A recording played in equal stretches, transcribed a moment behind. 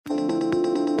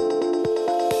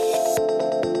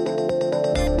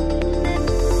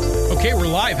Okay, we're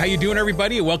live. How you doing,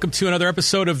 everybody? Welcome to another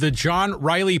episode of the John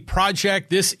Riley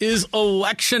Project. This is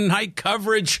election night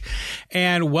coverage,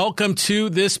 and welcome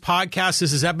to this podcast.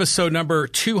 This is episode number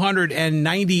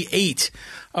 298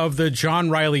 of the John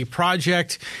Riley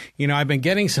Project. You know, I've been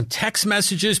getting some text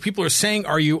messages. People are saying,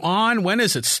 are you on? When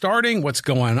is it starting? What's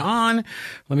going on?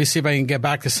 Let me see if I can get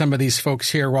back to some of these folks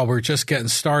here while we're just getting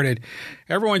started.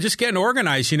 Everyone just getting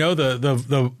organized. You know,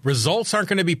 the results aren't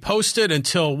going to be posted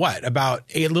until what? About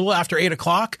a little after 8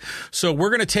 o'clock. So we're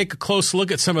going to take a close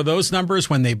look at some of those numbers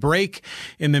when they break.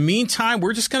 In the meantime,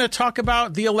 we're just going to talk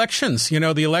about the elections. You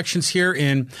know, the elections here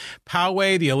in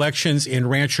Poway, the elections in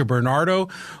Rancho Bernardo.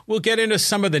 We'll get into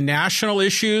some of the national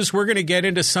issues. We're going to get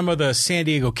into some of the San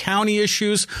Diego County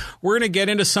issues. We're going to get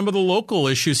into some of the local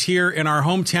issues here in our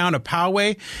hometown of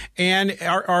Poway and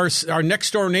our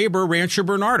next door neighbor, Rancho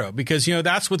Bernardo, because, you know,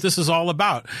 that's what this is all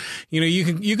about. You know,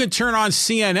 you can turn on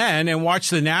CNN and watch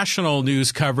the national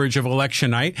news coverage of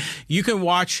election night. You can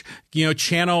watch, you know,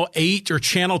 Channel 8 or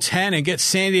Channel 10 and get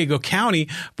San Diego County.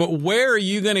 But where are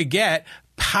you going to get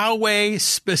Poway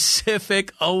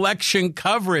specific election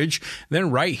coverage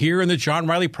than right here in the John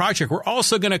Riley Project? We're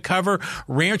also going to cover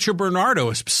Rancho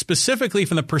Bernardo, specifically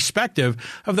from the perspective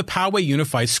of the Poway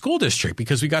Unified School District,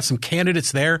 because we got some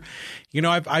candidates there. You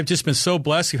know, I've just been so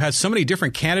blessed. We've had so many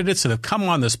different candidates that have come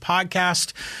on this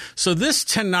podcast. So this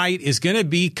tonight is going to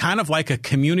be kind of like a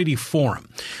community forum.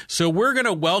 So we're going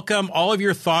to welcome all of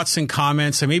your thoughts and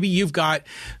comments. And maybe you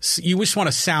just want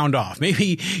to sound off.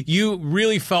 Maybe you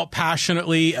really felt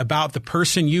passionately about the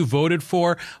person you voted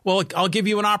for. Well, I'll give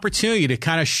you an opportunity to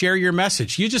kind of share your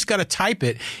message. You just got to type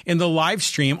it in the live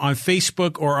stream on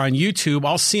Facebook or on YouTube.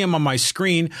 I'll see them on my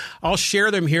screen. I'll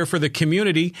share them here for the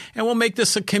community, and we'll make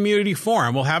this a community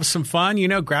forum. We'll have some fun, you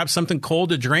know, grab something cold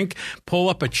to drink, pull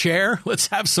up a chair. Let's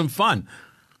have some fun.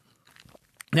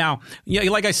 Now, yeah,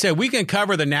 like I said, we can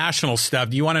cover the national stuff.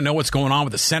 Do you want to know what's going on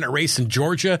with the Senate race in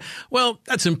Georgia? Well,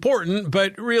 that's important,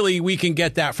 but really we can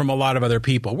get that from a lot of other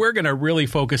people. We're going to really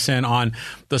focus in on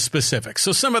the specifics.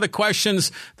 So some of the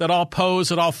questions that I'll pose,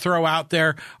 that I'll throw out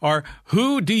there are,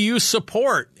 who do you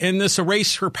support in this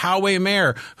race for Poway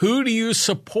Mayor? Who do you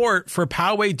support for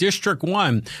Poway District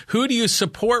 1? Who do you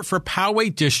support for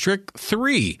Poway District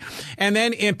 3? And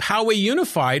then in Poway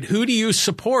Unified, who do you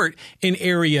support in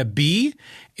Area B,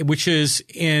 which is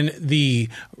in the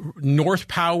North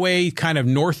Poway, kind of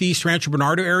northeast Rancho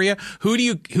Bernardo area? Who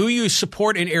you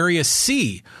support in Area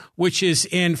C, which is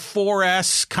in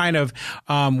 4S, kind of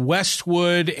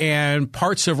Westwood and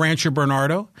parts of Rancho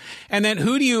Bernardo? And then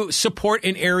who do you support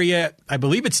in Area, I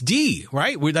believe it's D,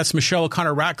 right? That's Michelle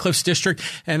O'Connor Ratcliffe's district,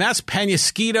 and that's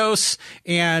Penasquitos.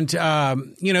 And,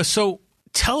 you know, so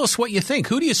tell us what you think.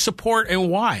 Who do you support and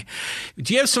why?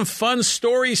 Do you have some fun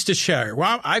stories to share?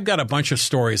 Well, I've got a bunch of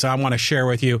stories I want to share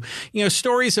with you. You know,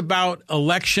 stories about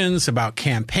elections, about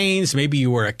campaigns. Maybe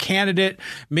you were a candidate.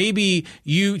 Maybe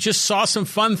you just saw some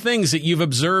fun things that you've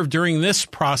observed during this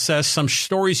process, some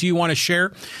stories you want to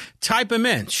share. Type them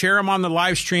in, share them on the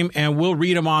live stream, and we'll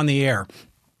read them on the air.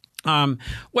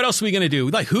 What else are we going to do?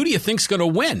 Like, who do you think's going to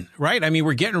win, right? I mean,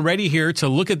 we're getting ready here to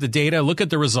look at the data, look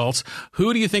at the results.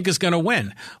 Who do you think is going to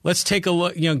win? Let's take a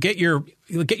look, you know, get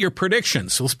your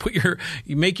predictions. Let's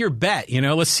make your bet, you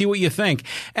know, let's see what you think.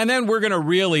 And then we're going to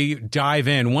really dive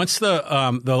in. Once the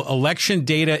election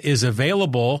data is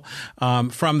available,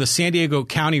 from the San Diego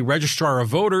County Registrar of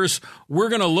Voters, we're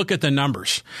going to look at the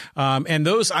numbers. And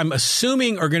those, I'm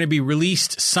assuming, are going to be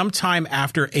released sometime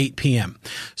after 8 p.m.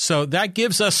 So that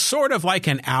gives us sort of like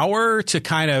an hour to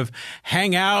kind of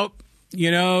hang out,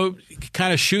 you know,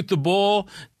 kind of shoot the bull,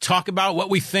 talk about what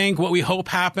we think, what we hope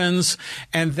happens.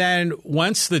 And then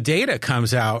once the data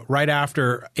comes out right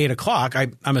after 8 o'clock,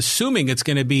 I'm assuming it's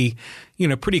going to be, you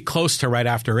know, pretty close to right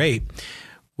after 8.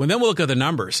 Well, then we'll look at the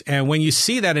numbers. And when you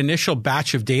see that initial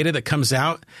batch of data that comes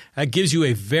out, that gives you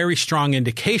a very strong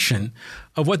indication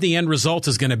of what the end result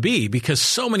is going to be, because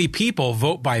so many people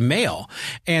vote by mail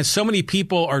and so many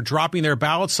people are dropping their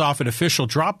ballots off at official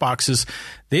drop boxes.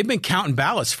 They've been counting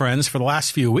ballots, friends, for the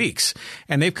last few weeks,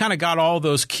 and they've kind of got all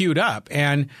those queued up.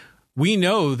 And we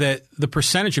know that the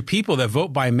percentage of people that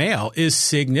vote by mail is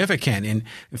significant. And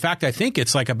in fact, I think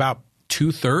it's like about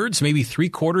 2/3, maybe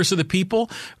 3/4 of the people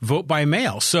vote by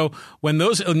mail. So when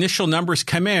those initial numbers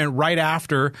come in right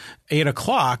after 8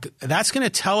 o'clock, that's going to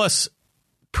tell us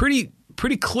pretty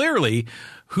clearly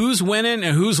who's winning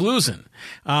and who's losing.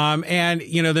 And,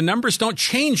 you know, the numbers don't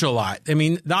change a lot. I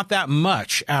mean, not that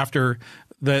much after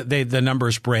the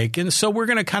numbers break. And so we're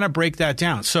going to kind of break that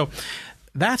down. So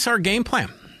that's our game plan.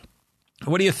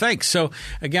 What do you think? So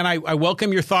again, I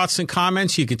welcome your thoughts and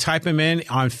comments. You can type them in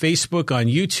on Facebook, on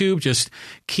YouTube. Just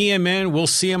key them in. We'll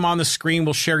see them on the screen.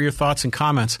 We'll share your thoughts and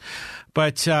comments.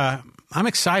 But I'm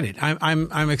excited.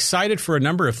 I'm excited for a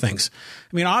number of things.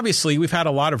 I mean, obviously, we've had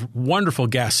a lot of wonderful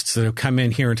guests that have come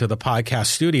in here into the podcast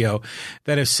studio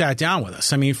that have sat down with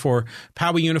us. I mean, for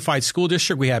Poway Unified School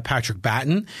District, we had Patrick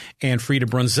Batten and Frida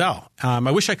Brunzell.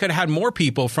 I wish I could have had more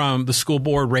people from the school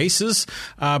board races,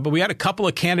 but we had a couple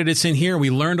of candidates in here. We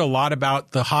learned a lot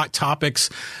about the hot topics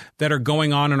that are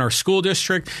going on in our school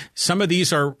district. Some of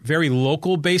these are very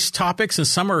local-based topics, and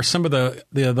some are some of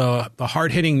the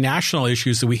hard-hitting national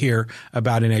issues that we hear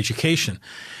about in education.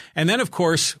 And then, of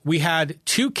course, we had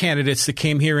two candidates that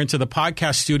came here into the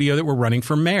podcast studio that were running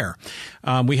for mayor.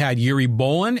 We had Yuri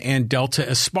Bolin and Delta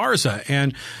Esparza,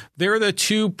 and they're the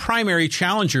two primary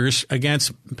challengers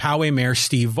against Poway Mayor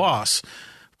Steve Voss.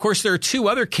 Of course, there are two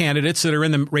other candidates that are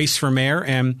in the race for mayor,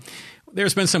 and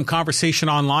there's been some conversation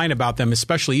online about them,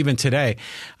 especially even today.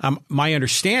 My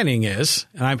understanding is,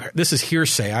 and this is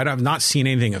hearsay, I have not seen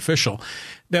anything official,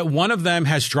 that one of them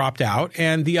has dropped out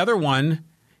and the other one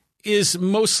is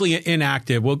mostly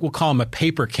inactive. We'll call him a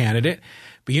paper candidate.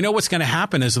 But you know what's going to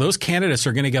happen is those candidates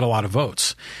are going to get a lot of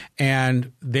votes,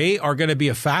 and they are going to be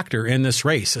a factor in this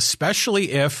race,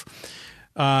 especially if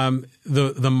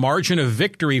the margin of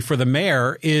victory for the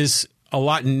mayor is a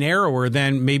lot narrower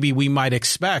than maybe we might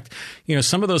expect. You know,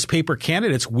 some of those paper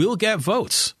candidates will get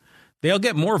votes. They'll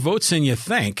get more votes than you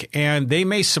think, and they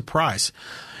may surprise.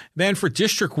 Then for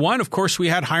District 1, of course, we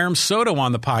had Hiram Soto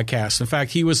on the podcast. In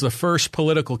fact, he was the first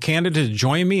political candidate to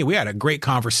join me. We had a great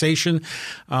conversation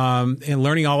and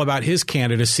learning all about his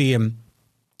candidacy and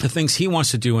the things he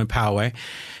wants to do in Poway.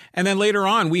 And then later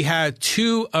on, we had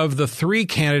two of the three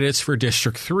candidates for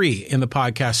District 3 in the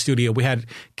podcast studio. We had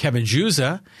Kevin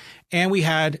Juza and we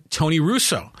had Tony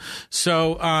Russo.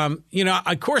 So,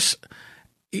 of course,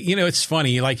 it's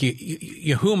funny, like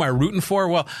who am I rooting for?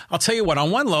 Well, I'll tell you what,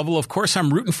 on one level, of course,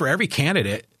 I'm rooting for every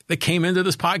candidate that came into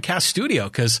this podcast studio,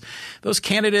 because those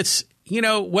candidates,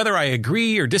 whether I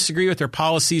agree or disagree with their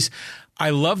policies, I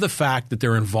love the fact that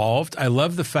they're involved. I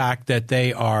love the fact that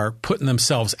they are putting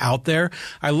themselves out there.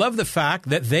 I love the fact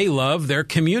that they love their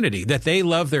community, that they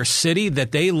love their city,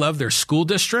 that they love their school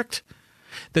district,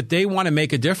 that they want to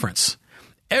make a difference.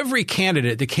 Every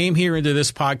candidate that came here into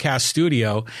this podcast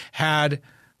studio had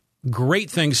great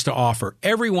things to offer.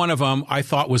 Every one of them I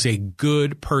thought was a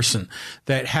good person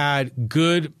that had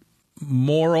good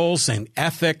morals and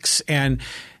ethics, and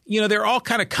they're all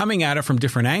kind of coming at it from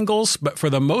different angles, but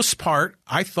for the most part,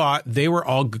 I thought they were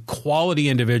all good quality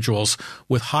individuals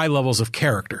with high levels of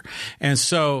character. And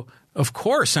so, of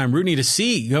course, I'm rooting to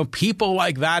see, people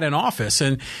like that in office,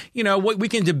 and, what we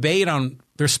can debate on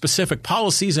their specific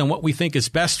policies and what we think is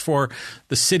best for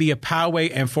the city of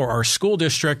Poway and for our school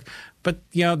district. But,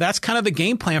 that's kind of the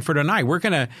game plan for tonight. We're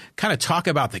going to kind of talk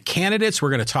about the candidates.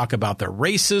 We're going to talk about the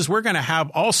races. We're going to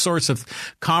have all sorts of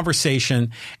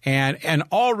conversation. And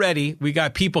already we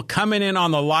got people coming in on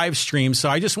the live stream. So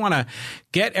I just want to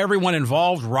get everyone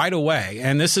involved right away.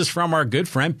 And this is from our good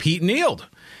friend, Pete Neild.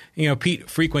 Pete,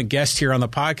 frequent guest here on the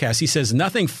podcast. He says,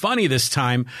 nothing funny this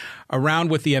time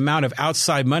around with the amount of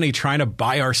outside money trying to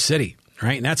buy our city.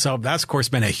 Right. And that's of course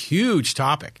been a huge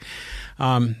topic.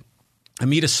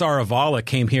 Amita Saravala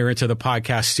came here into the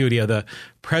podcast studio, the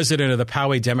president of the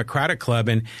Poway Democratic Club,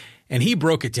 and he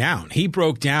broke it down. He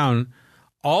broke down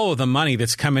all of the money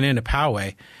that's coming into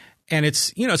Poway. And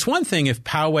it's one thing if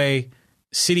Poway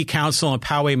City Council and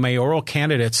Poway mayoral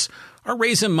candidates are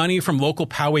raising money from local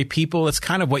Poway people. It's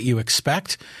kind of what you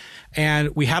expect.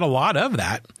 And we had a lot of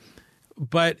that.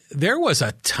 But there was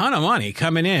a ton of money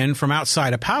coming in from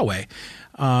outside of Poway.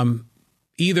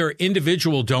 Either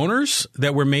individual donors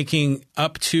that were making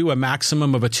up to a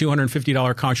maximum of a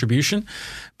 $250 contribution.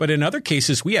 But in other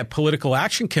cases, we had political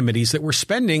action committees that were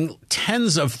spending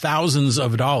tens of thousands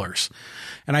of dollars.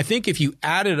 And I think if you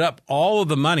added up all of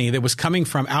the money that was coming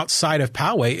from outside of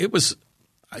Poway, it was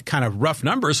kind of rough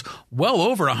numbers, well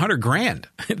over $100,000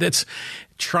 that's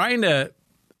trying to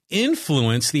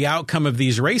influence the outcome of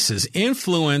these races,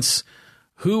 influence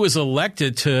who is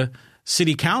elected to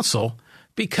city council,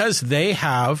 because they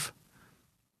have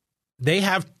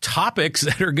topics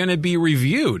that are going to be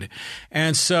reviewed.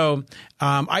 And so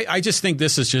I just think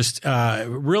this is just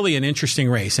really an interesting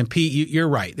race. And Pete, you're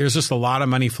right. There's just a lot of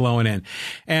money flowing in.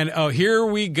 And here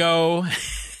we go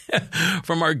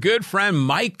from our good friend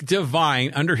Mike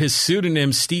Devine under his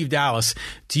pseudonym Steve Dallas.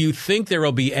 Do you think there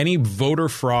will be any voter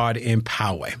fraud in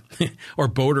Poway or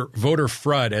voter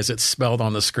fraud as it's spelled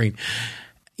on the screen?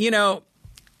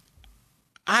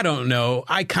 I don't know.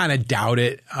 I kind of doubt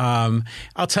it.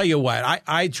 I'll tell you what.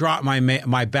 I dropped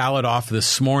my ballot off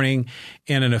this morning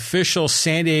in an official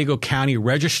San Diego County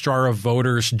Registrar of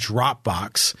Voters drop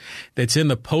box that's in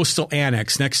the Postal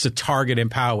Annex next to Target in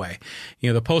Poway. You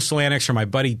know, the Postal Annex for my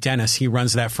buddy Dennis. He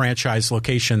runs that franchise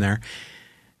location there.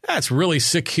 That's really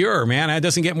secure, man. It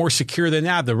doesn't get more secure than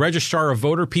that. The registrar of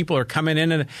voter people are coming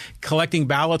in and collecting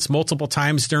ballots multiple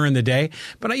times during the day.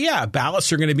 But yeah,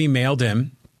 ballots are going to be mailed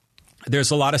in.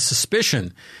 There's a lot of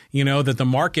suspicion, that the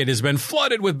market has been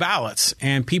flooded with ballots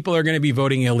and people are going to be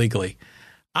voting illegally.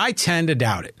 I tend to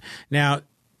doubt it. Now,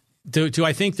 do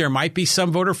I think there might be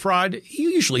some voter fraud?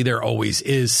 Usually there always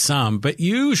is some, but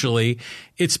usually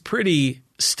it's pretty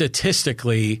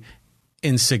statistically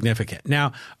insignificant.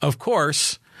 Now, of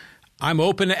course, I'm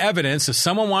open to evidence. If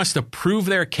someone wants to prove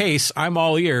their case, I'm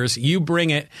all ears. You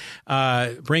bring it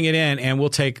in, and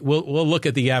we'll look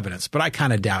at the evidence. But I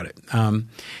kind of doubt it.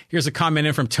 Here's a comment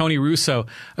in from Tony Russo: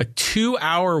 a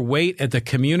 2-hour wait at the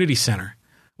community center.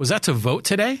 Was that to vote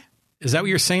today? Is that what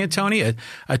you're saying, Tony? A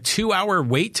 2-hour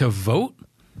wait to vote?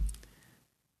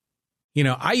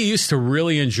 I used to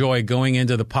really enjoy going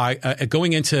into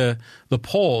the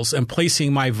polls and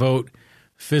placing my vote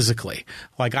physically.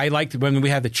 Like I liked when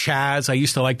we had the Chads, I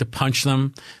used to like to punch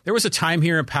them. There was a time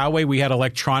here in Poway we had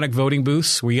electronic voting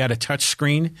booths where you had a touch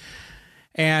screen.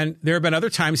 And there have been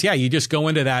other times, you just go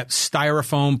into that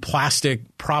styrofoam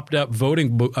plastic propped up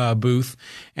voting booth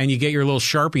and you get your little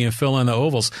Sharpie and fill in the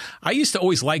ovals. I used to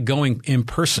always like going in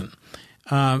person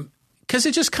because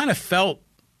it just kind of felt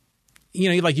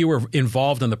like you were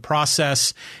involved in the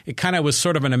process. It kind of was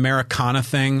sort of an Americana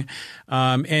thing.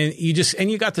 And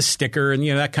you got the sticker and,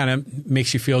 that kind of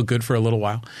makes you feel good for a little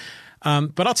while.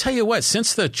 But I'll tell you what,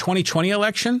 since the 2020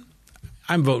 election,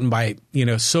 I'm voting by,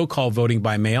 so-called voting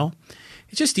by mail.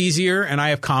 It's just easier and I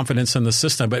have confidence in the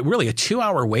system. But really a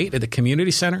 2-hour wait at the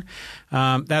community center,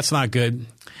 that's not good.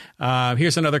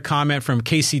 Here's another comment from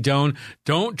Casey Doan.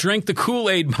 Don't drink the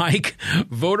Kool-Aid, Mike.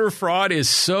 Voter fraud is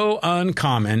so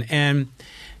uncommon. And,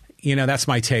 that's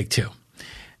my take, too.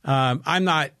 I'm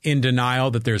not in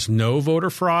denial that there's no voter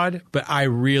fraud, but I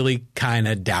really kind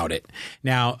of doubt it.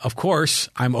 Now, of course,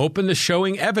 I'm open to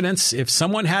showing evidence. If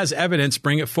someone has evidence,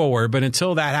 bring it forward. But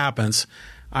until that happens,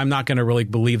 I'm not going to really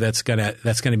believe that's going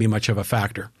to be much of a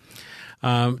factor.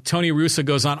 Tony Russo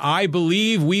goes on, I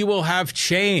believe we will have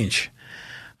change.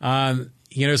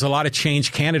 There's a lot of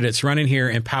change candidates running here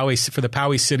in Poway for the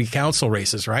Poway City Council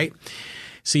races, right?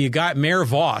 So you got Mayor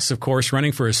Voss, of course,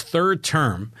 running for his third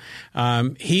term.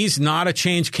 He's not a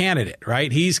change candidate,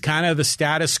 right? He's kind of the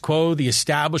status quo, the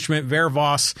establishment. Mayor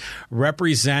Voss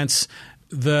represents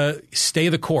the stay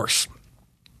the course,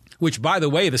 which, by the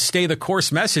way, the stay the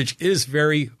course message is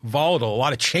very volatile. A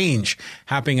lot of change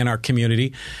happening in our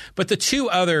community. But the two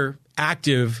other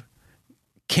active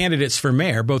candidates for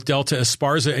mayor, both Delta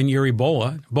Esparza and Yuri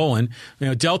Bolin,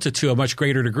 Delta to a much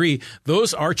greater degree,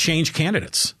 those are change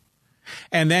candidates.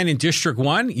 And then in District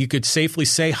 1, you could safely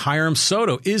say Hiram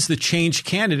Soto is the change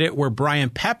candidate, where Brian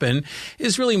Pepin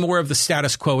is really more of the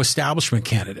status quo establishment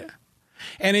candidate.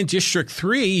 And in District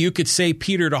 3, you could say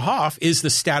Peter DeHoff is the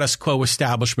status quo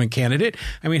establishment candidate.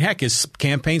 I mean, heck, his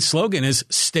campaign slogan is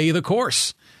stay the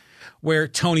course, where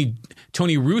Tony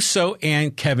Russo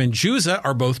and Kevin Juza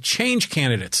are both change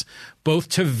candidates, both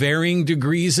to varying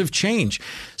degrees of change.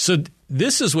 So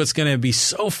this is what's going to be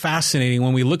so fascinating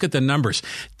when we look at the numbers.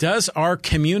 Does our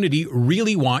community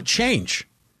really want change?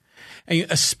 And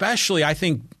especially, I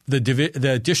think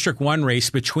the District 1 race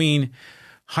between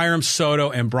Hiram Soto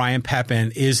and Brian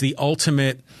Pepin is the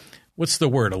ultimate, what's the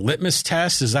word, a litmus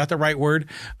test? Is that the right word?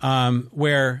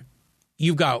 Where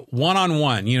you've got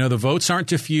one-on-one, the votes aren't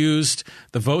diffused,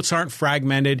 the votes aren't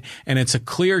fragmented, and it's a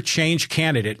clear change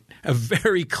candidate, a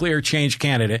very clear change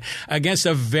candidate against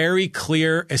a very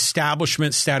clear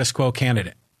establishment status quo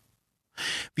candidate.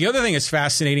 The other thing that's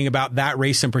fascinating about that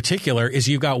race in particular is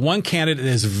you've got one candidate that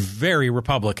is very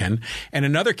Republican and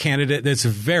another candidate that's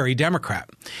very Democrat.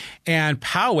 And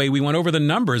Poway, we went over the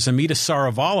numbers. Amita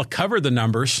Saravala covered the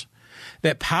numbers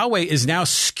that Poway is now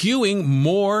skewing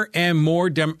more and more,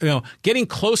 getting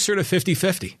closer to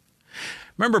 50-50.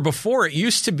 Remember, before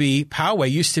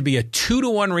Poway used to be a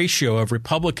 2-to-1 ratio of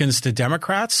Republicans to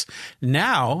Democrats.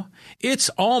 Now it's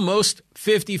almost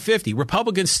 50-50.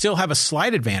 Republicans still have a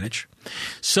slight advantage.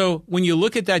 So when you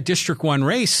look at that District 1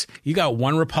 race, you got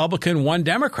one Republican, one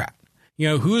Democrat.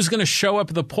 Who's going to show up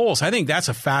at the polls? I think that's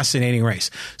a fascinating race.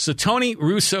 So Tony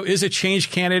Russo is a change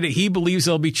candidate. He believes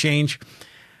there'll be change.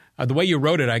 The way you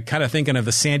wrote it, I kind of thinking of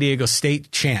the San Diego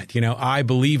State chant, I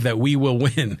believe that we will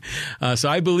win. So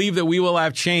I believe that we will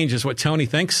have change is what Tony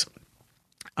thinks.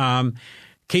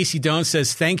 Casey Doan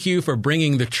says, thank you for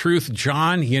bringing the truth,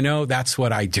 John. You know, that's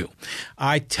what I do.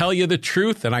 I tell you the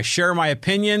truth and I share my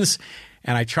opinions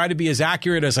and I try to be as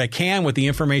accurate as I can with the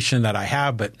information that I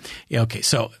have. But yeah, okay.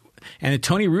 So, and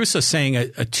Tony Russo saying a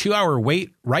 2-hour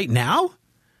wait right now?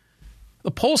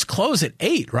 The polls close at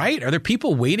 8, right? Are there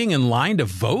people waiting in line to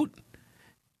vote?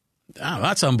 Oh,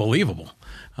 that's unbelievable.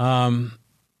 That's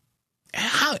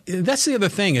the other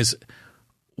thing is,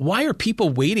 why are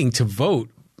people waiting to vote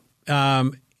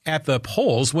at the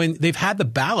polls when they've had the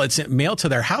ballots mailed to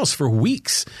their house for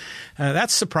weeks?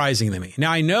 That's surprising to me.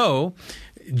 Now, I know,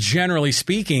 generally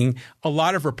speaking, a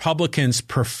lot of Republicans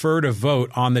prefer to vote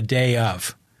on the day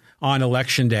of, on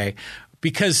Election Day,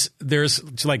 because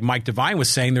there's, like Mike Devine was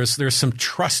saying, there's some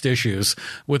trust issues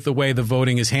with the way the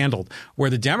voting is handled, where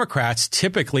the Democrats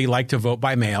typically like to vote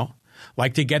by mail,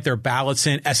 like to get their ballots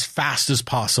in as fast as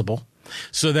possible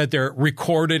so that they're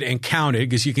recorded and counted,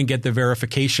 because you can get the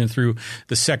verification through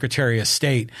the Secretary of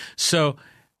State. So,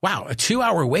 wow, a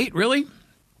 2-hour wait, really?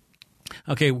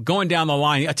 Okay, going down the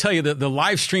line, I tell you that the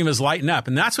live stream is lighting up,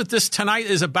 and that's what this tonight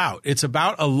is about. It's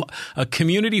about a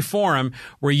community forum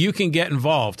where you can get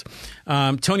involved.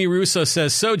 Tony Russo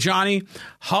says, so Johnny,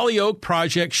 Hollyoak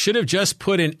project should have just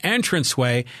put an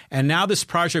entranceway, and now this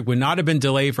project would not have been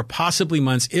delayed for possibly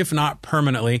months, if not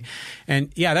permanently.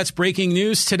 And yeah, that's breaking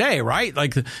news today, right?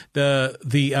 Like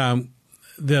the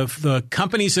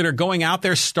companies that are going out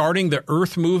there starting the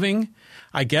earth moving,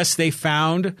 I guess they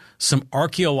found some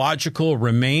archaeological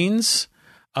remains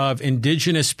of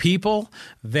indigenous people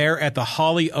there at the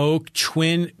Hollyoak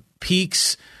Twin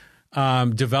Peaks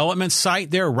development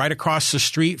site there, right across the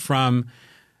street from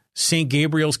St.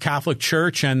 Gabriel's Catholic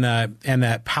Church and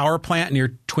that power plant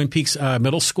near Twin Peaks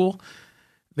Middle School.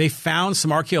 They found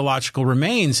some archaeological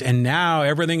remains, and now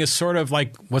everything is sort of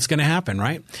like, what's going to happen,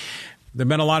 right? There's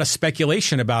been a lot of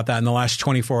speculation about that in the last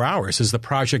 24 hours. Is the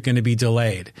project going to be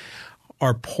delayed?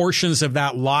 Are portions of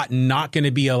that lot not going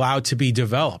to be allowed to be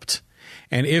developed?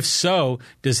 And if so,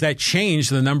 does that change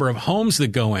the number of homes that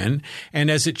go in? And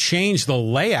does it change the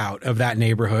layout of that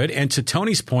neighborhood? And to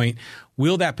Tony's point,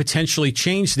 will that potentially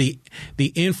change the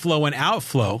inflow and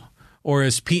outflow? Or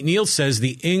as Pete Neal says,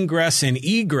 the ingress and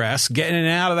egress getting in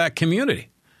and out of that community?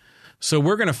 So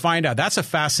we're going to find out. That's a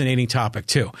fascinating topic,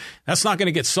 too. That's not going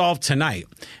to get solved tonight,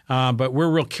 but we're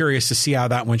real curious to see how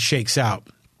that one shakes out.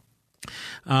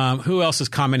 Who else is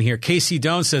commenting here? Casey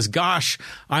Doan says, gosh,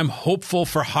 I'm hopeful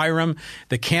for Hiram.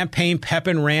 The campaign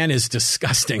Pepin ran is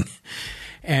disgusting.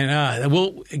 And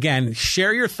we'll, again,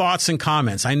 share your thoughts and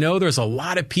comments. I know there's a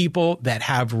lot of people that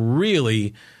have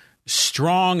really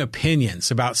strong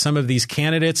opinions about some of these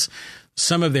candidates,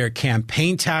 some of their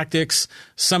campaign tactics,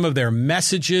 some of their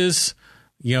messages,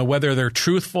 you know, whether they're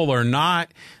truthful or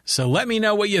not. So let me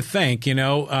know what you think,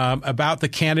 about the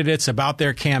candidates, about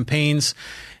their campaigns.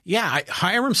 Yeah,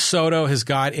 Hiram Soto has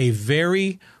got a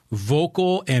very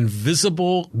vocal and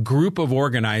visible group of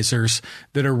organizers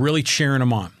that are really cheering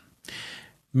him on.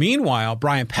 Meanwhile,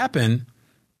 Brian Pepin,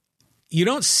 you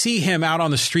don't see him out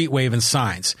on the street waving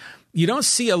signs. You don't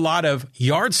see a lot of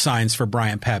yard signs for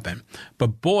Brian Pepin,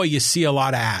 but boy, you see a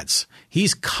lot of ads.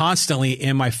 He's constantly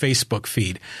in my Facebook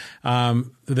feed. I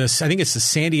think it's the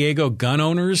San Diego gun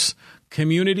owners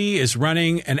community is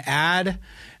running an ad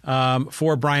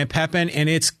for Brian Pepin, and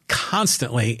it's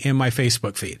constantly in my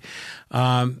Facebook feed.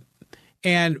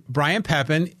 And Brian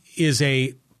Pepin is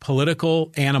a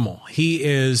political animal.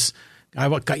 He's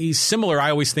similar,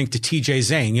 I always think, to TJ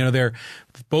Zane. They're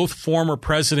both former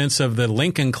presidents of the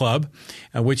Lincoln Club,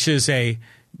 which is a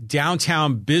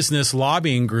downtown business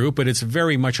lobbying group, but it's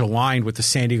very much aligned with the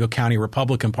San Diego County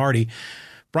Republican Party.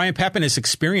 Brian Pepin has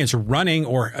experience running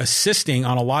or assisting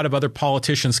on a lot of other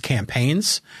politicians'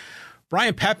 campaigns.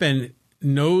 Brian Pepin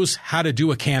knows how to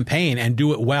do a campaign and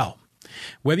do it well.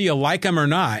 Whether you like him or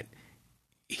not,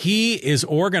 he is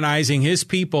organizing his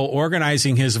people,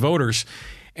 organizing his voters.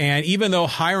 And even though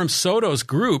Hiram Soto's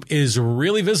group is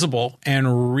really visible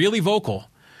and really vocal,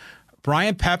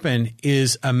 Brian Pepin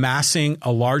is amassing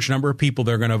a large number of people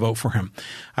that are going to vote for him.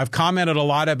 I've commented a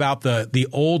lot about the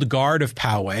old guard of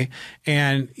Poway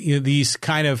and these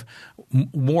kind of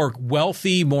more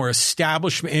wealthy, more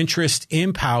established interests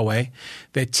in Poway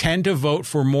that tend to vote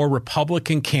for more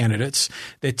Republican candidates,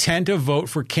 that tend to vote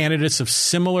for candidates of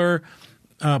similar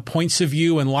points of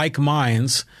view and like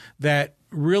minds, that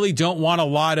really don't want a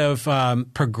lot of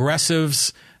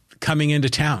progressives coming into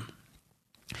town.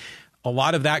 A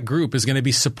lot of that group is going to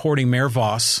be supporting Mayor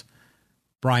Voss,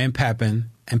 Brian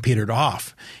Pepin, and Peter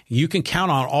DeHoff. You can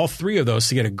count on all three of those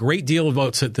to get a great deal of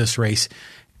votes at this race,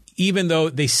 even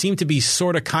though they seem to be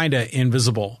sort of kind of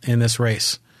invisible in this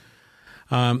race.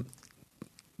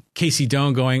 Casey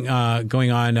Doan going on,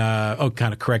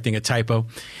 kind of correcting a typo.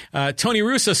 Tony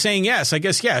Russo saying yes, I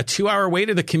guess, yeah, a 2-hour wait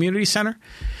at the community center.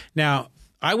 Now,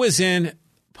 I was in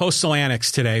Postal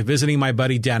Annex today visiting my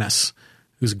buddy Dennis,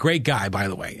 who's a great guy, by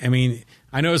the way. I mean,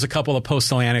 I know there's a couple of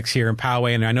Postal Annex here in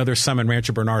Poway, and I know there's some in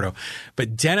Rancho Bernardo.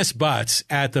 But Dennis Butts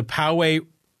at the Poway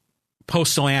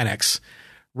Postal Annex,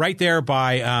 right there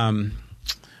by,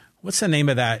 what's the name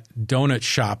of that donut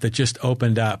shop that just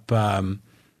opened up?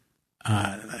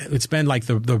 It's been like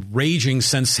the raging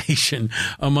sensation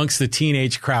amongst the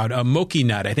teenage crowd. Mochi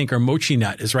Nut, I think, or Mochi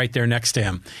Nut is right there next to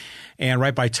him and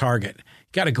right by Target.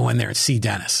 Got to go in there and see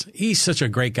Dennis. He's such a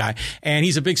great guy. And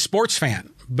he's a big sports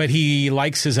fan, but he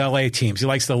likes his LA teams. He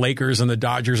likes the Lakers and the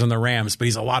Dodgers and the Rams, but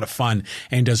he's a lot of fun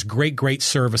and does great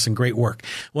service and great work.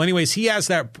 Well, anyways, he has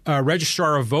that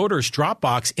Registrar of Voters drop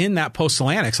box in that Postal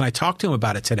Annex, and I talked to him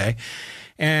about it today.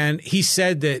 And he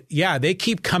said that, yeah, they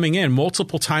keep coming in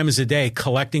multiple times a day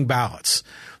collecting ballots,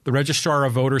 the Registrar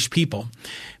of Voters people.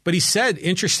 But he said,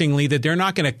 interestingly, that they're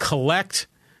not going to collect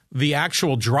the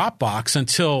actual drop box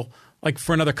until like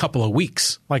for another couple of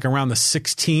weeks, like around the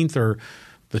 16th or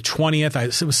the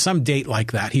 20th. It was some date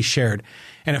like that he shared.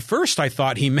 And at first I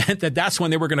thought he meant that that's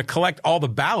when they were going to collect all the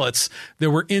ballots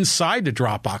that were inside the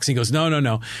drop box. He goes,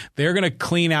 no. They're going to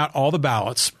clean out all the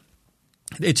ballots.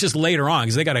 It's just later on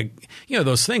because they got to,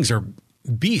 those things are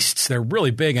beasts. They're really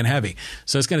big and heavy.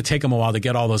 So it's going to take them a while to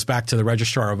get all those back to the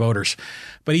Registrar of Voters.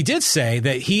 But he did say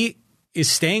that he is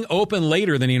staying open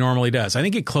later than he normally does. I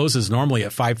think he closes normally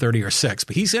at 5:30 or 6,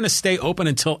 but he's going to stay open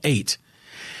until 8.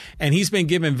 And he's been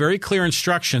given very clear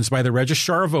instructions by the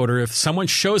Registrar of Voter. If someone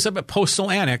shows up at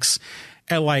Postal Annex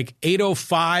at like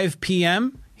 8:05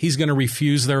 p.m., he's going to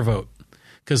refuse their vote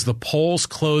because the polls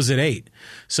close at 8.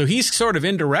 So he's sort of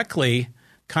indirectly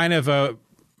kind of a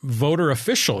voter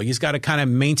official. He's got to kind of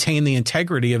maintain the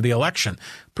integrity of the election.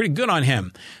 Pretty good on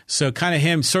him. So kind of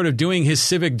him sort of doing his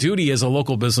civic duty as a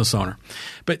local business owner.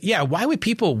 But yeah, why would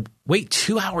people wait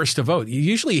 2 hours to vote? You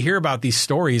usually hear about these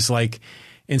stories like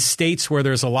in states where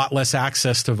there's a lot less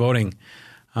access to voting.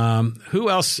 Who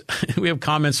else? We have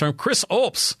comments from Chris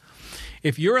Olps.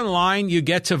 If you're in line, you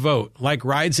get to vote, like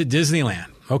rides at Disneyland.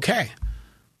 Okay.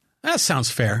 That sounds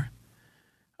fair.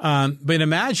 But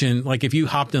imagine, like, if you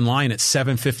hopped in line at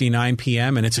 7:59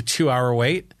 p.m. and it's a 2-hour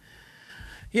wait.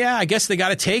 Yeah, I guess they got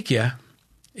to take you.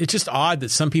 It's just odd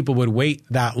that some people would wait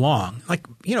that long. Like,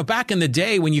 back in the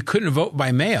day when you couldn't vote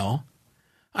by mail,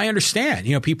 I understand.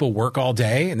 People work all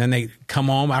day and then they come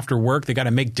home after work. They got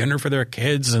to make dinner for their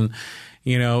kids and,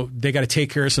 they got to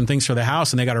take care of some things for the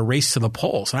house and they got to race to the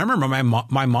polls. And I remember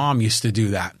my mom used to do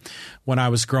that when I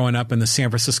was growing up in the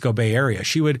San Francisco Bay Area.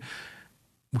 She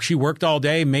worked all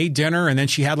day, made dinner, and then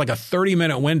she had like a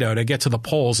 30-minute window to get to the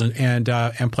polls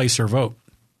and place her vote.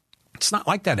 It's not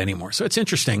like that anymore. So it's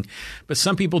interesting, but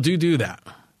some people do that.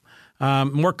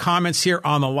 More comments here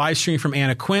on the live stream from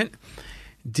Anna Quint.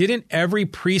 Didn't every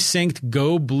precinct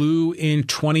go blue in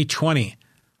 2020?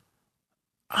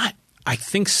 I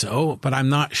think so, but I'm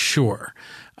not sure.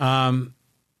 I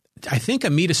think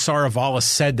Amita Saravala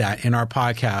said that in our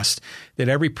podcast, that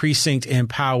every precinct in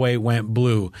Poway went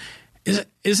blue.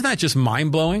 Isn't that just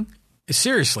mind-blowing?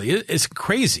 Seriously, it's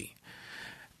crazy.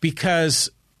 Because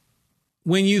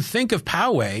when you think of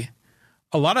Poway,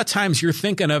 a lot of times you're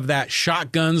thinking of that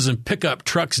shotguns and pickup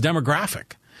trucks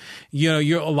demographic.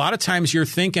 A lot of times you're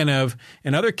thinking of,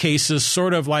 in other cases,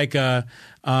 sort of like a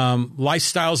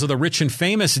lifestyles of the rich and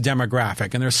famous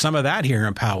demographic. And there's some of that here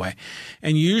in Poway.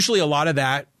 And usually a lot of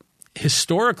that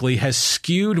historically has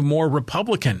skewed more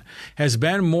Republican, has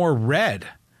been more red.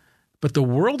 But the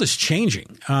world is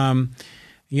changing.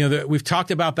 We've talked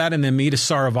about that in the Amita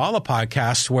Saravala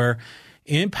podcast, where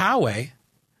in Poway,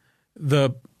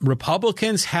 the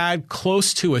Republicans had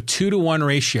close to a 2-to-1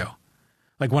 ratio.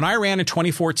 Like when I ran in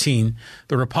 2014,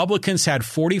 the Republicans had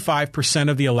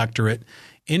 45% of the electorate,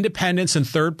 independents and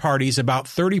third parties about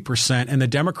 30%, and the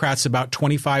Democrats about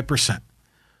 25%.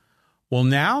 Well,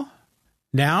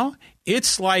 now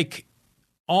it's like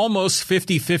almost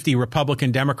 50-50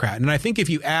 Republican Democrat. And I think if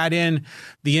you add in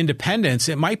the independents,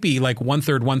 it might be like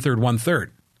 1/3, 1/3, 1/3.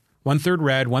 1/3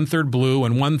 red, 1/3 blue,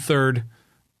 and 1/3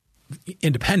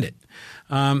 independent.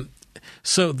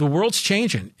 So the world's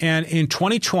changing. And in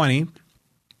 2020,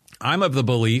 I'm of the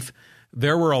belief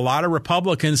there were a lot of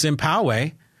Republicans in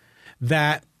Poway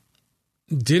that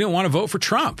didn't want to vote for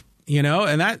Trump,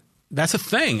 and that's a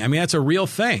thing. I mean, that's a real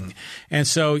thing. And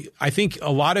so I think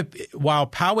while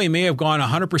Poway may have gone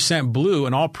 100% blue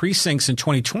in all precincts in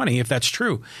 2020, if that's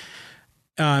true,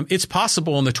 it's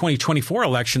possible in the 2024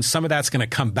 election, some of that's going to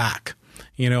come back.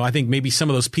 I think maybe some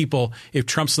of those people, if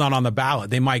Trump's not on the ballot,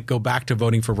 they might go back to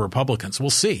voting for Republicans. We'll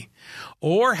see.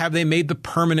 Or have they made the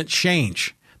permanent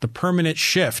change, the permanent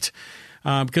shift?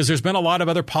 Because there's been a lot of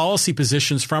other policy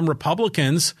positions from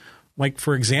Republicans, like,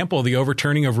 for example, the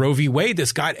overturning of Roe v. Wade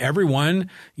that's got everyone,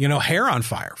 hair on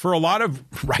fire for a lot of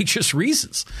righteous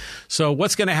reasons. So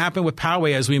what's going to happen with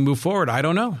Poway as we move forward? I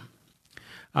don't know.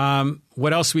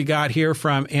 What else we got here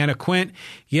from Anna Quint?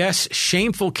 Yes,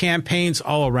 shameful campaigns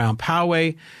all around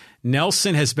Poway.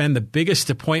 Nelson has been the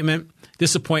biggest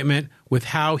disappointment with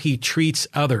how he treats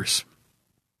others.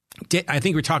 I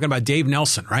think we're talking about Dave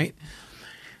Nelson, right?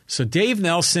 So Dave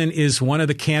Nelson is one of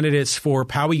the candidates for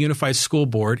Poway Unified School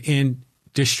Board in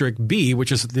District B,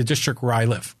 which is the district where I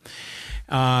live.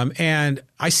 And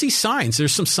I see signs.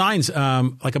 There's some signs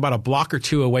like about a block or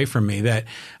two away from me that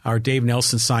are Dave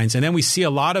Nelson signs. And then we see a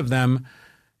lot of them,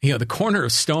 the corner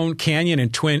of Stone Canyon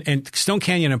and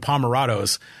Pomerado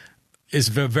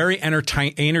is a very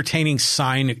entertaining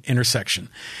sign intersection,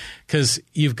 because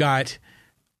you've got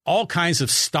all kinds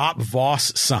of stop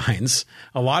Voss signs,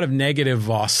 a lot of negative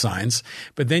Voss signs,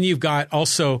 but then you've got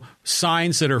also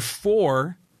signs that are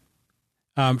for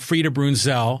Frida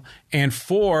Brunzell and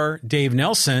for Dave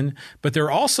Nelson, but there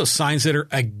are also signs that are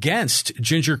against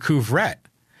Ginger Couvrette,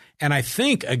 and I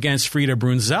think against Frida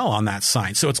Brunzell on that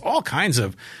sign. So it's all kinds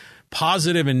of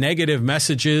positive and negative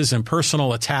messages and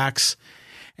personal attacks.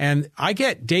 And I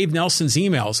get Dave Nelson's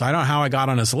emails. I don't know how I got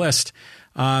on his list.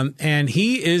 And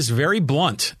he is very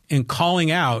blunt in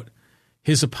calling out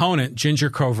his opponent,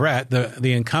 Ginger Couvrette,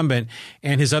 the incumbent,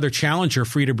 and his other challenger,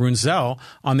 Frida Brunzell,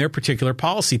 on their particular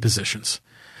policy positions.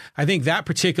 I think that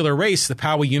particular race, the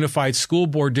Poway Unified School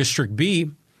Board District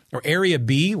B, or Area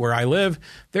B, where I live,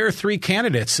 there are 3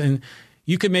 candidates. And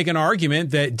you could make an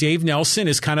argument that Dave Nelson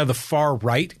is kind of the far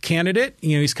right candidate.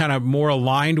 He's kind of more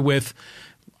aligned with,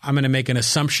 I'm going to make an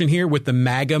assumption here, with the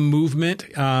MAGA movement,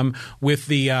 with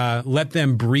the Let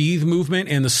Them Breathe movement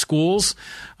in the schools.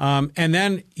 And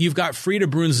then you've got Frida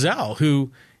Brunzell,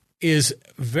 who is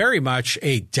very much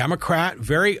a Democrat,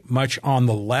 very much on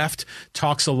the left,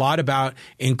 talks a lot about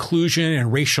inclusion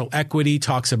and racial equity,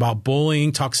 talks about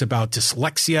bullying, talks about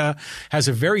dyslexia, has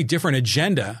a very different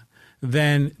agenda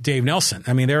than Dave Nelson.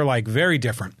 I mean, they're like very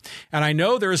different. And I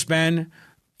know there's been,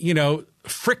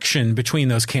 friction between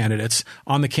those candidates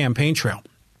on the campaign trail.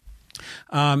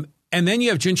 And then you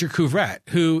have Ginger Couvrette,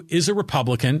 who is a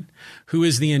Republican, who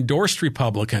is the endorsed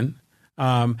Republican,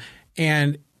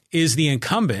 and is the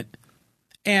incumbent.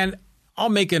 And I'll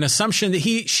make an assumption that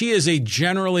she is a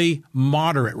generally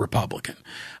moderate Republican,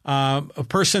 a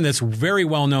person that's very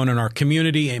well known in our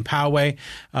community in Poway,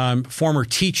 former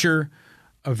teacher,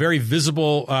 a very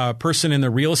visible person in the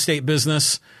real estate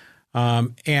business,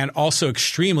 and also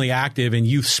extremely active in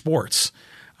youth sports.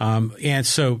 And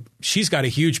so she's got a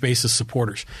huge base of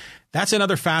supporters. That's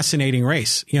another fascinating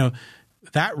race.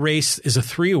 That race is a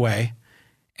 3-way,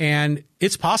 and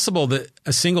it's possible that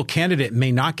a single candidate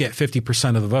may not get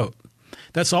 50% of the vote.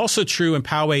 That's also true in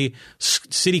Poway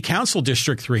City Council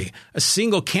District 3. A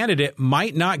single candidate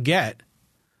might not get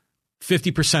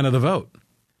 50% of the vote.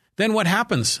 Then what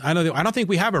happens? I don't think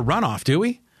we have a runoff, do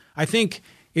we? I think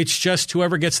it's just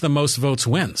whoever gets the most votes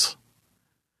wins.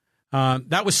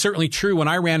 That was certainly true when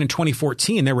I ran in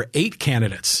 2014. There were 8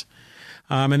 candidates,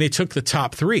 and they took the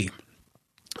top 3.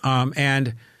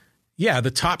 And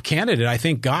the top candidate, I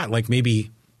think, got like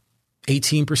maybe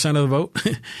 18% of the vote.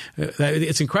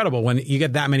 It's incredible when you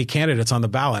get that many candidates on the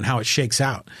ballot and how it shakes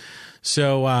out.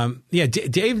 So,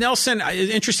 Dave Nelson,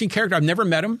 interesting character. I've never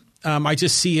met him. I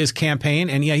just see his campaign,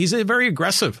 and he's very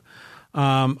aggressive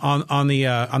on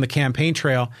the campaign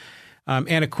trail.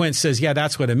 Anna Quint says,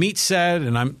 that's what Amit said,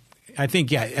 and I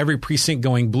think every precinct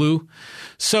going blue.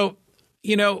 So,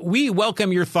 we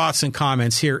welcome your thoughts and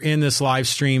comments here in this live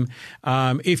stream.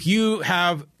 If you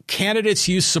have candidates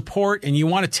you support and you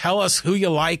want to tell us who you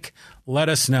like, let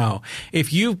us know.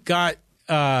 If you've got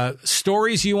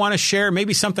stories you want to share,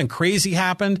 maybe something crazy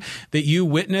happened that you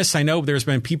witnessed. I know there's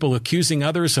been people accusing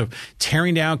others of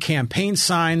tearing down campaign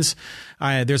signs.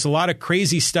 There's a lot of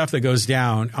crazy stuff that goes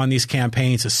down on these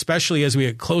campaigns, especially as we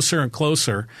get closer and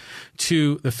closer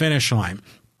to the finish line.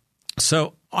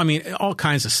 So, all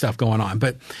kinds of stuff going on.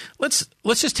 But let's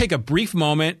just take a brief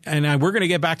moment, and we're going to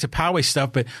get back to Poway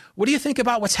stuff. But what do you think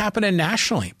about what's happening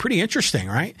nationally? Pretty interesting,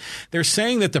 right? They're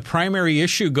saying that the primary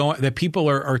issue that people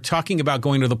are talking about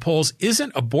going to the polls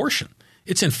isn't abortion.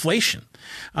 It's inflation.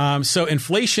 So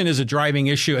inflation is a driving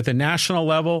issue at the national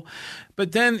level.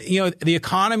 But then, the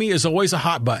economy is always a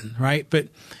hot button, right? But,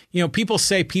 people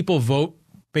say people vote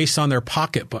based on their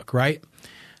pocketbook, right?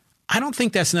 I don't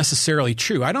think that's necessarily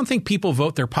true. I don't think people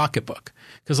vote their pocketbook,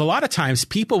 because a lot of times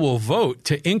people will vote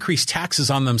to increase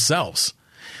taxes on themselves.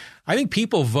 I think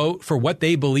people vote for what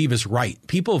they believe is right.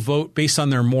 People vote based on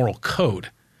their moral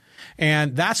code.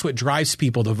 And that's what drives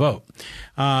people to vote.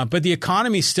 But the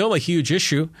economy is still a huge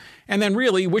issue. And then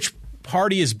really, which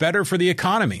party is better for the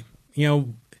economy? You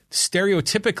know,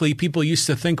 stereotypically, people used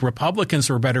to think Republicans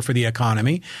were better for the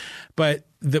economy. But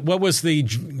what was the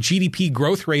GDP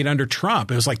growth rate under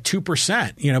Trump? It was like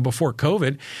 2%, you know, before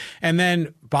COVID. And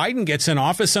then Biden gets in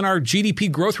office and our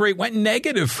GDP growth rate went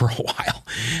negative for a while.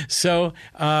 So,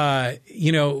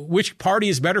 you know, which party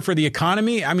is better for the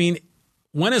economy? I mean,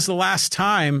 when is the last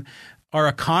time our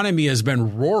economy has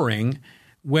been roaring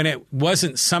when it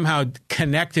wasn't somehow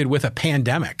connected with a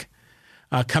pandemic,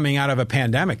 coming out of a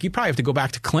pandemic? You probably have to go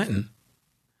back to Clinton.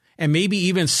 And maybe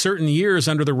even certain years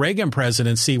under the Reagan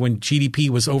presidency when GDP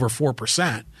was over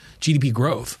 4%, GDP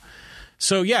growth.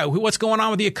 So, yeah, what's going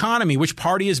on with the economy? Which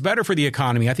party is better for the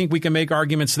economy? I think we can make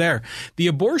arguments there. The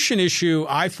abortion issue,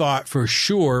 I thought for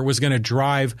sure, was going to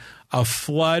drive a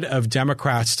flood of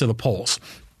Democrats to the polls.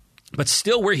 But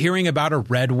still, we're hearing about a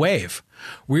red wave.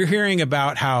 We're hearing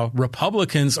about how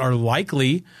Republicans are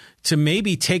likely to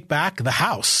maybe take back the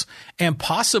House and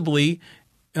possibly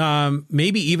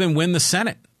maybe even win the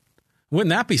Senate. Wouldn't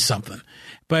that be something?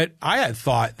 But I had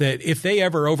thought that if they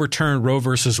ever overturned Roe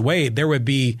versus Wade, there would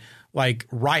be like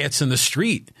riots in the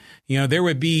street. You know, there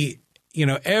would be, you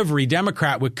know, every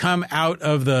Democrat would come out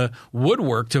of the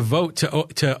woodwork to vote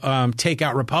to take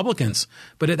out Republicans.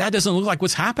 But that doesn't look like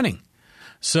what's happening.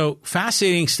 So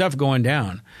fascinating stuff going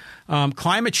down.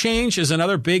 Climate change is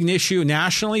another big issue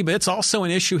nationally, but it's also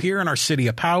an issue here in our city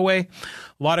of Poway.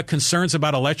 A lot of concerns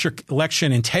about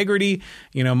election integrity.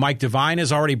 You know, Mike Devine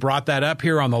has already brought that up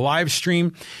here on the live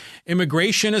stream.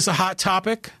 Immigration is a hot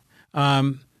topic.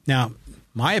 Now,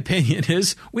 my opinion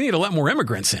is we need to let more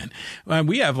immigrants in.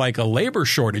 We have like a labor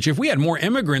shortage. If we had more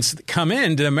immigrants come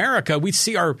into America, we'd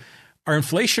see our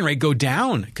inflation rate go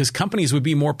down because companies would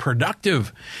be more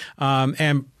productive,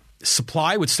 and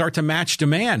supply would start to match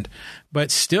demand. But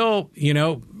still, you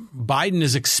know, Biden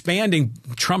is expanding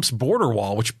Trump's border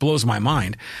wall, which blows my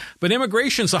mind. But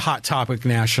immigration's a hot topic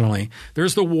nationally.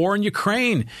 There's the war in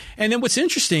Ukraine. And then what's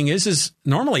interesting is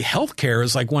normally healthcare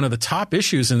is like one of the top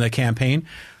issues in the campaign.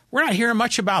 We're not hearing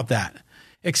much about that.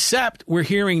 Except we're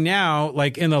hearing now,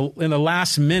 like in the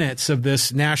last minutes of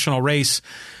this national race,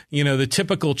 you know, the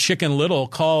typical Chicken Little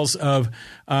calls of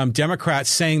Democrats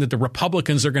saying that the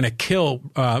Republicans are going to kill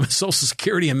Social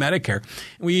Security and Medicare.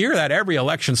 We hear that every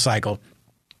election cycle.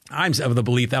 I'm of the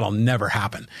belief that'll never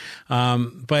happen.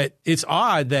 But it's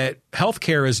odd that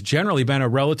healthcare has generally been a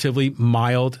relatively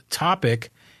mild topic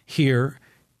here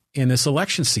in this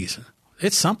election season.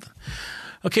 It's something.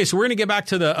 Okay, so we're going to get back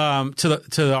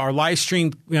to our live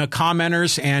stream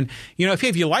commenters, and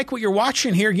if you like what you're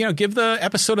watching here, give the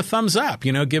episode a thumbs up.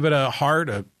 Give it a heart,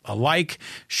 a like,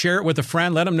 share it with a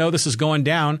friend, let them know this is going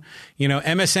down.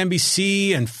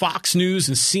 MSNBC and Fox News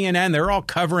and CNN, they're all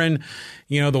covering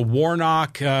the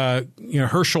Warnock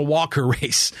Herschel Walker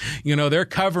race. They're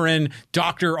covering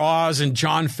Dr. Oz and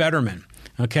John Fetterman.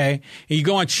 Okay. And you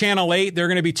go on Channel 8, they're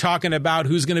going to be talking about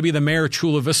who's going to be the mayor of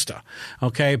Chula Vista.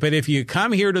 Okay. But if you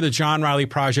come here to the John Riley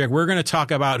Project, we're going to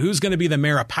talk about who's going to be the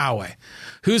mayor of Poway,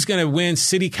 who's going to win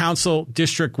City Council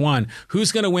District 1,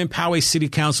 who's going to win Poway City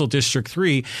Council District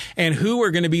 3, and who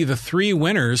are going to be the three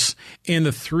winners in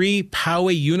the 3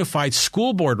 Poway Unified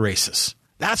School Board races.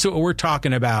 That's what we're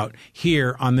talking about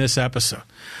here on this episode.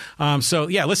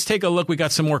 Let's take a look. We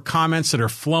got some more comments that are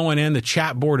flowing in. The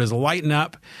chat board is lighting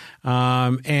up. What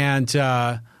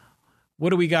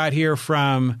do we got here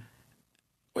from,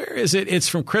 where is it? It's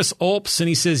from Chris Olps, and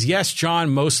he says, yes,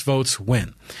 John, most votes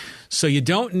win. So you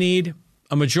don't need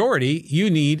a majority.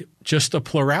 You need just a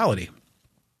plurality.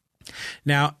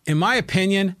 Now, in my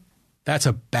opinion, that's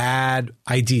a bad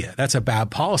idea. That's a bad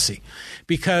policy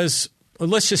because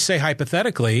let's just say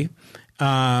hypothetically,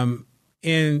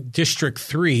 in District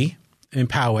 3 in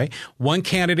Poway, one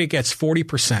candidate gets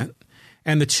 40%.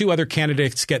 And the 2 other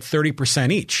candidates get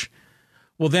 30% each.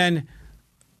 Well, then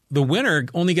the winner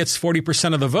only gets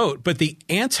 40% of the vote, but the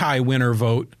anti-winner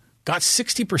vote got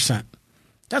 60%.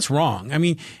 That's wrong. I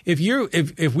mean,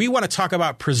 if we want to talk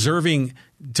about preserving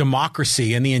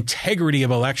democracy and the integrity of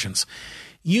elections,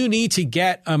 you need to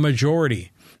get a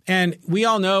majority. And we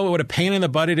all know what a pain in the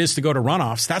butt it is to go to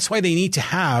runoffs. That's why they need to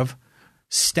have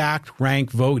stacked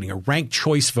rank voting or ranked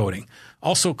choice voting,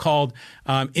 also called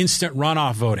instant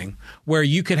runoff voting, where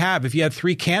you could have, if you had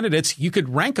 3 candidates, you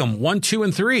could rank them 1, 2,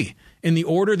 and 3 in the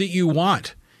order that you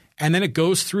want. And then it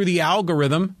goes through the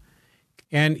algorithm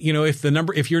And,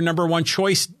 if your number one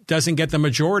choice doesn't get the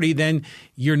majority, then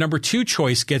your number two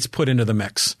choice gets put into the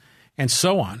mix, and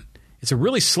so on. It's a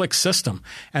really slick system.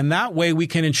 And that way we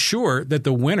can ensure that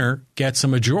the winner gets a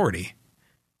majority.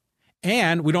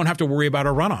 And we don't have to worry about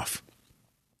a runoff.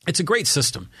 It's a great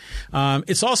system.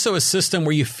 It's also a system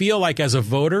where you feel like as a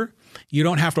voter, you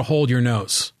don't have to hold your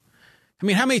nose. I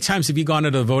mean, how many times have you gone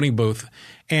into the voting booth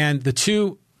and the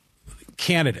two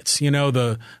candidates,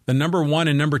 the number one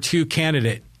and number two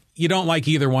candidate, you don't like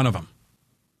either one of them?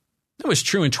 That was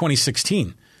true in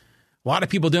 2016. A lot of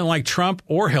people didn't like Trump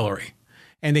or Hillary.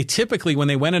 And they typically, when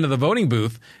they went into the voting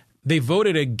booth, they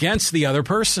voted against the other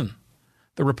person.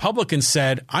 The Republicans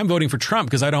said, I'm voting for Trump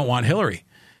because I don't want Hillary.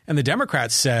 And the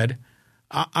Democrats said,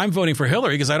 I'm voting for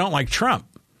Hillary because I don't like Trump.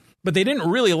 But they didn't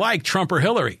really like Trump or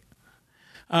Hillary.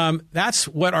 That's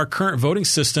what our current voting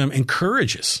system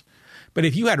encourages. But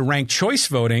if you had ranked choice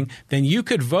voting, then you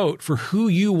could vote for who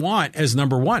you want as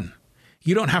number one.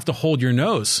 You don't have to hold your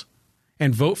nose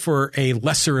and vote for a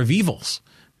lesser of evils.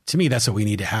 To me, that's what we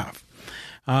need to have.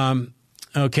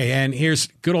 Okay, and here's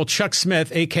good old Chuck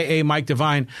Smith, a.k.a. Mike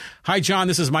Devine. Hi, John,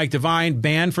 this is Mike Devine,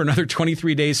 banned for another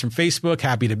 23 days from Facebook.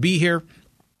 Happy to be here.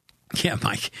 Yeah,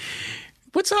 Mike.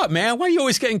 What's up, man? Why are you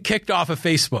always getting kicked off of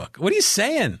Facebook? What are you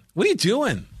saying? What are you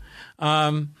doing?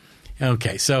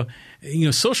 Okay, so,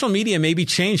 social media may be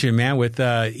changing, man, with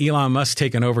Elon Musk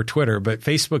taking over Twitter, but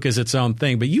Facebook is its own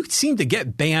thing. But you seem to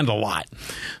get banned a lot.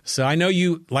 So I know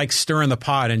you like stirring the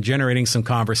pot and generating some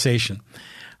conversation.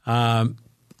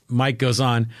 Mike goes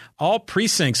on, all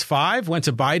precincts 5 went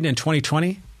to Biden in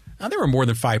 2020. Now, there were more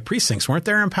than 5 precincts, weren't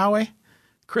there, in Poway?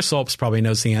 Chris Olps probably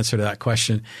knows the answer to that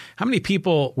question. How many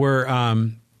people were, how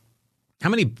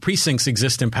many precincts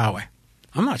exist in Poway?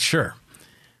 I'm not sure.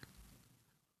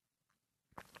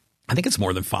 I think it's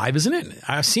more than 5, isn't it?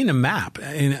 I've seen a map,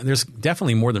 and there's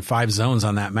definitely more than 5 zones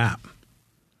on that map.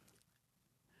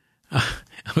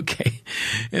 Okay.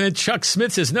 And then Chuck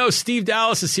Smith says, no, Steve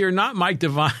Dallas is here, not Mike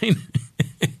Devine.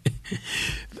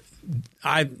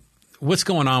 What's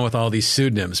going on with all these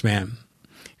pseudonyms, man?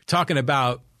 You're talking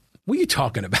about, what are you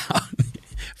talking about?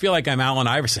 I feel like I'm Allen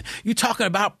Iverson. You talking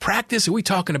about practice, or are we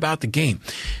talking about the game?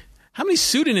 How many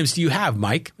pseudonyms do you have,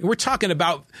 Mike? We're talking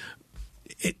about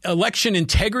election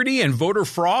integrity and voter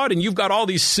fraud, and you've got all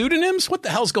these pseudonyms? What the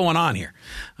hell's going on here?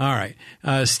 All right.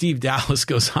 Steve Dallas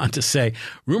goes on to say,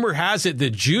 rumor has it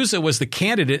that Juza was the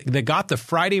candidate that got the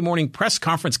Friday morning press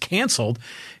conference canceled.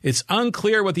 It's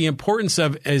unclear what the importance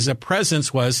of as a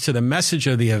presence was to the message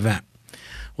of the event.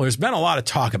 Well, there's been a lot of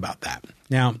talk about that.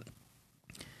 Now,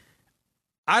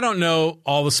 I don't know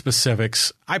all the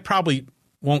specifics. I probably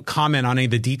won't comment on any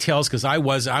of the details because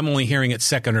I'm only hearing it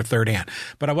second or third hand.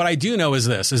 But what I do know is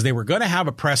this, is they were going to have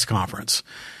a press conference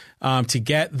to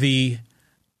get the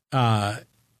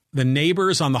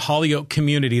neighbors on the Holyoke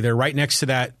community. They're right next to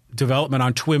that development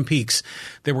on Twin Peaks.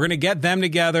 They were going to get them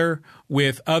together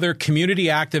with other community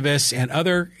activists and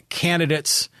other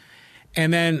candidates.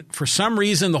 And then for some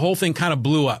reason, the whole thing kind of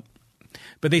blew up.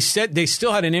 But they said they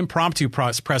still had an impromptu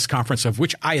press conference of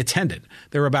which I attended.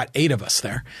 There were about 8 of us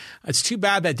there. It's too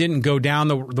bad that didn't go down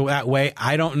that way.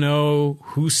 I don't know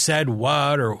who said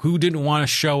what or who didn't want to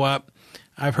show up.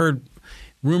 I've heard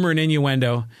rumor and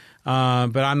innuendo,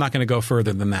 but I'm not going to go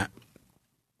further than that.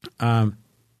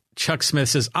 Chuck Smith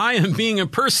says, I am being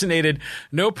impersonated.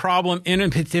 No problem.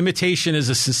 Imitation is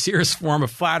the sincerest form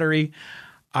of flattery.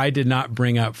 I did not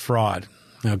bring up fraud.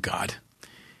 Oh, God.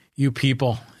 You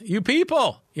people,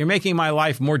 you're making my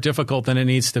life more difficult than it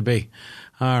needs to be.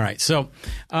 All right. So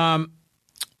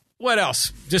what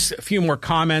else? Just a few more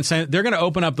comments. They're going to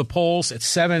open up the polls at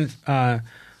 7. At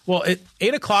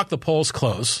 8 o'clock, the polls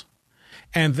close.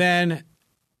 And then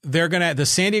the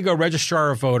San Diego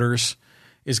Registrar of Voters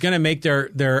is going to make their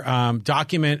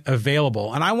document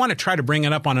available. And I want to try to bring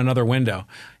it up on another window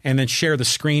and then share the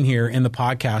screen here in the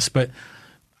podcast. But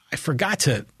I forgot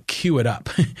to queue it up.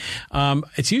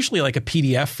 It's usually like a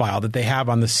PDF file that they have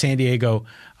on the San Diego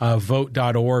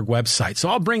vote.org website. So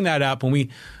I'll bring that up when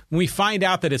we find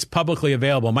out that it's publicly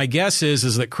available. My guess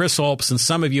is that Chris Olps and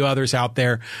some of you others out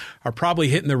there are probably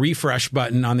hitting the refresh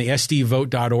button on the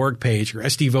sdvote.org page or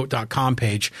sdvote.com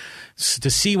page to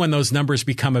see when those numbers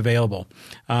become available.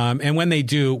 And when they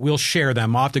do, we'll share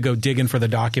them. I'll have to go digging for the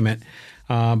document,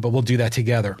 but we'll do that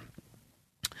together.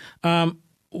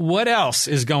 What else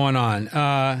is going on?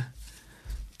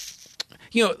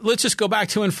 Let's just go back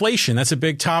to inflation. That's a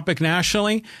big topic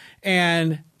nationally.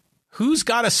 And who's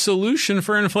got a solution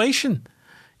for inflation?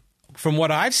 From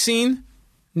what I've seen,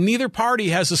 neither party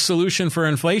has a solution for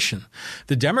inflation.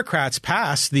 The Democrats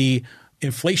passed the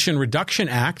Inflation Reduction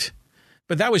Act,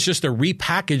 but that was just a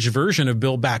repackaged version of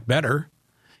Build Back Better.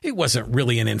 It wasn't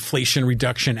really an Inflation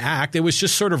Reduction Act. It was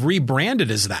just sort of rebranded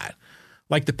as that.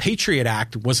 Like the Patriot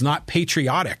Act was not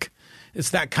patriotic. It's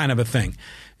that kind of a thing.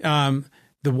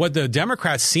 What the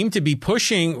Democrats seem to be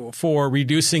pushing for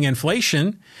reducing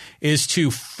inflation is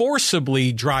to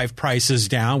forcibly drive prices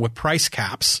down with price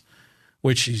caps,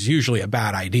 which is usually a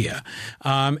bad idea.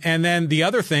 And then the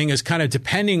other thing is kind of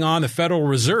depending on the Federal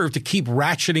Reserve to keep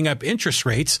ratcheting up interest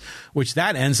rates, which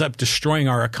that ends up destroying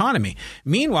our economy.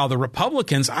 Meanwhile, the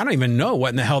Republicans, I don't even know what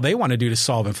in the hell they want to do to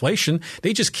solve inflation.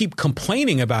 They just keep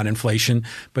complaining about inflation,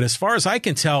 but as far as I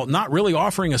can tell, not really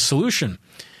offering a solution.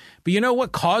 But you know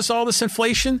what caused all this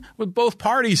inflation? With both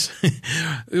parties.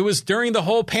 It was during the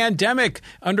whole pandemic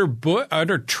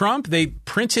under Trump. They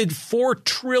printed $4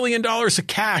 trillion of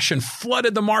cash and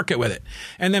flooded the market with it.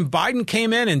 And then Biden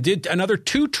came in and did another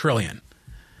 $2 trillion.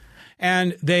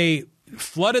 And they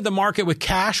flooded the market with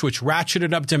cash, which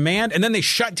ratcheted up demand. And then they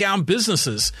shut down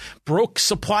businesses, broke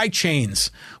supply chains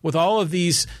with all of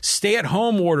these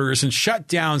stay-at-home orders and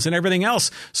shutdowns and everything else.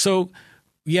 So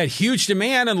you had huge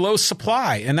demand and low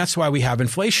supply, and that's why we have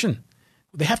inflation.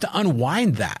 They have to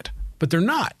unwind that, but they're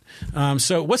not.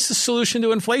 So what's the solution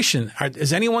to inflation?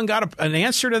 Has anyone got an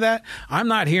answer to that? I'm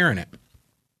not hearing it.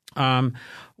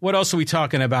 What else are we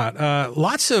talking about?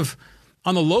 Lots of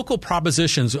on the local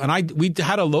propositions, and we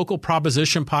had a local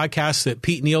proposition podcast that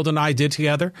Pete Neild and I did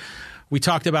together. We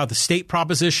talked about the state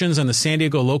propositions and the San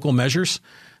Diego local measures.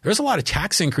 There's a lot of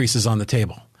tax increases on the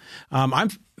table. I'm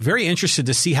very interested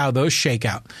to see how those shake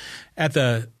out. At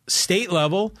the state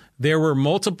level, there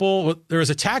was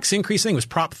a tax increase. I think it was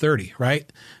Prop 30, right?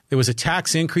 There was a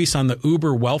tax increase on the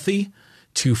uber wealthy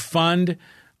to fund,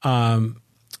 green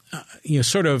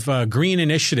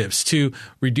initiatives to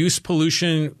reduce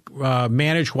pollution,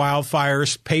 manage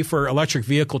wildfires, pay for electric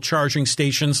vehicle charging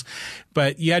stations.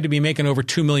 But you had to be making over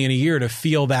 $2 million a year to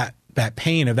feel that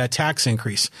pain of that tax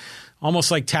increase.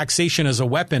 Almost like taxation as a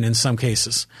weapon in some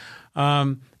cases.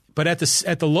 But at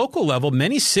the local level,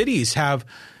 many cities have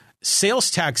sales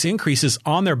tax increases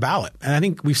on their ballot. And I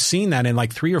think we've seen that in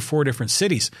like 3 or 4 different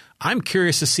cities. I'm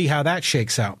curious to see how that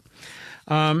shakes out.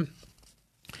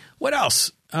 What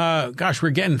else?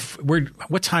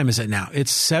 What time is it now?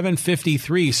 It's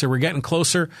 7:53, so we're getting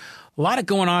closer. A lot of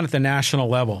going on at the national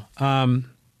level.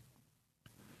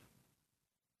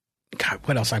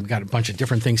 What else? I've got a bunch of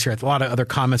different things here. A lot of other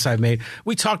comments I've made.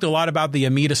 We talked a lot about the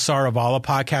Amita Saravala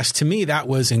podcast. To me, that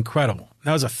was incredible.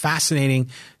 That was a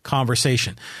fascinating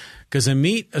conversation because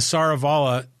Amit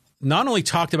Saravala not only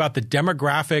talked about the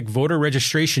demographic voter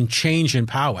registration change in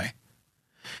Poway,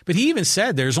 but he even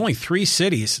said there's only 3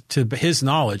 cities, to his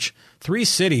knowledge, 3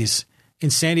 cities in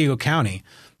San Diego County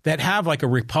that have like a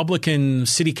Republican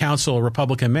city council, a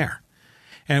Republican mayor.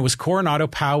 And it was Coronado,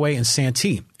 Poway, and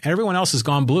Santee. And everyone else has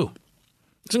gone blue.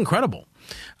 It's incredible.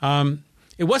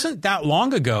 It wasn't that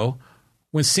long ago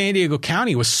when San Diego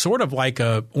County was sort of like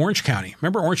a Orange County.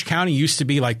 Remember Orange County used to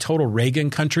be like total Reagan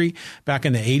country back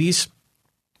in the 80s?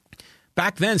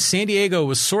 Back then, San Diego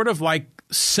was sort of like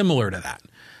similar to that.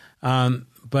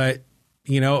 But,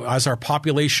 as our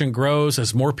population grows,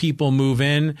 as more people move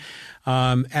in,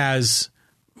 as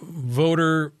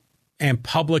voter and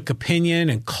public opinion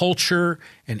and culture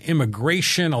and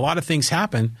immigration, a lot of things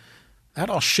happen, that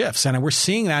all shifts. And we're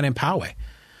seeing that in Poway.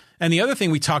 And the other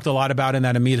thing we talked a lot about in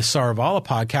that Amita Saravala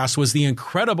podcast was the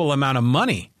incredible amount of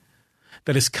money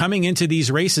that is coming into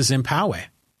these races in Poway.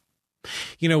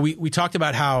 We talked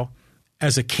about how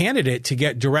as a candidate to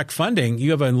get direct funding,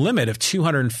 you have a limit of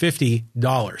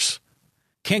 $250.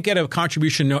 Can't get a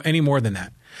contribution any more than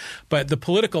that. But the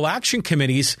political action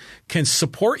committees can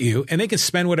support you and they can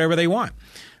spend whatever they want.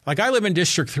 Like I live in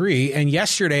District 3, and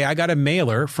yesterday I got a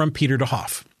mailer from Peter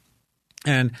DeHoff.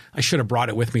 And I should have brought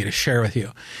it with me to share with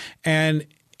you. And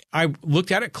I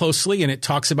looked at it closely, and it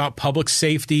talks about public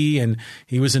safety, and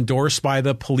he was endorsed by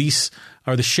the police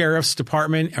or the sheriff's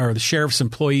department or the sheriff's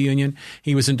employee union.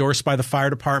 He was endorsed by the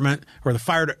fire department or the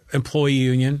fire employee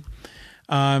union.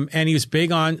 And he was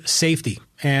big on safety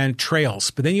and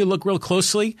trails. But then you look real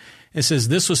closely, it says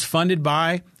this was funded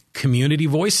by Community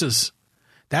Voices.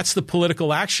 That's the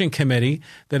political action committee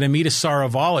that Amita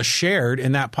Saravala shared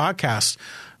in that podcast.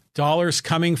 Dollars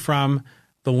coming from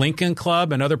the Lincoln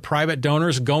Club and other private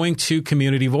donors going to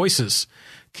Community Voices.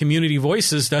 Community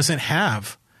Voices doesn't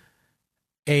have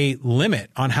a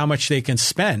limit on how much they can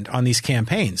spend on these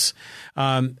campaigns,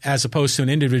 as opposed to an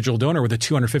individual donor with a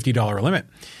 $250 limit.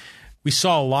 We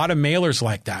saw a lot of mailers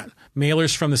like that.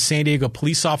 Mailers from the San Diego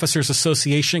Police Officers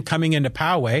Association coming into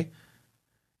Poway.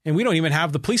 And we don't even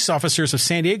have the police officers of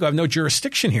San Diego have no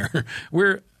jurisdiction here.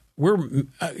 We're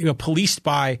policed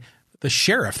by the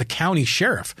sheriff, the county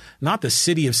sheriff, not the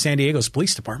city of San Diego's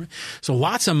police department. So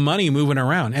lots of money moving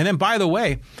around. And then, by the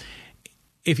way,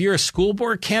 if you're a school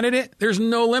board candidate, there's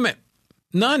no limit.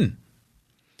 None.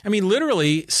 I mean,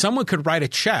 literally, someone could write a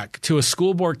check to a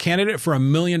school board candidate for $1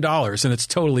 million, and it's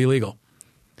totally legal.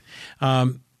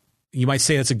 You might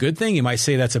say that's a good thing. You might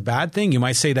say that's a bad thing. You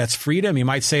might say that's freedom. You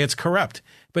might say it's corrupt.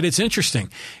 But it's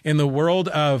interesting. In the world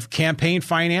of campaign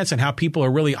finance and how people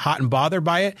are really hot and bothered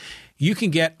by it, you can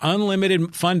get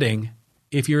unlimited funding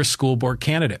if you're a school board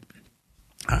candidate.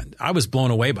 I was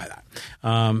blown away by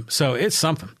that. So it's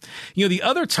something. You know, the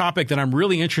other topic that I'm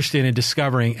really interested in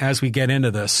discovering as we get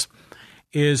into this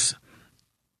is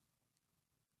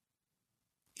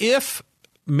if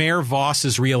Mayor Voss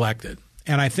is reelected,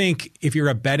 and I think if you're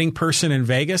a betting person in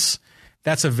Vegas,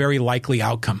 that's a very likely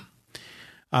outcome.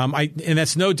 And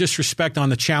that's no disrespect on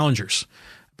the challengers.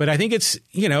 But I think it's,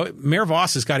 you know, Mayor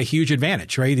Voss has got a huge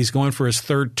advantage, right? He's going for his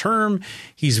third term.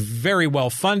 He's very well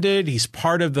funded. He's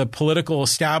part of the political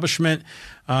establishment.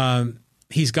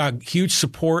 He's got huge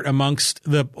support amongst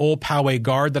the old Poway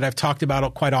Guard that I've talked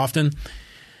about quite often.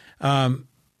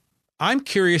 I'm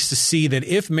curious to see that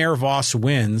if Mayor Voss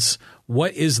wins,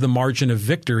 what is the margin of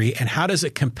victory and how does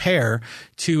it compare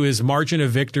to his margin of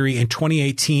victory in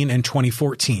 2018 and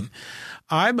 2014?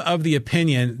 I'm of the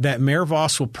opinion that Mayor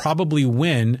Voss will probably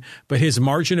win, but his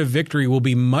margin of victory will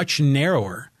be much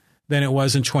narrower than it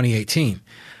was in 2018.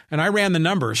 And I ran the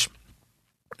numbers.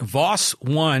 Voss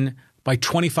won by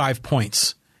 25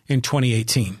 points in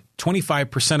 2018,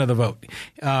 25% of the vote.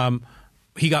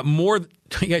 He got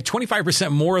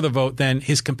 25% more of the vote than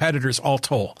his competitors all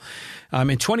told.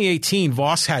 In 2018,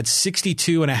 Voss had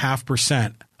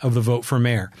 62.5% of the vote for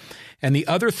mayor. And the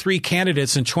other three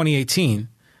candidates in 2018,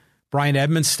 Brian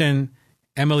Edmonston,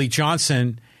 Emily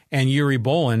Johnson, and Yuri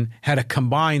Bolin, had a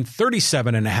combined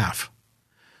 37.5%.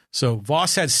 So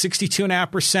Voss had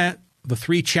 62.5%. The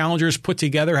three challengers put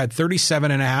together had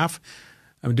 37.5%.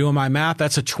 I'm doing my math.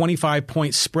 That's a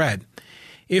 25-point spread.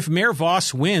 If Mayor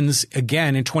Voss wins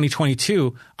again in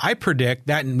 2022, I predict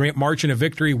that margin of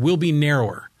victory will be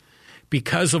narrower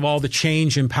because of all the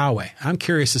change in Poway. I'm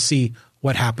curious to see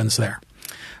what happens there.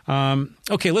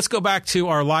 Okay, let's go back to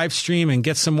our live stream and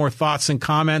get some more thoughts and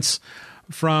comments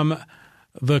from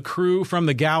the crew from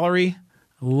the gallery.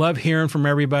 Love hearing from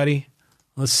everybody.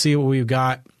 Let's see what we've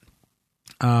got.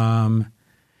 And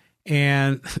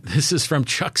this is from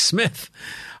Chuck Smith.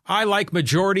 I like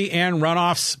majority and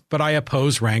runoffs, but I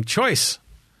oppose ranked choice.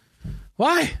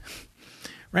 Why?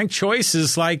 Ranked choice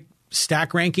is like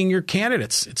stack ranking your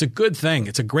candidates. It's a good thing.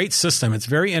 It's a great system. It's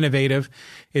very innovative.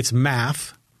 It's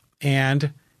math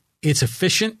and it's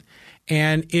efficient,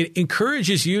 and it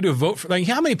encourages you to vote for, like,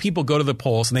 how many people go to the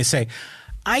polls and they say,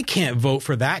 I can't vote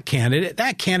for that candidate.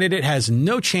 That candidate has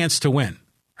no chance to win,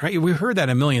 right? We've heard that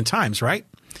a million times, right?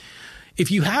 If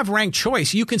you have ranked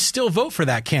choice, you can still vote for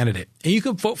that candidate and you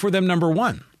can vote for them number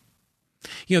one.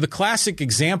 You know, the classic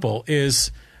example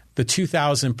is the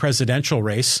 2000 presidential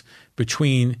race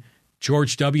between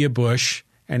George W. Bush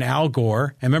and Al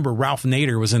Gore. And remember, Ralph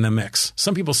Nader was in the mix.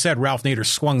 Some people said Ralph Nader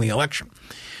swung the election.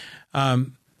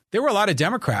 There were a lot of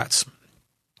Democrats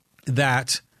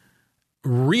that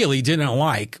really didn't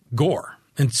like Gore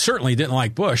and certainly didn't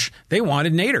like Bush. They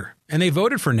wanted Nader and they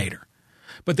voted for Nader.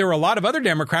 But there were a lot of other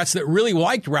Democrats that really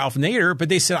liked Ralph Nader, but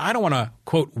they said, I don't want to,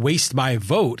 quote, waste my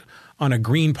vote on a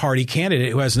Green Party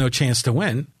candidate who has no chance to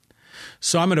win.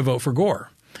 So I'm going to vote for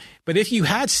Gore. But if you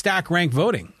had stack rank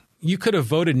voting, you could have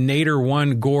voted Nader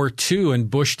 1, Gore 2, and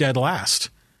Bush dead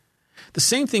last. The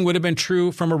same thing would have been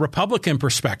true from a Republican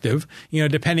perspective, you know,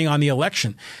 depending on the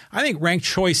election. I think ranked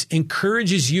choice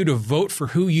encourages you to vote for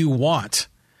who you want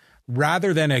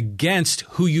rather than against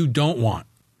who you don't want.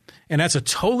 And that's a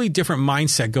totally different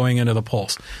mindset going into the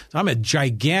polls. So I'm a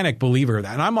gigantic believer of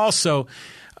that. And I'm also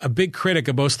a big critic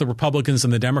of both the Republicans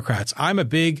and the Democrats. I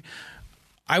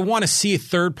want to see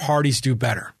third parties do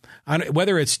better.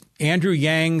 Whether it's Andrew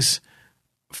Yang's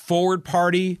Forward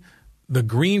Party, the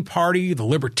Green Party, the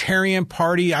Libertarian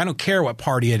Party, I don't care what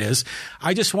party it is.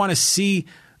 I just want to see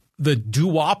the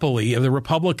duopoly of the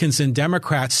Republicans and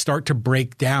Democrats start to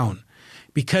break down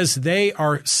because they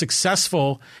are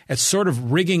successful at sort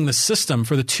of rigging the system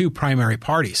for the two primary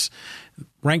parties.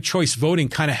 Ranked choice voting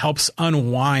kind of helps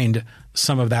unwind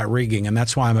some of that rigging, and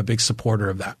that's why I'm a big supporter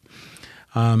of that.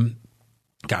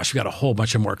 Gosh, we got a whole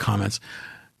bunch of more comments.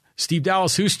 Steve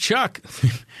Dallas, who's Chuck?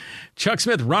 Chuck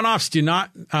Smith, runoffs do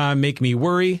not make me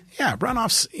worry. Yeah,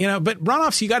 runoffs, you know, but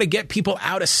runoffs, you got to get people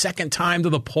out a second time to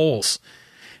the polls.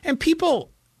 And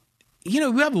people, you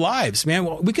know, we have lives, man.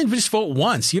 Well, we can just vote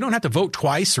once. You don't have to vote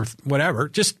twice or whatever.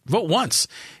 Just vote once.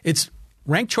 It's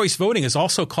ranked choice voting is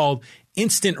also called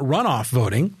instant runoff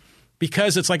voting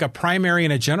because it's like a primary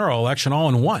and a general election all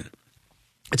in one.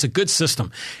 It's a good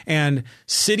system. And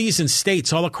cities and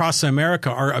states all across America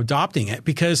are adopting it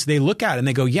because they look at it and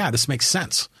they go, yeah, this makes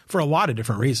sense for a lot of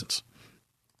different reasons.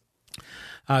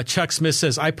 Chuck Smith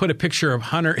says, I put a picture of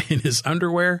Hunter in his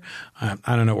underwear.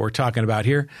 I don't know what we're talking about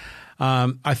here.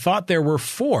 I thought there were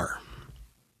 4.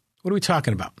 What are we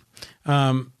talking about?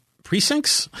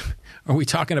 Precincts? Are we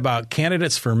talking about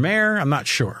candidates for mayor? I'm not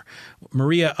sure.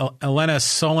 Maria Elena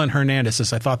Solon Hernandez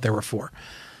says, I thought there were 4.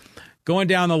 Going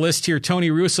down the list here,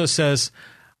 Tony Russo says,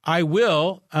 I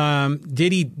will.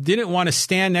 Didn't want to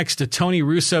stand next to Tony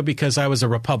Russo because I was a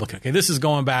Republican. Okay, this is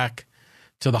going back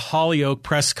to the Hollyoak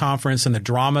press conference and the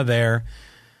drama there.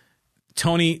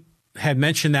 Tony had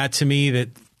mentioned that to me, that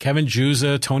Kevin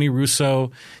Juza, Tony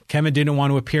Russo, Kevin didn't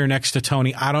want to appear next to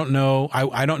Tony. I don't know.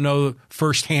 I don't know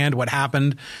firsthand what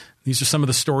happened. These are some of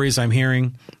the stories I'm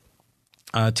hearing.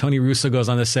 Tony Russo goes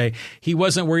on to say he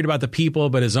wasn't worried about the people,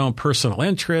 but his own personal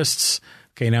interests.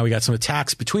 Okay, now we got some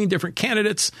attacks between different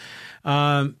candidates.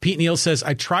 Pete Neal says,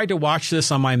 I tried to watch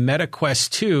this on my Meta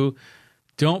Quest 2.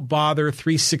 Don't bother,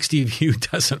 360 view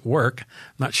doesn't work.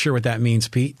 I'm not sure what that means,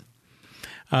 Pete.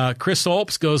 Chris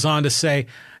Olps goes on to say,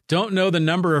 don't know the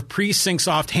number of precincts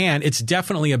offhand. It's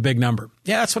definitely a big number.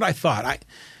 Yeah, that's what I thought.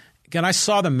 I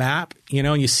saw the map,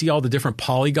 and you see all the different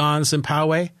polygons in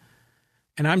Poway.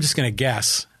 And I'm just going to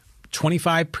guess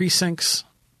 25 precincts,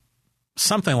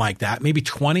 something like that, maybe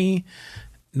 20,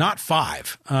 not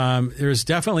 5. There's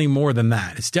definitely more than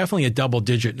that. It's definitely a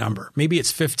double-digit number. Maybe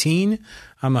it's 15.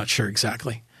 I'm not sure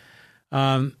exactly.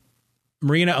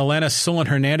 Marina Elena Solon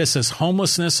Hernandez says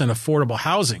homelessness and affordable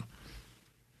housing.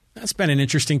 That's been an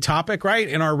interesting topic, right?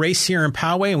 In our race here in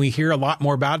Poway, and we hear a lot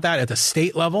more about that at the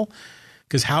state level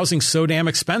because housing's so damn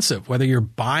expensive, whether you're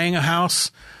buying a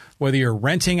house, whether you're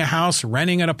renting a house,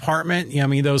 renting an apartment.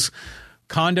 I those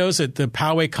condos at the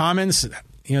Poway Commons,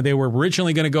 they were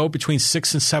originally going to go between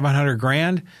 $600,000 and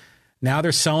 $700,000. Now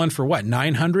they're selling for what,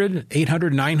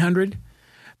 800, 900?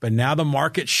 But now the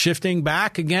market's shifting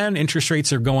back again. Interest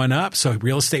rates are going up, so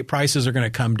real estate prices are going to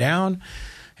come down.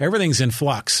 Everything's in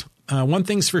flux. One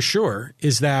thing's for sure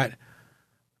is that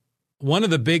one of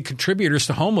the big contributors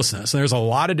to homelessness, and there's a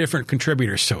lot of different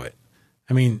contributors to it.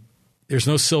 There's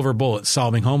no silver bullet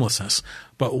solving homelessness,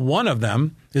 but one of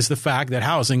them is the fact that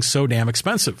housing's so damn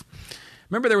expensive.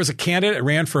 Remember, there was a candidate that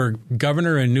ran for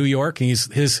governor in New York, and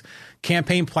his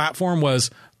campaign platform was,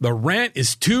 the rent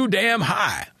is too damn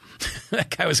high. That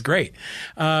guy was great.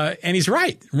 And he's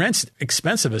right. Rent's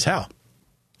expensive as hell.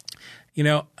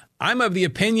 I'm of the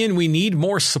opinion we need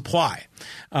more supply.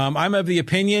 I'm of the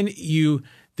opinion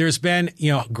there's been,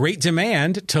 great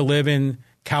demand to live in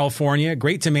California,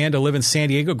 great demand to live in San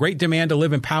Diego, great demand to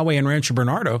live in Poway and Rancho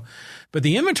Bernardo, but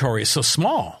the inventory is so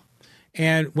small.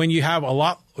 And when you have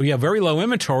very low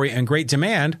inventory and great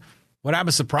demand, what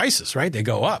happens to prices, right? They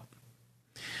go up.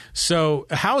 So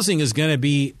housing is going to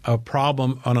be a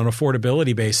problem on an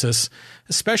affordability basis,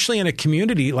 especially in a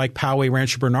community like Poway,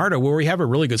 Rancho Bernardo, where we have a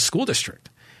really good school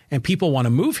district and people want to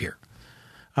move here.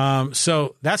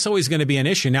 So that's always going to be an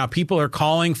issue. Now, people are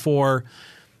calling for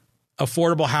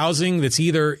affordable housing that's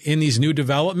either in these new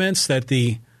developments that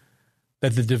the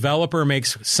developer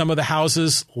makes some of the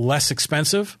houses less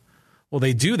expensive. Well,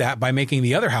 they do that by making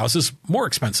the other houses more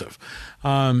expensive.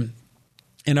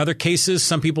 In other cases,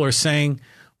 some people are saying,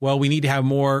 well, we need to have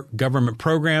more government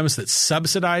programs that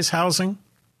subsidize housing.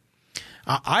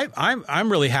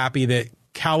 I'm really happy that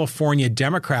California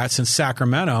Democrats in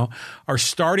Sacramento are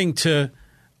starting to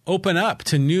open up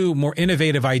to new, more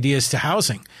innovative ideas to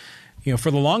housing.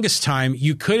 For the longest time,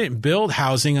 you couldn't build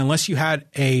housing unless you had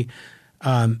a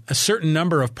certain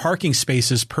number of parking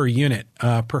spaces per unit,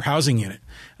 per housing unit.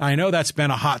 I know that's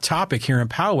been a hot topic here in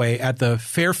Poway at the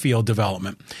Fairfield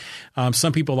development.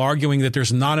 Some people arguing that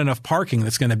there's not enough parking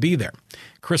that's going to be there.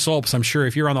 Chris Olps, I'm sure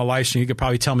if you're on the live stream, you could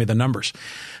probably tell me the numbers.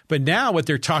 But now what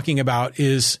they're talking about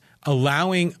is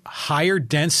allowing higher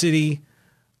density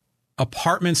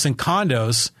apartments and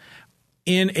condos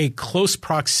in a close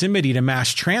proximity to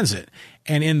mass transit.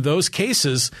 And in those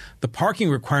cases, the parking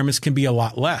requirements can be a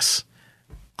lot less.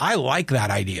 I like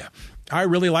that idea. I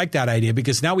really like that idea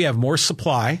because now we have more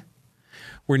supply.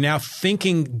 We're now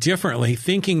thinking differently,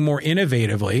 thinking more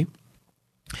innovatively.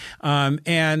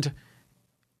 And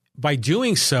by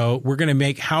doing so, we're going to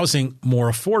make housing more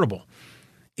affordable.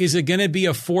 Is it going to be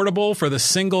affordable for the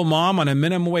single mom on a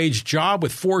minimum wage job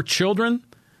with 4 children?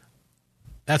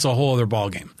 That's a whole other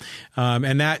ballgame.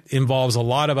 And that involves a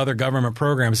lot of other government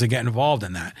programs that get involved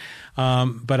in that.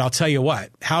 But I'll tell you what,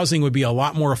 housing would be a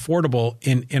lot more affordable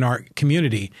in our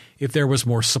community if there was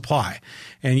more supply.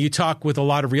 And you talk with a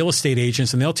lot of real estate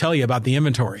agents and they'll tell you about the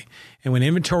inventory. And when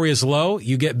inventory is low,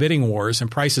 you get bidding wars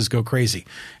and prices go crazy.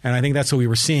 And I think that's what we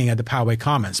were seeing at the Poway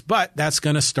Commons. But that's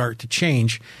going to start to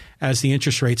change as the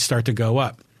interest rates start to go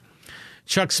up.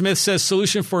 Chuck Smith says,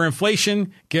 solution for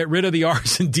inflation, get rid of the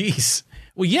R's and D's.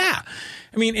 Well, yeah.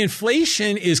 I mean,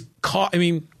 inflation is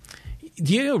do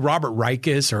you know who Robert Reich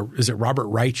is, or is it Robert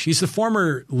Reich? He's the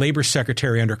former labor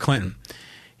secretary under Clinton.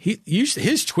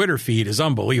 His Twitter feed is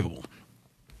unbelievable.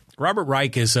 Robert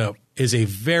Reich is a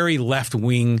very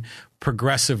left-wing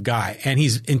progressive guy, and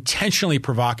he's intentionally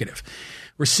provocative.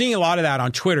 We're seeing a lot of that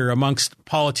on Twitter amongst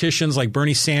politicians like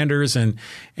Bernie Sanders and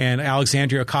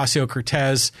Alexandria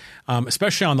Ocasio-Cortez,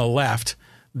 especially on the left,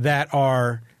 that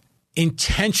are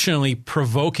intentionally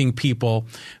provoking people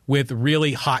with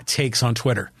really hot takes on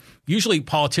Twitter. Usually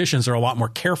politicians are a lot more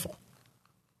careful.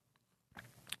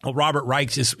 Well, Robert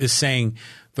Reich is saying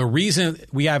the reason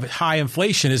we have high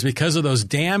inflation is because of those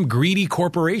damn greedy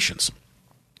corporations.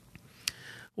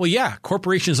 Well, yeah,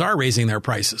 corporations are raising their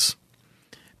prices,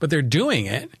 but they're doing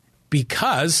it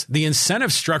because the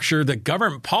incentive structure that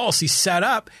government policy set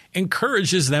up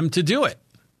encourages them to do it.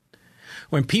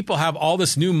 When people have all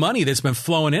this new money that's been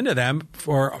flowing into them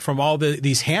from all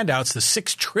these handouts, the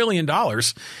 $6 trillion,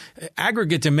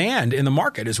 aggregate demand in the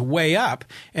market is way up.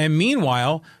 And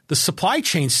meanwhile, the supply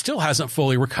chain still hasn't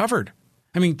fully recovered.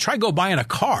 I mean, try go buying a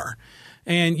car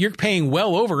and you're paying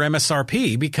well over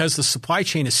MSRP because the supply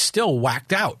chain is still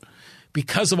whacked out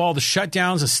because of all the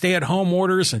shutdowns and stay-at-home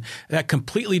orders, and that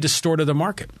completely distorted the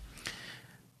market.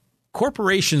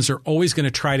 Corporations are always going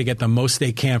to try to get the most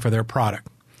they can for their product.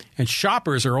 And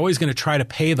shoppers are always going to try to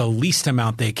pay the least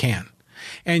amount they can.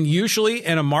 And usually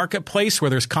in a marketplace where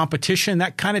there's competition,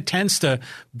 that kind of tends to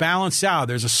balance out.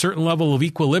 There's a certain level of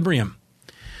equilibrium.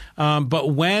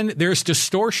 But when there's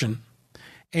distortion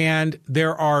and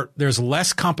there's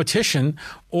less competition,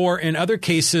 or in other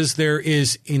cases there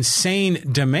is insane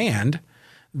demand,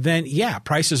 then yeah,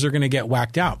 prices are going to get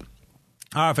whacked out.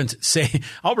 I often say,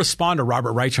 I'll respond to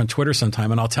Robert Reich on Twitter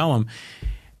sometime and I'll tell him,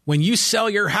 when you sell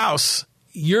your house,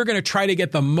 you're going to try to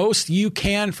get the most you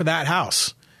can for that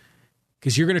house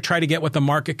because you're going to try to get what the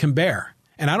market can bear.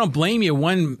 And I don't blame you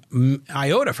one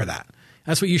iota for that.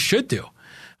 That's what you should do.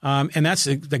 And that's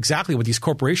exactly what these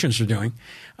corporations are doing.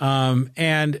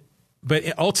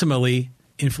 But ultimately,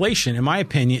 inflation, in my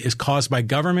opinion, is caused by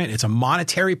government. It's a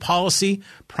monetary policy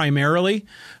primarily,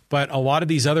 but a lot of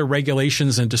these other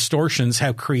regulations and distortions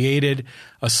have created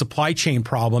a supply chain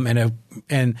problem,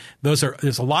 and there's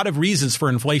a lot of reasons for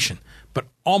inflation, but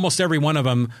almost every one of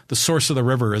them, the source of the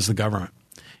river is the government.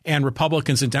 And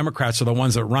Republicans and Democrats are the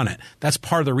ones that run it. That's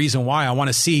part of the reason why I want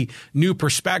to see new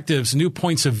perspectives, new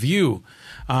points of view,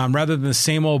 rather than the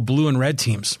same old blue and red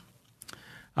teams.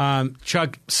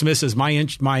 Chuck Smith says,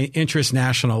 my interest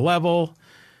national level.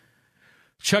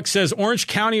 Chuck says, Orange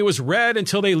County was red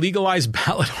until they legalized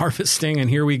ballot harvesting. And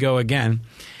here we go again.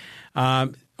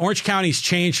 Orange County's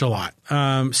changed a lot.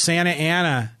 Santa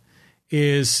Ana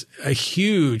is a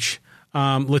huge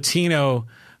Latino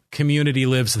community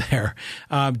lives there.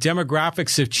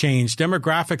 Demographics have changed.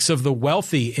 Demographics of the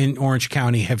wealthy in Orange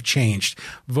County have changed.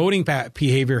 Voting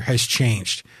behavior has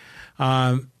changed.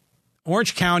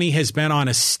 Orange County has been on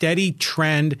a steady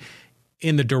trend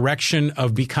in the direction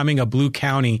of becoming a blue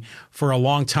county for a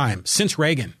long time. Since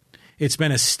Reagan, it's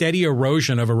been a steady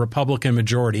erosion of a Republican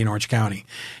majority in Orange County.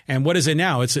 And what is it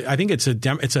now? I think it's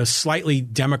a slightly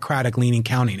Democratic-leaning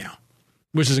county now,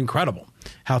 which is incredible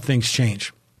how things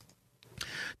change.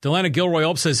 Delana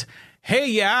Gilroy says, hey,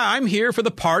 yeah, I'm here for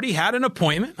the party, had an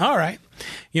appointment. All right.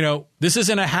 You know, this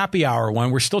isn't a happy hour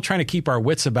one. We're still trying to keep our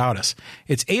wits about us.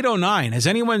 It's 8:09. Has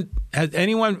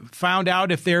anyone found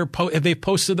out if they've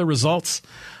posted the results?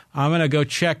 I'm going to go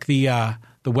check the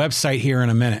website here in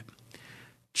a minute.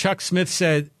 Chuck Smith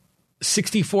said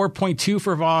 64.2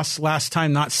 for Voss last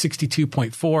time, not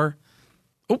 62.4.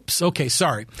 Oops. Okay.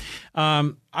 Sorry.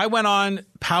 I went on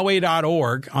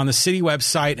Poway.org on the city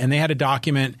website, and they had a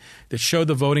document that showed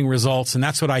the voting results, and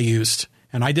that's what I used.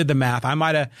 And I did the math. I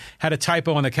might have had a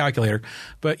typo on the calculator.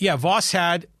 But yeah, Voss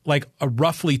had like a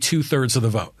roughly 2/3 of the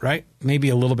vote, right? Maybe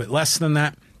a little bit less than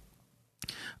that.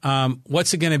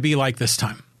 What's it going to be like this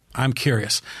time? I'm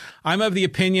curious. I'm of the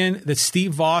opinion that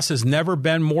Steve Voss has never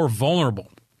been more vulnerable.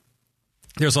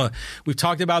 We've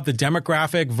talked about the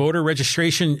demographic voter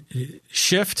registration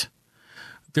shift.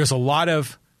 There's a lot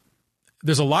of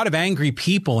angry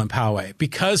people in Poway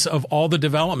because of all the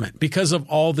development, because of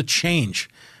all the change.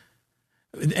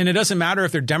 And it doesn't matter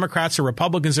if they're Democrats or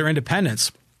Republicans or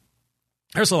independents.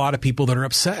 There's a lot of people that are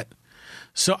upset.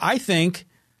 So I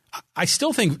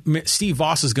still think Steve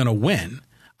Voss is going to win.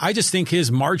 I just think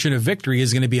his margin of victory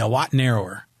is going to be a lot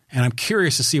narrower. And I'm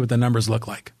curious to see what the numbers look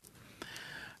like.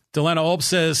 Delena Olp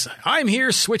says, I'm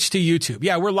here, switch to YouTube.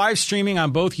 Yeah, we're live streaming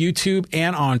on both YouTube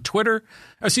and on Twitter.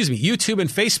 YouTube and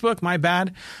Facebook, my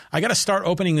bad. I got to start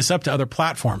opening this up to other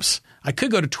platforms. I could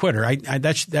go to Twitter.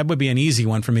 That would be an easy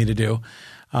one for me to do.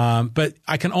 But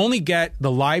I can only get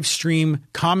the live stream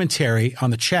commentary on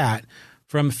the chat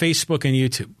from Facebook and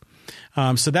YouTube.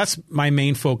 So that's my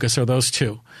main focus, are those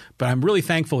two. But I'm really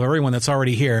thankful to everyone that's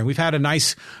already here. And we've had a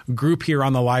nice group here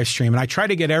on the live stream, and I try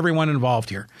to get everyone involved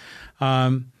here.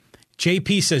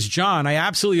 JP says, John, I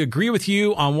absolutely agree with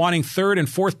you on wanting third and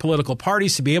fourth political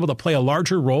parties to be able to play a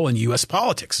larger role in U.S.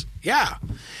 politics. Yeah.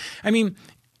 I mean,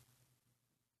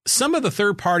 some of the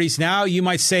third parties now, you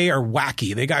might say, are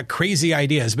wacky. They got crazy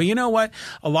ideas. But you know what?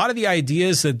 A lot of the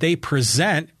ideas that they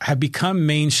present have become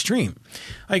mainstream.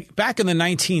 Like back in the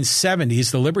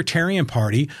 1970s, the Libertarian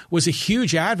Party was a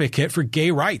huge advocate for gay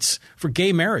rights, for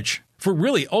gay marriage, for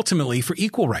really ultimately for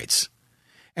equal rights.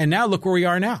 And now look where we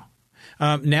are now.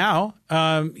 There's,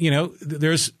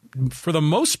 for the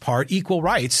most part, equal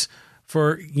rights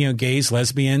for, gays,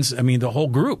 lesbians. I mean, the whole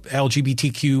group,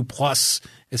 LGBTQ plus,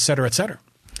 et cetera, et cetera.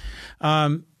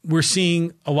 We're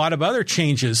seeing a lot of other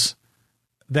changes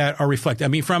that are reflected. I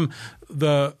mean, from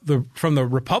the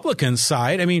Republican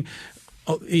side, I mean,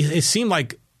 it seemed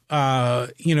like,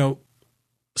 school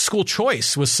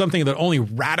choice was something that only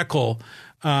radical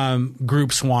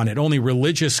groups wanted, only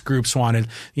religious groups wanted.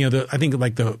 I think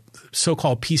like the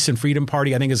so-called Peace and Freedom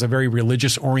Party, I think, is a very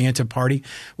religious-oriented party.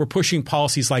 We're pushing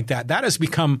policies like that. That has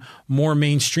become more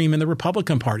mainstream in the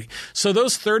Republican Party. So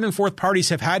those third and fourth parties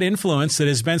have had influence that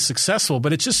has been successful,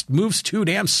 but it just moves too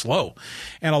damn slow.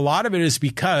 And a lot of it is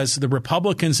because the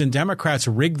Republicans and Democrats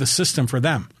rig the system for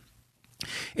them.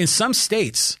 In some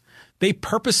states, they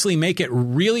purposely make it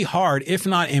really hard, if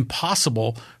not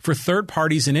impossible, for third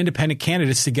parties and independent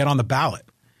candidates to get on the ballot.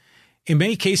 In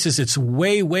many cases, it's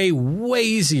way, way, way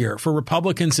easier for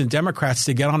Republicans and Democrats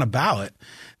to get on a ballot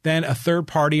than a third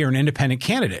party or an independent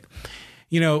candidate.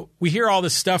 We hear all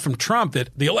this stuff from Trump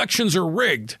that the elections are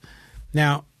rigged.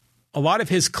 Now, a lot of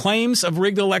his claims of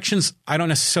rigged elections, I don't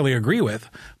necessarily agree with.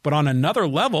 But on another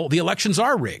level, the elections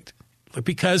are rigged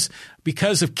because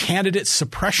of candidate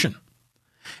suppression.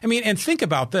 I mean, and think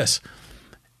about this.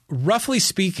 Roughly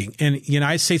speaking, in the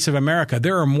United States of America,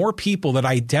 there are more people that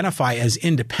identify as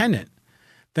independent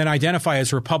than identify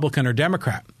as Republican or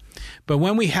Democrat. But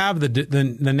when we have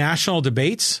the national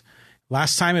debates,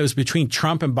 last time it was between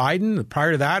Trump and Biden.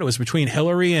 Prior to that, it was between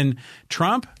Hillary and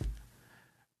Trump.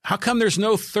 How come there's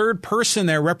no third person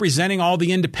there representing all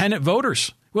the independent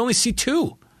voters? We only see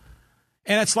two.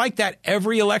 And it's like that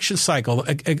every election cycle.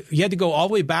 You had to go all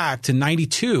the way back to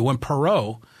 92 when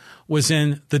Perot was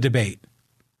in the debate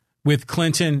with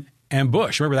Clinton and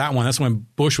Bush. Remember that one? That's when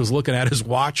Bush was looking at his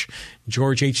watch,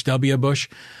 George H.W. Bush.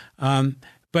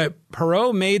 But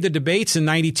Perot made the debates in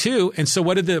 92. And so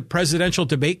what did the Presidential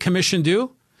Debate Commission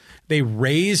do? They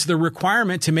raised the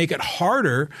requirement to make it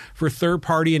harder for third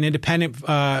party and independent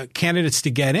candidates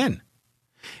to get in.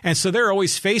 And so they're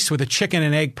always faced with a chicken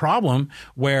and egg problem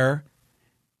where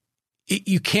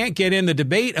you can't get in the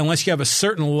debate unless you have a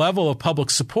certain level of public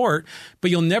support, but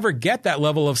you'll never get that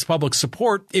level of public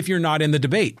support if you're not in the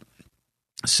debate.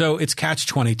 So it's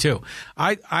catch-22.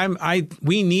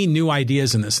 We need new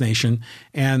ideas in this nation,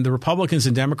 and the Republicans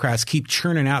and Democrats keep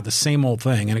churning out the same old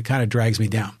thing, and it kind of drags me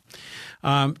down.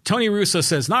 Tony Russo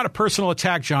says, not a personal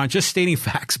attack, John, just stating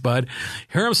facts, bud.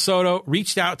 Hiram Soto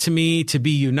reached out to me to be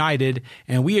united,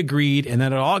 and we agreed, and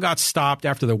then it all got stopped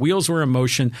after the wheels were in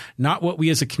motion. Not what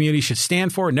we as a community should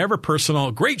stand for. Never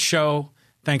personal. Great show.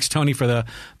 Thanks, Tony, for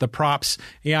the props.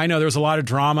 Yeah, I know there was a lot of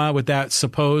drama with that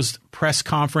supposed press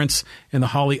conference in the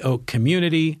Holyoke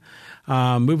community.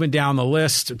 Moving down the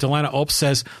list, Delena Olp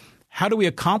says, how do we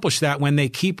accomplish that when they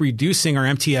keep reducing our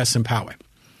MTS in Poway?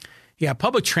 Yeah,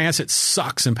 public transit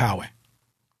sucks in Poway.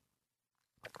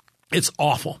 It's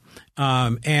awful.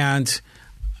 And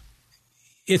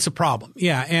it's a problem.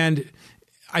 Yeah, and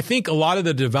I think a lot of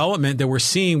the development that we're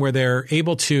seeing where they're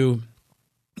able to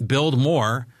build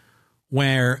more,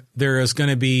 where there is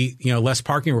going to be, less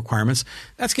parking requirements,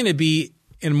 that's going to be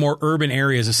in more urban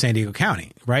areas of San Diego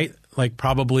County, right? Like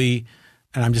probably,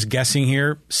 and I'm just guessing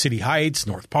here, City Heights,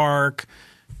 North Park,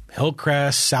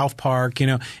 Hillcrest, South Park,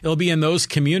 it'll be in those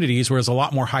communities where there's a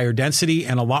lot more higher density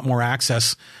and a lot more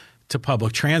access to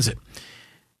public transit.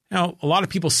 Now, a lot of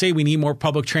people say we need more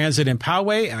public transit in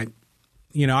Poway. And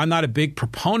I'm not a big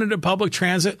proponent of public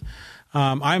transit.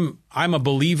 I'm a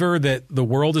believer that the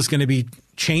world is going to be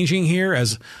changing here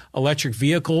as electric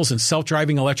vehicles and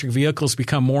self-driving electric vehicles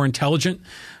become more intelligent.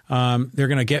 They're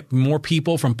going to get more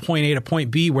people from point A to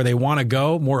point B where they want to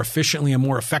go more efficiently and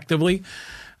more effectively.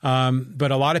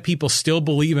 But a lot of people still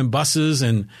believe in buses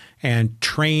and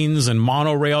trains and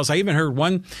monorails. I even heard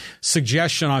one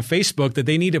suggestion on Facebook that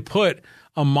they need to put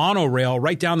a monorail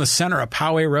right down the center of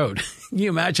Poway Road. Can you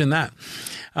imagine that?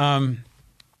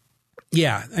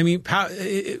 Yeah, I mean,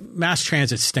 mass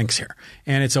transit stinks here,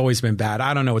 and it's always been bad.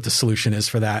 I don't know what the solution is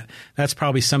for that. That's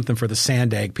probably something for the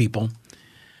Sandag people.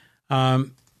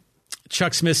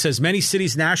 Chuck Smith says, many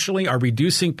cities nationally are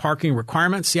reducing parking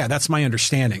requirements. Yeah, that's my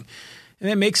understanding. And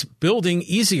it makes building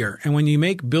easier. And when you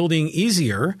make building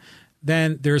easier,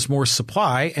 then there's more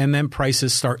supply, and then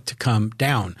prices start to come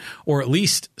down, or at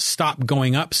least stop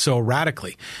going up so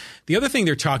radically. The other thing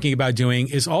they're talking about doing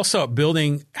is also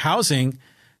building housing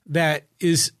that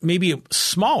is maybe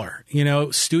smaller,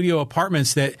 studio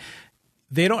apartments that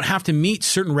they don't have to meet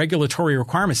certain regulatory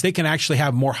requirements. They can actually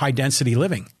have more high density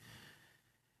living.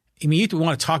 I mean, you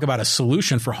want to talk about a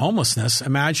solution for homelessness.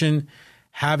 Imagine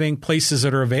having places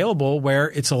that are available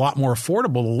where it's a lot more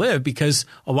affordable to live because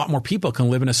a lot more people can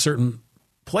live in a certain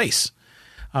place.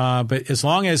 But as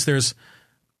long as there's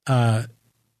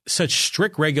such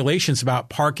strict regulations about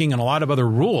parking and a lot of other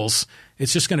rules,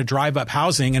 it's just going to drive up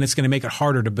housing and it's going to make it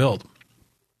harder to build.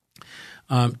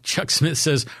 Chuck Smith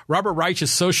says, Robert Reich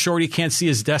is so short he can't see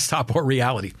his desktop or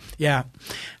reality. Yeah.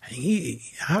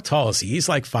 How tall is he? He's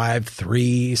like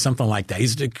 5'3", something like that.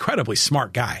 He's an incredibly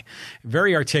smart guy,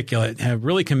 very articulate,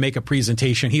 really can make a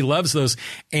presentation. He loves those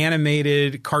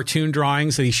animated cartoon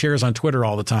drawings that he shares on Twitter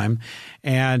all the time.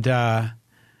 And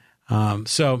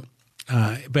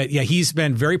but yeah, he's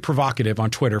been very provocative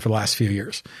on Twitter for the last few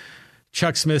years.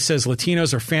 Chuck Smith says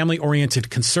Latinos are family-oriented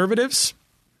conservatives.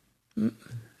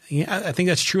 Yeah, I think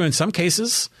that's true in some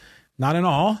cases, not in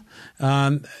all.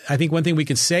 I think one thing we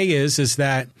can say is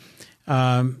that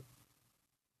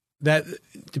that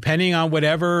depending on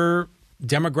whatever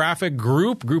demographic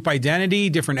group identity,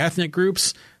 different ethnic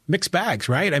groups, mixed bags,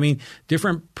 right? I mean,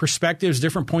 different perspectives,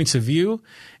 different points of view.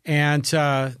 And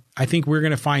I think we're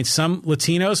going to find some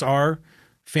Latinos are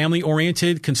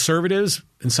family-oriented conservatives,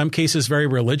 in some cases very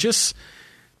religious,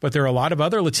 but there are a lot of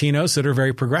other Latinos that are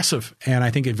very progressive, and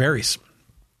I think it varies.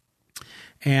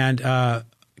 And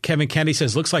Kevin Kennedy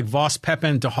says, looks like Voss,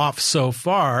 Pepin, DeHoff so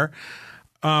far.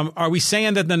 Are we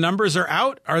saying that the numbers are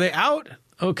out? Are they out?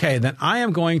 Okay, then I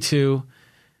am going to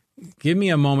give me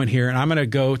a moment here, and I'm going to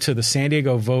go to the San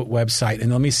Diego Vote website,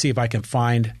 and let me see if I can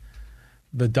find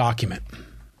the document.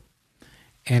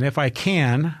 And if I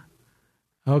can,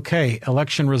 okay,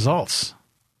 election results.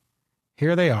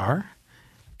 Here they are.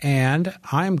 And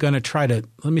I'm going to try to,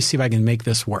 let me see if I can make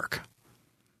this work.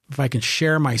 If I can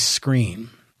share my screen.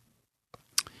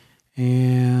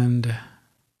 And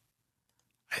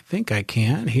I think I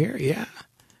can here. Yeah.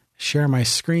 Share my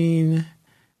screen.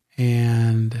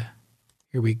 And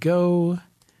here we go.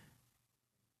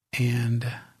 And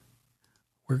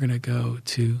we're going to go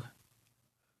to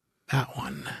that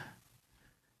one.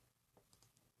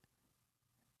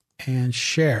 And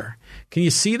share. Can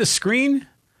you see the screen?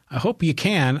 I hope you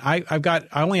can. I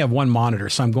only have one monitor,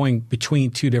 so I'm going between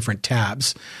two different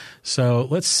tabs. So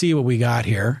let's see what we got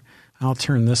here. I'll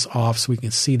turn this off so we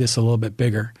can see this a little bit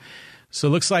bigger. So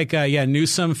it looks like,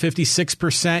 Newsom,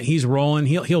 56%. He's rolling.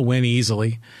 He'll win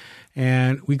easily.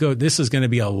 And we go, this is going to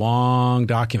be a long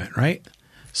document, right?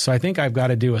 So I think I've got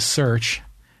to do a search,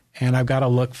 and I've got to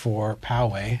look for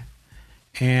Poway.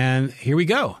 And here we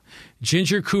go.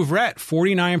 Ginger Couvrette,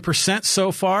 49%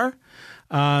 so far.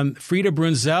 Frida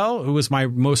Brunzel, who was my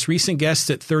most recent guest,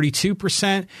 at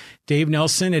 32%. Dave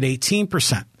Nelson at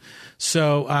 18%.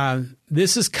 So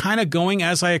this is kind of going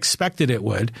as I expected it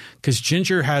would, because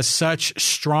Ginger has such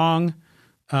strong,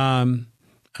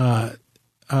 a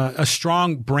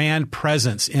strong brand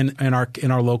presence in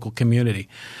our local community.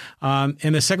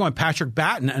 And the second one, Patrick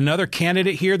Batten, another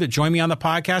candidate here that joined me on the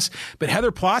podcast. But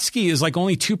Heather Plotsky is like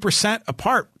only 2%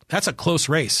 apart. That's a close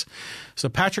race. So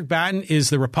Patrick Batten is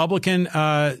the Republican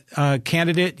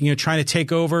candidate, trying to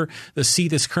take over the seat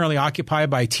that's currently occupied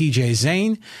by T.J.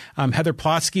 Zane. Heather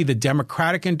Plotsky, the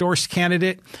Democratic endorsed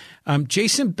candidate.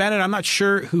 Jason Bennett, I'm not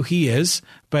sure who he is,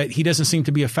 but he doesn't seem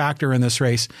to be a factor in this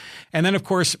race. And then, of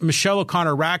course, Michelle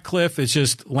O'Connor Ratcliffe is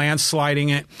just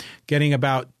landsliding it, getting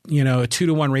about, a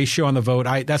 2-to-1 ratio on the vote.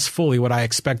 That's fully what I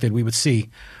expected we would see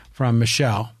from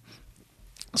Michelle.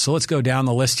 So let's go down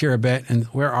the list here a bit. And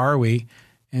where are we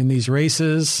in these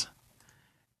races?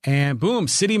 And boom,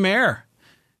 city mayor.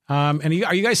 And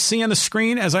are you guys seeing the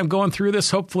screen as I'm going through this?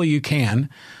 Hopefully you can.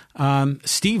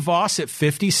 Steve Voss at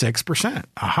 56%.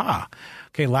 Aha.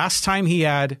 Okay, last time he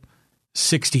had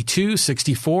 62,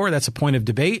 64. That's a point of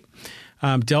debate.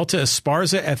 Delta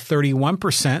Esparza at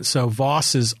 31%. So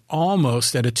Voss is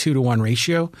almost at a 2-to-1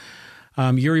 ratio.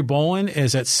 Yuri Bolin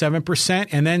is at 7%.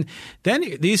 And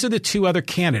then these are the two other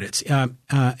candidates,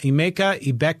 Emeka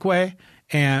Ibekwe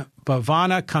and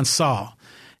Bhavana Kansal.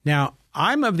 Now,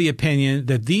 I'm of the opinion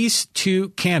that these two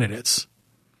candidates,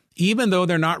 even though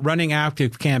they're not running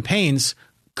active campaigns,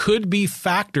 could be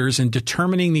factors in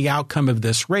determining the outcome of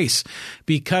this race,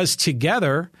 because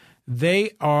together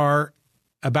they are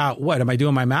about, what, am I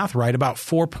doing my math right? About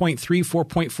 4.3,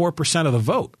 4.4% of the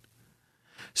vote.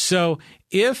 So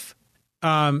if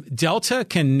Delta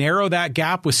can narrow that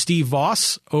gap with Steve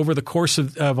Voss over the course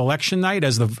of election night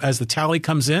as the tally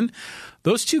comes in,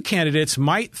 those two candidates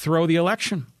might throw the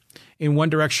election in one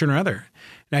direction or another.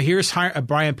 Now, here's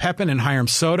Brian Pepin and Hiram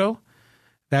Soto.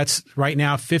 That's right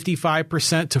now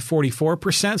 55% to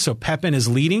 44%. So Pepin is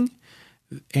leading.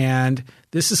 And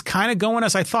this is kind of going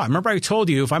as I thought. Remember, I told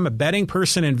you if I'm a betting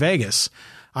person in Vegas,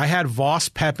 I had Voss,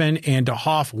 Pepin, and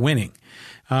DeHoff winning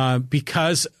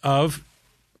because of,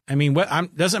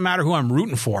 doesn't matter who I'm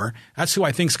rooting for. That's who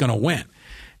I think is going to win.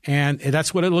 And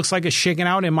that's what it looks like it's shaking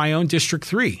out in my own District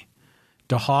 3.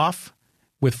 DeHoff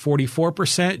with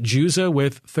 44%, Juza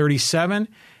with 37%,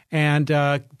 and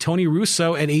Tony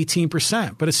Russo at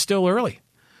 18%. But it's still early.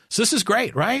 So this is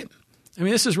great, right?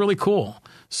 This is really cool.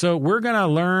 So we're going to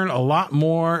learn a lot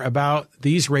more about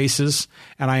these races,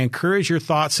 and I encourage your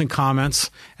thoughts and comments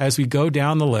as we go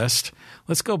down the list.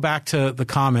 Let's go back to the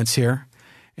comments here.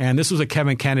 And this was what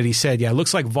Kevin Kennedy said. Yeah, it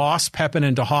looks like Voss, Pepin,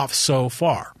 and DeHoff so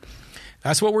far.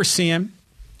 That's what we're seeing,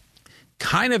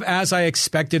 kind of as I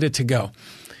expected it to go.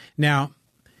 Now,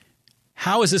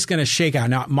 how is this going to shake out?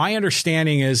 Now, my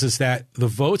understanding is that the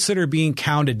votes that are being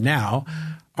counted now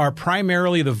are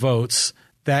primarily the votes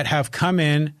that have come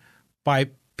in by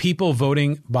people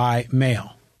voting by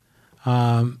mail.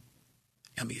 Let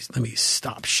me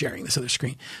stop sharing this other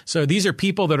screen. So these are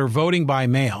people that are voting by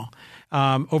mail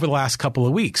over the last couple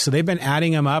of weeks. So they've been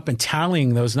adding them up and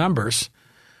tallying those numbers.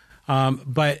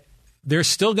 But there's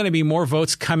still going to be more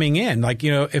votes coming in. Like,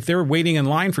 if they're waiting in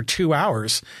line for 2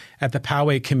 hours at the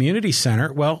Poway Community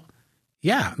Center, well,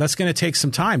 yeah, that's going to take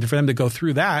some time for them to go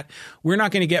through that. We're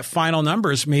not going to get final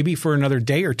numbers maybe for another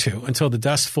day or two until the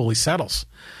dust fully settles.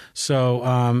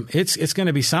 So it's going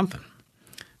to be something.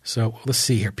 So let's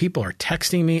see here. People are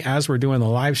texting me as we're doing the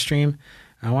live stream.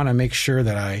 I want to make sure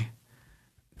that I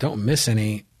don't miss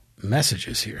any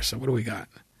messages here. So what do we got?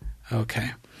 Okay.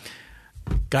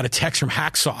 Got a text from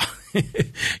Hacksaw.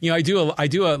 I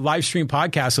do a live stream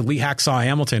podcast with Lee Hacksaw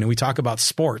Hamilton, and we talk about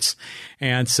sports.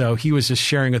 And so he was just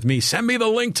sharing with me, send me the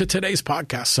link to today's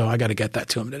podcast. So I got to get that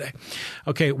to him today.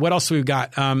 Okay, what else we've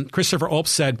got? Christopher Olp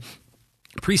said,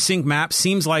 precinct map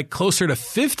seems like closer to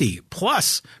 50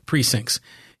 plus precincts.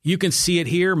 You can see it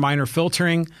here, minor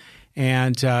filtering,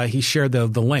 and he shared the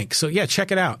link. So yeah,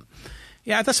 check it out.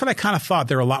 Yeah, that's what I kind of thought.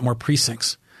 There are a lot more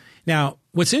precincts. Now,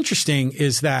 what's interesting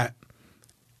is that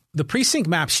the precinct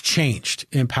maps changed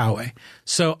in Poway.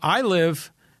 So I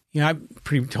live, I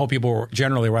told people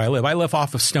generally where I live. I live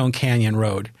off of Stone Canyon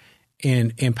Road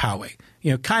in Poway,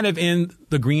 kind of in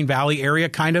the Green Valley area,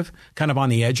 kind of on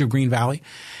the edge of Green Valley.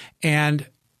 And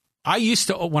I used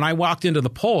to, when I walked into the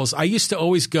polls, I used to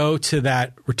always go to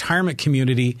that retirement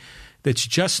community that's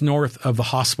just north of the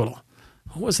hospital.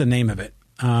 What was the name of it?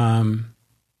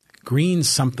 Green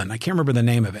something. I can't remember the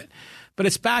name of it. But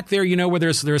it's back there, where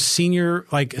there's senior,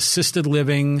 like assisted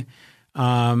living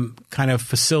kind of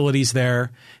facilities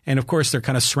there. And of course, they're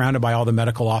kind of surrounded by all the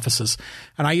medical offices.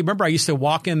 And I remember I used to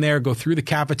walk in there, go through the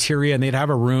cafeteria, and they'd have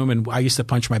a room, and I used to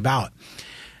punch my ballot.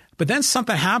 But then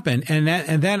something happened, and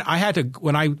then I had to,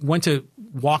 when I went to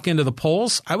walk into the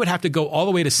polls, I would have to go all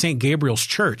the way to St. Gabriel's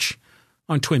Church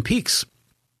on Twin Peaks.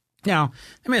 Now,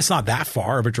 it's not that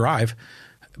far of a drive,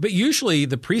 but usually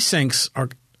the precincts are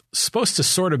supposed to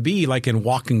sort of be like in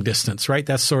walking distance, right?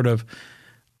 That's sort of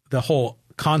the whole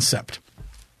concept,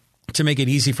 to make it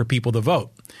easy for people to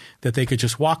vote, that they could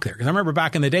just walk there. Because I remember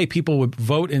back in the day, people would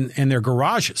vote in their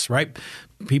garages, right?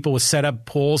 People would set up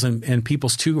polls in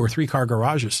people's 2 or 3 car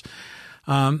garages.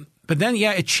 But then,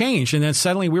 yeah, it changed. And then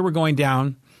suddenly we were going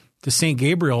down to St.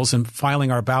 Gabriel's and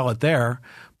filing our ballot there.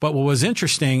 But what was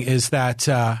interesting is that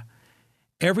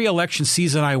every election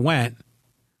season I went,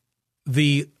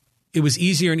 it was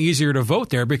easier and easier to vote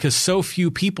there because so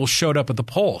few people showed up at the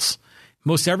polls.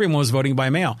 Most everyone was voting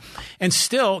by mail. And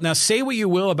still, now say what you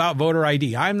will about voter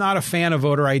ID. I'm not a fan of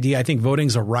voter ID. I think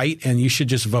voting's a right and you should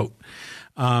just vote.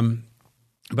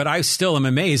 But I still am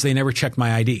amazed they never checked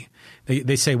my ID.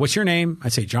 They say, what's your name? I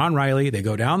say, John Riley. They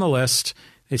go down the list.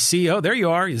 They see, oh, there you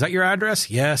are. Is that your address?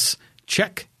 Yes.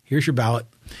 Check. Here's your ballot.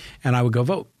 And I would go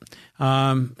vote.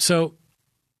 So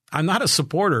I'm not a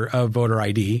supporter of voter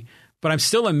ID, but I'm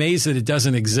still amazed that it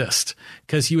doesn't exist,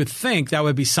 because you would think that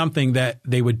would be something that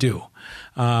they would do.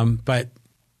 But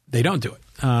they don't do it.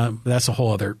 That's a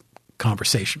whole other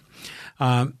conversation.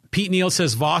 Pete Neal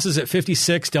says Voss is at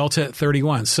 56, Delta at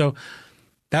 31. So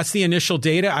that's the initial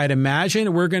data. I'd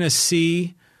imagine we're going to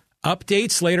see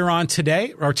updates later on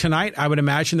today or tonight. I would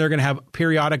imagine they're going to have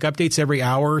periodic updates every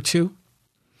hour or two.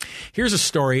 Here's a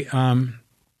story. When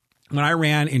I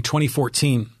ran in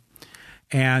 2014,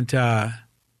 and it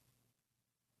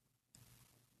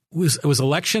was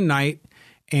election night,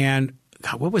 and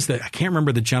God, what was I can't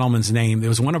remember the gentleman's name. It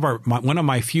was one of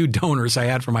my few donors I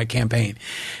had for my campaign,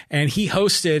 and he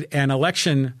hosted an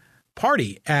election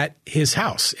party at his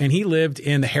house, and he lived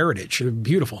in the Heritage, a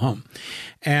beautiful home,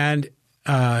 and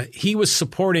he was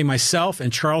supporting myself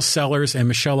and Charles Sellers and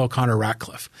Michelle O'Connor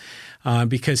Ratcliffe.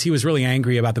 Because he was really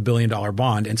angry about the $1 billion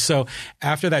bond. And so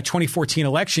after that 2014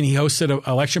 election, he hosted an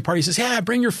election party. He says, yeah,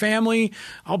 bring your family.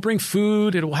 I'll bring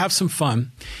food. We'll have some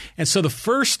fun. And so the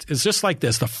first is just like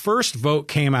this. The first vote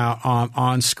came out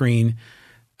on screen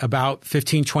about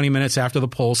 15, 20 minutes after the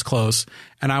polls closed,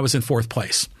 and I was in fourth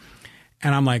place.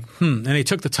 And I'm like, And they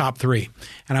took the top three.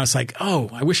 And I was like, oh,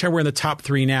 I wish I were in the top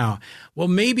three now. Well,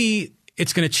 maybe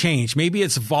it's going to change. Maybe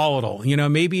it's volatile.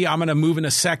 Maybe I'm going to move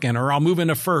into second, or I'll move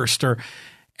into first,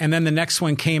 and then the next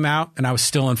one came out and I was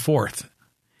still in fourth.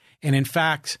 And in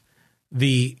fact,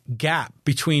 the gap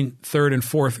between third and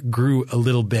fourth grew a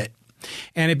little bit.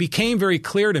 And it became very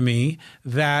clear to me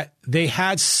that they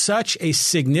had such a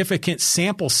significant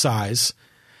sample size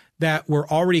that were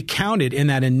already counted in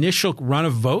that initial run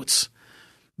of votes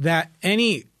that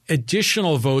any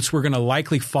additional votes were going to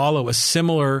likely follow a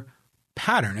similar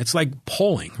pattern. It's like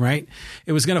polling, right?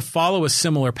 It was going to follow a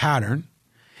similar pattern,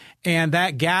 and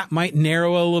that gap might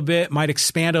narrow a little bit, might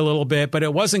expand a little bit, but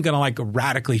it wasn't going to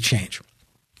radically change.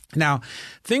 Now,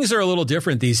 things are a little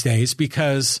different these days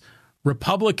because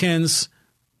Republicans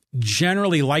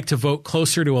generally like to vote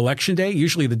closer to Election Day,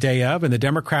 usually the day of, and the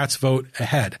Democrats vote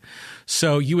ahead.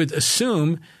 So you would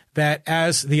assume that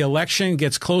as the election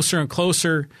gets closer and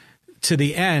closer to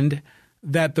the end,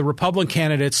 that the Republican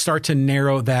candidates start to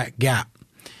narrow that gap.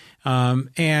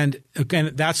 And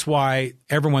again, that's why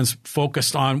everyone's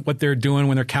focused on what they're doing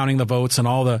when they're counting the votes and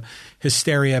all the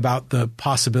hysteria about the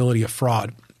possibility of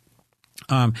fraud.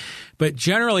 But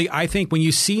generally, I think when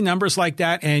you see numbers like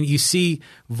that and you see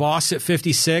Voss at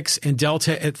 56 and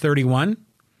Delta at 31,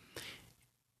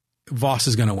 Voss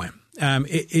is going to win.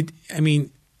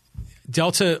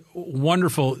 Delta,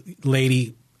 wonderful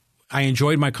lady. I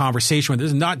enjoyed my conversation with.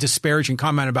 This is not disparaging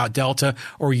comment about Delta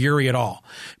or Uri at all.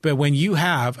 But when you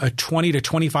have a 20 to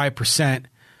 25%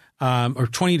 or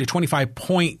 20 to 25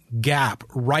 point gap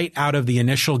right out of the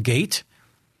initial gate,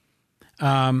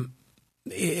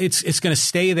 it's going to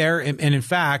stay there. And in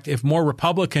fact, if more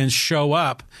Republicans show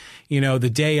up, the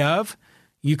day of,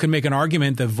 you can make an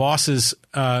argument that Voss's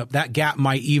that gap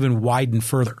might even widen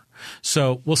further.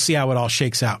 So we'll see how it all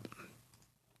shakes out.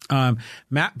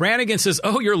 Matt Brannigan says,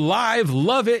 oh, you're live.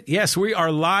 Love it. Yes, we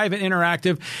are live and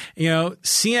interactive.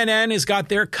 CNN has got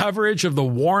their coverage of the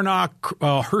Warnock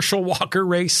Herschel Walker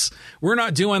race. We're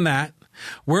not doing that.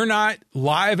 We're not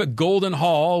live at Golden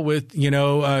Hall with,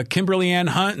 Kimberly Ann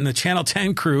Hunt and the Channel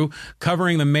 10 crew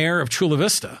covering the mayor of Chula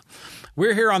Vista.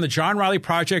 We're here on the John Riley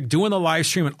Project doing the live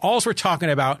stream, and all we're talking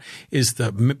about is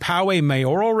the Poway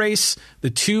mayoral race, the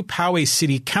 2 Poway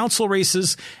city council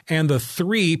races, and the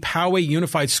 3 Poway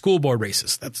Unified School Board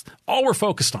races. That's all we're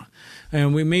focused on.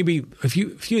 And we maybe a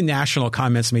few national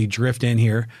comments may drift in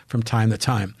here from time to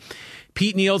time.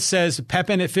 Pete Neal says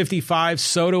Pepin at 55,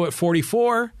 Soto at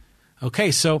 44.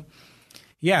 Okay, so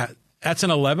yeah, that's an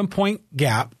 11-point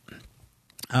gap.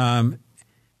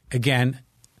 Again,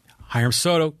 Hiram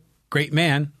Soto, great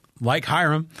man, like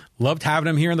Hiram, loved having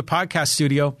him here in the podcast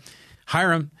studio.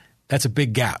 Hiram, that's a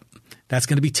big gap. That's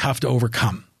going to be tough to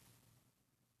overcome.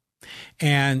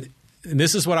 And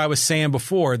this is what I was saying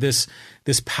before, this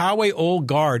Poway old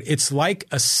guard, it's like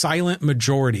a silent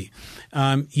majority.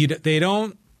 They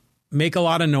don't make a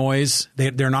lot of noise.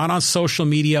 They're not on social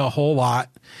media a whole lot.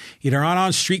 They're not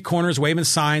on street corners waving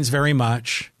signs very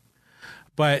much.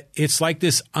 But it's like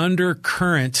this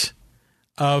undercurrent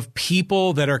of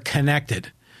people that are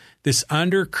connected, this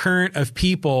undercurrent of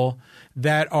people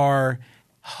that are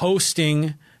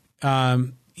hosting,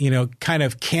 kind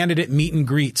of candidate meet and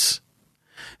greets,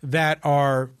 that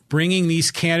are bringing these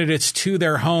candidates to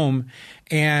their home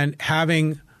and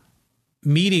having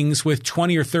meetings with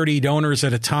 20 or 30 donors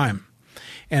at a time.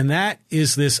 And that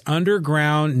is this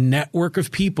underground network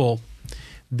of people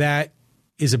that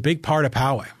is a big part of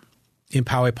Poway, in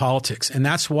Poway politics. And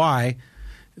that's why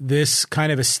this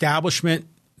kind of establishment,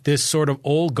 this sort of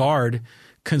old guard,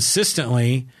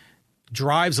 consistently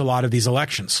drives a lot of these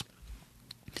elections.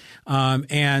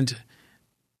 And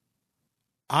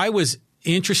I was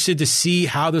interested to see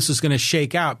how this was going to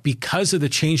shake out because of the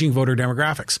changing voter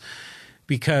demographics.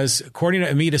 Because according to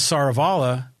Amita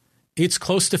Saravala, it's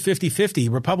close to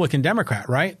 50-50 Republican Democrat,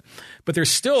 right? But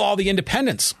there's still all the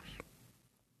independents.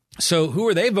 So who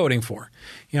are they voting for?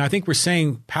 I think we're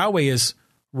saying Poway is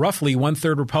roughly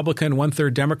 1/3 Republican,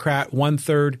 1/3 Democrat,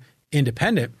 1/3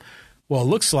 independent. Well, it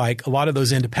looks like a lot of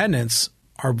those independents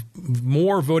are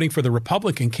more voting for the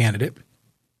Republican candidate.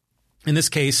 In this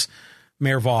case,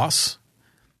 Mayor Voss.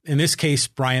 In this case,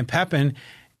 Brian Pepin.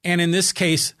 And in this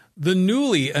case, the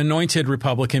newly anointed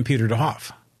Republican Peter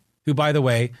DeHoff, who, by the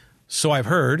way, so I've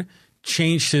heard,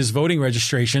 changed his voting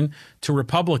registration to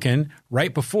Republican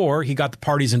right before he got the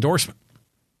party's endorsement.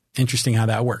 Interesting how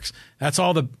that works. That's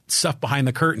all the stuff behind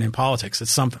the curtain in politics.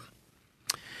 It's something.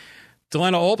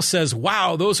 Delena Olp says,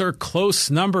 wow, those are close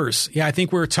numbers. Yeah, I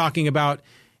think we were talking about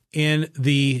in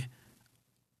the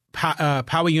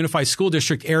Poway Unified School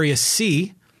District Area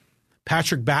C,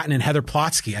 Patrick Batten and Heather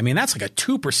Plotsky. I mean, that's like a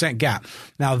 2% gap.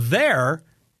 Now there,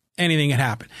 anything can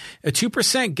happen. A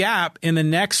 2% gap in the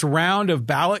next round of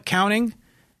ballot counting,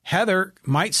 Heather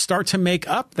might start to make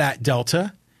up that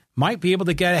delta, might be able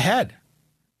to get ahead.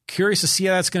 Curious to see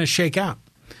how that's going to shake out.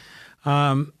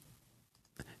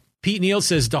 Pete Neal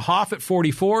says DeHoff at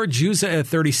 44, Juza at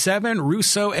 37,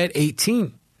 Russo at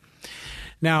 18.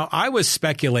 Now, I was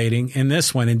speculating in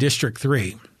this one in District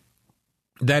 3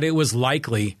 that it was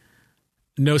likely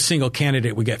no single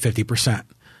candidate would get 50%.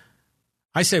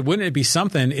 I said, wouldn't it be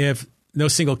something if no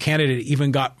single candidate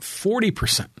even got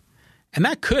 40%? And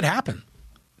that could happen.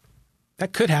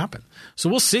 That could happen. So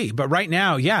we'll see. But right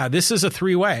now, yeah, this is a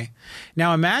three-way.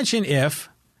 Now imagine if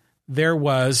there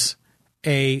was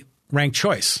a ranked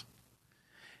choice.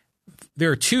 There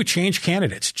are two change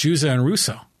candidates, Juza and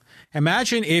Russo.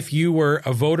 Imagine if you were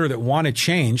a voter that wanted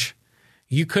change,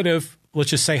 you could have, let's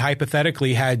just say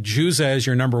hypothetically, had Juza as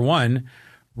your number one,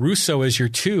 Russo as your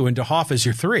two, and DeHoff as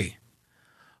your three.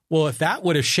 Well, if that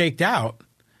would have shaked out,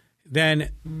 then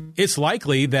it's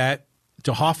likely that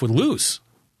DeHoff would lose.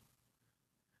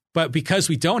 But because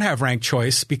we don't have ranked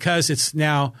choice, because it's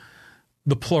now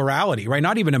the plurality, right?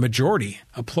 Not even a majority,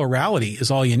 a plurality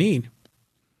is all you need.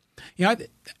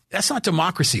 That's not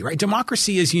democracy, right?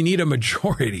 Democracy is you need a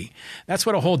majority. That's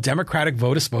what a whole democratic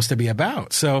vote is supposed to be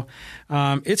about. So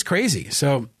it's crazy.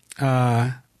 So,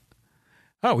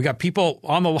 we got people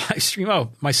on the live stream.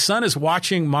 Oh, my son is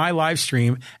watching my live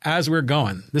stream as we're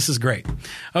going. This is great.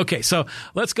 Okay, so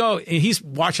let's go. He's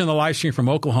watching the live stream from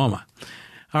Oklahoma.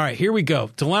 All right, here we go.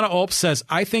 Delena Olp says,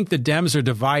 I think the Dems are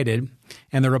divided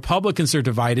and the Republicans are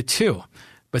divided too,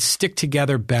 but stick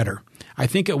together better. I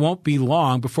think it won't be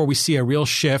long before we see a real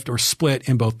shift or split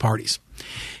in both parties.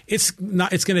 It's going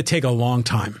to take a long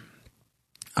time.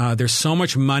 There's so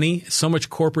much money, so much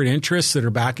corporate interests that are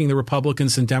backing the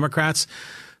Republicans and Democrats.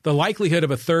 The likelihood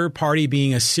of a third party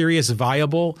being a serious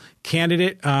viable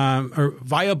candidate or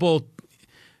viable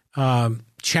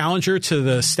challenger to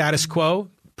the status quo,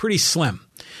 pretty slim.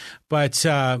 But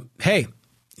hey,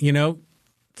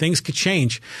 things could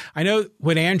change. I know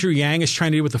what Andrew Yang is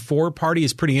trying to do with the Ford Party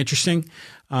is pretty interesting.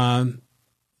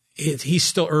 He's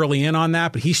still early in on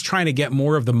that, but he's trying to get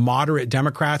more of the moderate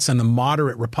Democrats and the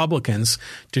moderate Republicans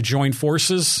to join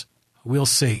forces. We'll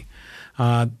see.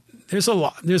 There's a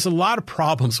lot of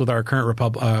problems with our current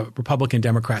Republican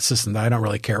Democrat system that I don't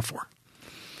really care for.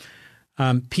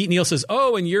 Pete Neal says,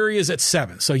 and Yuri is at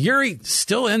 7. So Yuri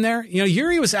still in there.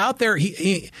 Yuri was out there.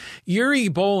 Yuri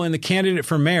Bolin, the candidate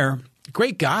for mayor,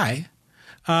 great guy,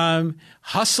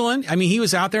 hustling. I mean, he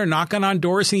was out there knocking on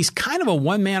doors, and he's kind of a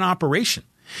one-man operation.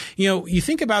 You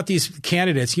think about these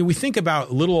candidates, we think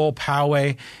about little old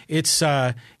Poway. It's,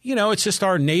 it's just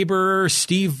our neighbor,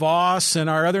 Steve Voss, and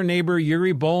our other neighbor,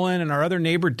 Yuri Bolin, and our other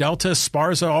neighbor, Delta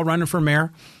Esparza, all running for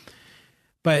mayor.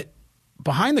 But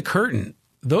behind the curtain,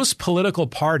 those political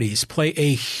parties play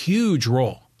a huge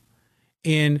role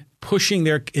in pushing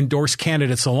their endorsed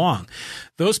candidates along.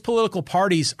 Those political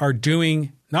parties are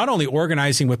doing not only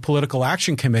organizing with political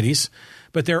action committees,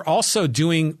 but they're also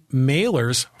doing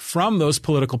mailers from those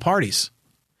political parties.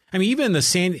 I mean, even the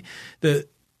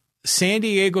San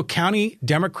Diego County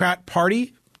Democrat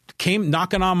Party came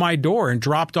knocking on my door and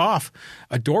dropped off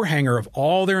a door hanger of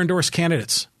all their endorsed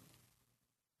candidates.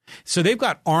 So they've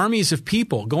got armies of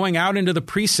people going out into the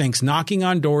precincts, knocking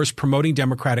on doors, promoting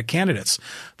Democratic candidates.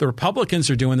 The Republicans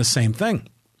are doing the same thing.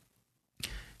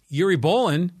 Yuri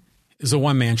Bolin is a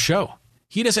one-man show.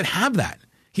 He doesn't have that.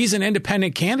 He's an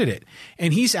independent candidate,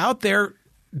 and he's out there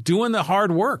doing the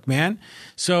hard work, man.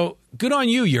 So good on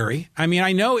you, Yuri. I mean,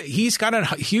 I know he's got a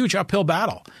huge uphill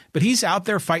battle, but he's out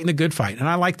there fighting the good fight. And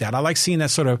I like that. I like seeing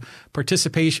that sort of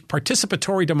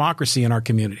participatory democracy in our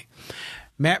community.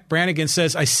 Matt Brannigan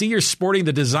says, I see you're sporting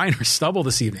the designer stubble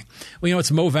this evening. Well,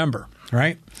 it's Movember,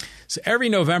 right? So every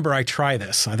November I try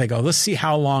this. I think, let's see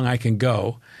how long I can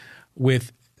go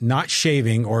with not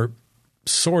shaving or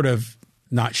sort of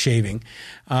not shaving.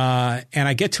 And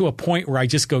I get to a point where I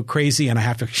just go crazy and I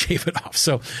have to shave it off.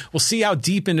 So we'll see how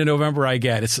deep into November I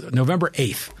get. It's November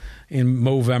 8th in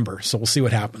Movember. So we'll see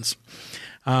what happens.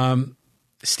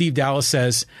 Steve Dallas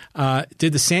says,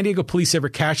 did the San Diego police ever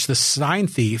catch the sign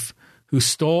thief who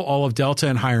stole all of Delta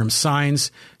and Hiram's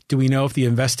signs? Do we know if the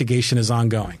investigation is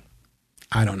ongoing?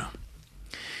 I don't know.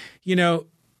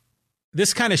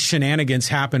 This kind of shenanigans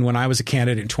happened when I was a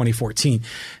candidate in 2014.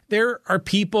 There are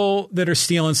people that are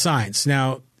stealing signs.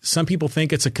 Now, some people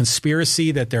think it's a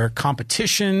conspiracy, that their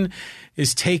competition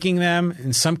is taking them.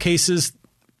 In some cases,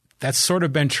 that's sort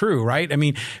of been true, right? I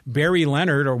mean, Barry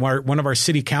Leonard, or one of our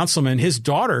city councilmen, his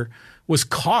daughter was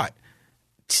caught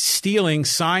stealing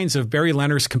signs of Barry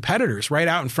Leonard's competitors right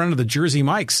out in front of the Jersey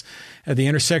Mike's at the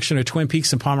intersection of Twin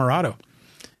Peaks and Pomerado.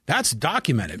 That's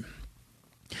documented.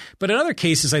 But in other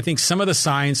cases, I think some of the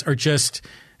signs are just,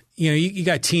 you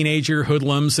got teenager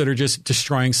hoodlums that are just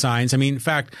destroying signs. I mean, in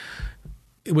fact,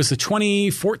 it was the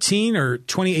 2014 or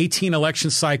 2018 election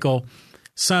cycle.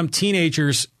 Some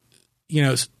teenagers,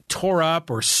 tore up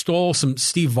or stole some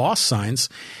Steve Voss signs,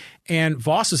 and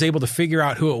Voss was able to figure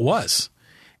out who it was.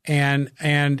 And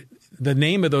the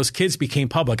name of those kids became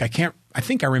public. I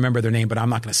think I remember their name, but I'm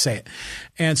not going to say it.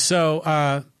 And so,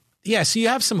 so you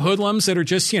have some hoodlums that are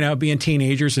just, being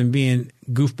teenagers and being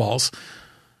goofballs.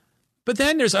 But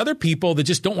then there's other people that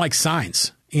just don't like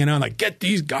signs, like, get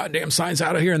these goddamn signs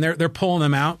out of here. And they're pulling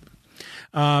them out.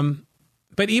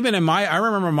 But even I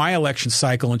remember my election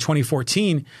cycle in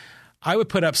 2014, I would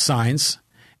put up signs,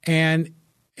 and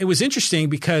it was interesting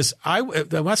because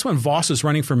that's when Voss was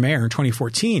running for mayor in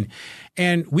 2014.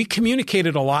 And we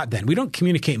communicated a lot then. We don't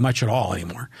communicate much at all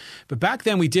anymore. But back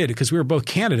then we did, because we were both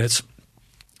candidates.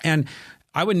 And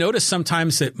I would notice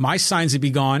sometimes that my signs would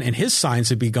be gone and his signs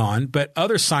would be gone, but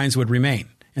other signs would remain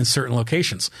in certain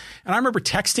locations. And I remember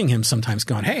texting him sometimes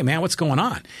going, hey, man, what's going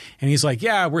on? And he's like,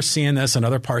 yeah, we're seeing this in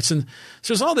other parts. And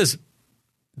so there's all this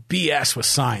BS with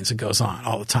signs that goes on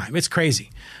all the time. It's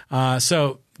crazy.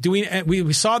 So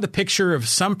we saw the picture of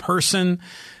some person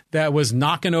that was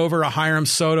knocking over a Hiram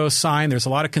Soto sign. There's a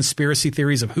lot of conspiracy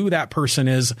theories of who that person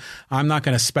is. I'm not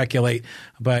going to speculate,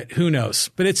 but who knows?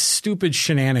 But it's stupid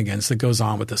shenanigans that goes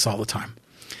on with this all the time.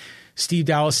 Steve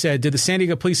Dallas said, did the San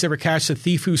Diego police ever catch the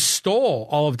thief who stole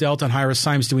all of Delta and Hiram's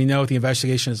signs? Do we know if the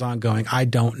investigation is ongoing? I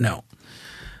don't know.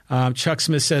 Chuck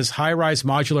Smith says, high-rise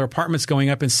modular apartments going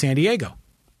up in San Diego.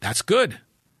 That's good.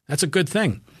 That's a good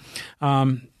thing.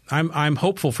 I'm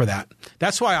hopeful for that.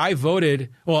 That's why I voted.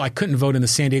 Well, I couldn't vote in the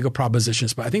San Diego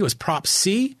propositions, but I think it was Prop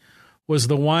C was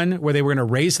the one where they were going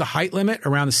to raise the height limit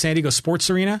around the San Diego Sports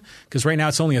Arena, because right now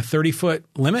it's only a 30-foot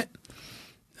limit.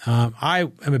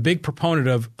 I am a big proponent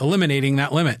of eliminating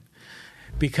that limit,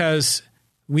 because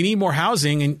we need more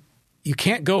housing, and you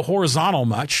can't go horizontal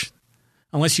much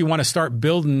unless you want to start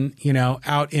building,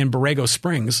 out in Borrego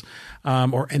Springs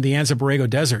or in the Anza Borrego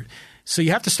Desert. So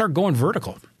you have to start going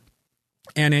vertical.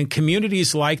 And in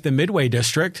communities like the Midway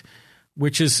District,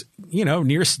 which is,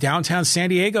 near downtown San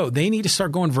Diego, they need to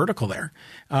start going vertical there.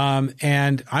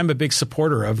 And I'm a big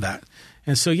supporter of that.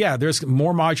 And so, there's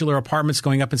more modular apartments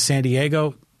going up in San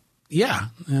Diego. Yeah,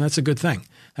 and that's a good thing.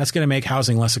 That's going to make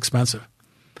housing less expensive.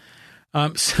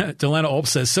 Delena Olp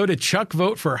says, so did Chuck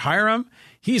vote for Hiram?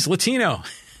 He's Latino.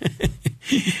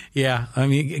 Yeah. I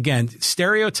mean, again,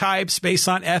 stereotypes based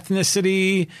on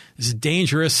ethnicity is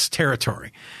dangerous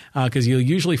territory, because you'll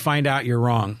usually find out you're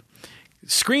wrong.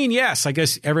 Screen, yes. I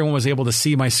guess everyone was able to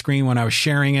see my screen when I was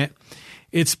sharing it.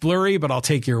 It's blurry, but I'll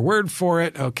take your word for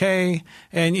it. Okay.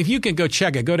 And if you can go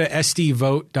check it, go to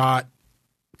sdvote.com,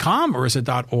 or is it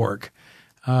 .org?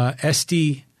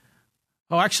 SD.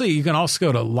 Oh, actually, you can also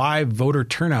go to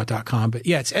livevoterturnout.com. But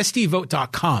it's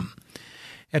sdvote.com.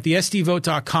 At the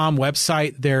sdvote.com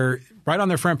website, they're right on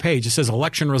their front page. It says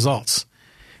election results.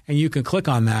 And you can click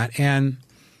on that. And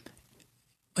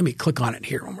let me click on it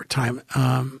here one more time.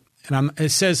 It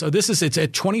says, it's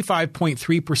at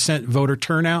 25.3% voter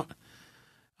turnout.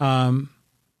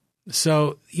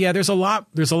 So there's a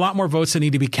lot more votes that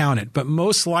need to be counted, but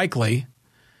most likely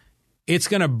it's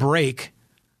going to break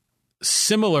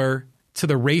similar to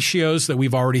the ratios that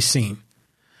we've already seen.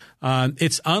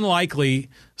 It's unlikely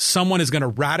someone is going to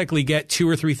radically get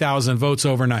 2,000 or 3,000 votes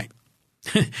overnight.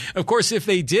 Of course, if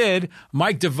they did,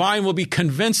 Mike Devine will be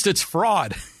convinced it's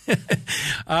fraud.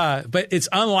 But it's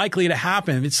unlikely to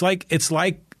happen. It's like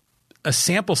a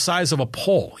sample size of a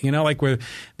poll, like where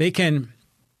they can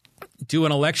do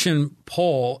an election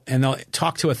poll and they'll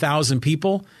talk to 1,000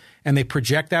 people and they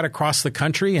project that across the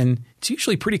country, and it's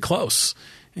usually pretty close.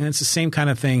 And it's the same kind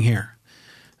of thing here.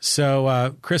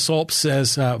 So Chris Olp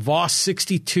says Voss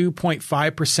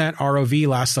 62.5% ROV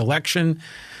last election.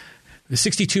 The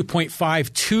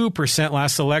 62.52%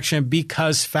 last election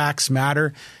because facts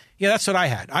matter. Yeah, that's what I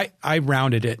had. I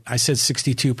rounded it. I said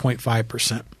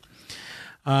 62.5%.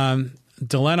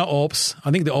 Delena Olps,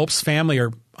 I think the Olps family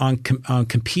are on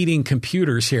competing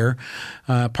computers here,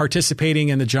 participating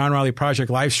in the John Riley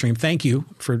Project live stream. Thank you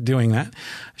for doing that.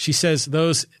 She says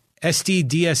those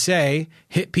SDDSA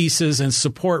hit pieces and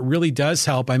support really does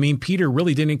help. I mean, Peter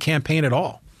really didn't campaign at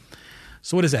all.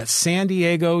 So what is that? San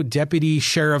Diego Deputy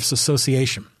Sheriff's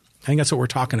Association. I think that's what we're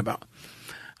talking about.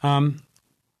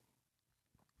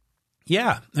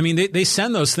 Yeah, I mean, they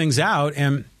send those things out,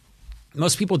 and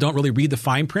most people don't really read the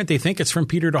fine print. They think it's from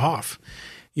Peter DeHoff.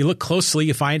 You look closely,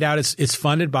 you find out it's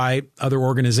funded by other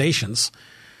organizations.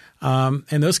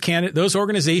 And those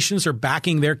organizations are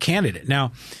backing their candidate.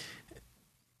 Now,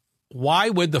 why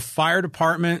would the fire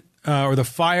department or the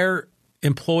Fire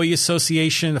Employee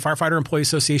Association, the Firefighter Employee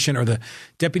Association, or the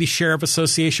Deputy Sheriff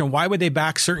Association, why would they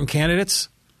back certain candidates?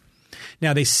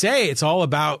 Now, they say it's all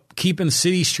about keeping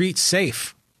city streets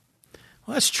safe.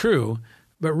 Well, that's true,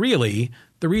 but really,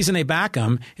 the reason they back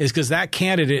them is because that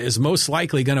candidate is most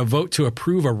likely going to vote to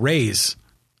approve a raise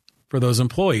for those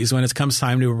employees when it comes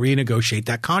time to renegotiate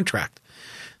that contract.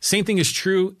 Same thing is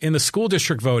true in the school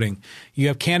district voting. You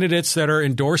have candidates that are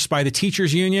endorsed by the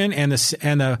teachers union and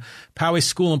the Poway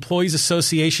School Employees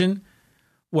Association.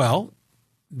 Well,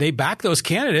 they back those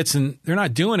candidates, and they're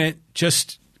not doing it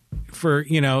just for,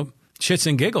 shits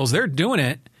and giggles. They're doing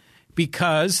it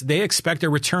because they expect a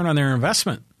return on their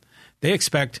investment. They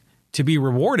expect to be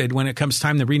rewarded when it comes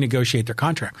time to renegotiate their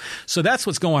contract. So that's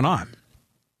what's going on.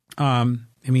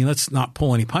 Let's not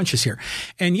pull any punches here.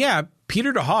 And yeah,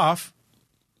 Peter DeHoff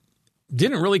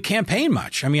didn't really campaign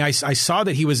much. I mean, I saw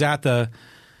that he was at the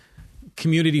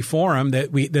community forum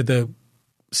that the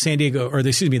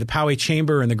Poway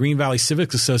Chamber and the Green Valley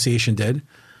Civics Association did.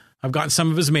 I've gotten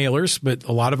some of his mailers, but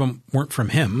a lot of them weren't from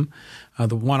him.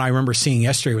 The one I remember seeing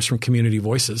yesterday was from Community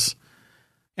Voices.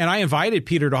 And I invited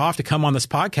Peter DeHoff to come on this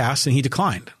podcast, and he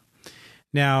declined.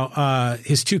 Now,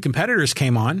 his two competitors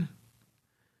came on.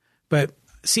 But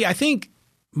see, I think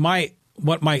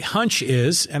what my hunch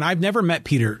is, and I've never met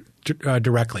Peter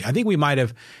directly. I think we might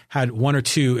have had one or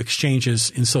two exchanges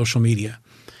in social media.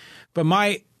 But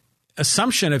my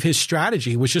assumption of his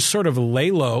strategy was just sort of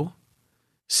lay low,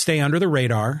 stay under the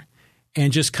radar,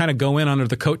 and just kind of go in under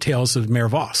the coattails of Mayor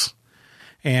Voss.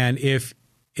 And if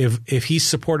he's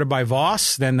supported by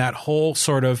Voss, then that whole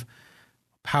sort of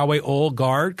Poway old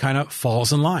guard kind of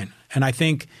falls in line. And I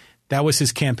think that was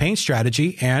his campaign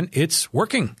strategy, and it's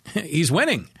working. He's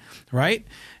winning, right?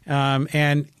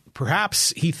 And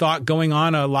perhaps he thought going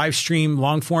on a live stream,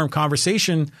 long form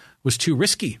conversation was too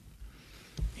risky.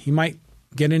 He might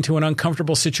get into an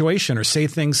uncomfortable situation or say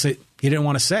things that he didn't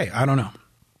want to say. I don't know.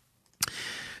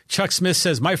 Chuck Smith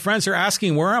says, my friends are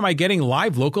asking, where am I getting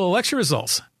live local election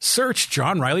results? Search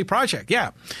John Riley Project.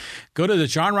 Yeah. Go to the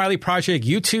John Riley Project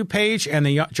YouTube page and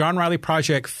the John Riley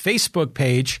Project Facebook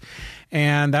page.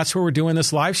 And that's where we're doing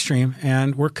this live stream.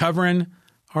 And we're covering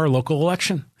our local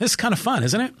election. It's kind of fun,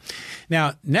 isn't it?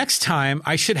 Now, next time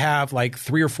I should have like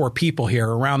 3 or 4 people here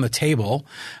around the table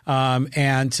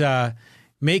and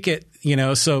make it,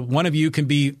 so one of you can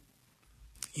be,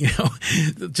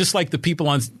 just like the people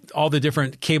on all the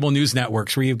different cable news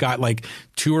networks where you've got like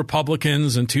 2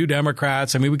 Republicans and 2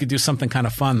 Democrats. I mean, we could do something kind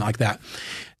of fun like that.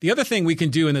 The other thing we can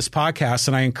do in this podcast,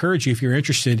 and I encourage you if you're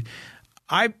interested,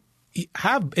 I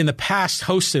have in the past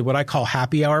hosted what I call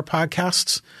happy hour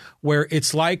podcasts, where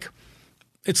it's like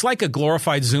a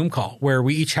glorified Zoom call where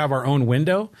we each have our own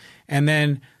window, and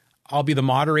then I'll be the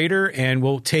moderator and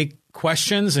we'll take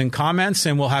questions and comments,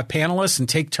 and we'll have panelists and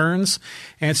take turns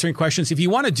answering questions. If you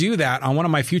want to do that on one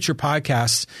of my future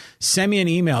podcasts, send me an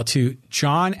email to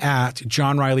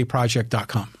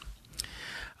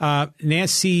john@johnrileyproject.com.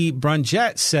 Nancy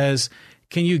Brunjet says,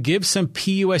 can you give some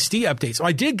PUSD updates? Well,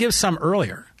 I did give some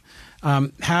earlier.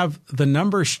 Have the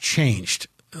numbers changed?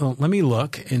 Let me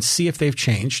look and see if they've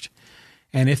changed.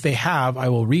 And if they have, I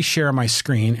will reshare my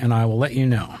screen and I will let you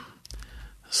know.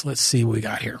 So let's see what we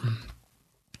got here.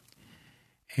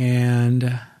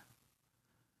 And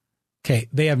okay,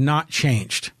 they have not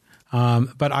changed.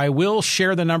 But I will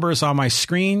share the numbers on my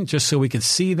screen just so we can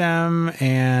see them.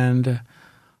 And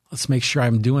let's make sure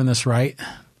I'm doing this right.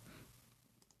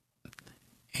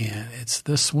 And it's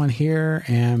this one here.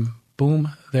 And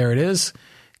boom, there it is.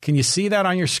 Can you see that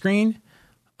on your screen?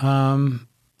 This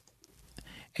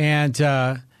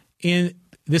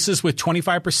is with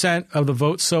 25% of the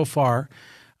votes so far.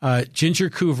 Ginger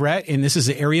Couvrette, and this is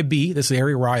the area B. This is the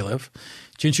area where I live.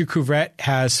 Ginger Couvrette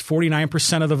has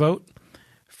 49% of the vote.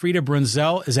 Frida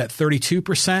Brunzell is at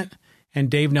 32%,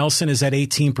 and Dave Nelson is at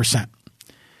 18%.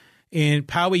 In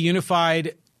Poway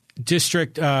Unified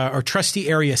District or Trustee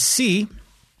Area C,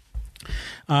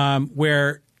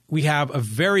 where we have a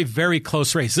very, very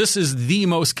close race. This is the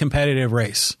most competitive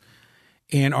race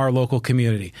in our local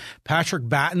community. Patrick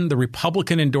Batten, the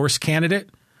Republican-endorsed candidate,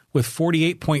 with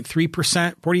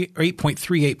 48.3%,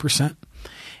 48.38%,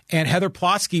 and Heather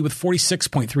Plotsky with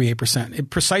 46.38%,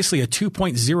 precisely a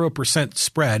 2.0%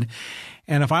 spread.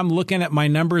 And if I'm looking at my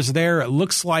numbers there, it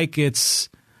looks like it's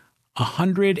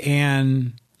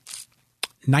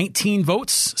 119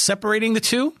 votes separating the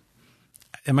two.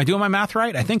 Am I doing my math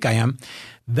right? I think I am.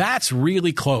 That's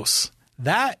really close.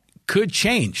 That could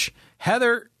change.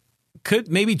 Heather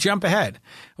could maybe jump ahead.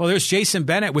 Well, there's Jason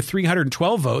Bennett with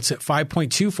 312 votes at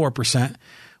 5.24%.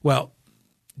 Well,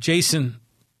 Jason,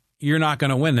 you're not going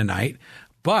to win tonight.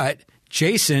 But,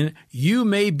 Jason, you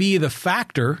may be the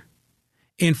factor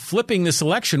in flipping this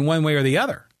election one way or the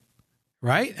other,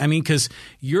 right? I mean, because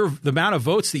the amount of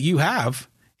votes that you have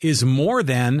is more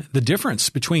than the difference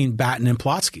between Batten and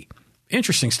Plotsky.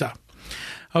 Interesting stuff.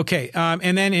 Okay,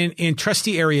 and then in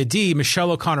Trustee Area D,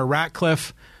 Michelle O'Connor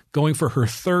Ratcliffe, going for her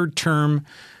third term,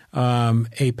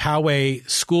 a Poway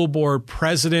school board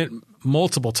president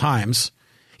multiple times.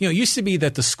 You know, it used to be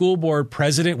that the school board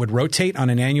president would rotate on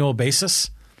an annual basis,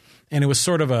 and it was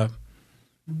sort of a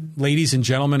ladies and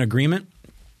gentlemen agreement.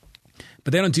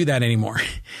 But they don't do that anymore.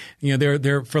 You know,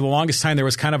 there for the longest time there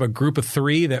was kind of a group of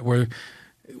three that were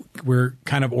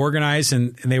kind of organized,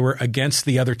 and they were against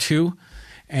the other two,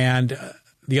 and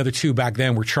the other two back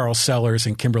then were Charles Sellers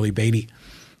and Kimberly Beatty.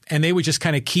 And they would just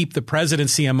kind of keep the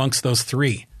presidency amongst those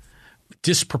three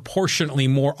disproportionately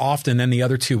more often than the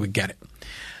other two would get it.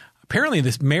 Apparently,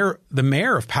 the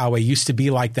mayor of Poway used to be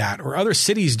like that, or other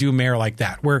cities do mayor like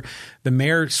that, where the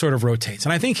mayor sort of rotates.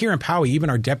 And I think here in Poway, even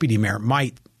our deputy mayor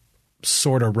might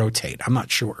sort of rotate. I'm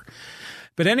not sure.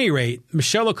 But at any rate,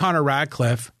 Michelle O'Connor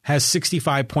Ratcliffe has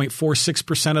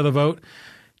 65.46% of the vote.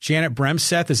 Janet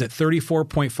Bremseth is at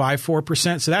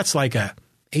 34.54%. So that's like a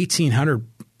 1,800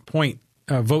 point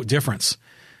vote difference.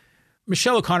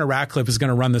 Michelle O'Connor Ratcliffe is going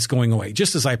to run this going away,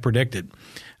 just as I predicted.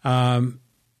 Michelle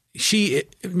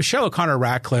O'Connor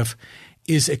Ratcliffe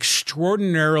is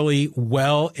extraordinarily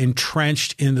well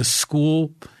entrenched in the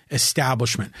school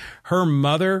establishment. Her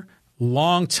mother,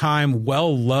 longtime,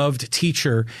 well-loved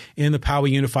teacher in the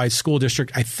Poway Unified School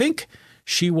District. I think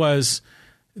she was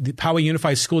the Poway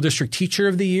Unified School District Teacher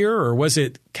of the Year, or was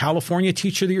it California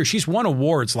Teacher of the Year? She's won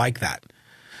awards like that.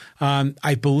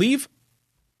 I believe,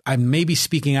 I may be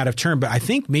speaking out of turn, but I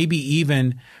think maybe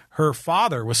even her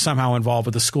father was somehow involved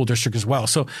with the school district as well.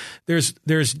 So there's,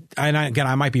 and again,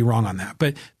 I might be wrong on that,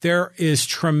 but there is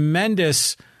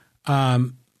tremendous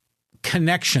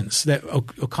connections that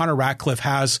O'Connor Ratcliffe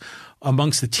has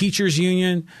amongst the teachers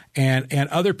union and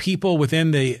other people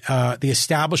within the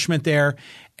establishment there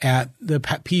at the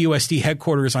PUSD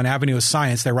headquarters on Avenue of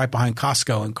Science. They're right behind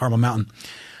Costco in Carmel Mountain.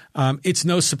 It's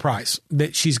no surprise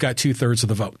that she's got 2/3 of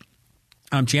the vote.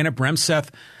 Janet Bremseth,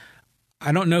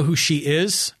 I don't know who she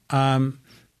is. I'm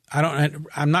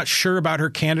not sure about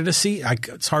her candidacy.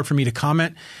 It's hard for me to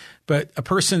comment, but a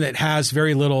person that has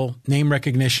very little name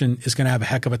recognition is going to have a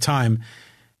heck of a time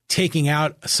taking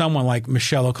out someone like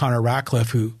Michelle O'Connor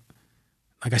Ratcliffe, who,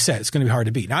 like I said, it's going to be hard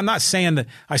to beat. Now, I'm not saying that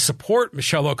I support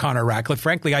Michelle O'Connor Ratcliffe.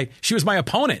 Frankly, she was my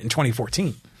opponent in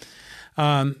 2014.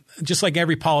 Just like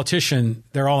every politician,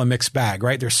 they're all a mixed bag,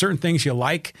 right? There's certain things you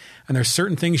like and there's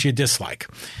certain things you dislike.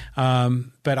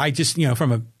 But I just,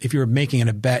 if you were making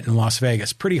a bet in Las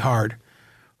Vegas, pretty hard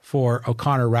for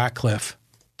O'Connor Ratcliffe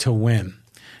to win.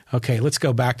 Okay, let's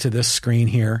go back to this screen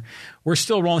here. We're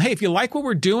still rolling. Hey, if you like what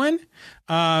we're doing,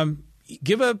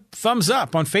 give a thumbs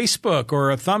up on Facebook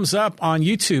or a thumbs up on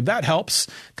YouTube. That helps,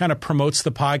 kind of promotes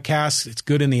the podcast. It's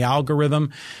good in the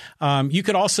algorithm. You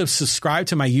could also subscribe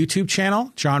to my YouTube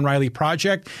channel, John Riley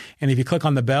Project. And if you click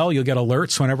on the bell, you'll get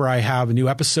alerts whenever I have new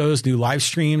episodes, new live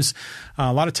streams.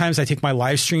 A lot of times I take my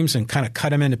live streams and kind of cut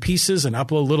them into pieces and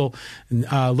upload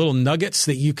little nuggets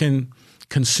that you can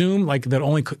consume, like that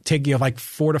only take you like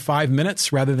 4 to 5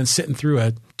 minutes rather than sitting through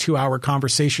a 2-hour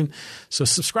conversation. So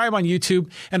subscribe on YouTube.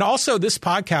 And also this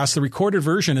podcast, the recorded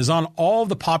version, is on all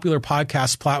the popular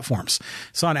podcast platforms.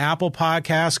 It's on Apple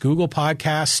Podcasts, Google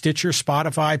Podcasts, Stitcher,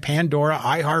 Spotify, Pandora,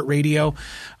 iHeartRadio,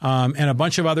 and a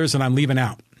bunch of others that I'm leaving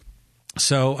out.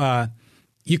 So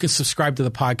you can subscribe to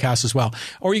the podcast as well.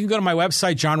 Or you can go to my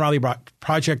website,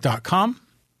 johnrileyproject.com,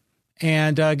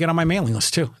 and get on my mailing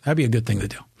list too. That'd be a good thing to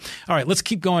do. All right, let's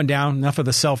keep going down. Enough of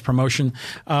the self-promotion.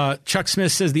 Chuck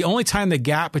Smith says the only time the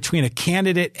gap between a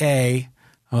candidate it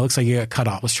looks like you got cut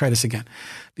off. Let's try this again.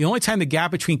 The only time the gap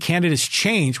between candidates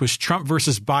changed was Trump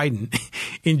versus Biden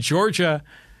in Georgia,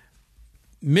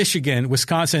 Michigan,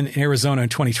 Wisconsin, and Arizona in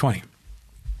 2020.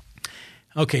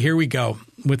 Okay, here we go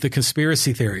with the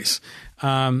conspiracy theories.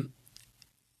 Though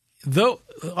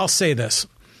I'll say this.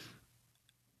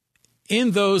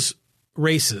 In those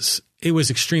races, it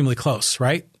was extremely close,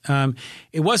 right?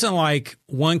 It wasn't like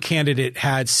one candidate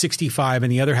had 65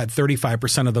 and the other had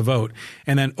 35% of the vote.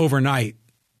 And then overnight,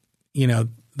 the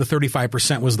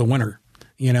 35% was the winner.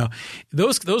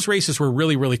 Those races were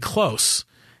really, really close.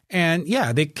 And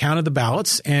yeah, they counted the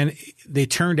ballots and they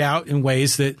turned out in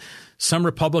ways that some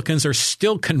Republicans are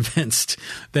still convinced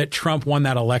that Trump won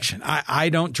that election. I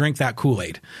don't drink that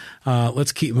Kool-Aid.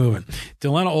 Let's keep moving.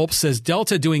 Delena Olp says,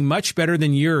 Delta doing much better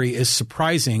than Uri is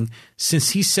surprising since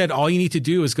he said all you need to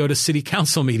do is go to city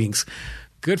council meetings.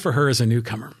 Good for her as a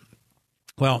newcomer.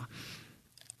 Well,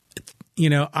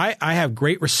 I have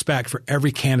great respect for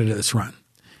every candidate that's run.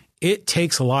 It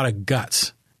takes a lot of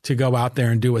guts to go out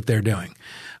there and do what they're doing.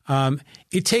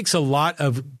 It takes a lot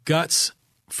of guts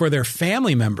for their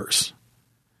family members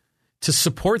to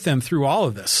support them through all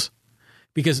of this.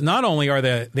 Because not only are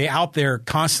they out there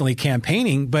constantly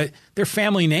campaigning, but their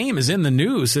family name is in the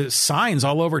news. There's signs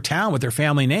all over town with their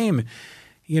family name.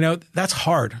 That's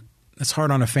hard. That's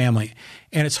hard on a family.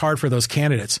 And it's hard for those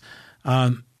candidates.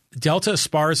 Delta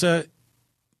Esparza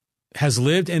has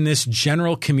lived in this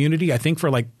general community, I think,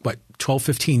 for 12,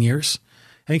 15 years.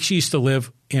 I think she used to live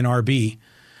in RB,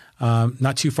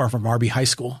 not too far from RB High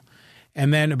School.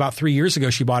 And then about 3 years ago,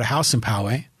 she bought a house in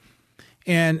Poway.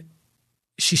 And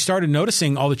she started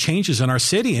noticing all the changes in our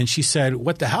city. And she said,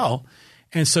 what the hell?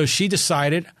 And so she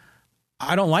decided,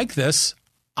 I don't like this.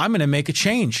 I'm going to make a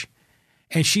change.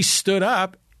 And she stood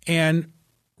up and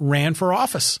ran for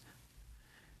office.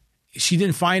 She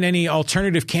didn't find any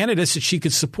alternative candidates that she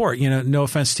could support. No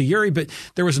offense to Uri, but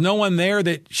there was no one there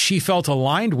that she felt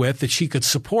aligned with that she could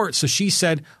support. So she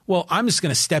said, well, I'm just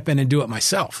going to step in and do it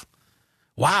myself.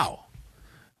 Wow,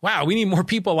 we need more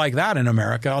people like that in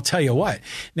America. I'll tell you what.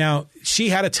 Now, she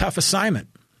had a tough assignment.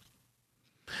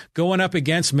 Going up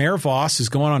against Mayor Voss, who's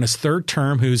going on his third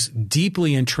term, who's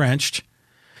deeply entrenched,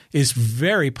 is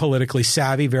very politically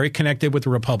savvy, very connected with the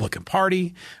Republican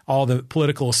Party, all the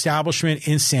political establishment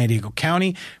in San Diego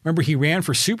County. Remember, he ran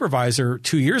for supervisor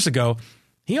 2 years ago.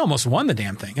 He almost won the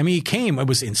damn thing. I mean, it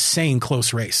was insane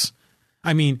close race.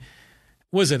 I mean,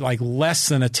 was it like less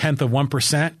than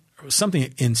 1/10%?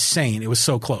 Something insane. It was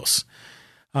so close.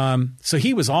 So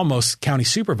he was almost county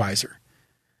supervisor.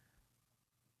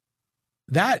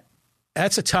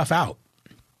 That's a tough out,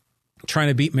 trying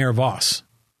to beat Mayor Voss.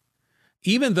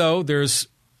 Even though there's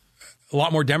a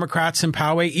lot more Democrats in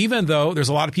Poway, even though there's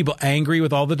a lot of people angry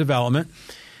with all the development,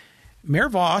 Mayor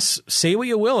Voss, say what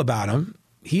you will about him,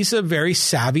 he's a very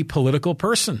savvy political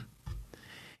person.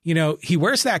 He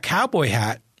wears that cowboy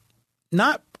hat,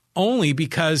 not only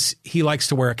because he likes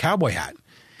to wear a cowboy hat.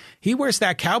 He wears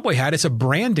that cowboy hat. It's a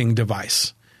branding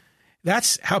device.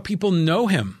 That's how people know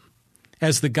him,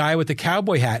 as the guy with the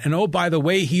cowboy hat. And oh, by the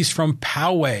way, he's from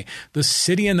Poway, the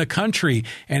city in the country.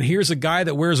 And here's a guy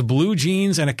that wears blue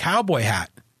jeans and a cowboy hat.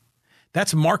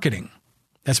 That's marketing.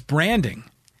 That's branding.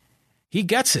 He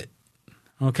gets it.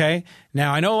 Okay.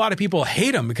 Now, I know a lot of people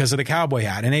hate him because of the cowboy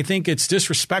hat and they think it's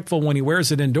disrespectful when he wears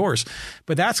it indoors,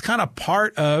 but that's kind of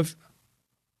part of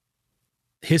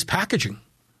his packaging.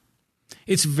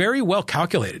 It's very well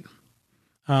calculated.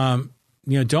 Don't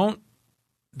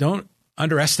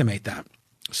underestimate that.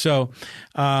 So,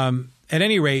 at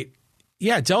any rate,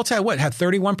 Delta had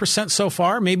 31% so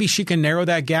far. Maybe she can narrow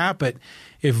that gap. But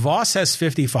if Voss has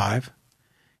 55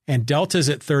 and Delta's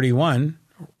at 31,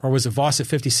 or was it Voss at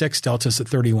 56, Delta's at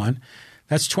 31,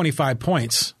 that's 25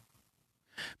 points.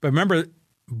 But remember,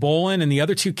 Bolin and the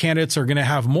other two candidates are going to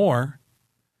have more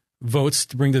votes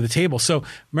to bring to the table. So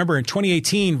remember, in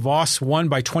 2018, Voss won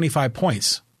by 25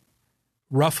 points,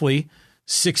 roughly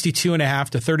 62.5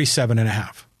 to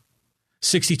 37.5.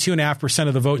 62.5%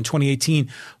 of the vote in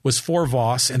 2018 was for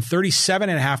Voss, and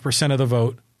 37.5% of the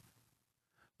vote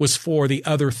was for the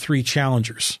other three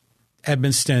challengers,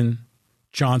 Edmonston,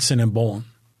 Johnson and Bolin.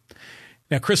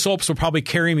 Now, Chris Olps will probably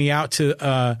carry me out to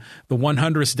the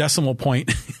 100th decimal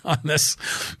point on this,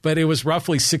 but it was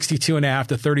roughly 62.5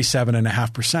 to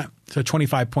 37.5%. So a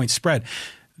 25-point spread.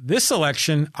 This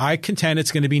election, I contend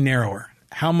it's going to be narrower.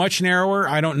 How much narrower?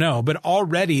 I don't know. But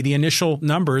already the initial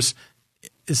numbers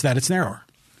is that it's narrower,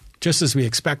 just as we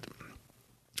expect.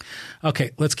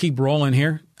 Okay, let's keep rolling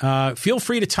here. Feel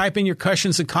free to type in your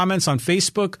questions and comments on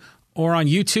Facebook or on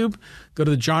YouTube. Go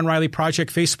to the John Riley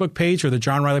Project Facebook page or the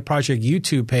John Riley Project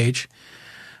YouTube page.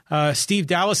 Steve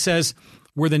Dallas says,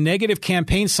 were the negative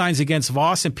campaign signs against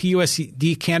Voss and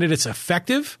PUSD candidates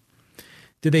effective?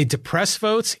 Did they depress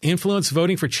votes, influence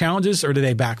voting for challenges, or did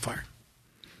they backfire?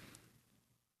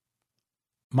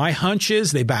 My hunch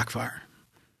is they backfire.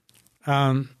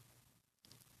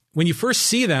 When you first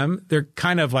see them, they're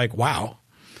kind of like, wow.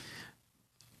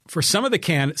 For some of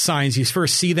the signs, you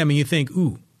first see them and you think,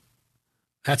 ooh,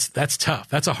 that's tough.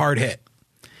 That's a hard hit.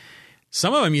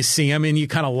 Some of them you see them and you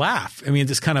kind of laugh. I mean,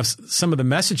 just kind of some of the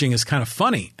messaging is kind of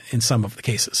funny in some of the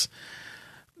cases.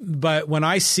 But when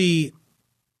I see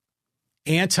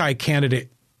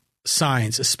anti-candidate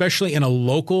signs, especially in a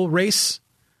local race,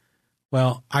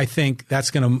 well, I think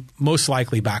that's going to most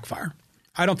likely backfire.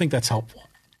 I don't think that's helpful.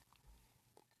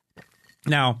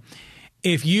 Now,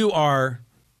 if you are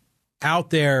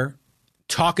out there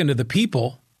talking to the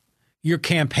people, you're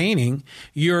campaigning,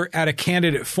 you're at a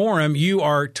candidate forum, you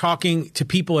are talking to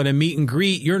people at a meet and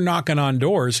greet, you're knocking on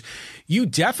doors, you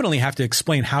definitely have to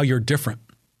explain how you're different.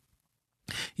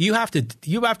 You have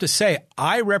to say,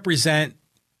 I represent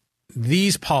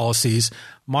these policies.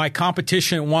 My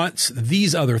competition wants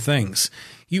these other things.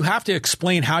 You have to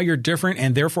explain how you're different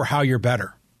and therefore how you're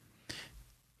better.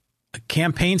 A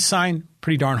campaign sign,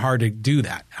 pretty darn hard to do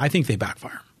that. I think they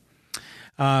backfire.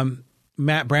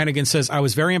 Matt Brannigan says, I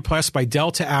was very impressed by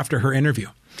Delta after her interview.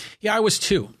 Yeah, I was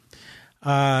too.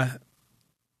 I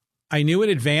knew in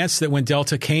advance that when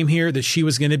Delta came here that she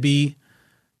was going to be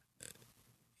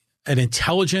an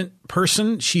intelligent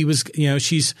person. She was,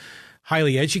 she's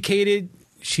highly educated.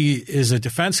 She is a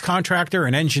defense contractor,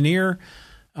 an engineer.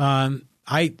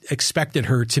 I expected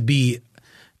her to be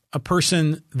a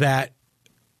person that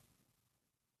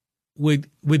would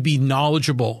be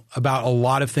knowledgeable about a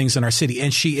lot of things in our city,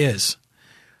 and she is.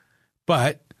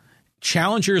 But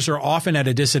challengers are often at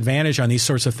a disadvantage on these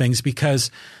sorts of things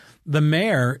because the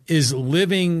mayor is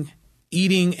living,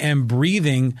 eating, and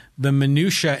breathing the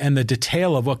minutia and the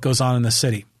detail of what goes on in the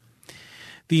city.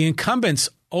 The incumbents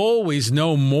always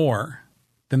know more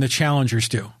than the challengers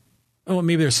do. Well,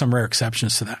 maybe there's some rare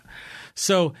exceptions to that.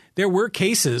 So there were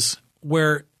cases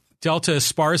where Delta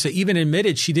Esparza even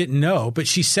admitted she didn't know, but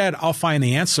she said, I'll find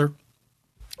the answer.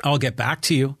 I'll get back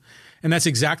to you. And that's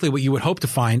exactly what you would hope to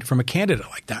find from a candidate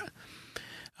like that.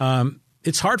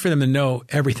 It's hard for them to know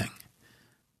everything,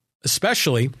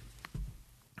 especially,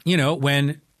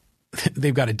 when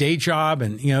they've got a day job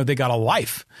and, they got a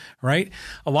life, right?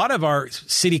 A lot of our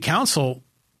city council,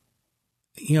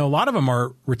 a lot of them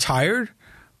are retired,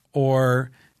 or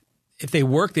if they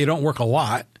work, they don't work a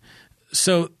lot.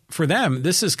 So for them,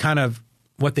 this is kind of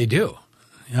what they do.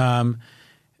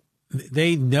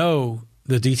 They know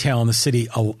the detail in the city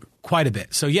quite a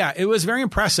bit. So yeah, it was very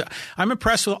impressive. I'm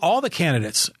impressed with all the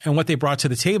candidates and what they brought to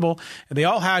the table. They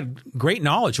all had great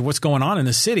knowledge of what's going on in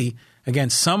the city. Again,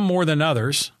 some more than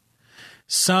others.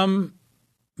 Some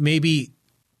maybe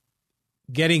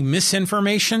getting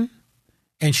misinformation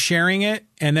and sharing it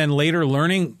and then later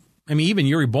learning. I mean, even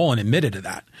Yuri Bolin admitted to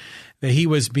that he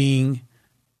was being,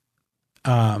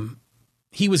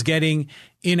 he was getting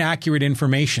inaccurate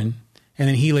information, and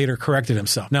then he later corrected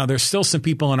himself. Now, there's still some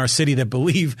people in our city that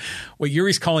believe what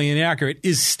Yuri's calling inaccurate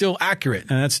is still accurate,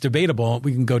 and that's debatable.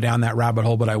 We can go down that rabbit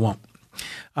hole, but I won't.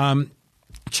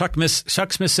 Chuck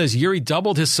Smith says Yuri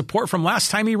doubled his support from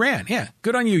last time he ran. Yeah,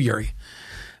 good on you, Yuri.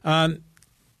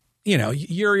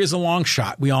 Yuri is a long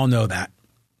shot. We all know that.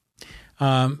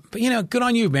 But good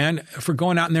on you, man, for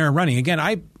going out in there and running.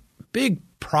 Again, big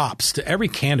props to every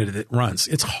candidate that runs.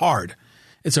 It's hard.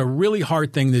 It's a really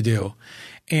hard thing to do.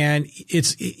 And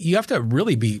you have to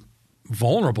really be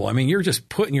vulnerable. I mean, you're just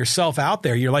putting yourself out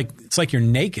there. It's like you're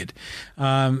naked.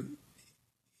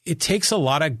 It takes a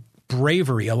lot of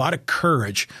bravery, a lot of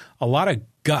courage, a lot of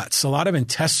guts, a lot of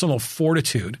intestinal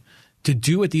fortitude to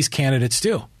do what these candidates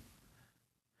do,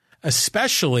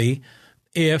 especially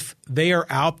if they are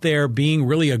out there being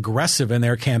really aggressive in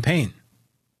their campaign.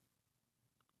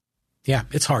 Yeah,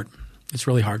 it's hard. It's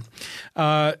really hard.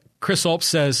 Chris Olps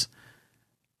says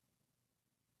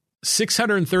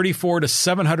 634 to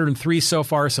 703 so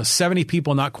far, so 70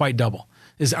 people, not quite double.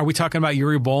 Are we talking about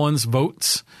Yuri Bolin's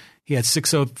votes? He had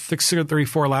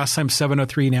 634 last time,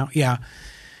 703 now. Yeah.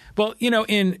 Well,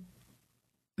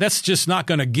 that's just not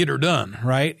going to get her done,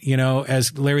 right?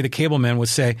 As Larry the Cable Man would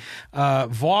say,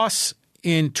 Vos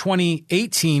in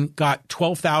 2018 got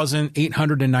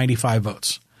 12,895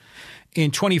 votes.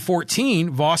 In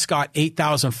 2014, Vos got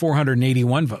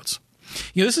 8,481 votes.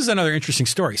 This is another interesting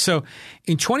story. So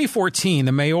in 2014,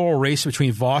 the mayoral race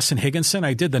between Vos and Higginson,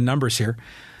 I did the numbers here.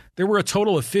 There were a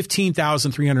total of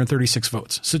 15,336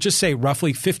 votes. So just say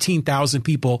roughly 15,000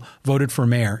 people voted for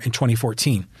mayor in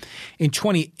 2014. In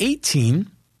 2018,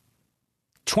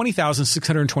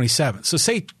 20,627. So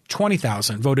say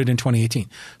 20,000 voted in 2018.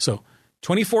 So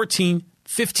 2014,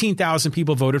 15,000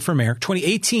 people voted for mayor.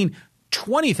 2018,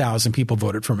 20,000 people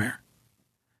voted for mayor.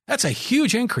 That's a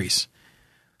huge increase.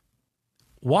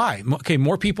 Why? Okay,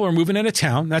 more people are moving into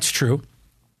town. That's true.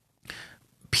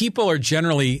 People are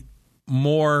generally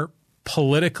more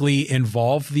politically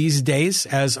involved these days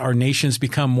as our nations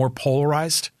become more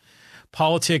polarized.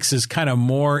 Politics is kind of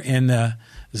more in the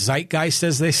zeitgeist,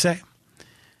 as they say.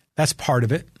 That's part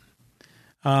of it.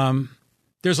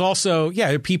 There's also,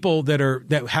 people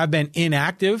that have been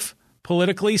inactive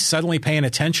politically suddenly paying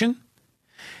attention.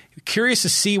 Curious to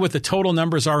see what the total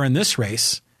numbers are in this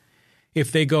race.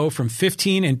 If they go from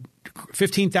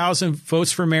 15,000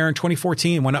 votes for mayor in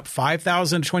 2014 and went up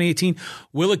 5,000 in 2018,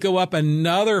 will it go up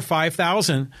another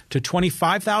 5,000 to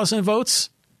 25,000 votes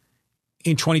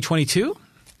in 2022?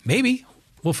 Maybe.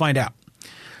 We'll find out.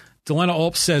 Delena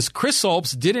Olps says Chris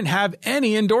Olps didn't have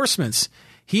any endorsements.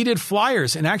 He did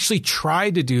flyers and actually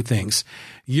tried to do things.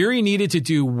 Uri needed to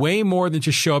do way more than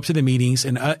just show up to the meetings,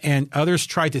 and others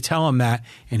tried to tell him that,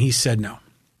 and he said no.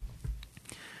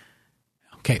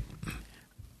 Okay.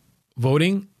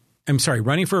 Running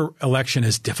for election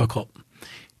is difficult.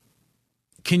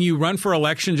 Can you run for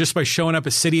election just by showing up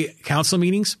at city council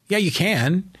meetings? Yeah, you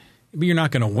can, but you're not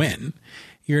going to win.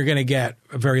 You're going to get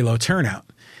a very low turnout.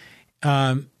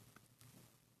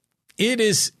 It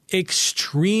is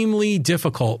extremely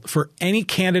difficult for any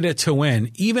candidate to win,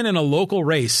 even in a local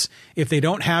race, if they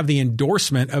don't have the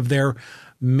endorsement of their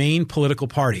main political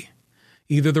party,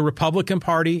 either the Republican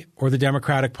Party or the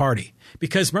Democratic Party.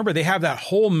 Because remember, they have that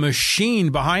whole machine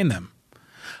behind them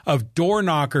of door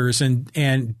knockers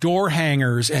and door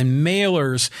hangers and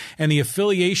mailers and the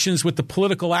affiliations with the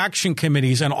political action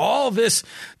committees and all this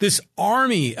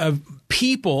army of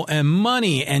people and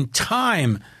money and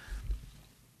time.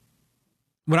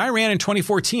 When I ran in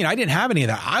 2014, I didn't have any of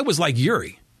that. I was like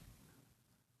Uri.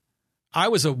 I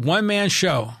was a one-man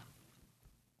show.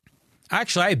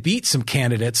 Actually, I beat some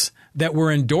candidates that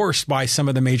were endorsed by some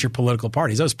of the major political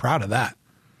parties. I was proud of that.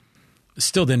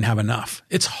 Still didn't have enough.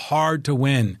 It's hard to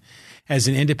win as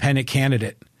an independent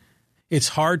candidate. It's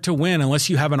hard to win unless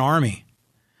you have an army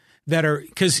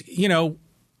because,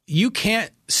 you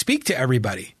can't speak to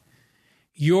everybody.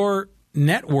 Your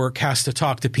network has to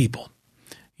talk to people,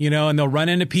 and they'll run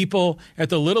into people at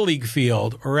the Little League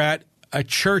field or at a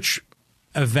church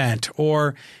event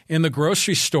or in the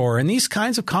grocery store. And these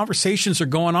kinds of conversations are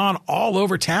going on all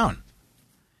over town.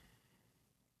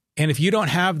 And if you don't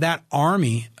have that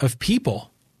army of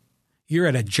people, you're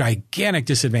at a gigantic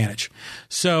disadvantage.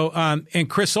 So, and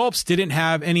Chris Olps didn't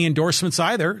have any endorsements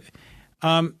either.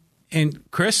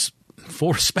 And Chris,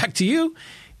 full respect to you,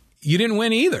 you didn't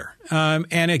win either.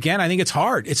 And again, I think it's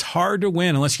hard. It's hard to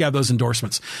win unless you have those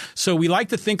endorsements. So we like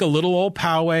to think a little old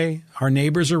Poway. Our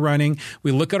neighbors are running.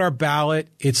 We look at our ballot.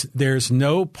 There's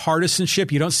no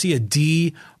partisanship. You don't see a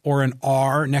D or an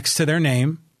R next to their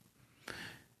name.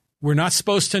 We're not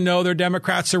supposed to know they're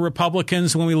Democrats or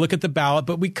Republicans when we look at the ballot,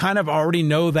 but we kind of already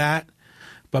know that.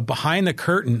 But behind the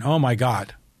curtain, oh my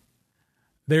God,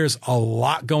 there's a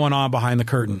lot going on behind the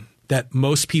curtain that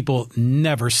most people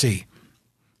never see.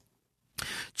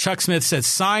 Chuck Smith said,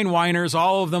 sign whiners,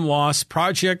 all of them lost,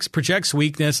 projects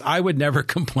weakness. I would never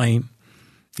complain.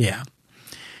 Yeah.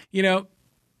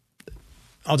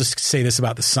 I'll just say this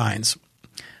about the signs.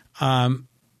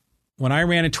 When I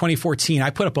ran in 2014, I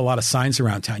put up a lot of signs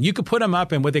around town. You could put them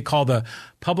up in what they call the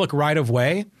public right of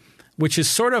way, which is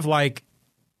sort of like,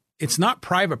 it's not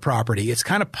private property. It's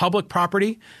kind of public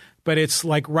property, but it's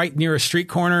like right near a street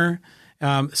corner.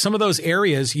 Some of those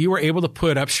areas you were able to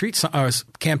put up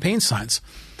campaign signs.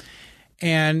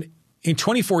 And in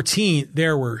 2014,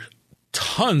 there were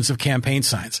tons of campaign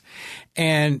signs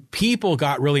and people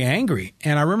got really angry.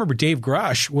 And I remember Dave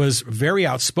Grush was very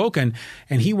outspoken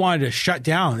and he wanted to shut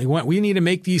down. He went, we need to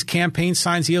make these campaign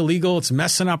signs illegal. It's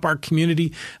messing up our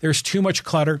community. There's too much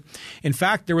clutter. In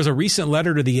fact, there was a recent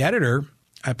letter to the editor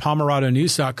at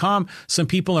PalmeradoNews.com, some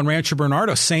people in Rancho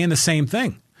Bernardo saying the same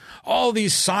thing. all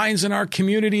these signs in our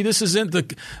community. This isn't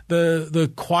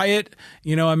the quiet,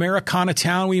 Americana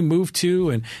town we moved to.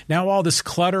 And now all this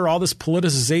clutter, all this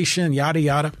politicization, yada,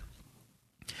 yada.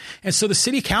 And so the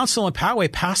city council in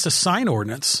Poway passed a sign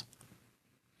ordinance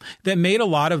that made a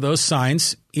lot of those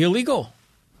signs illegal.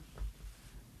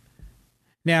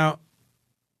 Now,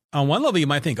 on one level, you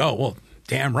might think, oh, well,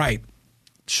 damn right.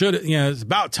 It's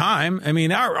about time. I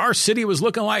mean, our city was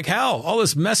looking like hell, all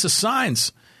this mess of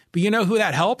signs. But you know who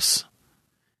that helps?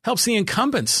 Helps the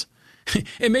incumbents.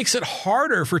 It makes it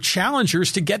harder for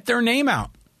challengers to get their name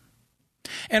out.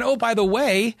 And oh, by the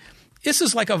way, this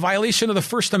is like a violation of the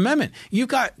First Amendment. You've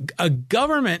got a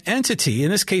government entity,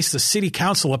 in this case, the City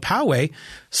Council of Poway,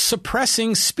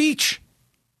 suppressing speech.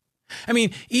 I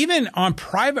mean, even on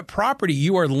private property,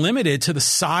 you are limited to the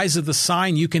size of the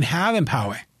sign you can have in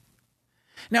Poway.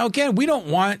 Now, again, we don't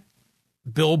want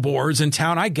billboards in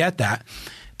town. I get that.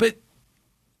 But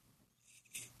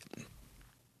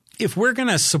if we're going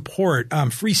to support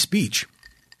free speech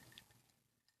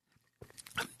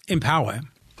in Poway,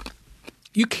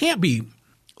 you can't be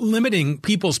limiting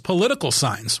people's political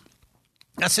signs.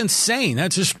 That's insane.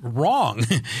 That's just wrong.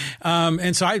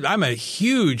 And so I'm a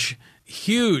huge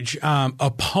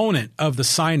opponent of the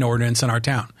sign ordinance in our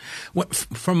town.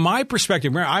 From my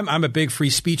perspective, I'm a big free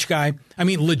speech guy. I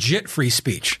mean, legit free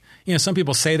speech. Some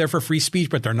people say they're for free speech,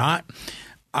 but they're not.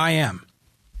 I am.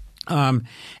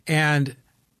 And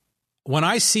when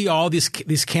I see all these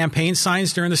campaign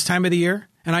signs during this time of the year,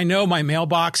 and I know my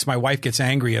mailbox, my wife gets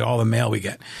angry at all the mail we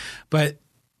get, but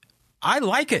I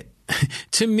like it.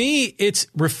 To me, it's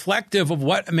reflective of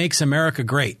what makes America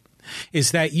great.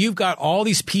 Is that you've got all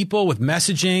these people with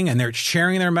messaging and they're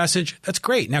sharing their message. That's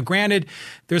great. Now, granted,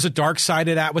 there's a dark side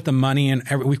of that with the money, and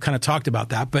we've kind of talked about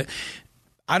that, but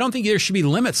I don't think there should be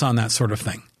limits on that sort of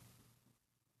thing.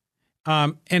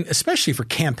 And especially for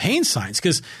campaign signs,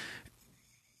 because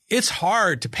it's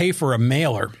hard to pay for a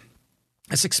mailer.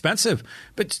 It's expensive,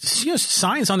 but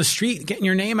signs on the street, getting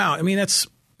your name out. I mean,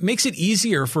 makes it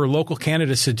easier for local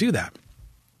candidates to do that.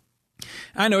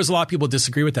 I know there's a lot of people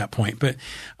disagree with that point, but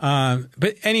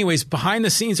anyways, behind the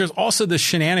scenes, there's also the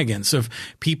shenanigans of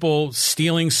people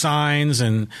stealing signs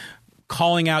and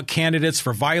calling out candidates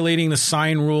for violating the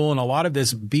sign rule, and a lot of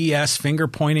this BS finger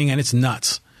pointing, and it's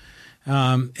nuts.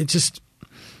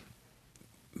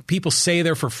 People say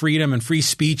they're for freedom and free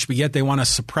speech, but yet they want to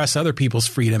suppress other people's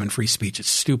freedom and free speech. It's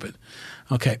stupid.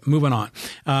 Okay, moving on.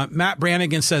 Matt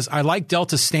Brannigan says, I like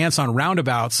Delta's stance on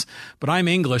roundabouts, but I'm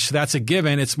English, so that's a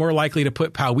given. It's more likely to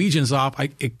put Powegians off.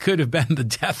 It could have been the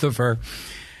death of her.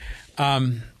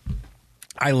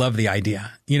 I love the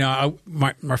idea.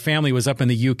 My family was up in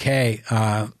the UK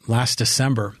last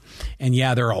December, and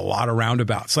yeah, there are a lot of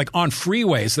roundabouts. Like on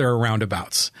freeways, there are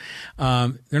roundabouts.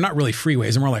 They're not really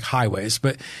freeways, they're more like highways,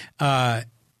 but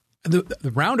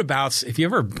the roundabouts,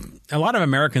 a lot of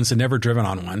Americans have never driven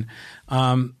on one.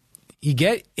 You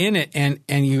get in it and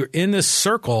you're in this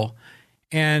circle,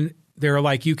 and they're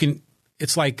like, you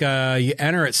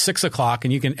enter at 6 o'clock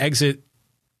and you can exit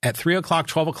at 3 o'clock,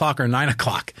 12 o'clock, or 9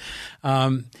 o'clock.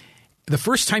 The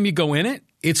first time you go in it,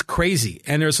 it's crazy.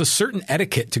 And there's a certain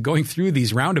etiquette to going through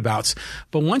these roundabouts.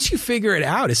 But once you figure it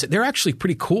out, they're actually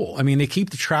pretty cool. I mean, they keep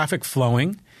the traffic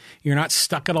flowing. You're not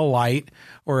stuck at a light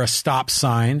or a stop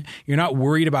sign. You're not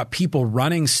worried about people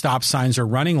running stop signs or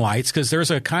running lights, because there's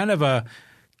a kind of a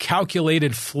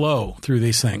calculated flow through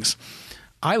these things.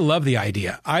 I love the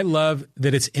idea. I love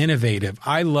that it's innovative.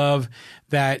 I love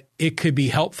that it could be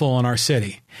helpful in our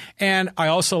city. And I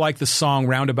also like the song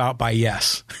Roundabout by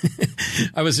Yes.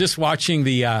 I was just watching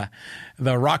the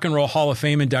Rock and Roll Hall of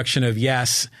Fame induction of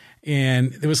Yes,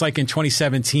 and it was like in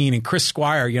 2017, and Chris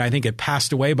Squire, I think had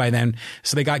passed away by then.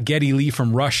 So they got Geddy Lee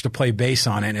from Rush to play bass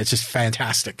on it. And it's just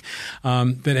fantastic.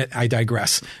 I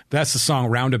digress. That's the song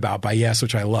Roundabout by Yes,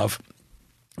 which I love.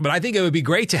 But I think it would be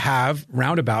great to have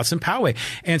roundabouts in Poway.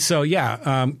 And so,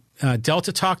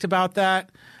 Delta talked about that.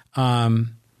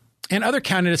 And other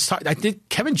candidates talked. I think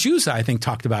Kevin Juza,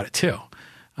 talked about it too.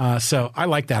 So I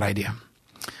like that idea.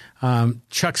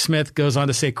 Chuck Smith goes on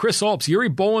to say, Chris Olps, Yuri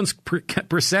Boland's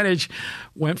percentage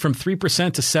went from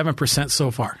 3% to 7% so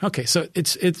far. Okay, so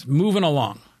it's moving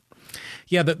along.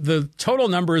 Yeah, the total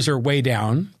numbers are way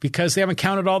down because they haven't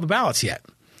counted all the ballots yet.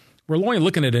 We're only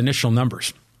looking at initial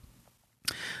numbers.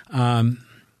 I'll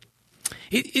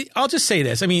just say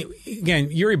this. I mean, again,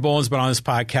 Yuri Boland's been on this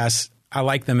podcast. I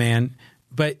like the man,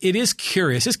 but it is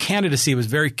curious. His candidacy was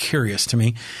very curious to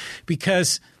me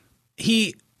because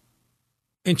in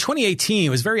 2018, he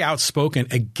was very outspoken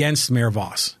against Mayor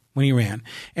Voss when he ran.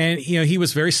 And, he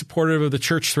was very supportive of the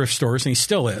church thrift stores, and he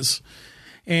still is.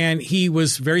 And he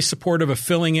was very supportive of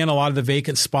filling in a lot of the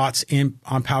vacant spots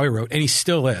on Poway Road, and he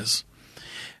still is.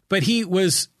 But he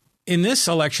was, in this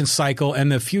election cycle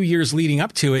and the few years leading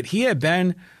up to it, he had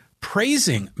been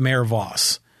praising Mayor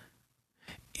Voss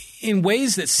in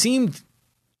ways that seemed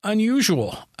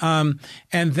unusual. And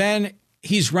then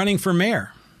he's running for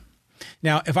mayor.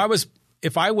 Now, if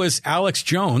I was Alex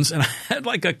Jones and I had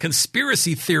like a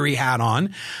conspiracy theory hat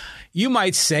on, you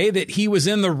might say that he was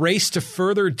in the race to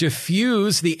further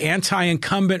diffuse the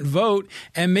anti-incumbent vote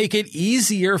and make it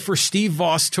easier for Steve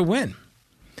Voss to win.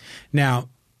 Now,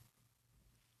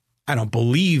 I don't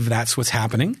believe that's what's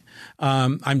happening.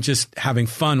 I'm just having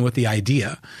fun with the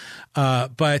idea.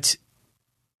 But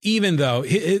even though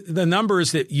the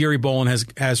numbers that Yuri Bolin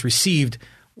has received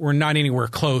were not anywhere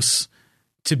close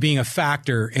to being a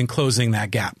factor in closing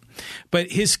that gap. But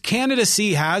his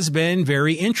candidacy has been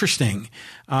very interesting.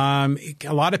 A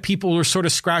lot of people are sort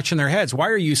of scratching their heads. Why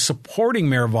are you supporting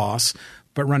Mayor Voss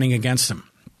but running against him?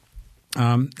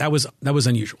 That was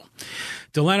unusual.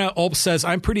 Delena Ulp says,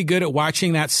 I'm pretty good at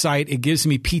watching that site. It gives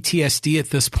me PTSD at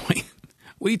this point.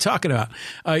 What are you talking about?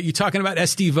 You talking about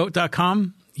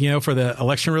sdvote.com, for the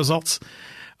election results?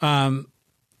 Or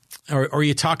are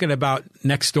you talking about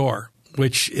Nextdoor,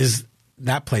 which is,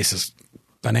 that place is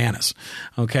bananas.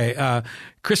 Okay.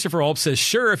 Christopher Ulp says,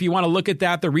 sure, if you want to look at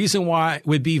that, the reason why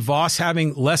would be Voss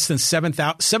having less than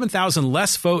 7,000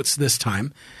 less votes this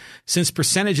time, since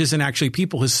percentages and actually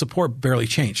people, his support barely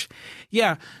changed.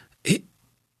 Yeah.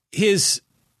 His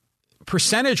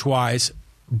percentage-wise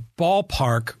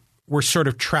ballpark were sort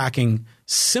of tracking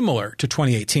similar to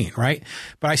 2018, right?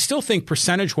 But I still think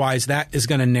percentage-wise that is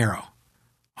going to narrow.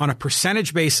 On a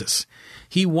percentage basis,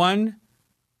 he won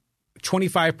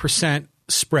 25%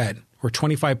 spread, or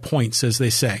 25 points, as they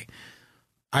say.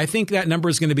 I think that number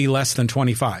is going to be less than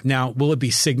 25. Now, will it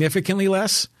be significantly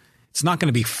less? It's not going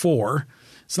to be 4.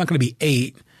 It's not going to be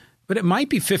 8. But it might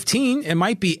be 15. It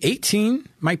might be 18. It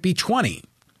might be 20.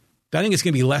 But I think it's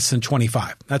going to be less than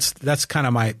 25. That's kind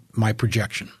of my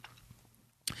projection.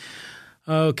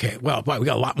 Okay, well, we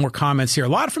got a lot more comments here. A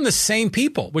lot from the same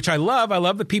people, which I love. I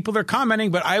love the people that are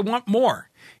commenting, but I want more.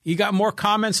 You got more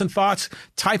comments and thoughts?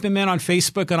 Type them in on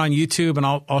Facebook and on YouTube, and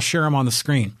I'll share them on the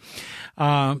screen.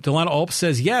 Delena Ulp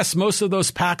says, yes, most of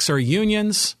those PACs are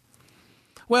unions.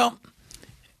 Well,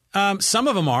 some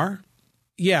of them are.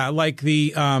 Yeah, like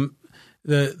the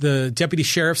Deputy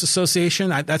Sheriff's Association,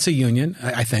 that's a union,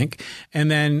 I think.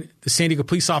 And then the San Diego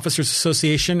Police Officers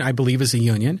Association, I believe, is a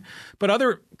union. But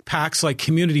other PACs like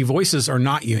Community Voices are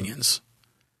not unions.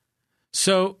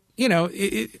 So,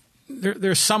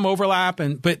 there's some overlap,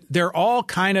 but they're all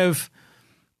kind of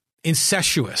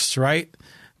incestuous, right?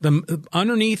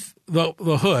 Underneath the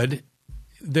hood,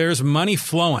 there's money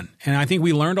flowing. And I think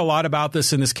we learned a lot about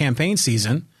this in this campaign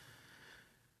season.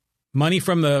 Money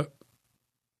from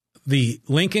the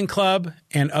Lincoln Club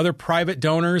and other private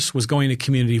donors was going to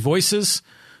Community Voices,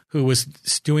 who was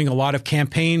doing a lot of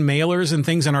campaign mailers and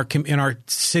things in our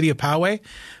city of Poway.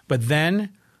 But then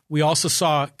we also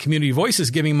saw Community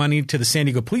Voices giving money to the San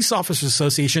Diego Police Officers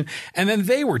Association, and then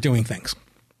they were doing things.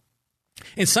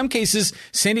 In some cases,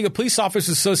 San Diego Police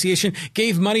Officers Association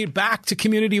gave money back to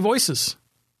Community Voices.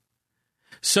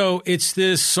 So it's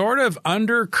this sort of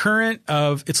undercurrent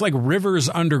it's like rivers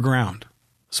underground.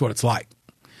 That's what it's like.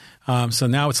 So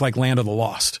now it's like land of the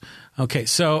lost. Okay,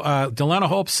 so Delena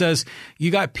Hope says,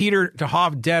 you got Peter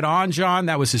DeHoff dead on, John.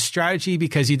 That was his strategy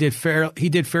because he did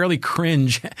fairly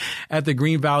cringe at the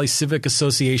Green Valley Civic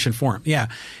Association forum. Yeah,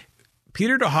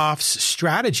 Peter DeHoff's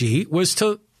strategy was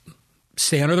to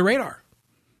stay under the radar.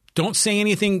 Don't say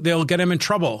anything that'll get him in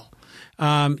trouble.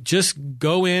 Just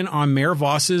go in on Mayor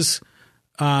Voss's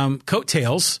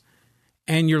coattails,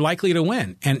 and you're likely to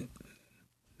win. And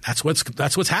that's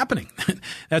what's happening.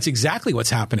 That's exactly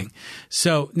what's happening.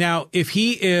 So now, if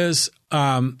he is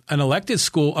an elected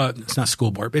it's not school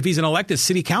board, but if he's an elected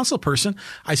city council person,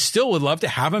 I still would love to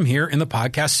have him here in the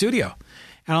podcast studio.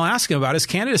 And I'll ask him about his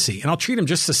candidacy, and I'll treat him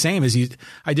just the same as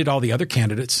I did all the other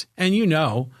candidates. And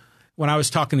when I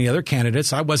was talking to the other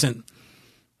candidates, I wasn't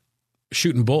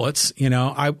shooting bullets.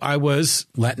 I was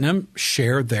letting them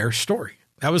share their story.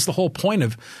 That was the whole point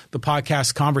of the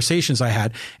podcast conversations I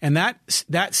had. And that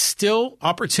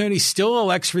opportunity still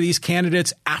elects for these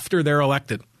candidates after they're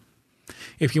elected.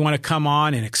 If you want to come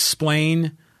on and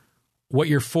explain what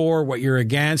you're for, what you're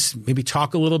against, maybe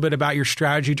talk a little bit about your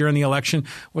strategy during the election,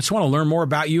 just want to learn more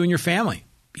about you and your family,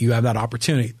 you have that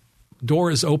opportunity.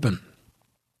 Door is open.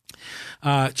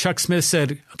 Chuck Smith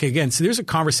said, okay, again, so there's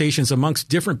conversations amongst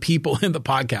different people in the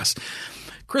podcast.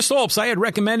 Chris Olps, I had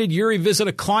recommended Yuri visit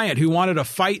a client who wanted to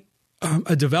fight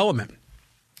a development.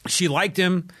 She liked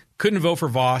him, couldn't vote for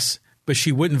Voss, but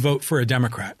she wouldn't vote for a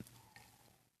Democrat.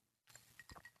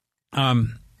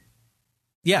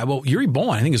 Yeah, well, Yuri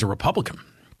Bowen, I think, is a Republican.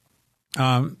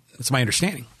 That's my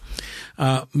understanding.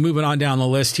 Moving on down the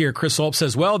list here, Chris Olp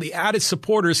says, well, the added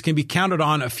supporters can be counted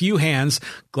on a few hands.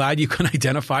 Glad you can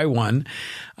identify one.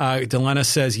 Delena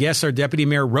says, yes, our deputy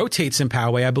mayor rotates in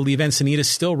Poway. I believe Encinitas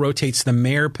still rotates the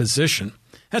mayor position.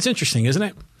 That's interesting, isn't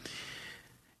it?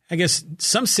 I guess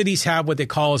some cities have what they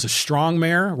call as a strong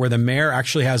mayor, where the mayor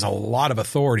actually has a lot of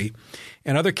authority.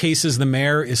 In other cases, the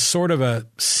mayor is sort of a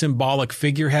symbolic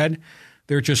figurehead.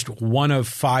 They're just one of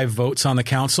 5 votes on the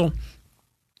council.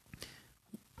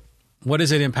 What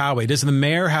is it in Poway? Does the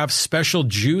mayor have special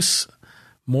juice,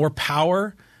 more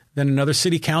power than another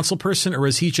city council person, or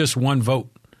is he just one vote?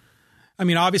 I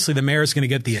mean, obviously the mayor is going to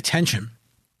get the attention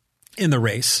in the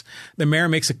race. The mayor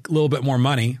makes a little bit more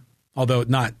money, although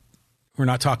we're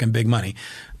not talking big money.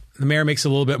 The mayor makes a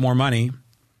little bit more money.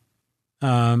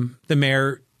 The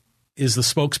mayor is the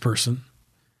spokesperson,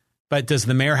 but does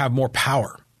the mayor have more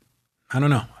power? I don't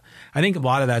know. I think a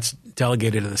lot of that's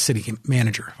delegated to the city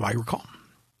manager, if I recall.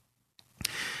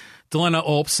 Delena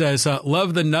Olp says,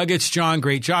 love the Nuggets, John.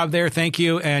 Great job there. Thank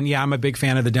you. And yeah, I'm a big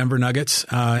fan of the Denver Nuggets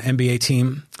NBA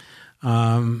team.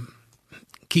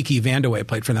 Kiki Vandeweghe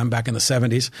played for them back in the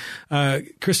 70s.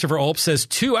 Christopher Olp says,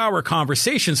 2-hour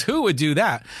conversations. Who would do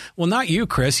that? Well, not you,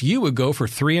 Chris. You would go for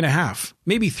 3.5,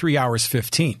 maybe 3 hours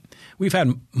 15. We've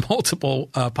had multiple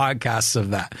podcasts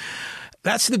of that.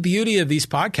 That's the beauty of these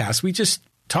podcasts. We just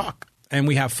talk and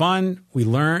we have fun. We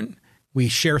learn. We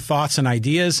share thoughts and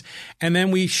ideas, and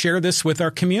then we share this with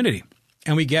our community.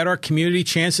 And we get our community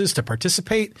chances to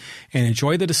participate and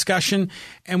enjoy the discussion,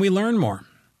 and we learn more.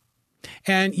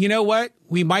 And you know what?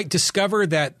 We might discover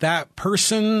that that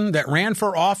person that ran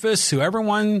for office, who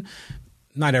everyone,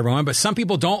 not everyone, but some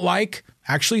people don't like,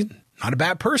 actually not a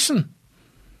bad person.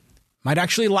 Might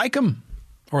actually like him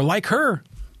or like her.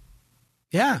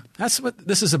 Yeah, that's what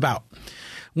this is about.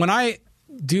 When I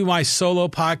do my solo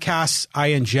podcasts, I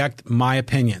inject my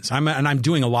opinions. I'm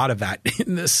doing a lot of that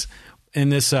in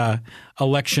this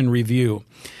election review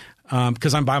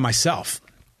because I'm by myself.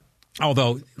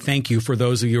 Although, thank you for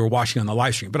those of you who are watching on the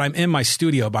live stream, but I'm in my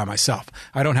studio by myself.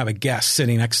 I don't have a guest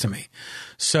sitting next to me.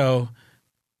 So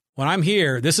when I'm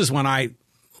here, this is when a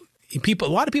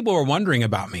lot of people were wondering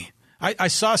about me. I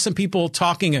saw some people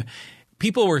talking.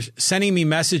 People were sending me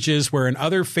messages where in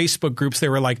other Facebook groups, they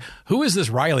were like, who is this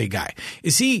Riley guy?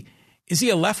 Is he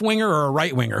a left winger or a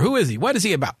right winger? Who is he? What is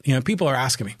he about? You know, people are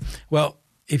asking me. Well,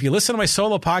 if you listen to my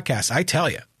solo podcast, I tell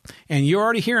you, and you're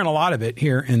already hearing a lot of it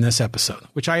here in this episode,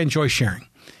 which I enjoy sharing.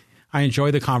 I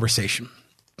enjoy the conversation.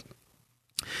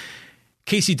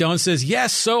 Casey Doan says,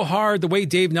 yes, so hard. The way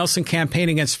Dave Nelson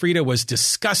campaigned against Frida was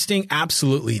disgusting,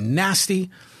 absolutely nasty.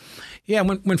 Yeah,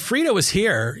 when Frida was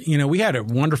here, you know, we had a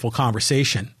wonderful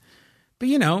conversation. But,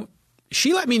 you know,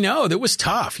 she let me know that it was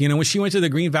tough. You know, when she went to the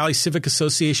Green Valley Civic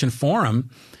Association Forum,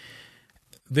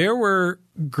 there were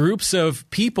groups of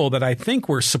people that I think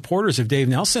were supporters of Dave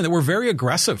Nelson that were very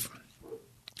aggressive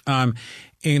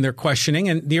in their questioning.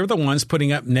 And they're the ones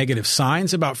putting up negative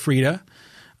signs about Frida.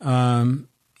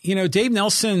 You know, Dave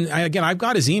Nelson, again, I've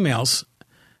got his emails.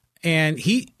 And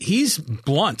he's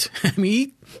blunt. I mean,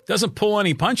 he doesn't pull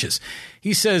any punches.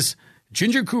 He says,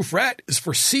 Ginger Coufret is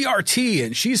for CRT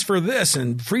and she's for this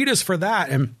and Frida's for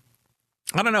that. And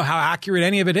I don't know how accurate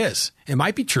any of it is. It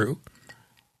might be true.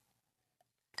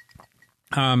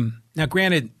 Now,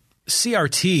 granted,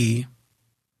 CRT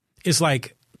is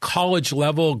like college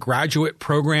level graduate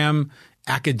program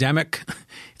academic.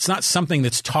 It's not something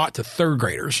that's taught to third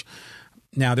graders.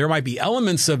 Now, there might be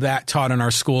elements of that taught in our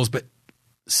schools, but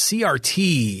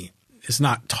CRT is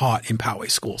not taught in Poway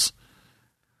schools.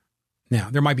 Now,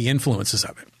 there might be influences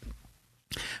of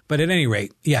it. But at any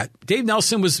rate, yeah, Dave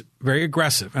Nelson was very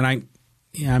aggressive. And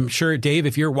I'm sure, Dave,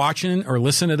 if you're watching or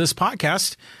listening to this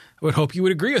podcast, I would hope you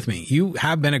would agree with me. You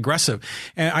have been aggressive.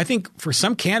 And I think for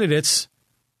some candidates,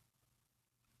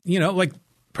 you know, like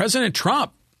President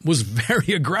Trump was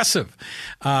very aggressive.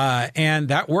 And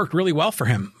that worked really well for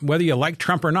him, whether you like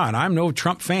Trump or not. I'm no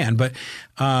Trump fan, but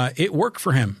it worked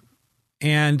for him.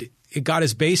 And it got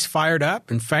his base fired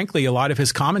up. And frankly, a lot of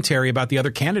his commentary about the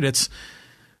other candidates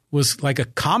was like a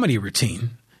comedy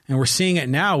routine. And we're seeing it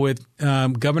now with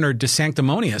Governor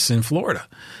DeSanctimonious in Florida.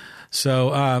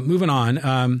 So moving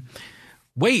on.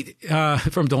 Wait,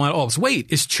 from Delena Olps.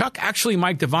 Wait, is Chuck actually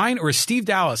Mike Devine or is Steve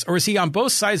Dallas? Or is he on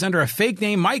both sides under a fake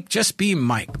name? Mike, just be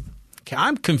Mike. Okay,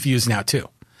 I'm confused now, too.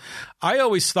 I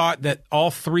always thought that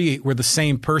all three were the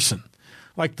same person,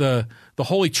 like the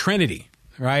Holy Trinity,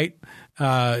 right?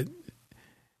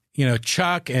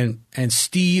 Chuck and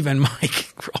Steve and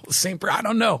Mike were all the same. I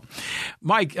don't know,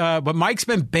 Mike, but Mike's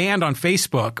been banned on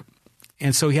Facebook,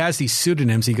 and so he has these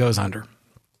pseudonyms he goes under.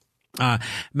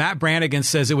 Matt Brannigan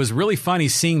says it was really funny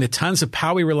seeing the tons of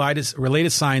Poway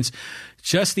related signs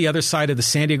just the other side of the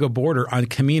San Diego border on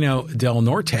Camino del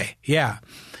Norte. Yeah,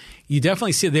 you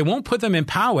definitely see it. They won't put them in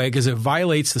Poway because it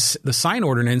violates the sign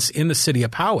ordinance in the city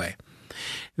of Poway.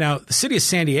 Now, the city of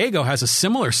San Diego has a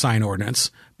similar sign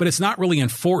ordinance, but it's not really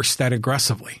enforced that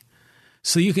aggressively.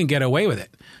 So you can get away with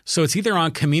it. So it's either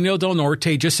on Camino del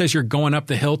Norte, just as you're going up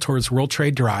the hill towards World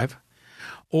Trade Drive,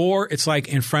 or it's like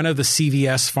in front of the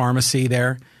CVS pharmacy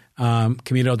there,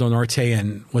 Camino del Norte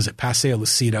and was it Paseo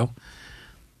Lucido?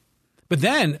 But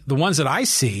then the ones that I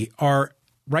see are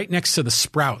right next to the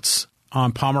Sprouts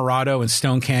on Pomerado and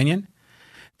Stone Canyon.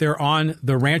 They're on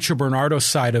the Rancho Bernardo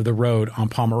side of the road on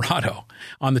Pomerado,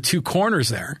 on the two corners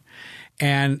there,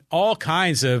 and all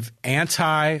kinds of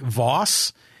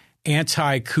anti-Voss,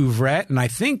 anti-Couvrette, and I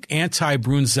think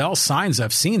anti-Brunzel signs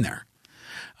I've seen there.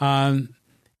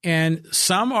 And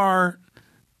some are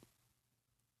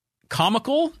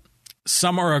comical,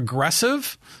 some are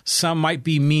aggressive, some might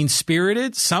be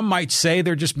mean-spirited, some might say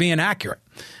they're just being accurate.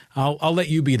 I'll let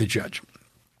you be the judge.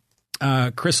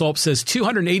 Chris Olp says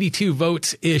 282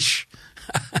 votes-ish.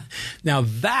 Now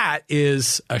that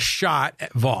is a shot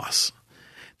at Voss.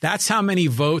 That's how many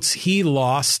votes he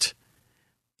lost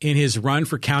in his run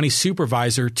for county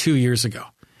supervisor 2 years ago.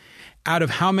 Out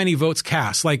of how many votes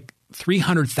cast? Like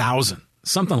 300,000,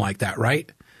 something like that,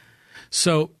 right?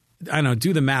 So I don't know,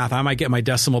 do the math. I might get my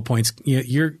decimal points.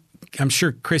 I'm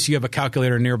sure, Chris, you have a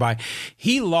calculator nearby.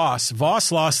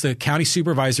 Voss lost the county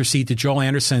supervisor seat to Joel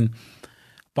Anderson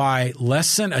by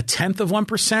less than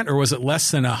 0.1%, or was it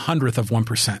less than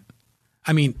 0.01%?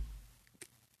 I mean,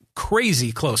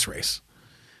 crazy close race.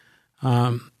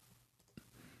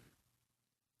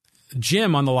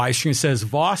 Jim on the live stream says,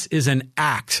 Voss is an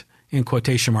act, in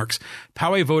quotation marks.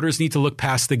 Poway voters need to look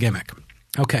past the gimmick.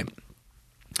 Okay.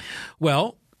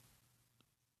 Well,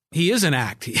 he is an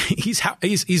act.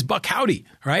 He's Buck Howdy,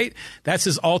 right? That's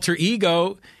his alter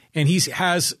ego, and he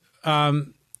has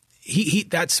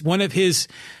that's one of his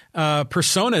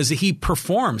personas. He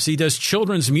performs. He does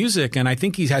children's music, and I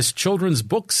think he has children's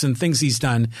books and things he's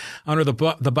done under the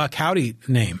Buck Howdy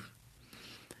name.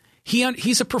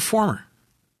 He's a performer.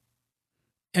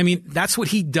 I mean, that's what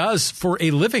he does for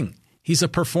a living. He's a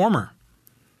performer,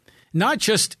 not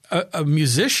just a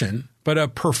musician, but a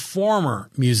performer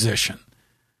musician.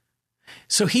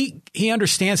 So he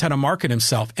understands how to market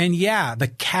himself. And yeah, the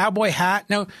cowboy hat.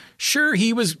 Now, sure,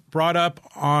 he was brought up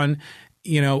on,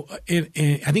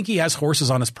 I think he has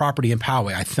horses on his property in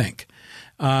Poway, I think.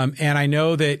 And I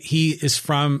know that he is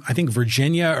from, I think,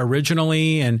 Virginia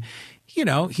originally. And,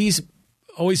 he's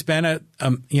always been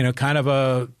kind of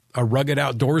a rugged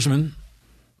outdoorsman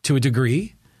to a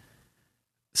degree.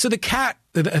 So the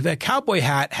cowboy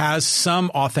hat has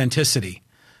some authenticity,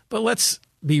 but let's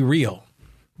be real.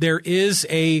 There is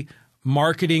a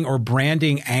marketing or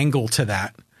branding angle to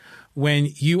that when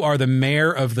you are the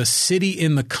mayor of the city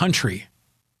in the country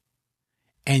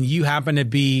and you happen to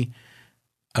be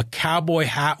a cowboy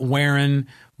hat wearing,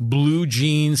 blue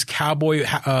jeans, cowboy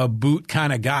boot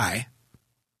kind of guy.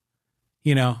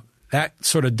 That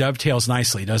sort of dovetails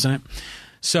nicely, doesn't it?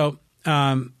 So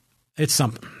it's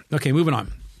something. Okay, moving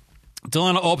on.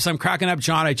 Delana Opes, I'm cracking up,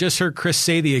 John. I just heard Chris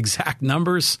say the exact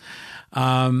numbers.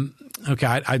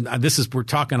 Okay, we're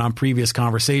talking on previous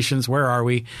conversations. Where are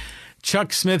we?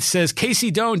 Chuck Smith says,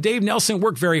 Casey Doan, Dave Nelson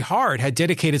worked very hard, had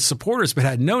dedicated supporters, but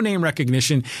had no name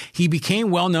recognition. He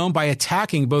became well known by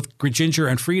attacking both Ginger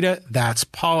and Frida. That's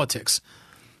politics.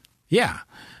 Yeah.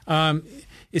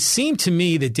 It seemed to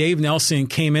me that Dave Nelson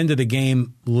came into the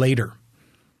game later.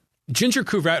 Ginger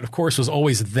Couvrette, of course, was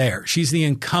always there. She's the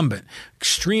incumbent,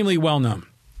 extremely well known.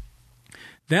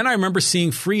 Then I remember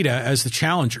seeing Frida as the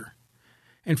challenger.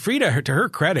 And Frida, to her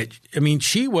credit, I mean,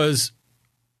 she was,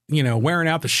 wearing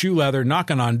out the shoe leather,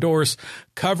 knocking on doors,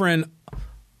 covering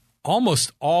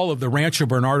almost all of the Rancho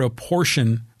Bernardo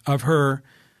portion of her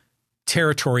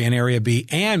territory in Area B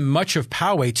and much of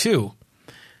Poway, too.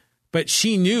 But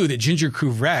she knew that Ginger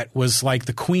Couvrette was like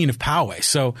the queen of Poway.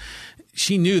 So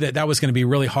she knew that was going to be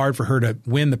really hard for her to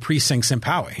win the precincts in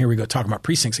Poway. Here we go, talking about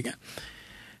precincts again.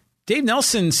 Dave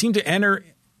Nelson seemed to enter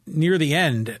near the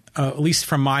end, at least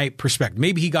from my perspective.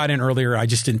 Maybe he got in earlier. I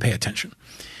just didn't pay attention.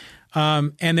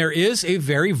 And there is a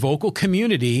very vocal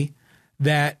community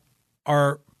that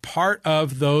are part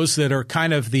of those that are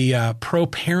kind of the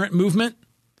pro-parent movement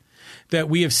that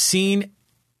we have seen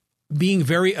being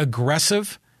very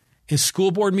aggressive in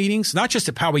school board meetings, not just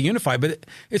at Poway Unified, but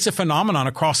it's a phenomenon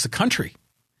across the country.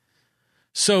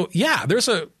 So yeah, there's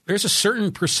a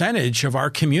certain percentage of our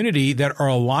community that are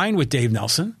aligned with Dave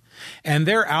Nelson, and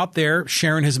they're out there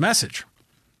sharing his message.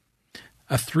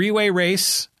 A three-way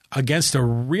race against a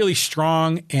really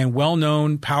strong and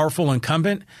well-known, powerful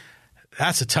incumbent,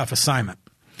 that's a tough assignment.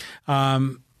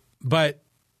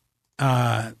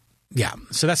 Yeah,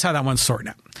 so that's how that one's sorting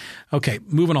out. Okay,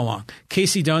 moving along.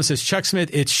 Casey Doan says, Chuck Smith,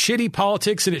 it's shitty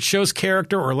politics and it shows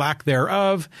character or lack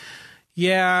thereof.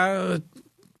 Yeah,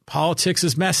 politics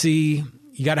is messy.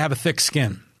 You got to have a thick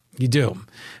skin. You do.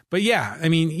 But yeah, I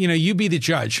mean, you be the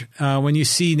judge. When you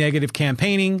see negative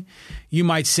campaigning, you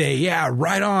might say, yeah,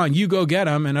 right on, you go get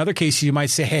them. In other cases, you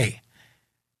might say, hey,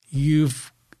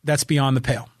 that's beyond the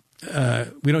pale.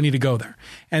 We don't need to go there.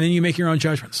 And then you make your own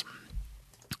judgments.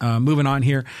 Moving on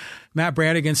here. Matt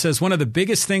Brannigan says, one of the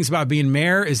biggest things about being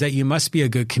mayor is that you must be a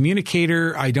good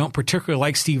communicator. I don't particularly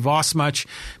like Steve Voss much,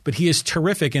 but he is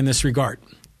terrific in this regard.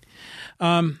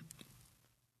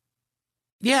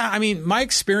 Yeah, I mean, my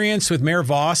experience with Mayor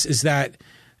Voss is that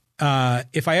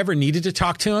if I ever needed to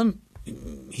talk to him,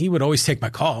 he would always take my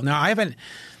call. Now,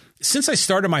 since I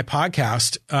started my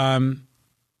podcast,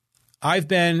 I've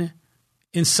been,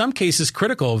 in some cases,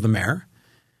 critical of the mayor.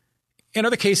 In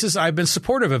other cases, I've been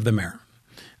supportive of the mayor.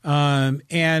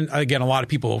 And again, a lot of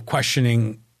people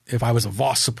questioning if I was a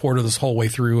Voss supporter this whole way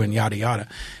through and yada, yada.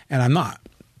 And I'm not.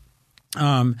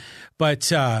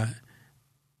 But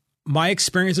my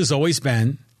experience has always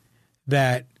been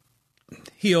that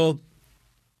he's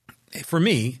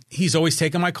always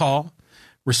taken my call,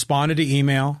 responded to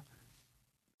email.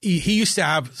 He used to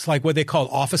have like what they call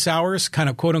office hours, kind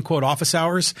of quote unquote office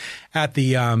hours at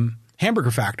the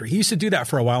hamburger factory. He used to do that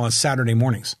for a while on Saturday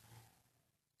mornings.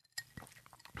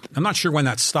 I'm not sure when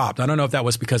that stopped. I don't know if that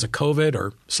was because of COVID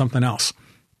or something else.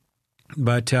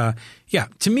 But yeah,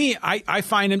 to me, I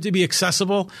find him to be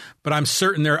accessible, but I'm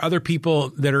certain there are other people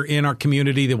that are in our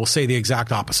community that will say the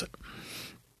exact opposite.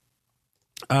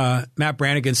 Matt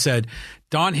Brannigan said,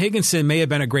 Don Higginson may have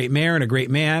been a great mayor and a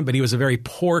great man, but he was a very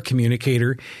poor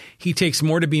communicator. He takes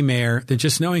more to be mayor than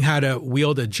just knowing how to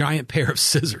wield a giant pair of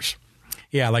scissors.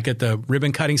 Yeah, like at the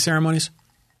ribbon cutting ceremonies.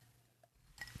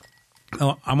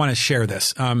 Oh, I want to share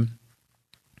this. Now,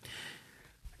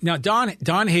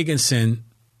 Don Higginson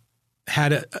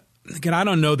had again, I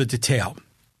don't know the detail,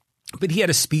 but he had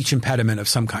a speech impediment of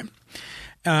some kind.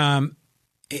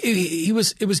 It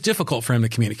was difficult for him to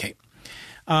communicate.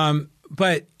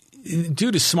 But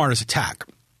dude is smart as a tack.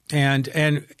 And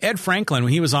Ed Franklin,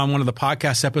 when he was on one of the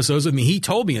podcast episodes with me, he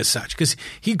told me as such, because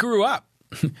he grew up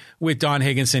with Don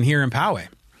Higginson here in Poway,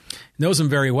 knows him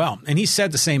very well. And he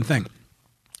said the same thing.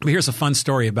 But here's a fun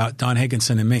story about Don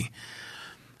Higginson and me.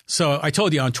 So I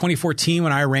told you in 2014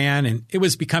 when I ran, and it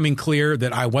was becoming clear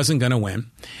that I wasn't going to win.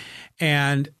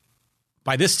 And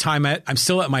by this time, I'm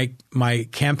still at my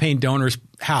campaign donor's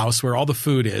house where all the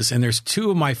food is. And there's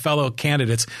two of my fellow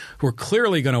candidates who are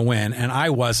clearly going to win, and I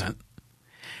wasn't.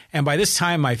 And by this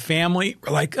time, my family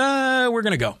were like, we're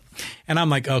going to go. And I'm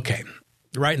like, okay,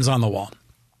 the writing's on the wall.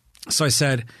 So I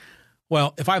said,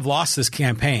 well, if I've lost this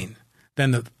campaign,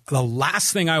 then the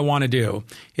last thing I want to do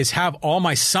is have all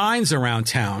my signs around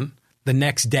town the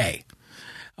next day.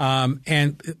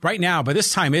 And right now, by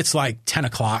this time, it's like 10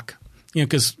 o'clock,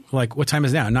 because like what time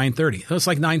is it now? 9:30. So it's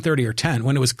like 9:30 or 10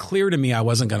 when it was clear to me I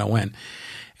wasn't going to win.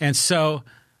 And so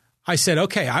I said,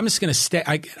 okay, I'm just going to stay.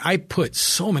 I put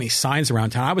so many signs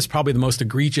around town. I was probably the most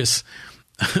egregious,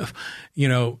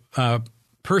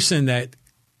 person that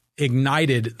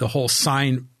ignited the whole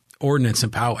sign ordinance in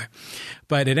Poway.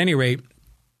 But at any rate,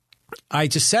 I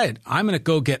just said, I'm going to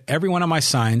go get every one of my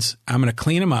signs. I'm going to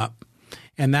clean them up.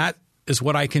 And that is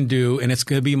what I can do. And it's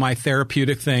going to be my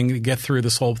therapeutic thing to get through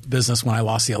this whole business when I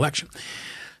lost the election.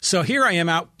 So here I am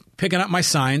out picking up my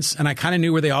signs, and I kind of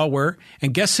knew where they all were.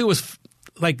 And guess who was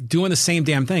like doing the same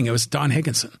damn thing? It was Don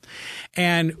Higginson.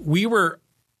 And we were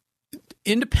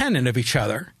independent of each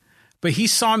other. But he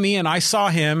saw me and I saw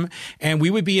him, and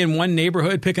we would be in one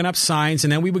neighborhood picking up signs,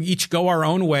 and then we would each go our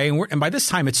own way. And by this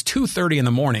time, it's 2:30 in the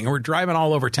morning, and we're driving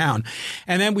all over town.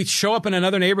 And then we'd show up in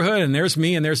another neighborhood, and there's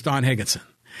me and there's Don Higginson.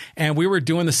 And we were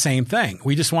doing the same thing.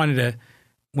 We just wanted to,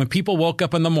 when people woke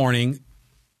up in the morning,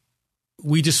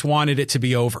 we just wanted it to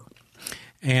be over.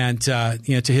 And,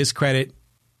 to his credit,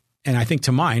 and I think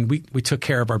to mine, we took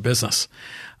care of our business.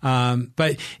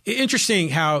 But interesting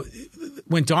how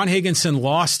when Don Higginson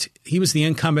lost, he was the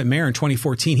incumbent mayor in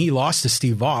 2014. He lost to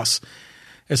Steve Voss.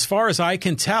 As far as I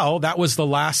can tell, that was the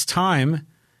last time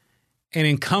an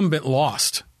incumbent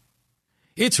lost.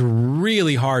 It's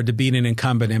really hard to beat an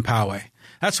incumbent in Poway.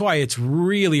 That's why it's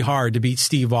really hard to beat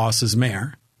Steve Voss as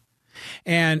mayor.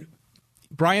 And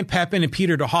Brian Pepin and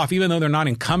Peter DeHoff, even though they're not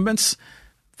incumbents,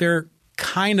 they're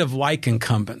kind of like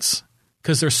incumbents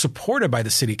because they're supported by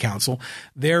the city council.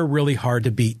 They're really hard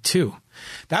to beat too.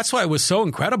 That's why it was so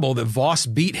incredible that Voss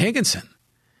beat Higginson.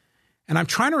 And I'm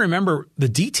trying to remember the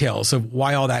details of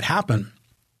why all that happened.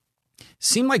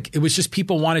 Seemed like it was just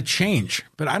people wanted change,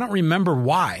 but I don't remember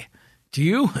why. Do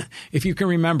you? If you can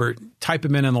remember, type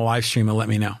them in the live stream and let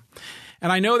me know.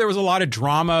 And I know there was a lot of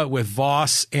drama with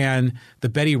Voss and the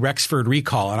Betty Rexford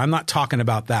recall, and I'm not talking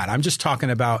about that. I'm just talking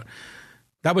about,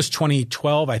 that was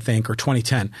 2012, I think, or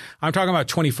 2010. I'm talking about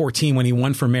 2014 when he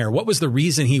won for mayor. What was the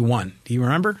reason he won? Do you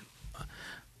remember?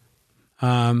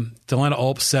 Delena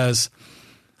Ulp says,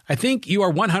 I think you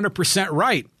are 100%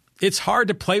 right. It's hard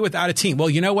to play without a team.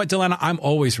 Well, you know what, Delena? I'm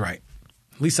always right.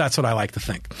 At least that's what I like to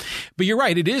think. But you're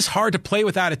right. It is hard to play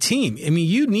without a team. I mean,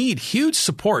 you need huge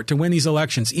support to win these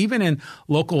elections, even in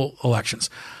local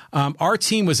elections. Our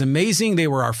team was amazing. They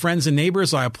were our friends and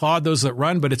neighbors. I applaud those that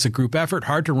run, but it's a group effort.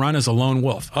 Hard to run as a lone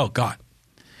wolf. Oh, God.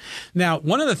 Now,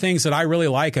 one of the things that I really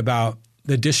like about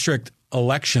the district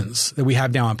elections that we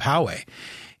have now in Poway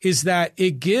is that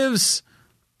it gives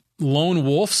lone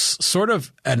wolves sort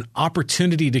of an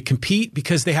opportunity to compete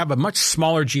because they have a much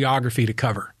smaller geography to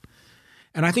cover.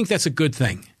 And I think that's a good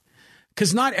thing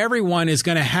because not everyone is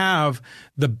going to have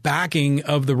the backing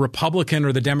of the Republican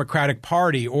or the Democratic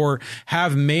Party or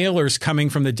have mailers coming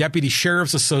from the Deputy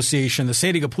Sheriff's Association, the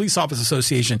San Diego Police Office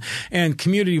Association, and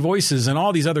Community Voices and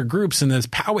all these other groups and this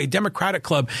Poway Democratic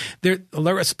Club.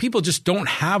 People just don't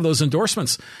have those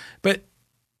endorsements, but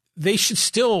they should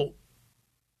still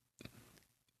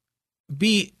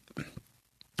be,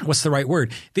 what's the right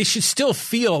word? They should still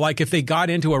feel like if they got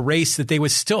into a race that they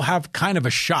would still have kind of a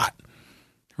shot,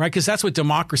 right? Because that's what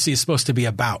democracy is supposed to be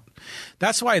about.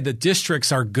 That's why the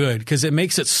districts are good because it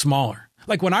makes it smaller.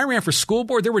 Like when I ran for school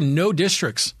board, there were no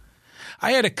districts.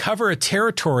 I had to cover a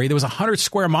territory that was 100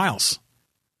 square miles,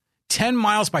 10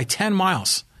 miles by 10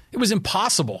 miles. It was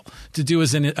impossible to do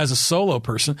as a solo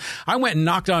person. I went and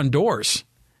knocked on doors.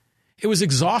 It was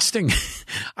exhausting.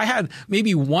 I had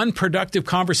maybe one productive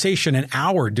conversation an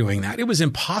hour doing that. It was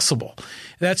impossible.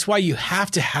 That's why you have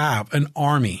to have an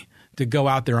army to go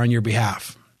out there on your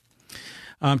behalf.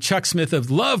 Chuck Smith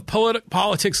of love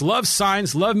politics, love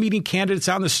signs, love meeting candidates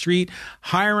out in the street.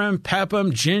 Hiram,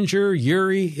 Peppham, Ginger,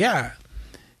 Yuri. Yeah.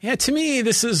 To me,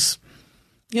 this is,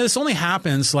 this only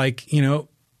happens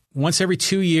once every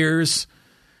 2 years.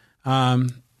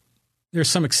 There's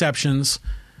some exceptions.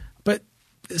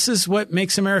 This is what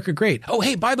makes America great. Oh,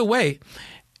 hey, by the way,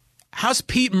 how's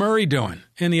Pete Murray doing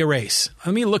in the race?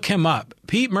 Let me look him up.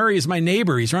 Pete Murray is my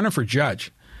neighbor. He's running for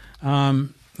judge. Let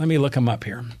me look him up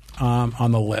here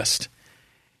on the list.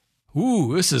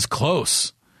 Ooh, this is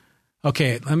close.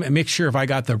 Okay, let me make sure if I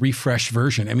got the refreshed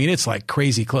version. I mean, it's like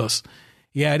crazy close.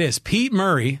 Yeah, it is. Pete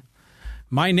Murray,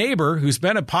 my neighbor, who's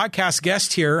been a podcast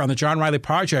guest here on the John Riley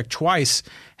Project twice,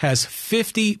 has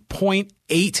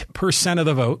 50.8% of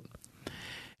the vote.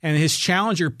 And his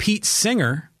challenger, Pete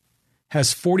Singer,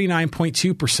 has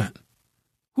 49.2%.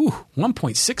 Ooh,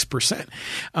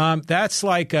 1.6%. That's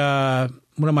like, what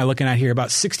am I looking at here? About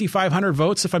 6,500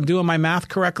 votes, if I'm doing my math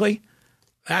correctly.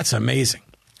 That's amazing.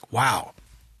 Wow.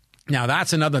 Now,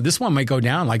 that's another, this one might go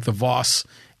down like the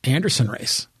Voss-Anderson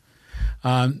race.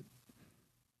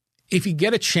 If you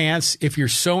get a chance, if you're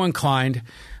so inclined,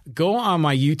 go on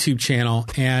my YouTube channel.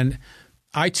 And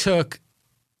I took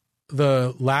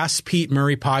the last Pete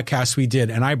Murray podcast we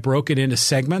did, and I broke it into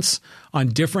segments on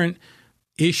different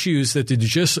issues that the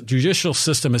judicial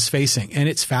system is facing. And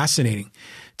it's fascinating.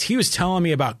 He was telling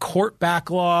me about court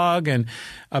backlog and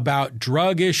about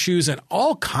drug issues and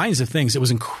all kinds of things. It was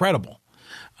incredible.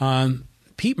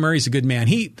 Pete Murray's a good man.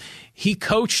 He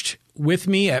coached with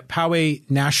me at Poway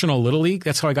National Little League.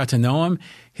 That's how I got to know him.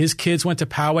 His kids went to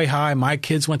Poway High. My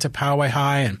kids went to Poway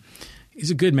High, and he's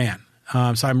a good man.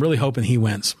 So I'm really hoping he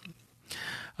wins.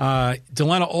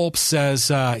 Delena Ulp says,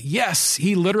 yes,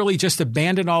 he literally just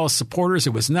abandoned all his supporters.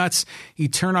 It was nuts. He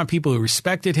turned on people who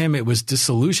respected him. It was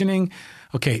disillusioning.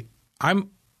 Okay, I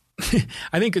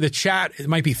think the chat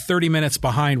might be 30 minutes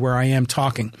behind where I am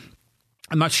talking.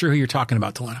 I'm not sure who you're talking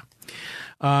about, Delena.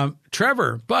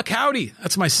 Trevor, Buck Howdy.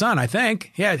 That's my son, I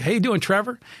think. Yeah. How you doing,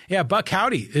 Trevor? Yeah. Buck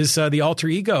Howdy is the alter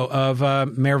ego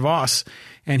of Mayor Voss.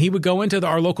 And he would go into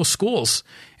our local schools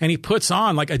and he puts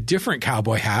on like a different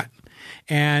cowboy hat.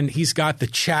 And he's got the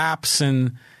chaps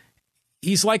and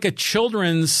he's like a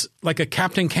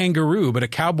Captain Kangaroo, but a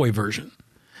cowboy version.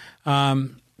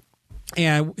 And,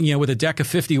 with a deck of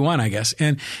 51, I guess.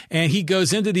 And he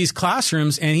goes into these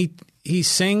classrooms and he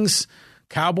sings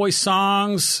cowboy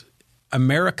songs,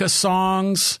 America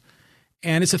songs,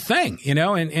 and it's a thing,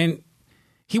 and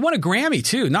he won a Grammy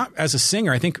too, not as a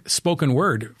singer, I think spoken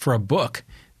word for a book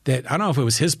that I don't know if it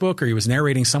was his book or he was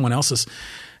narrating someone else's,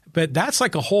 but that's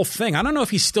like a whole thing. I don't know if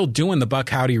he's still doing the Buck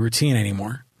Howdy routine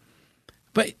anymore,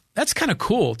 but that's kind of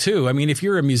cool too. I mean, if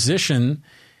you're a musician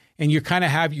and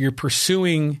you're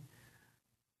pursuing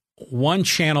one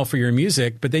channel for your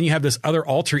music, but then you have this other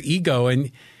alter ego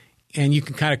and you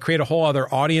can kind of create a whole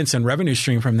other audience and revenue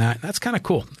stream from that. That's kind of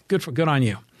cool. Good on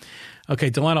you. Okay.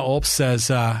 Delana Olps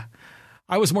says,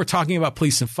 I was more talking about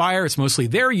police and fire. It's mostly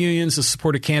their unions that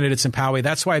supported candidates in Poway.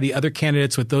 That's why the other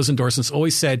candidates with those endorsements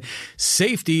always said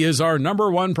safety is our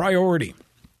number one priority.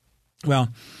 Well,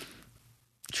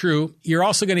 true. You're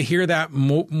also going to hear that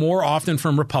more often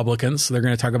from Republicans. They're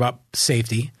going to talk about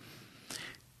safety.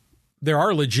 There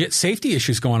are legit safety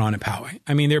issues going on in Poway.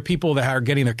 I mean, there are people that are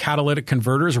getting their catalytic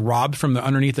converters robbed from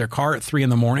underneath their car at 3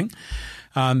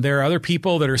 a.m. There are other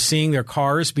people that are seeing their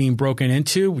cars being broken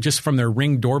into just from their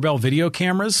Ring doorbell video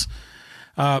cameras.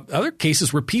 Other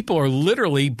cases where people are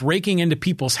literally breaking into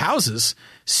people's houses,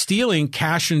 stealing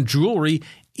cash and jewelry,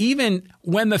 even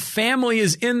when the family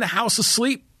is in the house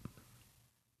asleep.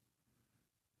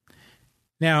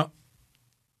 Now,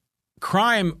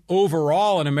 crime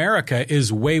overall in America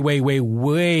is way, way, way,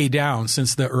 way down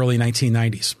since the early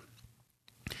 1990s.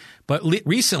 But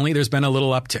recently, there's been a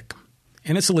little uptick,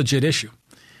 and it's a legit issue.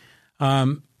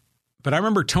 But I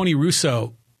remember Tony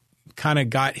Russo kind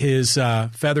of got his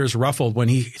feathers ruffled when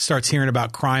he starts hearing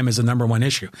about crime as the number one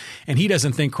issue. And he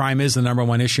doesn't think crime is the number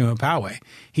one issue in Poway.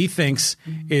 He thinks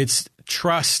it's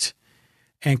trust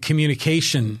and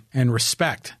communication and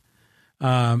respect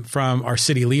from our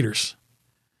city leaders.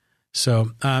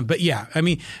 So, but yeah, I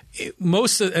mean,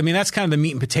 that's kind of the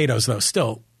meat and potatoes, though.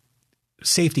 Still,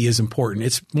 safety is important.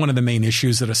 It's one of the main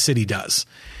issues that a city does.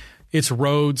 It's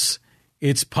roads,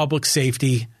 it's public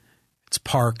safety, it's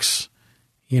parks,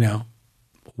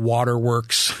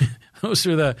 waterworks. Those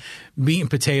are the meat and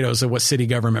potatoes of what city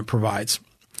government provides.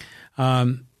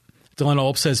 Delana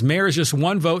Olp says, mayor is just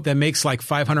one vote that makes like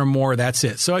 500 more. That's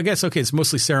it. So I guess, okay, it's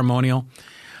mostly ceremonial.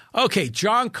 Okay,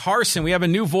 John Carson. We have a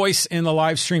new voice in the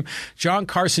live stream. John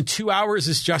Carson, 2 hours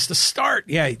is just a start.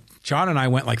 Yeah, John and I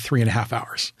went like 3.5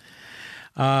 hours.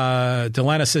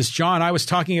 Delana says, John, I was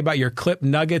talking about your Clip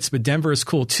Nuggets, but Denver is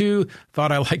cool too.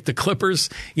 Thought I liked the Clippers.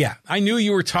 Yeah, I knew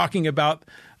you were talking about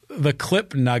the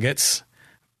Clip Nuggets,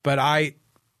 but I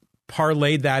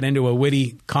parlayed that into a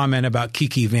witty comment about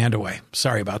Kiki Vandeweghe.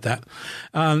 Sorry about that.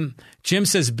 Jim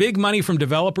says, big money from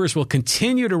developers will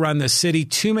continue to run this city.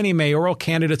 Too many mayoral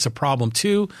candidates, a problem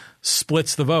too.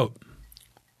 Splits the vote.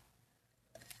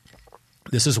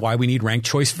 This is why we need ranked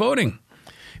choice voting,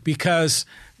 because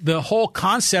the whole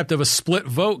concept of a split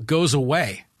vote goes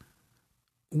away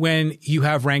when you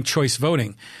have ranked choice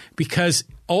voting, because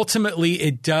ultimately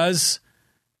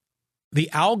the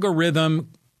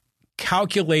algorithm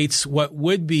calculates what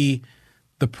would be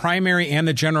the primary and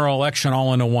the general election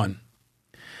all into one,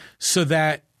 so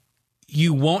that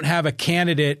you won't have a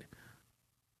candidate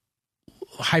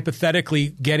hypothetically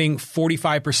getting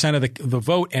 45% of the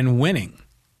vote and winning,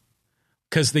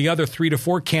 because the other 3 to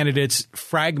 4 candidates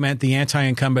fragment the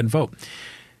anti-incumbent vote.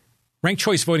 Ranked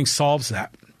choice voting solves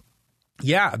that.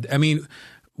 Yeah, I mean,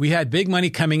 we had big money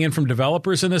coming in from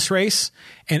developers in this race,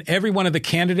 and every one of the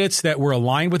candidates that were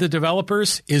aligned with the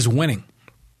developers is winning.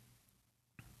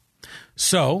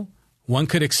 So one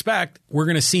could expect we're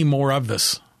going to see more of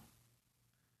this.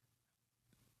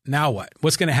 Now what?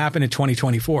 What's going to happen in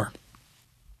 2024?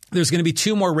 There's going to be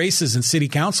 2 more races in city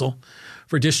council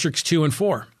for districts 2 and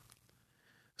 4.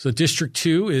 So District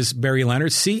 2 is Barry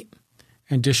Leonard's seat,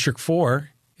 and District 4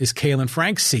 is Kaylin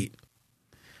Frank's seat.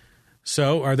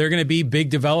 So are there going to be big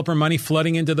developer money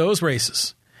flooding into those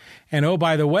races? And oh,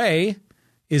 by the way,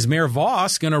 is Mayor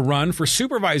Voss going to run for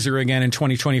supervisor again in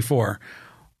 2024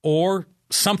 or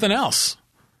something else?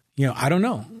 I don't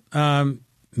know.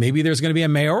 Maybe there's going to be a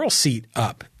mayoral seat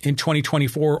up in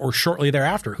 2024 or shortly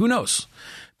thereafter. Who knows?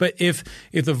 But if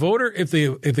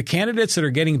the candidates that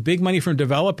are getting big money from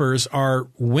developers are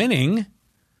winning,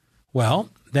 well,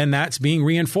 then that's being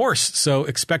reinforced. So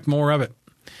expect more of it.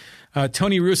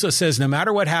 Tony Russo says, no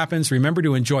matter what happens, remember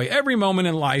to enjoy every moment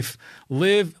in life,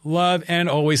 live, love, and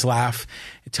always laugh.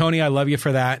 Tony, I love you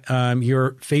for that.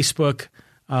 Your Facebook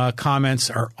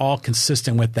comments are all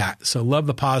consistent with that. So love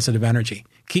the positive energy.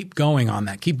 Keep going on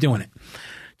that. Keep doing it.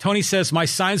 Tony says, my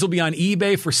signs will be on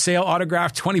eBay for sale,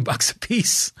 autographed, $20 a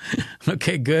piece.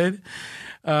 Okay, good.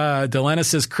 Delana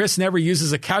says, Chris never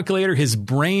uses a calculator. His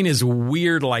brain is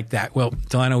weird like that. Well,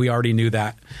 Delana, we already knew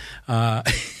that.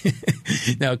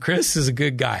 Now, Chris is a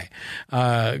good guy.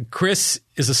 Chris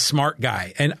is a smart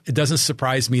guy, and it doesn't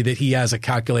surprise me that he has a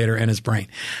calculator in his brain.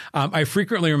 I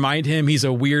frequently remind him he's a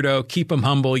weirdo. Keep him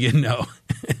humble,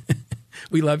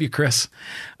 We love you, Chris.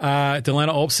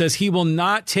 Delana Olp says he will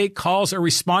not take calls or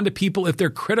respond to people if they're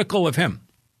critical of him.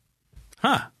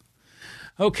 Huh.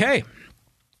 Okay.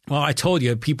 Well, I told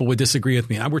you people would disagree with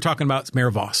me. We're talking about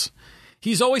Mayor Voss.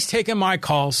 He's always taken my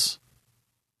calls.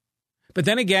 But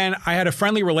then again, I had a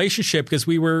friendly relationship because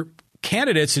we were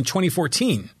candidates in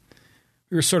 2014.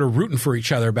 We were sort of rooting for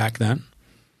each other back then.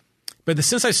 But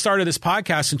since I started this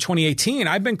podcast in 2018,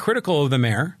 I've been critical of the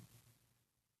mayor.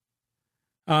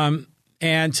 And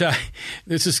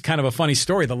this is kind of a funny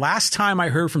story. The last time I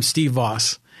heard from Steve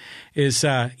Voss is,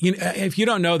 if you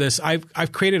don't know this,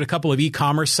 I've created a couple of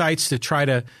e-commerce sites to try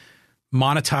to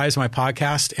monetize my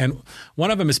podcast. And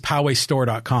one of them is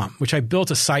PowayStore.com, which I built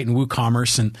a site in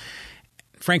WooCommerce. And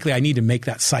frankly, I need to make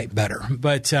that site better.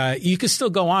 But you can still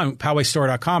go on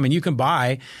PowayStore.com and you can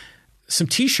buy some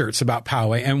T-shirts about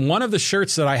Poway. And one of the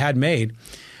shirts that I had made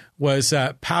was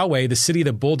Poway, the city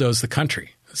that bulldozed the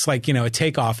country. It's like, a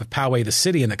takeoff of Poway, the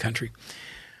city in the country.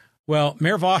 Well,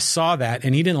 Mayor Voss saw that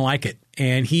and he didn't like it.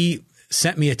 And he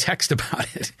sent me a text about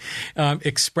it,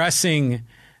 expressing,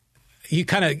 he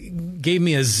kind of gave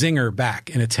me a zinger back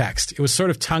in a text. It was sort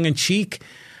of tongue in cheek,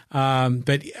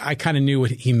 but I kind of knew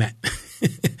what he meant.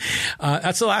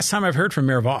 That's the last time I've heard from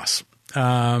Mayor Voss.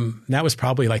 That was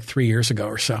probably like 3 years ago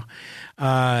or so.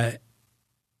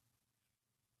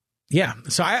 Yeah.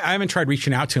 So I haven't tried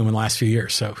reaching out to him in the last few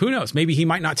years. So who knows? Maybe he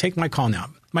might not take my call now.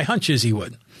 My hunch is he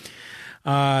would.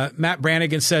 Matt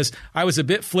Brannigan says, I was a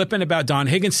bit flippant about Don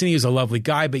Higginson. He was a lovely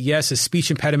guy, but yes, his speech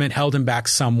impediment held him back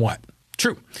somewhat.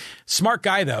 True. Smart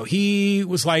guy, though. He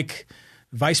was like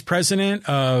vice president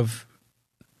of,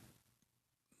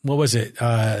 what was it?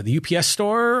 The UPS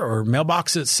store or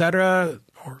mailbox, et cetera,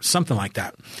 or something like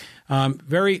that.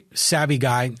 Very savvy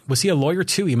guy. Was he a lawyer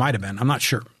too? He might have been. I'm not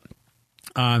sure.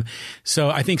 So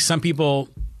I think some people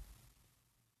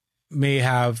may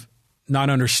have not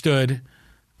understood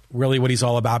really what he's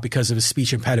all about because of his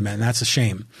speech impediment, and that's a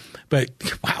shame. But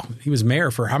wow, he was mayor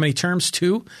for how many terms?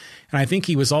 2? And I think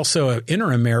he was also an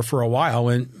interim mayor for a while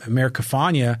when Mayor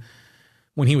Cafagna,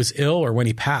 when he was ill or when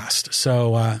he passed.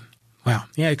 So wow,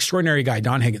 yeah, extraordinary guy,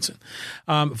 Don Higginson.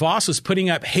 Voss was putting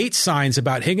up hate signs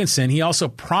about Higginson. He also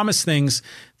promised things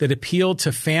that appealed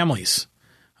to families.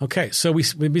 Okay, so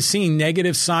we've been seeing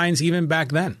negative signs even back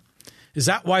then. Is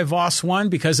that why Voss won?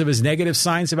 Because of his negative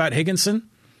signs about Higginson?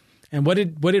 And what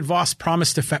did Voss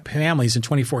promise to families in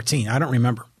 2014? I don't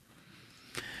remember.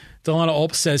 Delana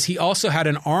Olp says he also had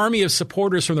an army of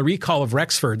supporters from the recall of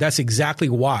Rexford. That's exactly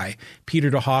why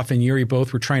Peter DeHoff and Yuri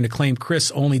both were trying to claim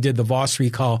Chris only did the Voss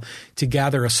recall to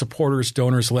gather a supporters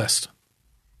donors list.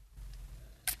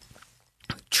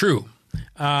 True.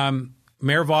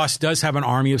 Mayor Voss does have an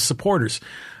army of supporters.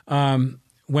 When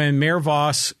Mayor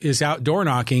Voss is out door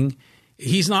knocking,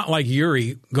 he's not like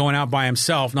Yuri going out by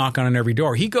himself, knocking on every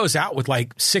door. He goes out with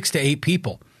like 6 to 8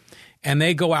 people, and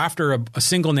they go after a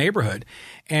single neighborhood.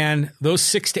 And those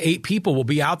 6 to 8 people will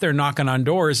be out there knocking on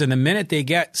doors. And the minute they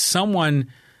get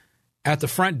someone at the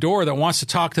front door that wants to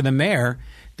talk to the mayor,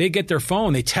 they get their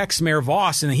phone, they text Mayor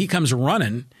Voss, and then he comes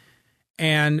running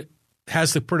and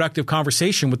has the productive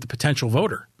conversation with the potential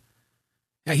voter.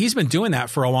 Now, he's been doing that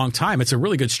for a long time. It's a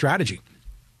really good strategy.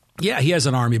 Yeah, he has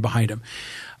an army behind him.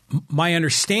 My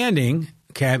understanding,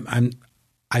 okay,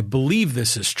 I believe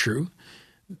this is true,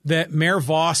 that Mayor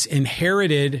Voss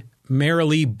inherited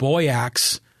Marilee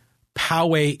Boyak's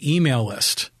Poway email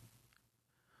list,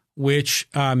 which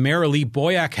Marilee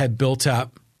Boyak had built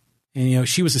up. And,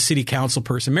 she was a city council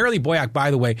person. Marilee Boyak,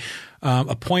 by the way,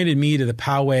 appointed me to the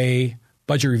Poway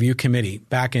Budget Review Committee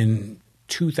back in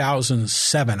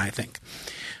 2007, I think.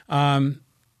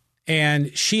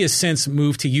 And she has since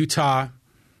moved to Utah.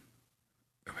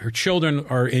 Her children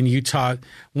are in Utah.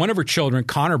 One of her children,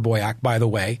 Connor Boyak, by the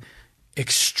way,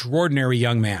 extraordinary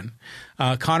young man.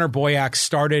 Connor Boyak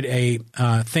started a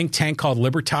think tank called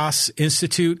Libertas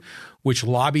Institute, which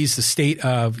lobbies the state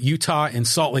of Utah and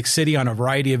Salt Lake City on a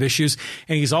variety of issues.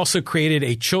 And he's also created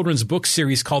a children's book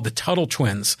series called The Tuttle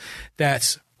Twins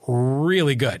that's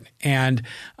really good. And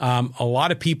a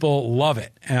lot of people love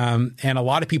it. And a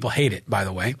lot of people hate it, by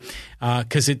the way,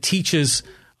 because it teaches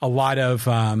a lot of,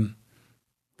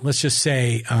 let's just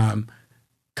say,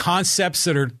 concepts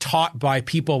that are taught by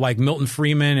people like Milton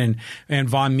Friedman and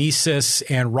von Mises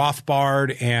and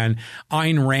Rothbard and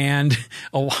Ayn Rand.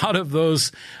 A lot of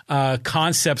those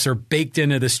concepts are baked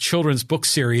into this children's book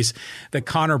series that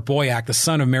Connor Boyak, the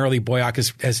son of Marilee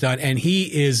Boyak, has done. And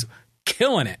he is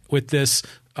killing it with this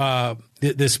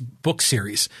this book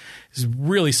series. Is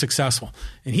really successful.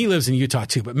 And he lives in Utah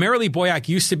too. But Marilee Boyak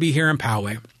used to be here in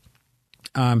Poway.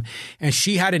 And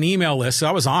she had an email list. So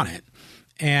I was on it.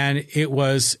 And it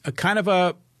was a kind of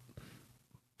a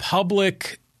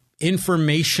public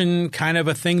information kind of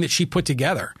a thing that she put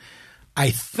together.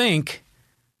 I think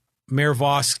Mayor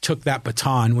Voss took that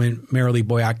baton when Marilee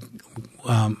Boyack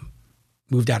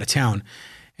moved out of town.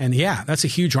 And yeah, that's a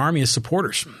huge army of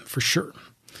supporters for sure.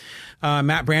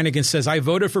 Matt Brannigan says, I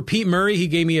voted for Pete Murray. He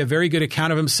gave me a very good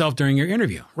account of himself during your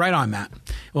interview. Right on, Matt.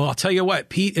 Well, I'll tell you what,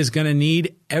 Pete is going to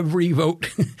need every vote.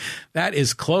 That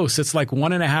is close. It's like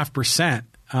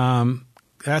 1.5%.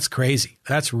 That's crazy.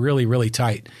 That's really, really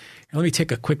tight. Let me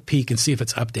take a quick peek and see if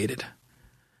it's updated.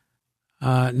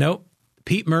 Nope.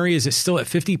 Pete Murray is still at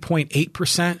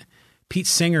 50.8%. Pete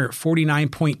Singer at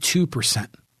 49.2%.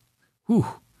 Whew,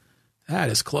 that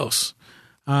is close.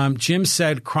 Jim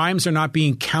said crimes are not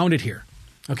being counted here.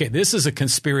 Okay, this is a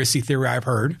conspiracy theory I've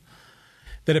heard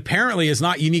that apparently is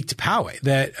not unique to Poway,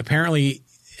 that apparently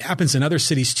happens in other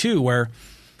cities too, where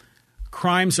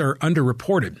crimes are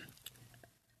underreported.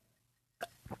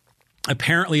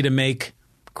 Apparently to make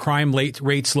crime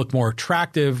rates look more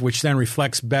attractive, which then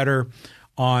reflects better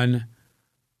on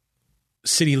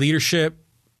city leadership,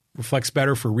 reflects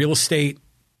better for real estate,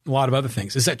 a lot of other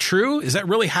things. Is that true? Is that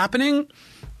really happening?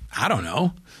 I don't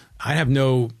know. I have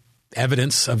no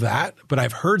evidence of that, but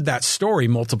I've heard that story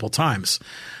multiple times.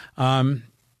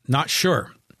 Not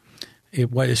sure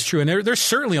what is true. And there's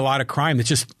certainly a lot of crime that's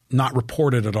just not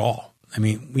reported at all. I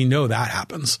mean, we know that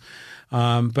happens.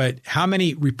 But how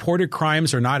many reported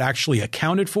crimes are not actually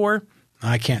accounted for?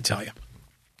 I can't tell you.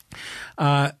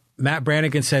 Matt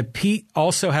Brannigan said, Pete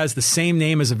also has the same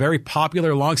name as a very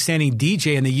popular longstanding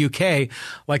DJ in the UK,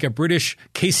 like a British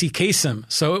Casey Kasem.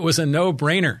 So it was a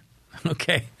no-brainer.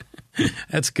 Okay,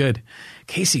 that's good.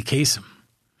 Casey Kasem.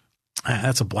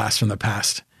 That's a blast from the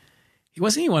past.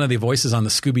 Wasn't he one of the voices on the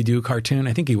Scooby-Doo cartoon?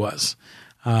 I think he was.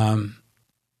 Wow.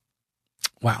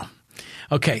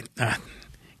 Okay.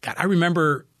 God, I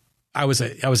remember I was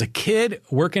a kid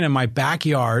working in my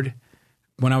backyard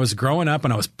when I was growing up,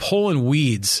 and I was pulling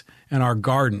weeds in our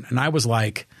garden, and I was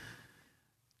like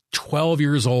 12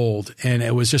 years old, and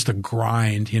it was just a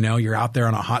grind. You know, you're out there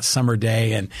on a hot summer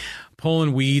day and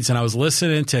pulling weeds, and I was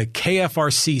listening to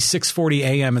KFRC 640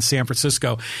 AM in San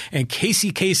Francisco, and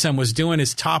Casey Kasem was doing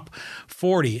his top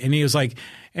 40, and he was like,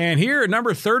 and here at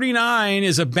number 39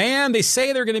 is a band. They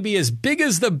say they're going to be as big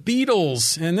as the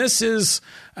Beatles. And this is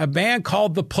a band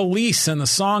called The Police. And the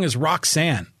song is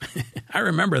Roxanne. I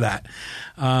remember that.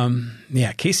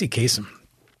 Yeah, Casey Kasem.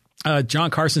 John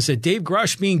Carson said, Dave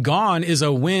Grush being gone is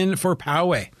a win for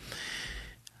Poway.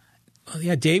 Well,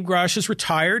 yeah, Dave Grush is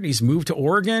retired. He's moved to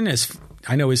Oregon.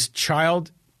 I know his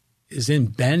child is in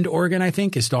Bend, Oregon, I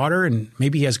think, his daughter. And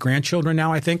maybe he has grandchildren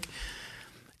now, I think.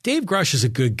 Dave Grush is a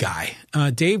good guy.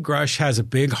 Dave Grush has a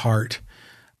big heart.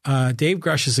 Dave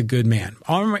Grush is a good man.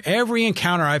 Every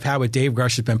encounter I've had with Dave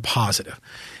Grush has been positive.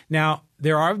 Now,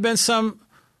 there have been some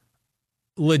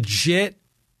legit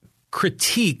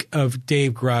critique of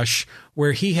Dave Grush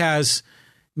where he has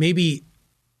maybe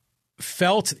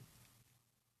felt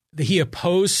that he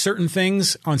opposed certain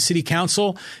things on city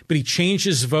council, but he changed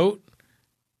his vote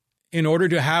in order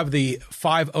to have the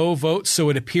 5-0 vote so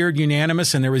it appeared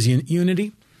unanimous and there was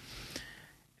unity.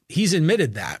 He's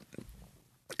admitted that,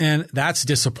 and that's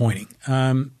disappointing.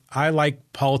 I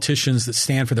like politicians that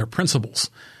stand for their principles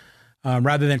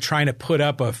rather than trying to put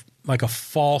up a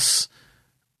false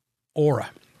aura.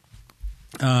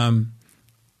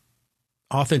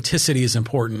 Authenticity is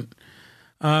important.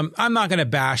 I'm not going to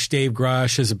bash Dave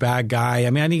Grush as a bad guy. I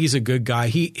mean, I think he's a good guy.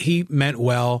 He meant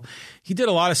well. He did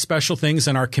a lot of special things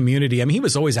in our community. I mean, he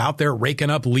was always out there raking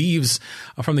up leaves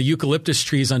from the eucalyptus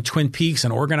trees on Twin Peaks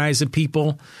and organizing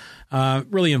people.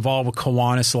 Really involved with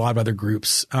Kiwanis, a lot of other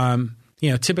groups. Tip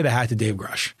of the hat to Dave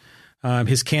Grush.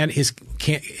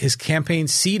 His campaign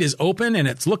seat is open, and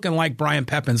it's looking like Brian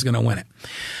Pepin's going to win it.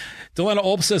 Delena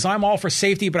Olp says, I'm all for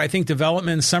safety, but I think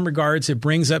development in some regards, it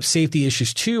brings up safety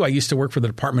issues too. I used to work for the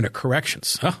Department of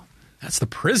Corrections. Oh, that's the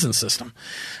prison system.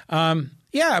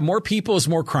 Yeah, more people is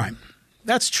more crime.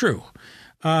 That's true.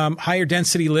 Higher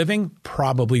density living,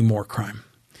 probably more crime.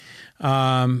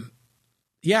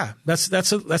 Yeah,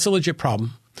 that's a legit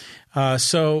problem.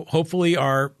 So hopefully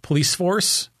our police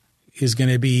force is going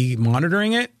to be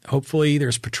monitoring it. Hopefully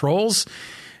there's patrols.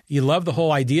 You love the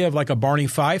whole idea of like a Barney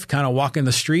Fife kind of walking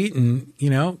the street and,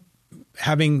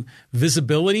 having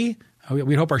visibility.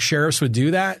 We'd hope our sheriffs would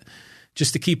do that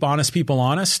just to keep honest people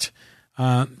honest.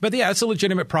 But yeah, it's a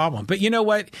legitimate problem. But you know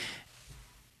what?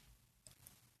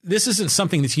 This isn't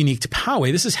something that's unique to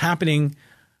Poway. This is happening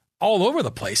all over the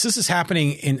place. This is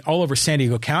happening all over San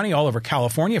Diego County, all over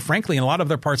California, frankly, in a lot of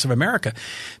other parts of America.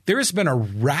 There has been a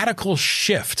radical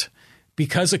shift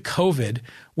because of COVID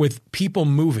with people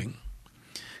moving.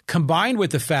 combined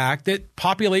with the fact that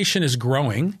population is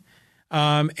growing,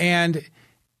 and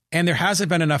there hasn't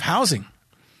been enough housing.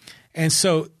 And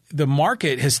so the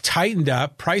market has tightened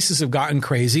up, prices have gotten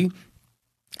crazy,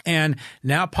 and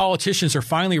now politicians are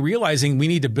finally realizing we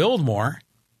need to build more.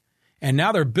 And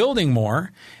now they're building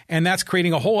more, and that's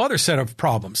creating a whole other set of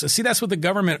problems. See, that's what the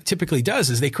government typically does,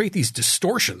 is they create these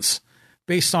distortions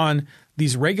based on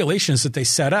these regulations that they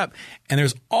set up, and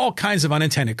there's all kinds of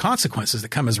unintended consequences that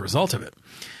come as a result of it.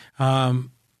 But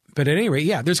at any rate,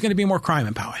 yeah, there's going to be more crime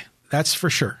in Poway. That's for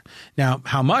sure. Now,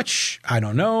 how much? I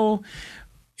don't know.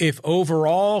 If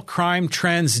overall crime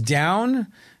trends down,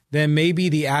 then maybe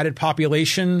the added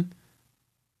population,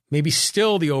 maybe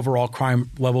still the overall crime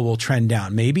level will trend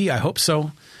down. Maybe. I hope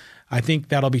so. I think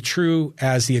that'll be true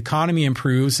as the economy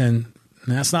improves, and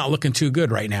that's not looking too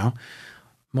good right now.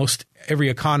 Most every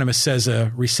economist says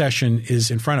a recession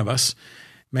is in front of us.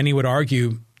 Many would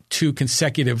argue 2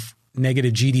 consecutive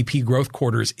negative GDP growth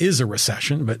quarters is a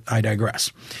recession, but I digress.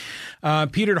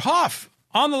 Peter Hoff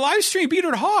on the live stream.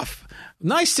 Peter Hoff,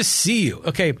 nice to see you.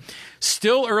 Okay,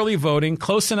 still early voting,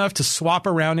 close enough to swap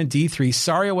around in D3.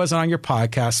 Sorry I wasn't on your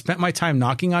podcast. Spent my time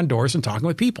knocking on doors and talking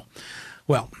with people.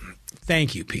 Well,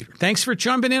 thank you, Peter. Thanks for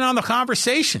jumping in on the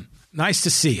conversation. Nice to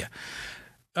see you.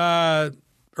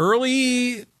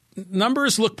 Early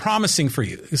numbers look promising for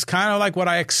you. It's kind of like what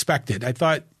I expected. I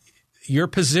thought your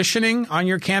positioning on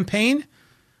your campaign,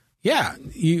 yeah,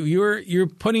 you're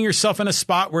putting yourself in a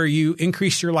spot where you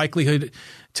increase your likelihood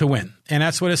to win. And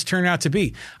that's what it's turned out to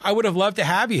be. I would have loved to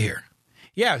have you here.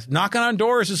 Yeah, knocking on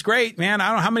doors is great, man. I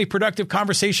don't know how many productive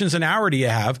conversations an hour do you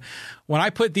have. When I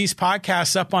put these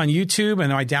podcasts up on YouTube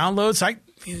and my downloads,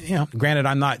 granted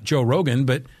I'm not Joe Rogan,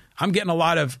 but I'm getting a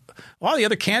lot of the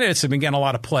other candidates have been getting a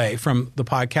lot of play from the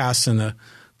podcasts and the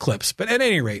clips. But at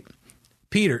any rate,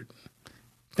 Peter,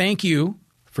 thank you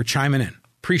for chiming in.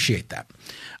 Appreciate that.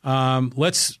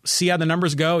 Let's see how the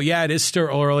numbers go. Yeah, it is still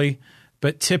early,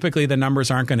 but typically the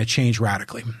numbers aren't going to change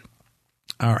radically.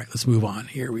 All right, let's move on.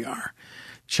 Here we are.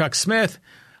 Chuck Smith.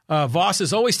 Voss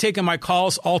has always taken my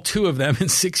calls, all 2 of them in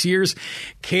 6 years.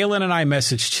 Kaylin and I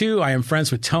messaged too. I am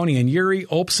friends with Tony and Yuri.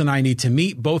 Olps and I need to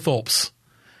meet. Both Olps.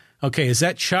 Okay, is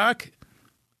that Chuck?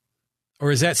 Or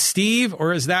is that Steve?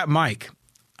 Or is that Mike?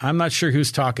 I'm not sure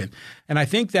who's talking. And I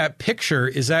think that picture,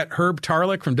 is that Herb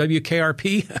Tarlick from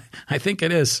WKRP? I think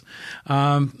it is.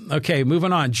 Okay,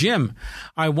 moving on. Jim,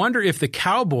 I wonder if the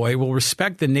cowboy will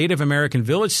respect the Native American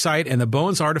village site and the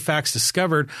bones artifacts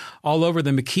discovered all over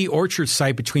the McKee Orchard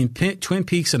site between Twin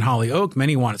Peaks and Hollyoak.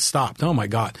 Many want it stopped. Oh, my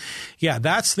God. Yeah,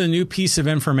 that's the new piece of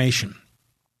information.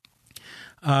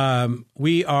 And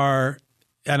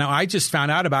I just found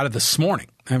out about it this morning,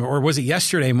 or was it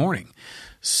yesterday morning?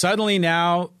 Suddenly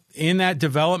now in that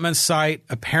development site,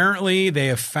 apparently they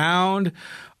have found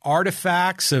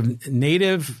artifacts of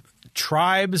native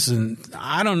tribes, and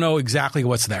I don't know exactly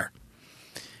what's there.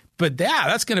 But yeah,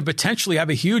 that's going to potentially have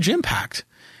a huge impact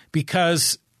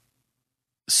because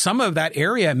some of that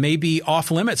area may be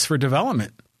off limits for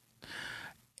development.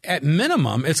 At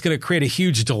minimum, it's going to create a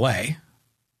huge delay.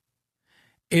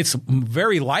 It's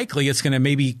very likely it's going to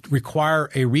maybe require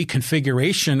a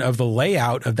reconfiguration of the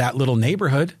layout of that little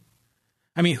neighborhood.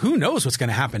 I mean, who knows what's going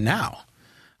to happen now?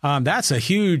 That's a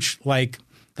huge,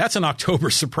 that's an October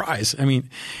surprise. I mean,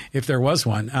 if there was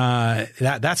one,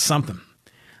 that's something.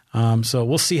 So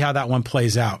we'll see how that one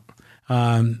plays out.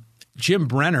 Jim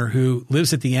Brenner, who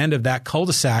lives at the end of that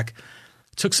cul-de-sac,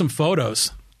 took some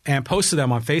photos and posted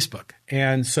them on Facebook.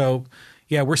 And so,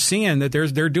 yeah, we're seeing that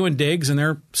they're doing digs and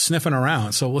they're sniffing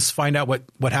around. So let's find out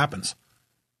what happens.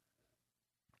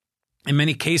 In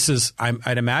many cases,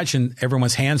 I'd imagine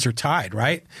everyone's hands are tied,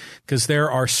 right? Because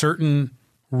there are certain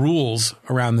rules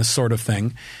around this sort of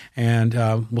thing, and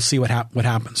we'll see what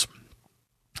happens.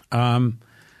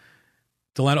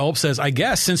 Delenn Olp says, I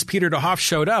guess since Peter DeHoff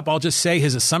showed up, I'll just say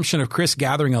his assumption of Chris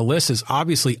gathering a list is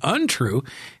obviously untrue,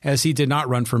 as he did not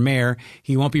run for mayor.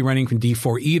 He won't be running from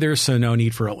D4 either, so no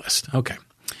need for a list. Okay.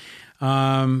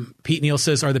 Pete Neal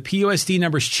says, are the PUSD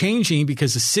numbers changing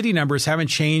because the city numbers haven't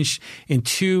changed in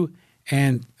 2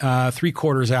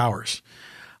 3/4 hours?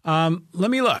 Let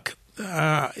me look.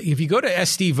 If you go to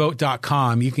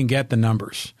sdvote.com, you can get the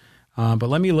numbers. But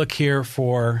let me look here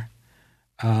for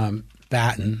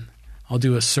Batten. I'll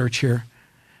do a search here.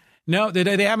 No,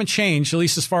 they haven't changed, at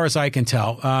least as far as I can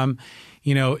tell.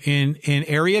 In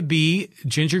Area B,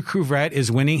 Ginger Couvret is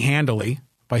winning handily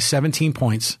by 17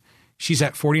 points. She's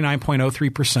at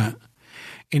 49.03%.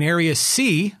 In Area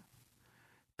C,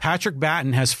 Patrick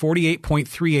Batten has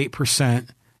 48.38%.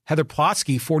 Heather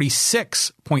Plotsky,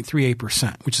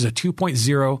 46.38%, which is a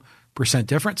 2.0%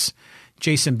 difference.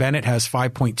 Jason Bennett has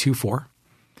 5.24%.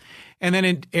 And then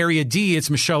in Area D, it's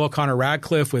Michelle O'Connor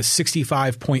Radcliffe with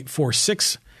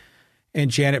 65.46 and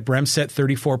Janet Bremsett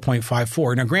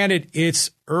 34.54. Now, granted,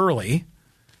 it's early,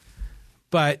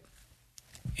 but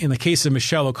in the case of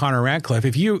Michelle O'Connor Radcliffe,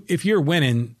 if you're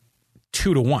winning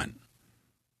 2-1,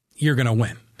 you're going to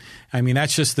win. I mean,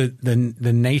 that's just the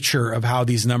nature of how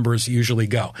these numbers usually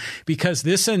go, because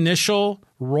this initial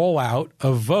rollout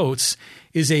of votes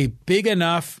is a big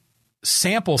enough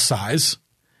sample size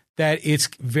that it's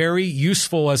very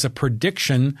useful as a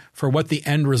prediction for what the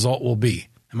end result will be.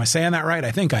 Am I saying that right?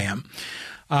 I think I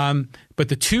am. But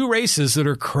the two races that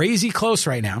are crazy close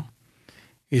right now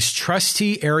is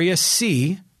Trustee Area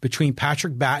C between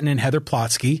Patrick Batten and Heather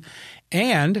Plotsky,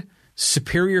 and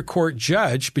Superior Court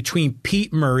Judge between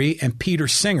Pete Murray and Peter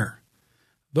Singer.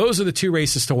 Those are the two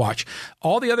races to watch.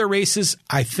 All the other races,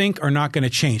 I think, are not going to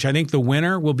change. I think the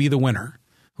winner will be the winner.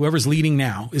 Whoever's leading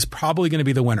now is probably going to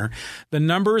be the winner. The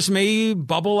numbers may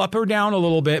bubble up or down a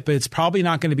little bit, but it's probably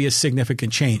not going to be a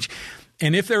significant change.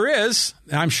 And if there is,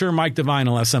 I'm sure Mike Devine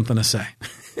will have something to say.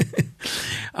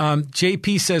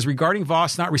 JP says, regarding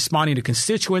Vos not responding to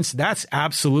constituents, that's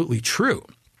absolutely true.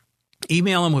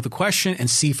 Email him with a question and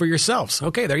see for yourselves.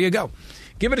 Okay, there you go.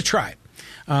 Give it a try.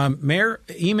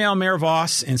 Email Mayor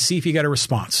Vos and see if you get a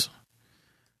response.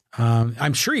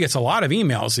 I'm sure he gets a lot of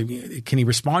emails. Can he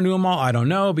respond to them all? I don't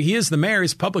know, but he is the mayor.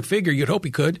 He's a public figure. You'd hope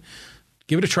he could.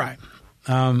 Give it a try.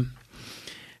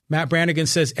 Matt Brannigan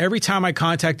says, every time I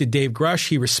contacted Dave Grush,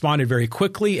 he responded very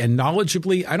quickly and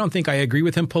knowledgeably. I don't think I agree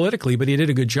with him politically, but he did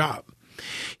a good job.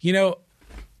 You know,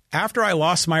 after I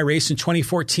lost my race in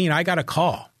 2014, I got a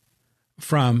call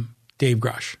from Dave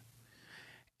Grush,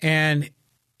 and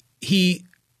he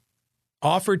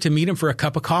offered to meet him for a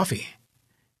cup of coffee.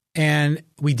 And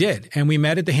we did. And we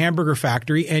met at the Hamburger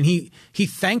Factory, and he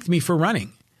thanked me for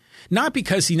running. Not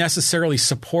because he necessarily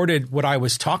supported what I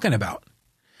was talking about,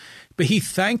 but he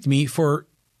thanked me for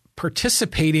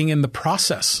participating in the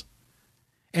process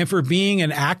and for being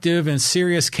an active and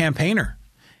serious campaigner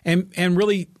and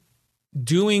really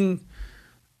doing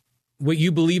what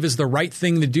you believe is the right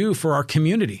thing to do for our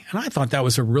community. And I thought that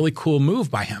was a really cool move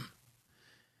by him.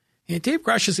 And Dave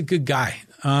Grush is a good guy,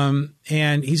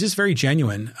 and he's just very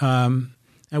genuine.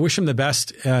 I wish him the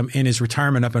best in his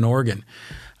retirement up in Oregon.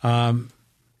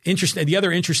 Interesting. The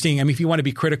other interesting, I mean, if you want to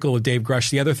be critical of Dave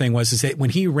Grush, the other thing is that when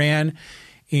he ran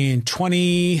in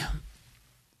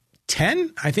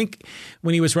 2010, I think,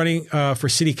 when he was running for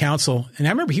city council, and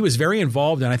I remember he was very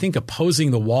involved in, I think,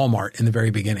 opposing the Walmart in the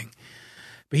very beginning.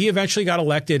 But he eventually got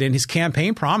elected, and his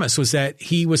campaign promise was that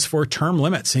he was for term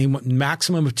limits, and he went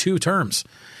maximum of 2 terms.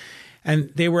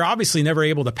 And they were obviously never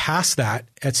able to pass that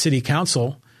at city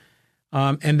council.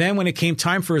 And then when it came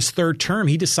time for his 3rd term,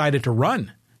 he decided to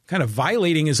run, kind of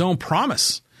violating his own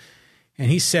promise.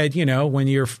 And he said, you know, when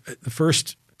you're the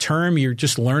first term, you're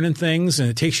just learning things, and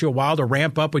it takes you a while to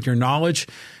ramp up with your knowledge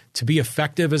to be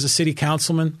effective as a city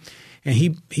councilman. And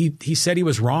he said he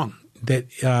was wrong, that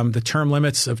the term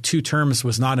limits of 2 terms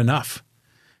was not enough.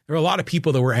 There were a lot of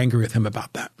people that were angry with him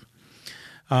about that.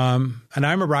 And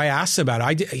I remember I asked him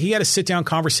about it. He had a sit-down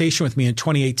conversation with me in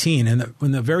 2018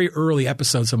 in the very early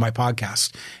episodes of my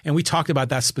podcast, and we talked about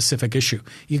that specific issue.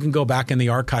 You can go back in the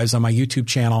archives on my YouTube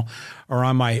channel or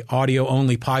on my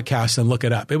audio-only podcast and look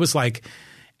it up. It was like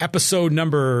episode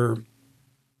number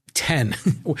 10.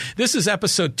 This is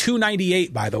episode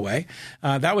 298, by the way.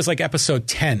 That was like episode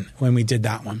 10 when we did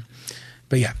that one.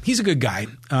 But yeah, he's a good guy.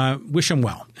 Wish him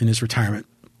well in his retirement.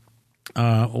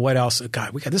 What else?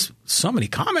 God, we got so many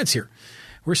comments here.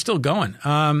 We're still going.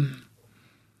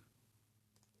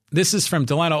 This is from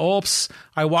Delana Olps.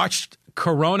 I watched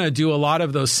Corona do a lot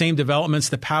of those same developments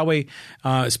that Poway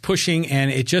is pushing,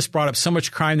 and it just brought up so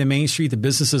much crime to Main Street. The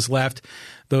businesses left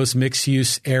those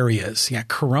mixed-use areas. Yeah,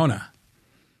 Corona.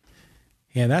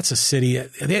 Yeah, that's a city.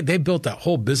 They built that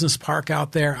whole business park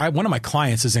out there. One of my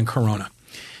clients is in Corona.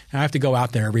 I have to go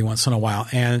out there every once in a while.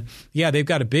 And yeah, they've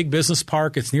got a big business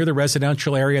park. It's near the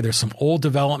residential area. There's some old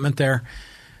development there.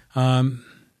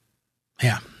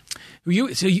 Yeah.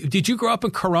 Did you grow up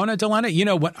in Corona, Delana? You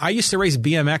know what? I used to race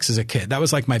BMX as a kid. That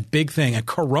was like my big thing. And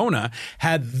Corona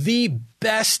had the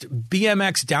best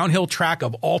BMX downhill track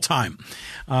of all time.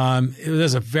 It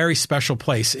was a very special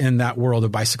place in that world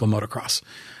of bicycle motocross.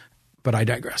 But I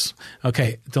digress.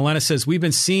 Okay. Delana says,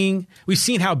 we've seen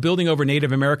how building over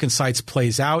Native American sites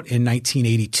plays out in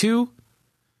 1982.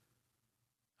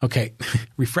 Okay.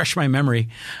 Refresh my memory.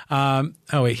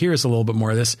 Wait, here's a little bit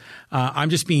more of this. I'm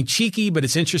just being cheeky, but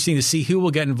it's interesting to see who will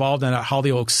get involved in a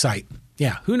Hollyoaks site.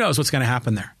 Yeah. Who knows what's going to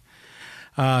happen there?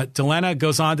 Delena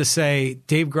goes on to say,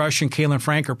 Dave Grush and Kaylin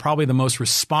Frank are probably the most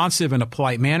responsive in a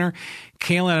polite manner.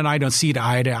 Kaylin and I don't see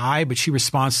eye to eye, but she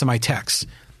responds to my texts.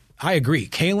 I agree.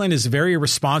 Kaylin is very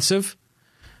responsive.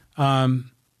 I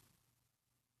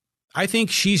think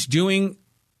she's doing,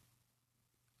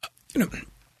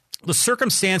 the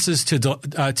circumstances to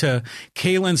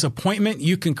Kaylin's appointment,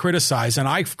 you can criticize, and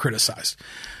I've criticized.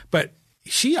 But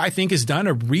she, I think, has done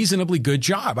a reasonably good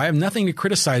job. I have nothing to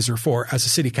criticize her for as a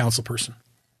city council person.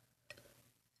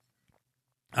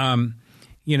 I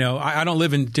don't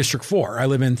live in District 4. I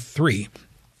live in 3.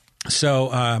 So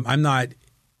I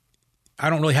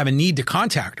don't really have a need to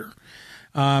contact her.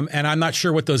 And I'm not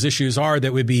sure what those issues are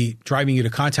that would be driving you to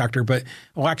contact her. But,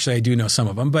 well, actually, I do know some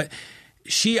of them. But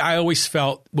she, I always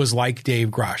felt, was like Dave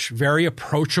Grush, very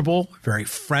approachable, very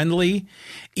friendly.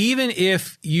 Even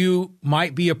if you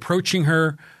might be approaching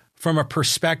her from a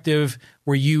perspective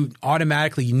where you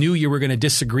automatically knew you were going to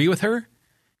disagree with her,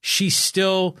 she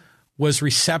still was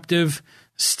receptive,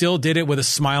 still did it with a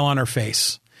smile on her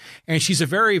face. And she's a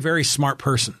very, very smart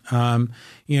person.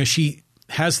 She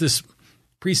has this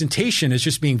presentation as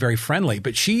just being very friendly,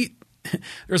 but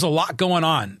there's a lot going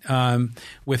on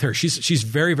with her. She's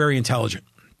very, very intelligent.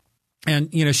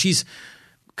 And, she's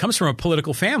comes from a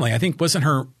political family. I think, wasn't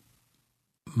her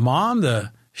mom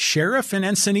the sheriff in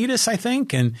Encinitas, I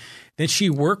think? And then she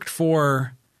worked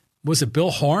for, was it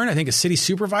Bill Horn? I think a city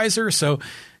supervisor. So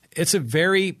it's a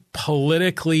very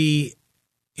politically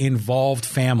involved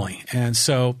family. And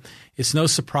so it's no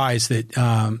surprise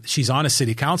that she's on a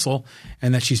city council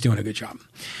and that she's doing a good job.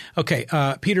 Okay,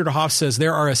 Peter DeHoff says,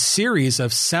 there are a series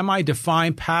of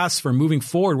semi-defined paths for moving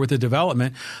forward with the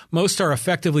development. Most are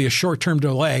effectively a short-term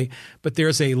delay, but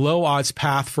there's a low-odds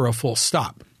path for a full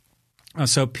stop.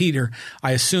 So, Peter,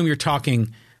 I assume you're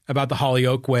talking about the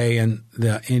Holyoke Way and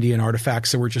the Indian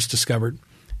artifacts that were just discovered.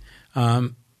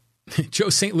 Joe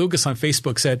St. Lucas on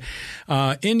Facebook said,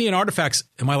 Indian artifacts,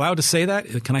 am I allowed to say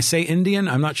that? Can I say Indian?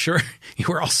 I'm not sure. You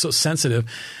were all so sensitive.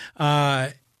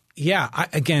 Again,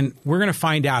 we're going to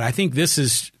find out. I think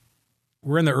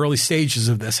we're in the early stages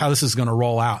of this, how this is going to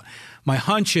roll out. My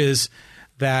hunch is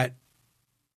that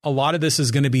a lot of this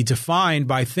is going to be defined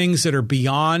by things that are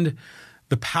beyond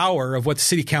the power of what the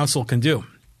city council can do.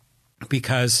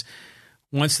 Because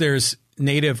once there's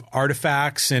native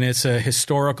artifacts and it's a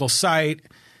historical site,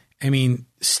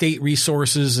 state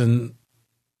resources and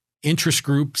interest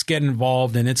groups get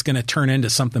involved, and it's going to turn into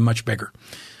something much bigger.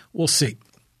 We'll see.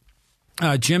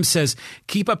 Jim says,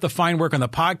 keep up the fine work on the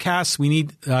podcast. We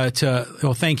need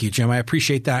thank you, Jim. I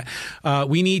appreciate that.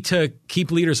 We need to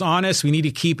keep leaders honest. We need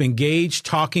to keep engaged,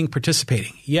 talking,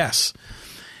 participating. Yes.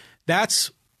 That's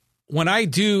when I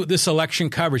do this election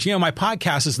coverage. My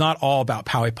podcast is not all about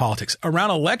Poway politics.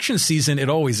 Around election season, it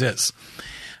always is.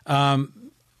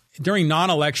 During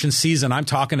non-election season, I'm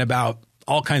talking about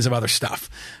all kinds of other stuff.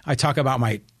 I talk about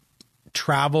my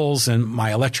travels and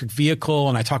my electric vehicle,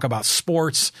 and I talk about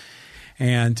sports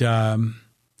and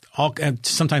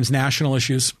sometimes national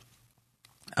issues.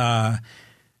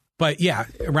 But yeah,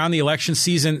 around the election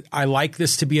season, I like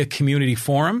this to be a community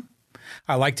forum.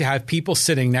 I like to have people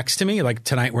sitting next to me. Like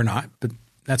tonight, we're not, but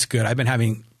that's good. I've been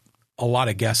having a lot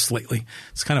of guests lately.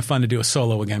 It's kind of fun to do a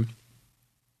solo again.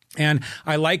 And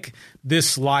I like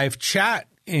this live chat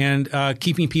and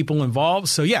keeping people involved.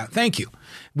 So, yeah, thank you.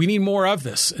 We need more of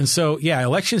this. And so, yeah,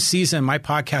 election season, my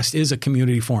podcast is a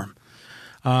community forum.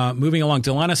 Moving along,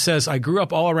 Delena says, I grew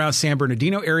up all around San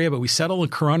Bernardino area, but we settled in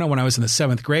Corona when I was in the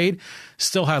 7th grade.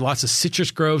 Still had lots of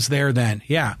citrus groves there then.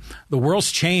 Yeah, the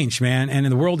world's changed, man, and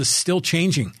the world is still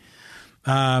changing.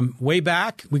 Way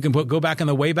back, we can go back in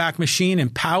the Wayback Machine. In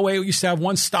Poway, we used to have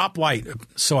one stoplight,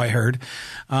 so I heard.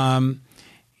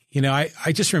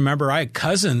 I just remember I had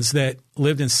cousins that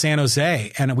lived in San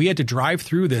Jose, and we had to drive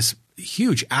through this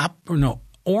huge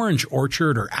orange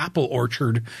orchard or apple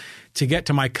orchard to get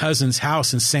to my cousin's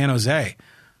house in San Jose.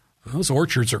 Those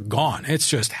orchards are gone. It's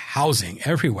just housing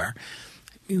everywhere.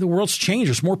 The world's changed.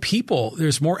 There's more people.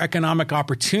 There's more economic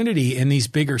opportunity in these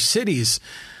bigger cities.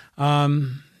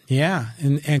 And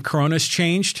Corona's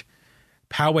changed.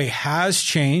 Poway has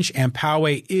changed, and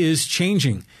Poway is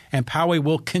changing, and Poway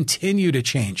will continue to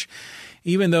change.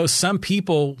 Even though some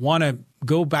people want to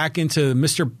go back into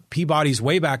Mr. Peabody's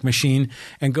Wayback Machine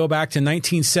and go back to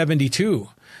 1972,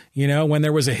 when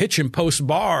there was a hitch and post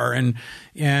bar and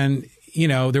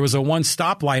there was a one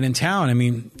stoplight in town.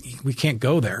 We can't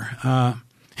go there.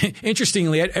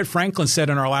 Interestingly, Ed Franklin said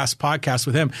in our last podcast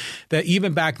with him that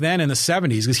even back then in the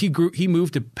 70s, because he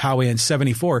moved to Poway in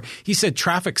 74, he said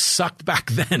traffic sucked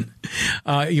back then,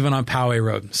 even on Poway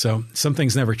Road. So some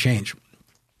things never change.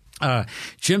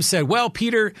 Jim said, well,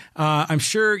 Peter, I'm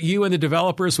sure you and the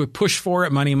developers would push for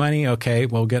it. Money. Okay,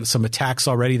 we'll get some attacks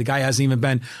already. The guy hasn't even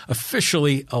been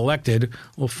officially elected.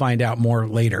 We'll find out more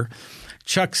later.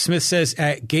 Chuck Smith says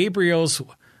at Gabriel's,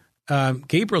 are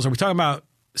we talking about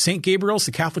St. Gabriel's,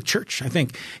 the Catholic Church? I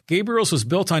think Gabriel's was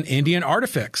built on Indian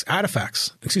artifacts. God,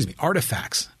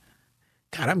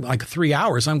 I'm like 3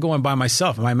 hours. I'm going by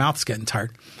myself and my mouth's getting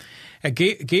tired.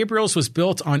 Gabriel's was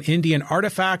built on Indian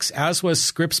artifacts, as was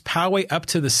Scripps Poway up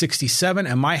to the 67.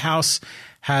 And my house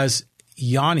has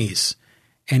Yannis,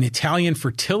 an Italian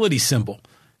fertility symbol,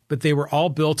 but they were all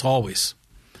built always.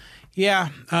 Yeah.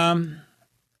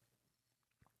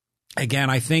 Again,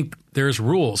 I think there's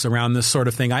rules around this sort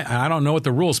of thing. I don't know what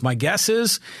the rules. My guess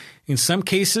is in some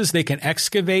cases they can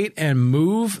excavate and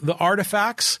move the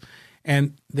artifacts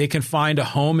and they can find a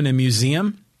home in a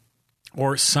museum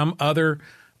or some other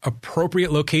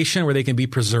appropriate location where they can be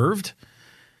preserved.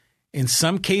 In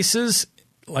some cases,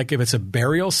 like if it's a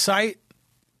burial site,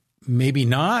 maybe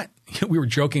not. We were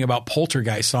joking about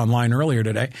poltergeists online earlier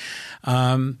today.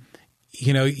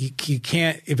 You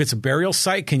can't, if it's a burial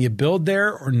site, can you build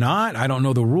there or not? I don't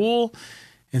know the rule.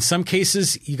 In some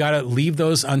cases, you got to leave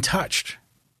those untouched.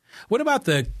 What about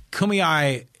the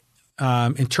Kumeyaay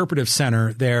Interpretive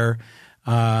Center there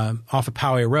off of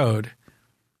Poway Road?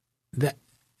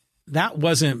 That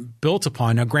wasn't built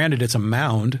upon. Now, granted, it's a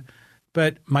mound,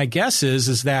 but my guess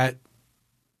is that,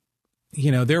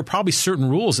 there are probably certain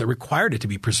rules that required it to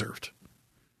be preserved.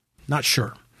 Not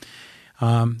sure.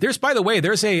 There's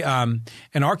an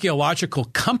archaeological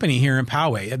company here in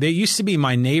Poway. They used to be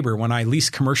my neighbor when I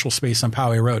leased commercial space on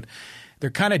Poway Road. They're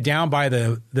kind of down by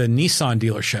the Nissan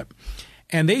dealership.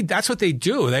 And that's what they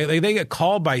do. They get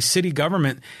called by city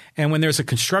government. And when there's a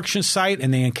construction site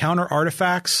and they encounter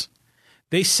artifacts,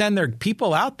 they send their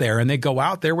people out there and they go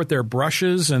out there with their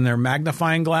brushes and their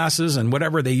magnifying glasses and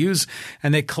whatever they use.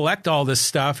 And they collect all this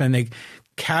stuff and they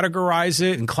categorize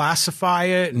it and classify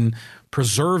it and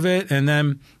preserve it. And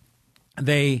then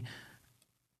they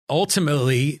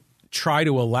ultimately try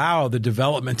to allow the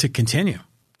development to continue.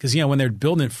 Because, when they're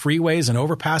building freeways and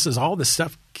overpasses, all this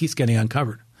stuff keeps getting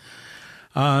uncovered.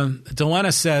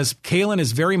 Delena says, Kaylin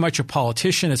is very much a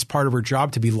politician. It's part of her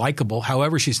job to be likable.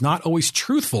 However, she's not always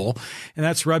truthful, and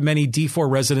that's rubbed many D4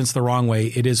 residents the wrong way.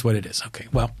 It is what it is. Okay,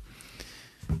 well,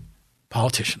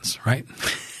 politicians, right?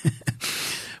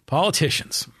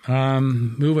 Politicians.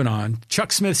 Moving on.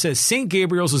 Chuck Smith says, St.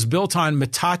 Gabriel's was built on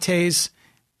metates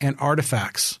and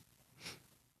artifacts.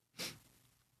 Am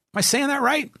I saying that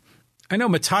right? I know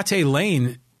metate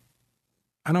lane.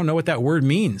 I don't know what that word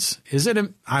means. Is it?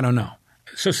 I don't know.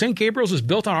 So St. Gabriel's was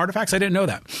built on artifacts? I didn't know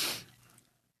that.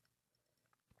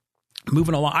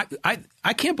 Moving along.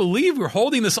 I can't believe we're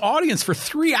holding this audience for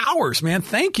 3 hours, man.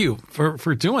 Thank you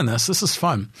for doing this. This is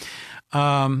fun.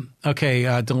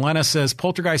 Delena says,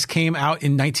 Poltergeist came out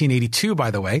in 1982,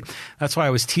 by the way. That's why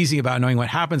I was teasing about knowing what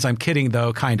happens. I'm kidding,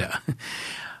 though, kind of.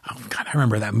 Oh, God, I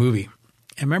remember that movie.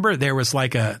 I remember there was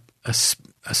like a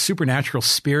supernatural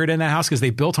spirit in that house because they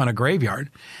built on a graveyard.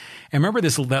 And remember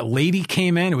that lady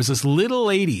came in. It was this little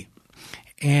lady.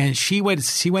 And she went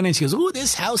in, she goes, "Oh,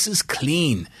 this house is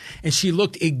clean." And she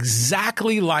looked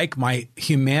exactly like my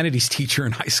humanities teacher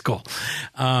in high school.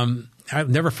 I'll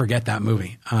never forget that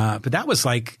movie. But that was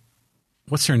like,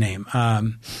 what's her name?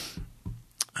 Why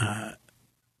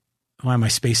am I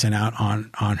spacing out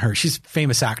on her? She's a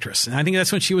famous actress. And I think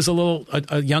that's when she was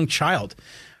a young child.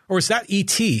 Or was that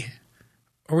E.T.?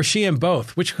 Or was she in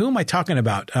both? Who am I talking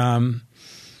about?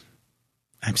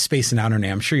 I'm spacing out her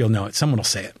name. I'm sure you'll know it. Someone will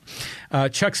say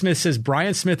it. Chuck Smith says,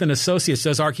 Brian Smith and Associates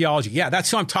does archaeology. Yeah,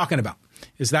 that's who I'm talking about,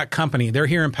 is that company. They're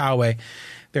here in Poway.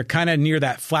 They're kind of near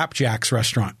that Flapjacks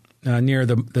restaurant, near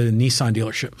the Nissan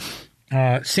dealership.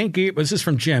 This is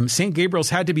from Jim. St.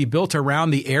 Gabriel's had to be built around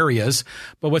the areas,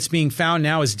 but what's being found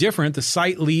now is different. The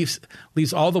site leads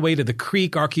all the way to the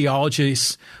creek.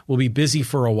 Archaeologists will be busy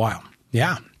for a while.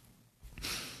 Yeah.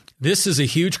 This is a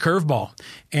huge curveball.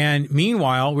 And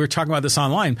meanwhile, we were talking about this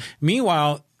online.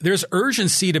 Meanwhile, there's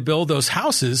urgency to build those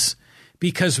houses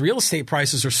because real estate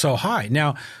prices are so high.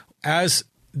 Now, as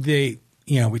we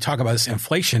talk about this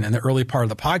inflation in the early part of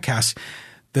the podcast,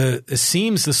 it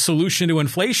seems the solution to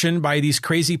inflation by these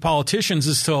crazy politicians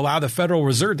is to allow the Federal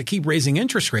Reserve to keep raising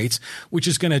interest rates, which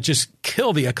is going to just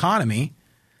kill the economy.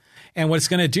 And what it's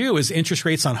going to do is interest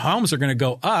rates on homes are going to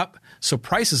go up, so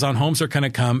prices on homes are going to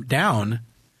come down.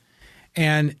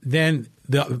 And then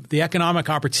the economic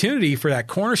opportunity for that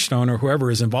cornerstone or whoever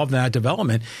is involved in that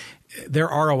development, their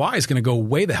ROI is going to go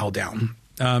way the hell down.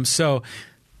 So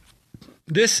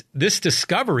this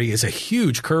discovery is a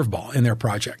huge curveball in their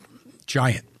project.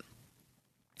 Giant.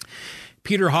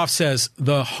 Peter Hoff says,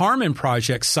 the Harmon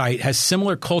Project site has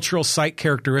similar cultural site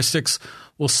characteristics.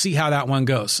 We'll see how that one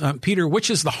goes. Peter, which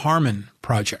is the Harmon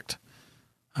Project?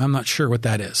 I'm not sure what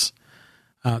that is.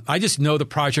 I just know the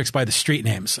projects by the street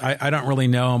names. I don't really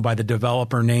know them by the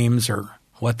developer names or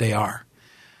what they are.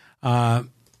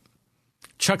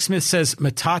 Chuck Smith says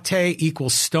metate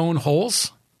equals stone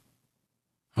holes.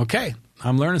 Okay,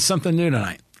 I'm learning something new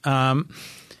tonight.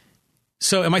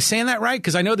 So am I saying that right?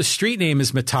 Because I know the street name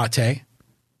is metate.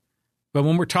 But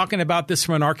when we're talking about this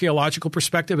from an archaeological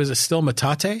perspective, is it still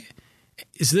metate?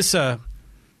 Is this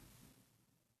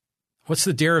what's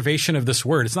the derivation of this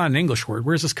word? It's not an English word.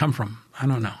 Where does this come from? I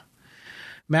don't know.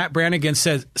 Matt Brannigan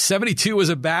says, 72 was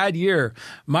a bad year.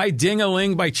 My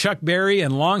Ding-a-Ling by Chuck Berry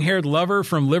and Long-Haired Lover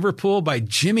from Liverpool by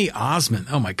Jimmy Osmond.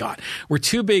 Oh, my God. Were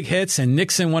two big hits, and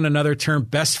Nixon won another term,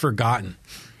 best forgotten.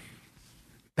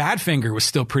 Badfinger was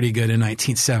still pretty good in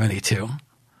 1972.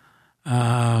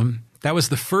 That was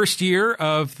the first year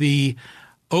of the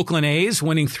Oakland A's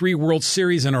winning 3 World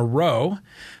Series in a row.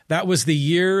 That was the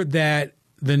year that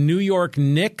the New York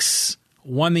Knicks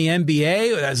won the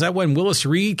NBA. Is that when Willis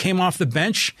Reed came off the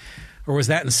bench? Or was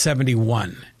that in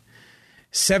 71?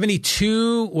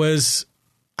 72 was,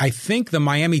 I think, the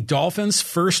Miami Dolphins'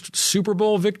 first Super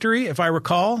Bowl victory, if I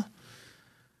recall.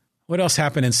 What else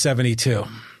happened in 72?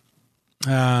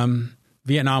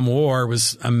 Vietnam War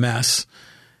was a mess.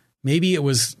 Maybe it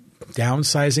was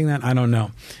downsizing that. I don't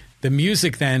know. The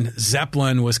music then,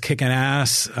 Zeppelin was kicking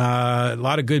ass. A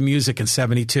lot of good music in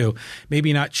 72.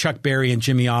 Maybe not Chuck Berry and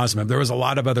Jimmy Osmond. There was a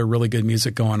lot of other really good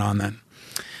music going on then.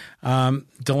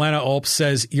 Delena Ulp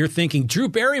says, you're thinking Drew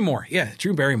Barrymore. Yeah,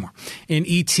 Drew Barrymore. In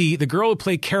E.T., the girl who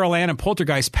played Carol Ann in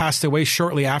Poltergeist passed away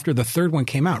shortly after the third one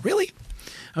came out. Really?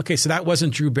 Okay, so that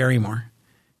wasn't Drew Barrymore.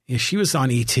 Yeah, she was on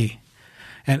E.T.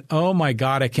 And oh my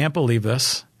God, I can't believe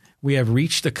this. We have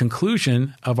reached the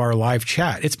conclusion of our live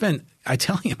chat. It's been, I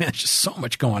tell you, man, there's just so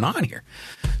much going on here.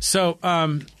 So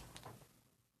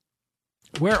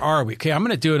where are we? Okay, I'm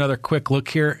going to do another quick look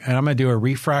here, and I'm going to do a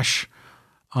refresh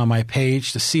on my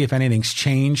page to see if anything's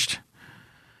changed.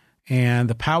 And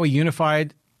the Poway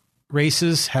Unified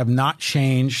races have not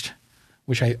changed,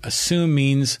 which I assume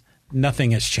means nothing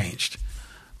has changed.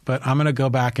 But I'm going to go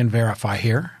back and verify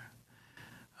here.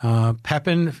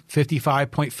 Pepin,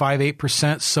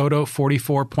 55.58%. Soto,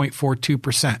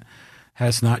 44.42%.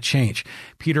 Has not changed.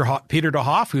 Peter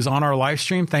DeHoff, who's on our live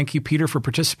stream, thank you, Peter, for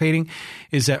participating,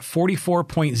 is at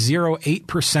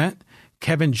 44.08%.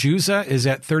 Kevin Juza is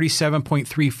at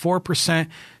 37.34%.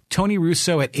 Tony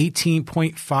Russo at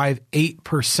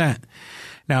 18.58%.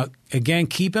 Now, again,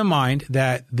 keep in mind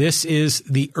that this is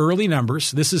the early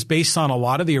numbers. This is based on a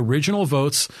lot of the original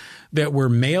votes that were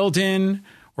mailed in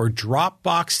or drop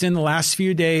boxed in the last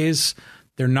few days.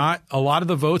 They're not, a lot of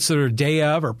the votes that are day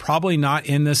of are probably not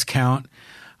in this count.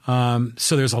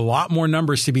 So there's a lot more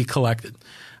numbers to be collected.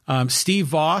 Steve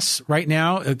Voss, right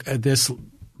now, this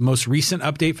most recent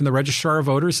update from the Registrar of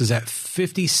Voters is at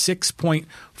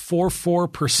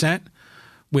 56.44%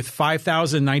 with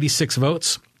 5,096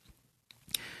 votes.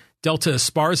 Delta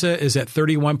Esparza is at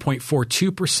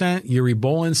 31.42%. Yuri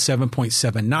Bolin,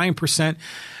 7.79%.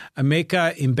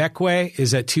 Emeka Mbekwe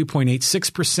is at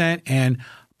 2.86%. And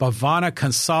Bhavana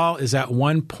Kansal is at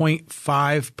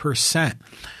 1.5%.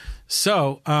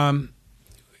 So, and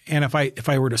if I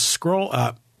were to scroll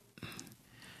up,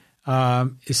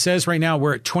 it says right now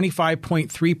we're at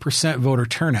 25.3% voter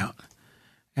turnout.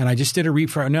 And I just did a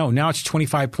refresh. No, now it's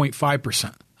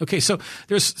 25.5%. Okay, so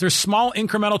there's small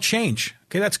incremental change.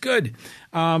 Okay, that's good.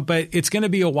 But it's going to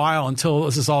be a while until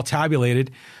this is all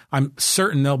tabulated. I'm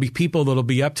certain there'll be people that'll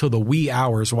be up till the wee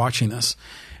hours watching this.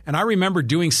 And I remember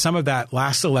doing some of that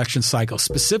last election cycle,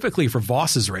 specifically for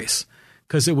Voss's race,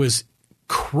 because it was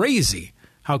crazy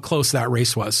how close that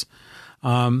race was.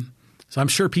 So I'm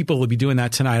sure people will be doing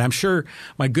that tonight. I'm sure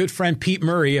my good friend Pete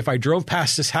Murray, if I drove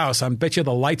past his house, I bet you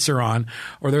the lights are on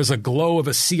or there's a glow of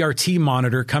a CRT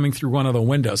monitor coming through one of the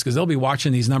windows because they'll be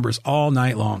watching these numbers all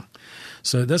night long.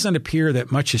 So it doesn't appear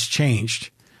that much has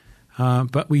changed.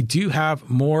 But we do have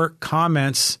more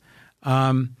comments.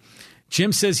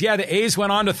 Jim says, yeah, the A's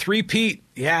went on to three-peat.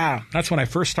 Yeah, that's when I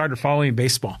first started following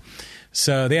baseball.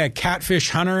 So they had Catfish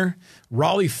Hunter,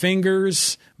 Raleigh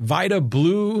Fingers, Vida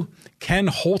Blue, Ken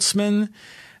Holtzman.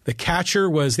 The catcher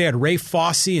was, they had Ray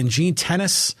Fosse and Gene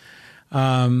Tennis. Who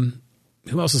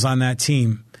else was on that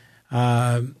team?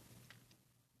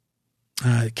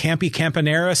 Campy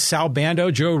Campanera, Sal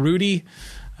Bando, Joe Rudy.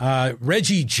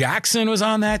 Reggie Jackson was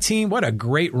on that team. What a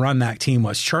great run that team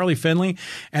was. Charlie Finley.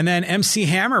 And then MC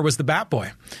Hammer was the bat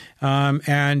boy.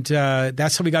 And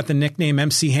that's how we got the nickname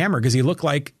MC Hammer because he looked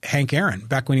like Hank Aaron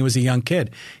back when he was a young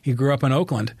kid. He grew up in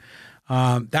Oakland.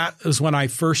 That was when I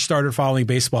first started following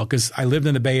baseball because I lived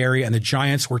in the Bay Area and the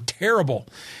Giants were terrible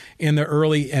in the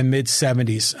early and mid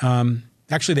 70s.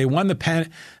 Actually, they won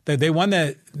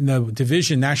the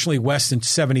division National League West in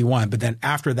 71, but then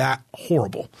after that,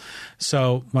 horrible.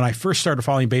 So when I first started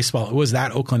following baseball, it was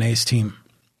that Oakland A's team.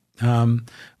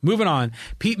 Moving on.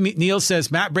 Pete Neal says,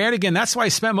 Matt Brannigan, that's why I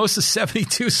spent most of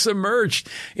 72 submerged.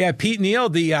 Yeah, Pete Neal,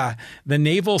 the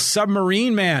naval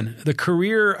submarine man, the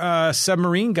career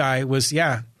submarine guy was,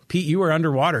 Pete, you were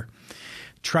underwater.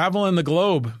 Traveling the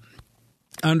globe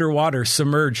underwater,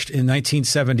 submerged in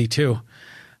 1972.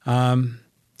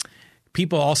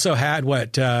 People also had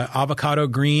avocado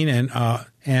green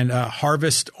and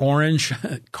harvest orange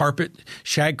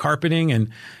shag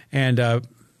carpeting and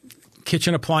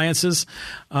kitchen appliances.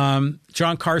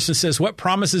 John Carson says, what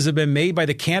promises have been made by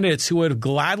the candidates who would have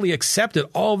gladly accepted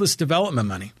all this development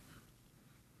money?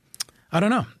 I don't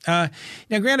know.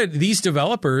 Now, granted, these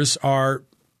developers are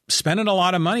spending a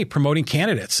lot of money promoting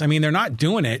candidates. I mean, they're not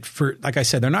doing it for, like I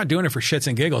said, they're not doing it for shits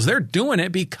and giggles. They're doing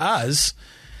it because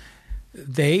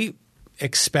they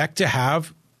expect to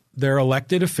have their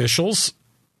elected officials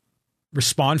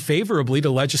respond favorably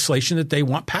to legislation that they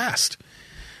want passed.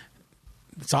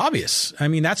 It's obvious. I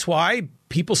mean, that's why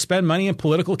people spend money in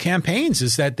political campaigns,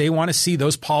 is that they want to see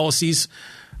those policies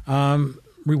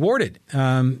rewarded.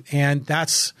 And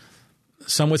that's,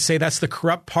 some would say that's the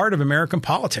corrupt part of American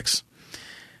politics,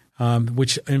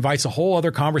 which invites a whole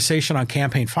other conversation on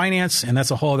campaign finance, and that's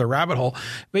a whole other rabbit hole.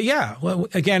 But yeah, well,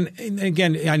 again,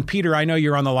 and Peter, I know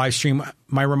you're on the live stream.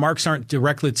 My remarks aren't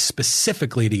directed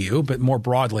specifically to you, but more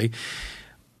broadly.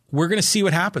 We're going to see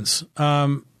what happens.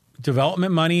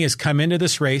 Development money has come into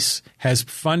this race, has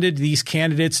funded these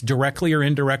candidates directly or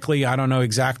indirectly. I don't know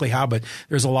exactly how, but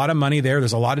there's a lot of money there.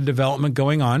 There's a lot of development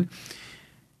going on.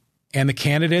 And the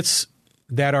candidates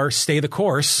that are stay the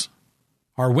course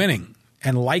are winning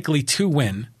and likely to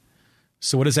win.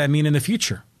 So what does that mean in the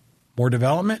future? More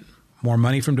development? More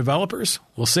money from developers?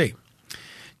 We'll see.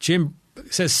 Jim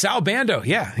says Sal Bando.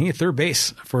 Yeah, he had third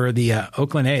base for the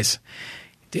Oakland A's.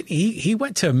 He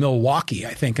went to Milwaukee,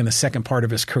 I think, in the second part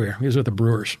of his career. He was with the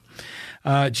Brewers.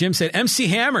 Jim said, MC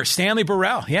Hammer, Stanley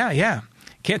Burrell. Yeah.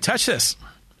 Can't touch this.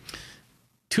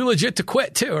 Too legit to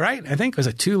quit, too, right? I think, was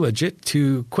it too legit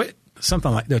to quit?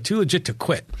 Something like that. Too legit to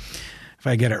quit, if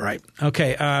I get it right.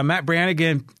 Okay, Matt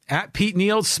Brannigan, at Pete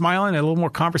Neal, smiling. A little more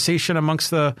conversation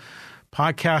amongst the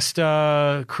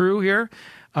podcast crew here.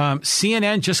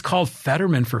 CNN just called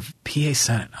Fetterman for PA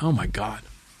Senate. Oh, my God.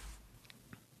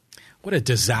 What a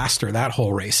disaster that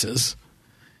whole race is.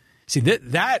 See,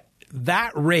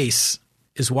 that race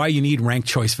is why you need ranked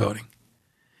choice voting.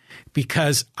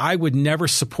 Because I would never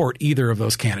support either of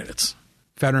those candidates,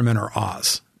 Fetterman or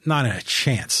Oz. Not a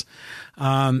chance.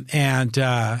 And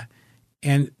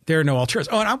there are no alternatives.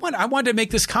 Oh, and I wanted to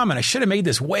make this comment. I should have made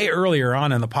this way earlier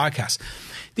on in the podcast.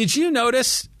 Did you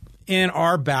notice in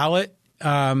our ballot,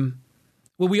 well,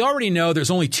 we already know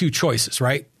there's only two choices,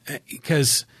 right?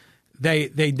 Because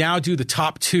they now do the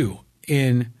top two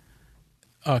in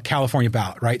California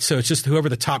ballot, right? So it's just whoever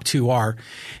the top two are.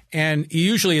 And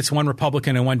usually it's one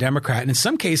Republican and one Democrat. And in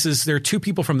some cases, there are two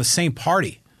people from the same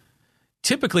party,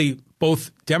 typically both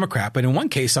Democrat. But in one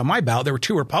case on my ballot, there were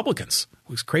two Republicans.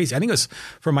 It was crazy. I think it was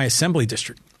for my assembly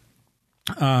district,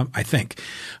 I think.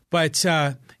 But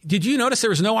did you notice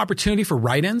there was no opportunity for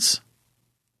write-ins?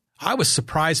 I was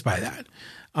surprised by that.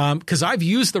 Because I've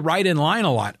used the write-in line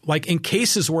a lot. Like in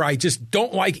cases where I just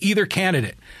don't like either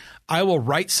candidate, I will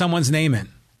write someone's name in.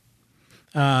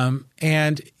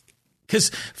 And because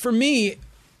for me,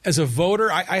 as a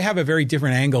voter, I have a very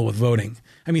different angle with voting.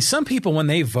 I mean, some people, when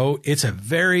they vote, it's a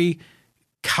very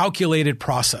calculated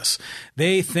process.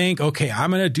 They think, okay,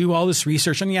 I'm going to do all this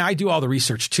research. And yeah, I do all the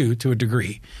research too, to a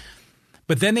degree.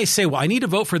 But then they say, well, I need to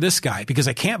vote for this guy because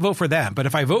I can't vote for them. But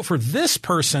if I vote for this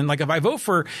person, like if I vote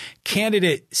for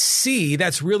candidate C,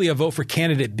 that's really a vote for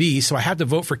candidate B. So I have to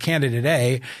vote for candidate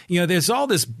A. You know, there's all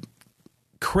this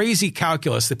crazy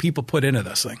calculus that people put into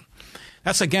this thing.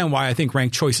 That's, again, why I think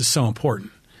ranked choice is so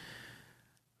important.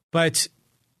 But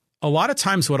a lot of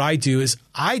times what I do is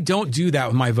I don't do that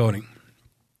with my voting.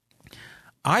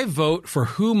 I vote for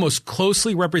who most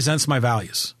closely represents my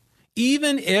values,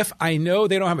 even if I know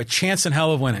they don't have a chance in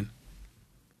hell of winning.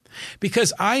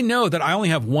 Because I know that I only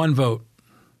have one vote.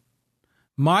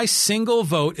 My single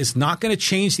vote is not going to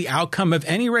change the outcome of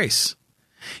any race.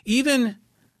 Even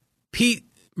Pete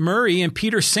Murray and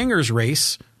Peter Singer's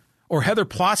race, or Heather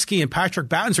Plotsky and Patrick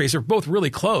Batten's race, are both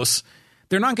really close.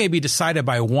 They're not going to be decided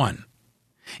by one.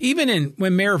 Even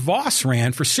when Mayor Voss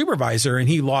ran for supervisor and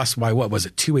he lost by,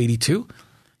 282?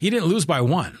 He didn't lose by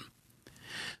one.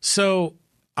 So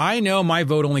I know my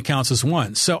vote only counts as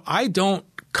one. So I don't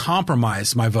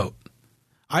compromise my vote.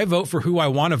 I vote for who I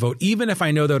want to vote, even if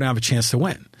I know they don't have a chance to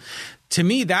win. To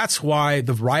me, that's why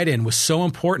the write-in was so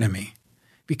important to me.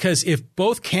 Because if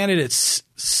both candidates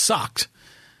sucked,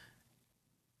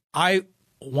 I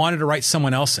wanted to write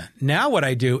someone else in. Now what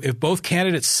I do, if both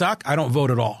candidates suck, I don't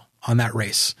vote at all on that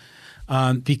race.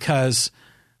 Because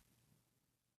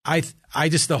I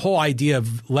just, the whole idea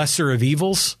of lesser of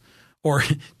evils or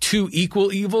two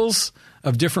equal evils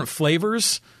of different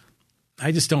flavors,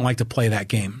 I just don't like to play that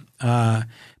game. But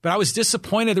I was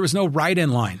disappointed there was no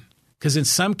write-in line because in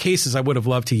some cases I would have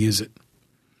loved to use it.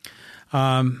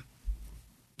 Delena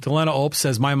Ulp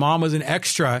says, my mom was an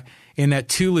extra in that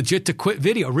Too Legit to Quit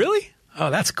video. Really? Oh,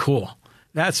 that's cool.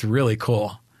 That's really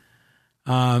cool.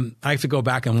 I have to go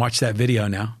back and watch that video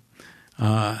now.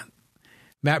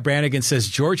 Matt Brannigan says,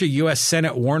 Georgia U.S.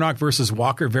 Senate Warnock versus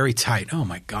Walker, very tight. Oh,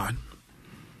 my God.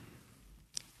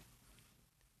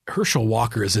 Herschel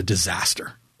Walker is a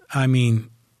disaster. I mean,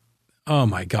 oh,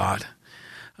 my God.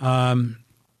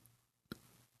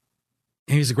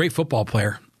 He's a great football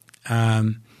player.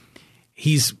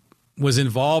 He's was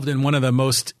involved in one of the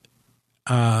most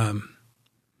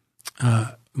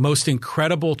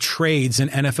incredible trades in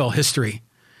NFL history.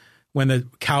 When the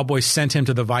Cowboys sent him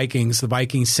to the Vikings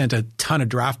sent a ton of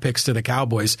draft picks to the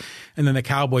Cowboys, and then the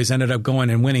Cowboys ended up going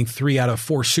and winning 3 out of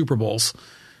 4 Super Bowls.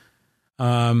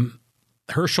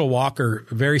 Herschel Walker,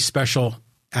 very special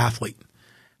athlete,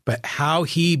 but how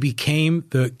he became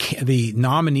the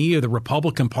nominee of the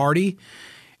Republican Party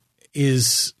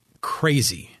is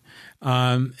crazy.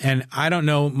 And I don't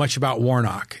know much about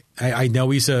Warnock. I know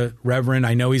he's a reverend.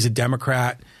 I know he's a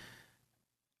Democrat,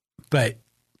 but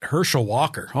Herschel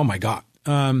Walker, oh my God.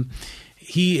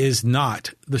 He is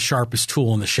not the sharpest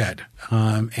tool in the shed.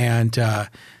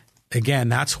 Again,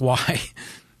 that's why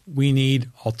we need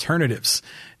alternatives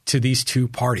to these two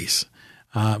parties.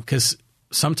 Because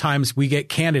sometimes we get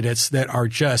candidates that are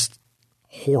just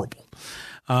horrible.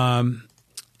 Delena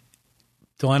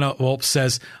Wolp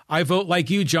says, I vote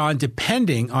like you, John,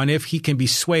 depending on if he can be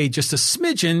swayed just a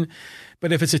smidgen.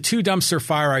 But if it's a 2 dumpster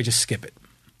fire, I just skip it.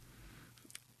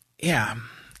 Yeah.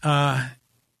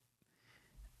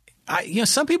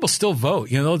 Some people still vote.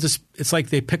 It's like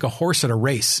they pick a horse at a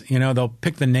race. They'll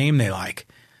pick the name they like.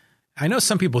 I know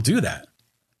some people do that.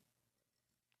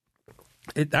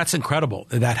 That's incredible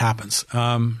that happens.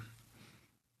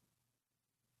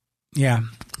 Yeah.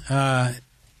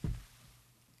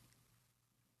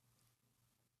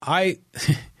 I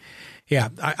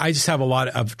just have a lot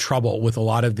of trouble with a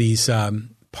lot of these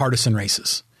partisan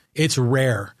races. It's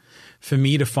rare for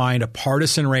me to find a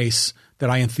partisan race that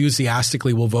I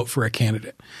enthusiastically will vote for a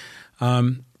candidate.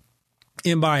 In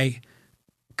my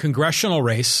congressional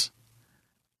race,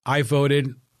 I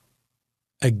voted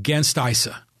against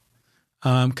Issa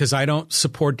because I don't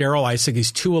support Darrell Issa.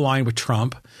 He's too aligned with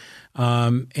Trump.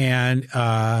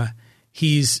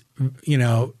 He's,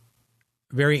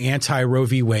 very anti-Roe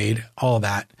v. Wade, all of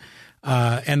that.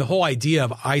 And the whole idea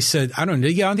of Issa, I don't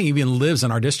think he even lives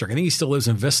in our district. I think he still lives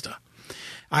in Vista.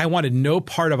 I wanted no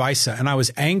part of Issa, and I was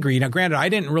angry. Now, granted, I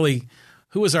didn't really –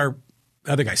 who was our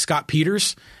other guy? Scott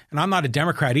Peters. And I'm not a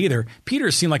Democrat either.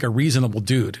 Peters seemed like a reasonable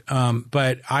dude,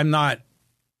 but I'm not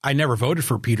 – I never voted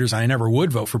for Peters. I never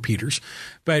would vote for Peters.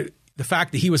 But the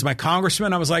fact that he was my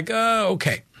congressman, I was like, oh,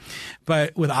 okay.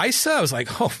 But with Issa, I was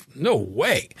like, oh, no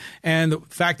way. And the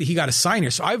fact that he got a sign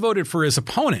here. So I voted for his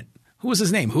opponent. Who was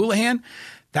his name? Houlihan?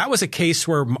 That was a case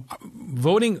where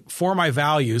voting for my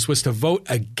values was to vote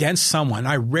against someone.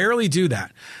 I rarely do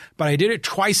that, but I did it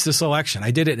twice this election.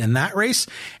 I did it in that race.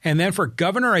 And then for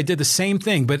governor, I did the same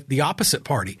thing, but the opposite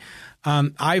party.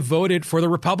 I voted for the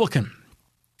Republican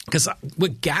because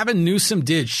what Gavin Newsom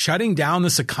did, shutting down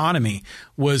this economy,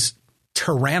 was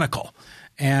tyrannical.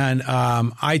 And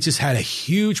I just had a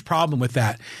huge problem with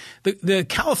that. The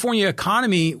California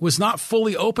economy was not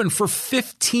fully open for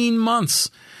 15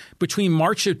 months between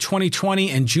March of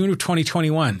 2020 and June of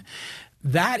 2021.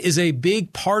 That is a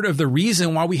big part of the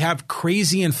reason why we have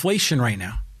crazy inflation right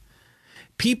now.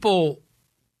 People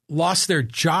lost their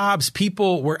jobs.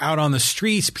 People were out on the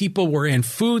streets. People were in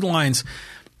food lines.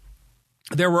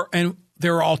 There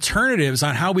were alternatives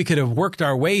on how we could have worked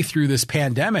our way through this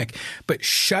pandemic, but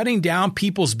shutting down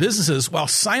people's businesses while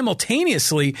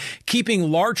simultaneously keeping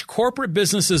large corporate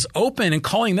businesses open and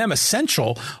calling them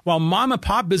essential while mom and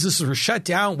pop businesses were shut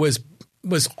down was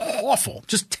awful,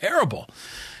 just terrible.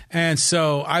 And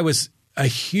so I was a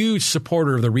huge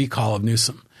supporter of the recall of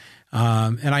Newsom.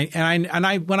 When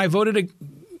I voted,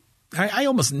 I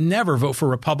almost never vote for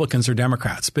Republicans or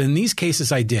Democrats, but in these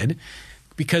cases I did.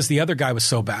 because the other guy was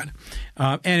so bad.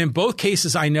 And in both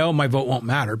cases, I know my vote won't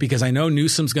matter because I know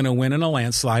Newsom's going to win in a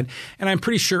landslide, and I'm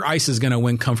pretty sure ICE is going to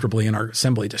win comfortably in our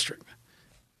assembly district.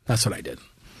 That's what I did.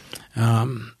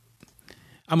 I'm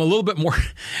a little bit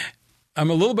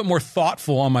more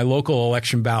thoughtful on my local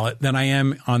election ballot than I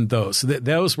am on those.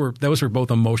 Those were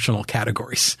both emotional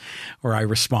categories where I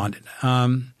responded.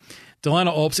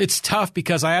 Delena Olps, it's tough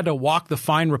because I had to walk the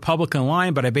fine Republican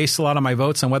line, but I based a lot of my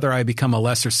votes on whether I become a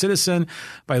lesser citizen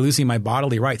by losing my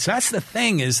bodily rights. That's the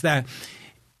thing, is that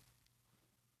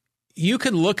you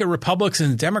could look at Republicans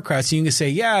and Democrats and you can say,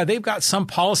 yeah, they've got some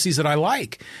policies that I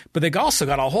like, but they've also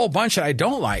got a whole bunch that I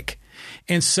don't like.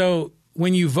 And so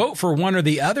when you vote for one or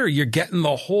the other, you're getting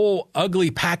the whole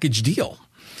ugly package deal.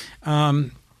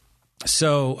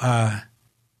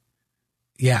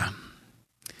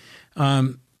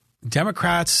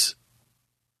 Democrats,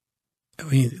 I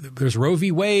mean, there's Roe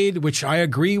v. Wade, which I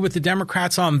agree with the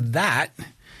Democrats on that,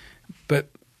 but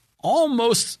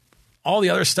almost all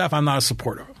the other stuff I'm not a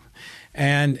supporter of.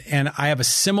 And I have a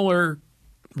similar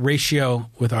ratio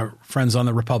with our friends on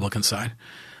the Republican side.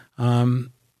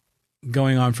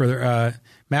 Going on further,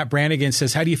 Matt Brannigan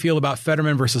says, how do you feel about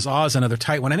Fetterman versus Oz, another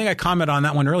tight one? I think I commented on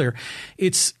that one earlier.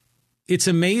 It's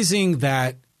amazing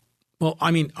that, well,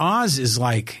 I mean, Oz is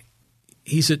like,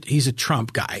 he's a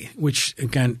Trump guy, which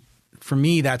again, for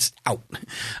me, that's out.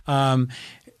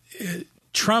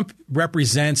 Trump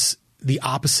represents the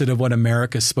opposite of what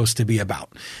America is supposed to be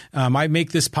about. I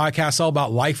make this podcast all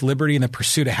about life, liberty, and the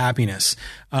pursuit of happiness.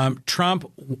 Trump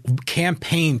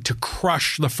campaigned to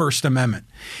crush the First Amendment.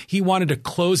 He wanted to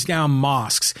close down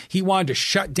mosques. He wanted to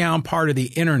shut down part of the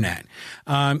internet.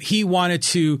 He wanted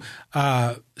to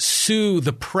sue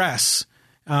the press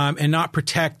and not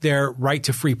protect their right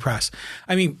to free press.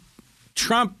 I mean,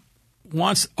 Trump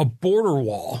wants a border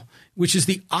wall, which is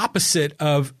the opposite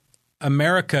of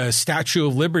America, Statue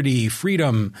of Liberty,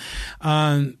 freedom.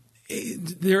 And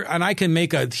I can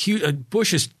make a huge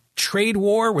Bush's trade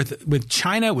war with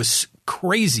China was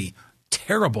crazy,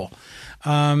 terrible.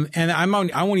 And I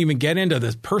won't even get into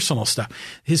the personal stuff.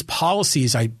 His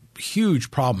policies, I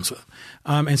huge problems with.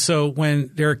 And so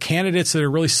when there are candidates that are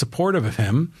really supportive of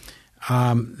him,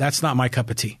 that's not my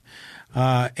cup of tea.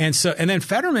 And then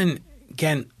Fetterman,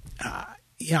 again,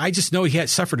 I just know he had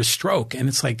suffered a stroke, and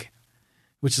it's like,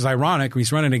 which is ironic.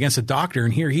 He's running against a doctor,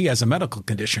 and here he has a medical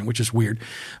condition, which is weird.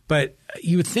 But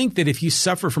you would think that if you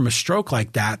suffer from a stroke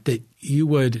like that you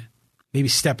would maybe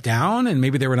step down and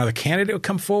maybe there were another candidate would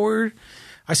come forward.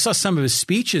 I saw some of his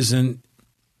speeches, and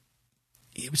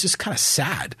it was just kind of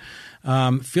sad.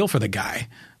 Feel for the guy.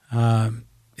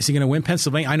 Is he going to win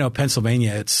Pennsylvania? I know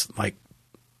Pennsylvania, it's like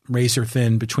razor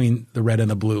thin between the red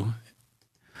and the blue.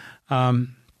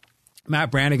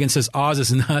 Matt Brannigan says, Oz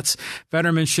is nuts.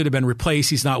 Fetterman should have been replaced.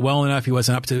 He's not well enough. He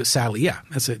wasn't up to it, sadly. Yeah,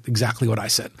 that's exactly what I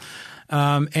said.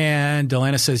 And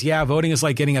Delana says, yeah, voting is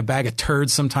like getting a bag of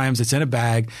turds. Sometimes it's in a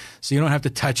bag, so you don't have to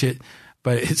touch it,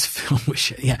 but it's filled with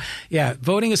shit. Yeah.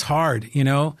 Voting is hard, you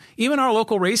know. Even our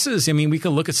local races, I mean, we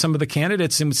could look at some of the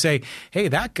candidates and say, hey,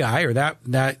 that guy or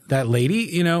that lady,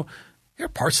 you know, there are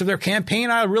parts of their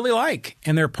campaign I really like,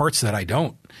 and there are parts that I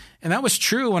don't. And that was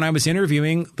true when I was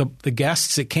interviewing the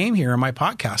guests that came here on my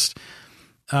podcast.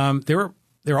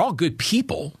 They're all good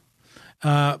people,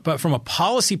 but from a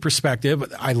policy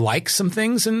perspective, I like some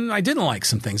things and I didn't like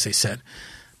some things they said.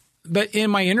 But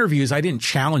in my interviews, I didn't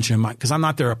challenge them because I'm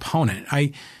not their opponent.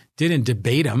 I didn't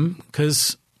debate them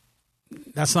because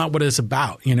that's not what it's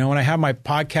about. You know, when I have my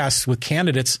podcasts with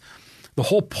candidates, the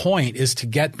whole point is to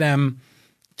get them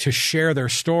to share their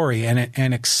story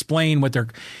and explain what their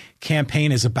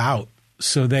campaign is about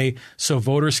so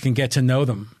voters can get to know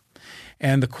them.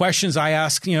 And the questions I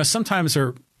ask, you know, sometimes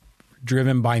are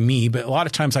driven by me, but a lot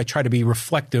of times I try to be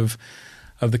reflective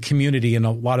of the community and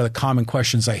a lot of the common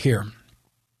questions I hear.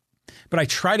 But I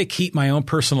try to keep my own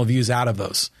personal views out of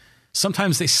those.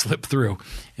 Sometimes they slip through,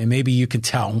 and maybe you can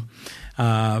tell.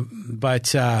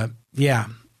 Yeah,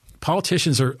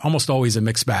 politicians are almost always a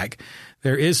mixed bag.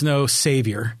 There is no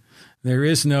savior. There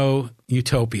is no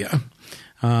utopia.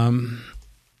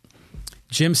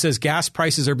 Jim says gas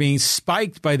prices are being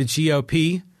spiked by the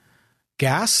GOP.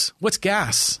 Gas? What's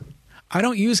gas? I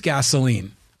don't use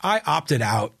gasoline. I opted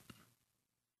out.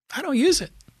 I don't use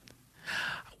it.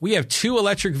 We have 2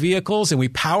 electric vehicles and we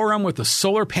power them with the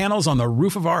solar panels on the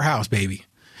roof of our house, baby.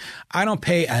 I don't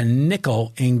pay a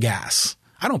nickel in gas.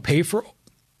 I don't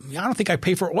think I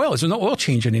pay for oil. There's no oil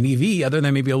change in an EV other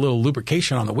than maybe a little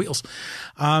lubrication on the wheels.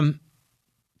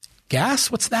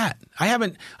 Gas? What's that?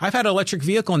 I've had an electric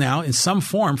vehicle now in some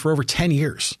form for over 10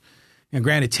 years. And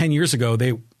granted, 10 years ago,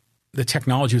 the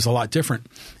technology was a lot different.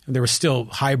 There were still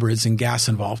hybrids and gas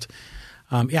involved.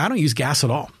 I don't use gas at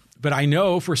all. But I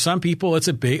know for some people,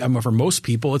 for most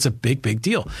people, it's a big, big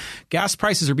deal. Gas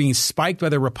prices are being spiked by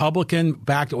the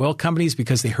Republican-backed oil companies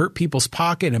because they hurt people's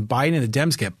pocket, and Biden and the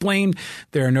Dems get blamed.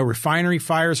 There are no refinery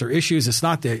fires or issues. It's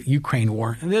not the Ukraine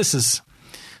war. And this is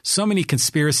so many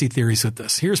conspiracy theories with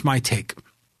this. Here's my take.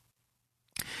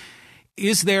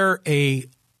 Is there a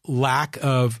lack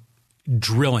of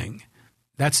drilling?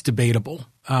 That's debatable.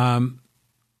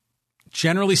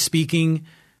 Generally speaking,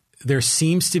 there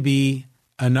seems to be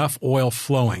enough oil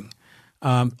flowing.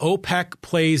 OPEC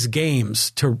plays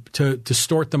games to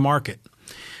distort the market,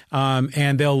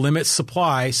 and they'll limit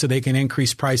supply so they can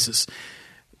increase prices.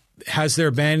 Has there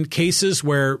been cases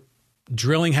where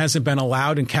drilling hasn't been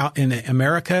allowed in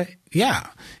America? Yeah.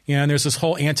 And there's this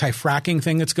whole anti-fracking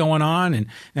thing that's going on. And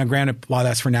now granted, a lot of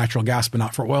that's for natural gas, but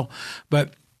not for oil.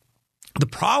 But the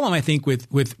problem, I think,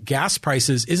 with gas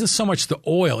prices isn't so much the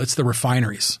oil, it's the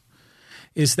refineries.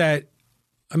 Is that,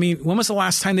 when was the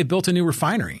last time they built a new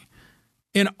refinery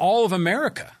in all of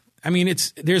America?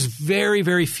 There's very,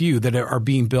 very few that are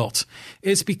being built.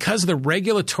 It's because the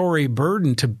regulatory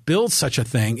burden to build such a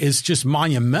thing is just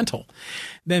monumental.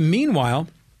 Then meanwhile,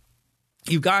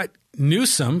 you've got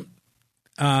Newsom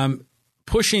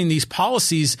pushing these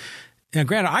policies. Now,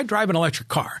 granted, I drive an electric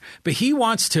car, but he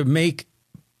wants to make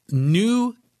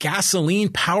new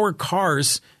gasoline-powered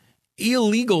cars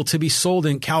illegal to be sold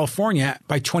in California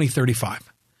by 2035.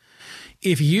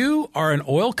 If you are an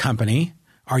oil company,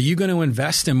 are you going to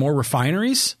invest in more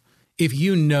refineries if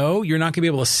you know you're not going to be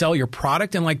able to sell your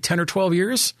product in like 10 or 12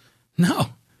 years? No.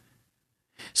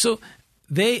 So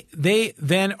they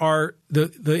then are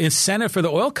the incentive for the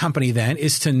oil company then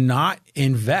is to not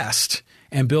invest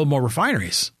and build more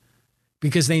refineries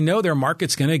because they know their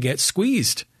market's going to get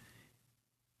squeezed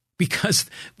because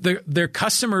their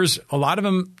customers, a lot of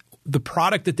them, the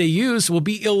product that they use will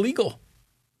be illegal.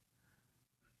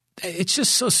 It's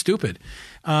just so stupid.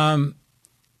 The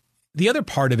other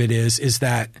part of it is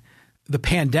that the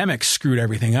pandemic screwed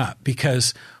everything up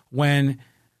because when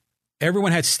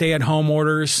everyone had stay-at-home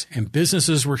orders and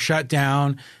businesses were shut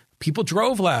down, people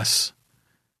drove less.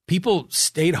 People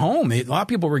stayed home. A lot of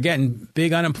people were getting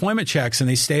big unemployment checks and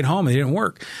they stayed home. They didn't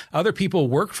work. Other people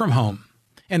worked from home.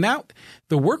 And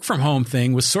the work from home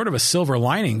thing was sort of a silver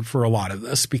lining for a lot of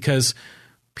this because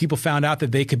people found out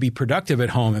that they could be productive at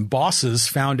home and bosses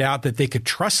found out that they could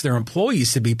trust their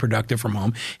employees to be productive from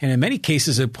home. And in many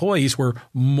cases, employees were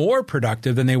more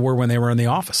productive than they were when they were in the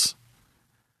office.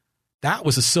 That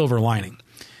was a silver lining.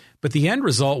 But the end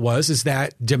result is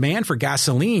that demand for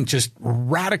gasoline just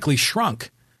radically shrunk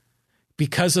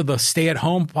because of the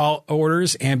stay-at-home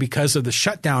orders and because of the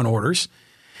shutdown orders.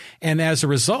 And as a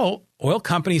result, oil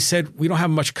companies said, we don't have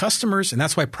much customers, and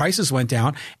that's why prices went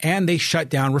down, and they shut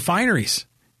down refineries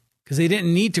because they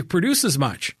didn't need to produce as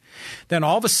much. Then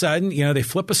all of a sudden, they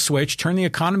flip a switch, turn the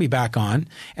economy back on,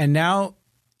 and now,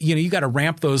 you got to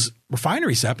ramp those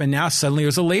refineries up, and now suddenly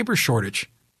there's a labor shortage.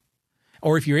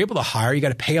 Or if you're able to hire, you got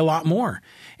to pay a lot more.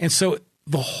 And so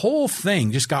the whole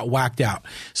thing just got whacked out.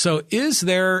 So is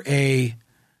there a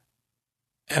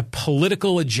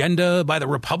political agenda by the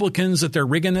Republicans that they're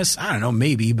rigging this? I don't know,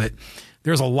 maybe, but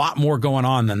there's a lot more going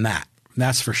on than that.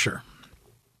 That's for sure.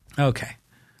 Okay.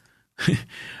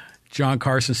 John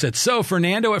Carson said, so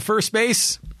Fernando at first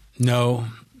base? No.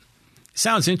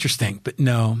 Sounds interesting, but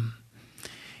no.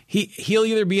 He'll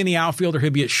either be in the outfield or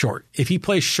he'll be at short. If he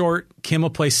plays short, Kim will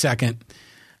play second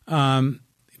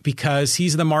because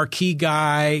he's the marquee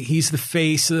guy. He's the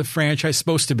face of the franchise,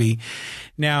 supposed to be.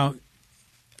 Now,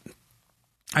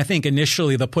 I think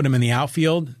initially they'll put him in the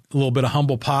outfield, a little bit of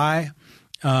humble pie.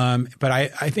 But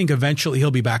I think eventually he'll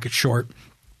be back at short.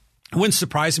 It wouldn't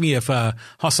surprise me if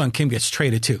Ha-Seong Kim gets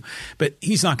traded too, but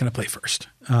he's not going to play first.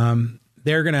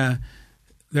 They're going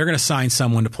to sign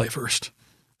someone to play first.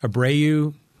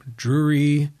 Abreu,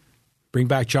 Drury, bring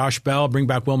back Josh Bell, bring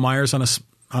back Will Myers on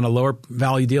a lower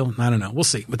value deal. I don't know. We'll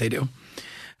see what they do.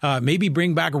 Maybe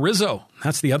bring back Rizzo.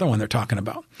 That's the other one they're talking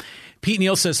about. Pete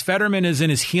Neal says Fetterman is in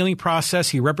his healing process.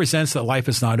 He represents that life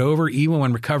is not over, even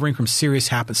when recovering from serious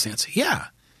happenstance. Yeah,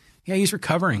 he's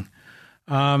recovering.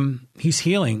 He's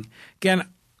healing. Again,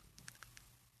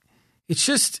 it's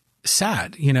just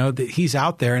sad, that he's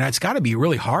out there, and it's got to be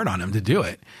really hard on him to do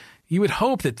it. You would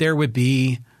hope that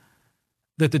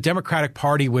that the Democratic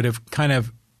Party would have kind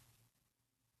of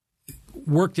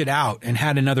worked it out and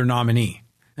had another nominee.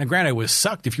 Now, granted, it would have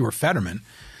sucked if you were Fetterman,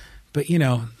 but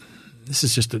this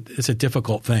is just it's a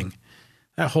difficult thing.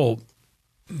 That whole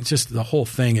just the whole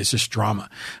thing is just drama.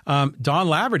 Don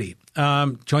Laverty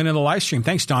joining the live stream.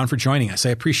 Thanks, Don, for joining us. I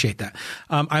appreciate that.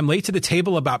 I'm late to the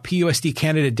table about PUSD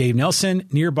candidate Dave Nelson.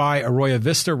 Nearby Arroyo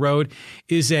Vista Road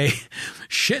is a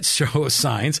shit show of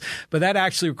signs, but that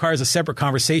actually requires a separate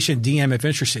conversation. DM if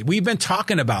interested. We've been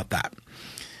talking about that.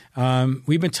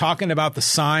 We've been talking about the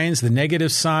signs, the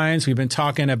negative signs. We've been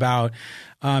talking about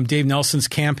Dave Nelson's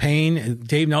campaign.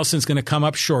 Dave Nelson's going to come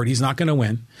up short. He's not going to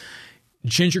win.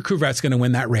 Ginger Couvette's going to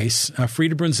win that race.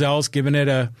 Frida Brunzel's giving it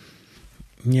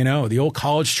the old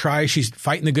college try. She's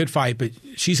fighting the good fight, but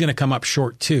she's going to come up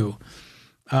short too.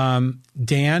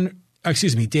 Dave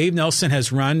Nelson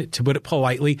has run, to put it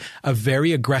politely, a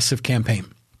very aggressive campaign.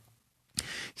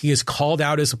 He has called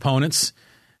out his opponents,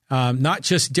 not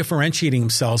just differentiating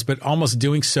themselves, but almost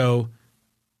doing so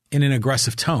in an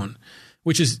aggressive tone,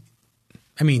 which is,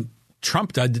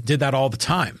 Trump did that all the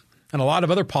time. And a lot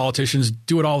of other politicians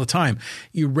do it all the time.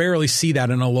 You rarely see that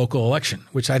in a local election,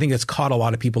 which I think has caught a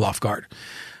lot of people off guard.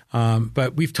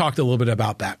 But we've talked a little bit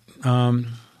about that.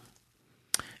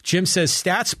 Jim says,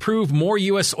 stats prove more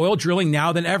U.S. oil drilling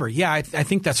now than ever. Yeah, I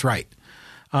think that's right.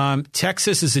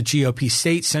 Texas is a GOP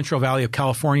state. Central Valley of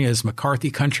California is McCarthy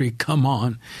country. Come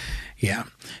on. Yeah.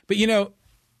 But,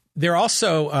 they're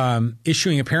also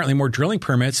issuing apparently more drilling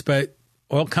permits, but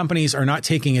oil companies are not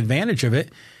taking advantage of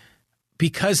it,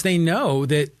 because they know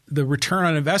that the return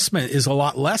on investment is a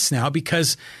lot less now,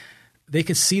 because they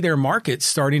can see their market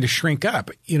starting to shrink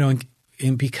up,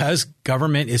 and because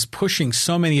government is pushing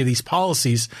so many of these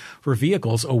policies for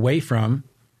vehicles away from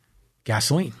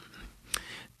gasoline.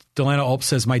 Delana Ulp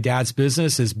says, my dad's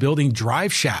business is building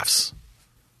drive shafts.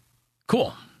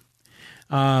 Cool.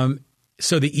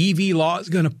 So the EV law is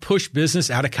going to push business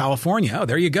out of California. Oh,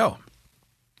 there you go.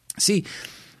 See,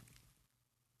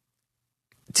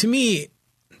 to me,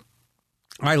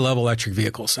 I love electric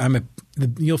vehicles.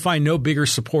 You'll find no bigger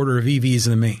supporter of EVs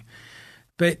than me.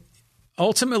 But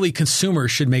ultimately,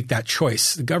 consumers should make that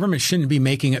choice. The government shouldn't be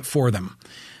making it for them.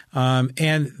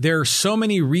 And there are so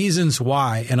many reasons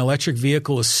why an electric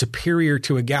vehicle is superior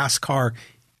to a gas car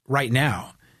right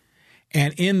now.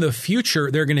 And in the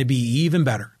future, they're going to be even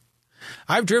better.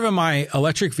 I've driven my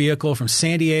electric vehicle from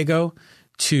San Diego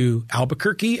to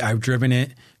Albuquerque. I've driven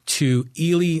it to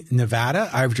Ely, Nevada.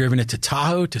 I've driven it to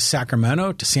Tahoe, to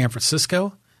Sacramento, to San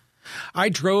Francisco. I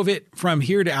drove it from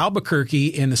here to Albuquerque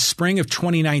in the spring of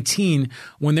 2019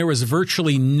 when there was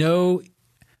virtually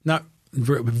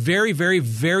very, very,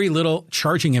 very little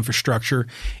charging infrastructure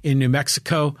in New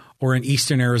Mexico or in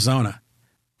eastern Arizona.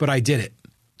 But I did it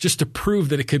just to prove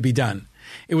that it could be done.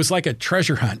 It was like a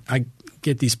treasure hunt. I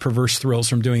get these perverse thrills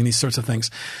from doing these sorts of things.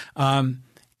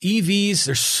 EVs,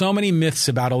 there's so many myths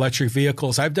about electric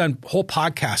vehicles. I've done whole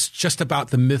podcasts just about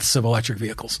the myths of electric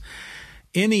vehicles.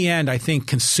 In the end, I think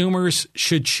consumers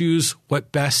should choose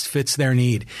what best fits their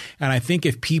need. And I think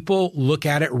if people look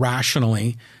at it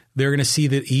rationally, they're going to see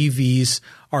that EVs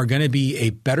are going to be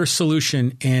a better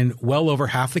solution in well over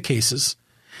half the cases.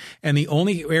 And the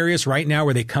only areas right now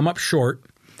where they come up short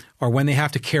are when they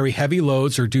have to carry heavy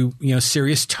loads or do,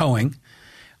 serious towing,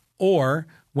 or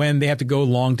when they have to go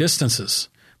long distances.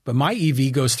 But my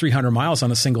EV goes 300 miles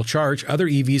on a single charge. Other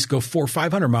EVs go 400 or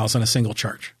 500 miles on a single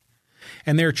charge.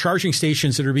 And there are charging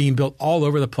stations that are being built all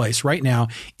over the place right now,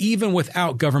 even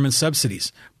without government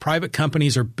subsidies. Private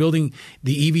companies are building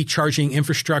the EV charging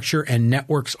infrastructure and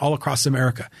networks all across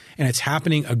America. And it's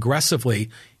happening aggressively,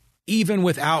 even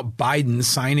without Biden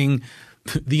signing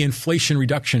the Inflation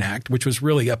Reduction Act, which was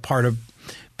really a part of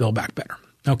Build Back Better.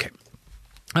 Okay.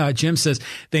 Jim says,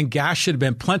 then gas should have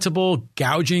been plentiful,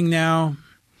 gouging now.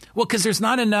 Well, because there's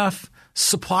not enough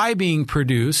supply being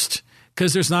produced,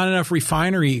 because there's not enough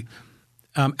refinery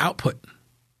output.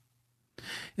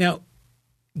 Now,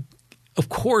 of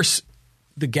course,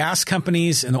 the gas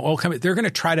companies and the oil companies, they're going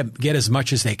to try to get as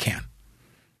much as they can.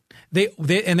 And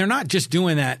they're not just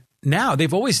doing that now.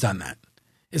 They've always done that.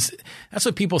 That's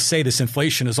what people say, this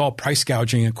inflation is all price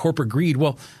gouging and corporate greed.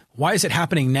 Well, why is it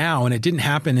happening now and it didn't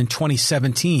happen in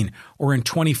 2017 or in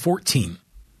 2014?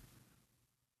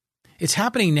 It's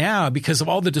happening now because of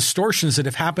all the distortions that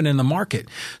have happened in the market.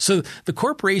 So the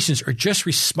corporations are just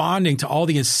responding to all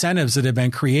the incentives that have been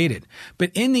created.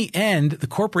 But in the end, the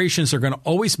corporations are going to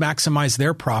always maximize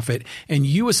their profit, and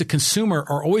you as a consumer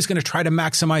are always going to try to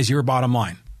maximize your bottom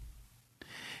line.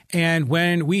 And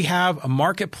when we have a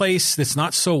marketplace that's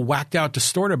not so whacked out,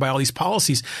 distorted by all these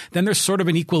policies, then there's sort of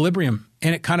an equilibrium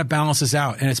and it kind of balances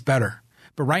out and it's better.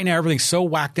 But right now, everything's so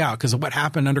whacked out because of what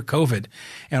happened under COVID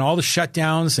and all the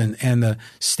shutdowns and the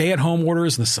stay-at-home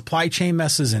orders and the supply chain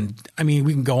messes. And we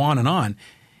can go on and on.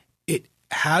 It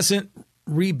hasn't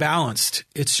rebalanced.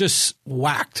 It's just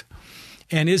whacked.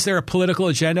 And is there a political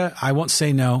agenda? I won't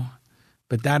say no,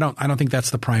 but I don't think that's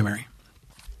the primary.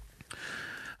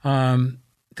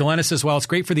 Delena says, well, it's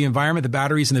great for the environment. The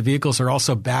batteries in the vehicles are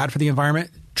also bad for the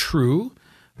environment. True,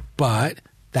 but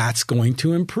that's going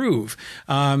to improve.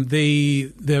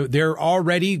 They're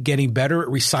already getting better at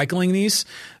recycling these.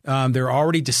 They're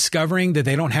already discovering that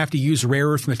they don't have to use rare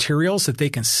earth materials, that they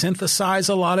can synthesize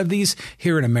a lot of these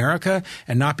here in America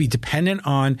and not be dependent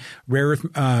on rare earth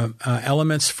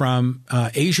elements from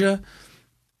Asia.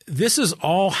 This is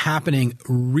all happening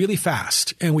really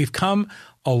fast, and we've come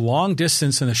a long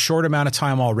distance in a short amount of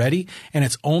time already, and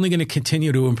it's only going to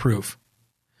continue to improve.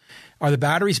 Are the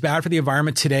batteries bad for the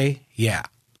environment today? Yeah.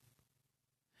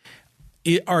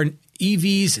 Are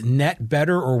EVs net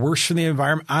better or worse for the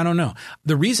environment? I don't know.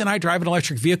 The reason I drive an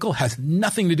electric vehicle has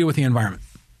nothing to do with the environment.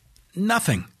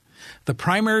 Nothing. The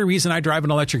primary reason I drive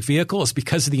an electric vehicle is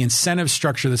because of the incentive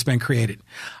structure that's been created.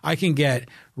 I can get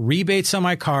rebates on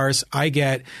my cars. I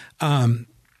don't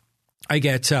have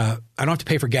to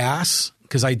pay for gas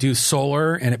because I do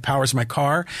solar and it powers my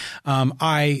car.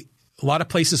 A lot of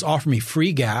places offer me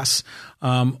free gas.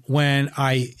 When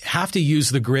I have to use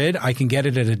the grid, I can get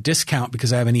it at a discount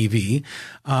because I have an EV.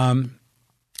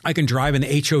 I can drive in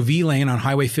the HOV lane on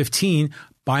Highway 15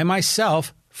 by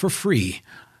myself for free.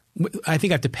 I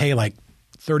think I have to pay like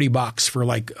 $30 for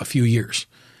like a few years.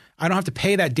 I don't have to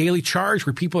pay that daily charge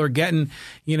where people are getting,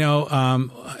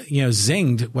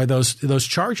 zinged by those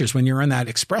charges when you're in that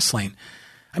express lane.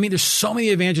 I mean, there's so many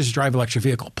advantages to drive an electric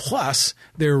vehicle. Plus,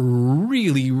 they're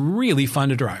really, really fun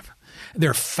to drive.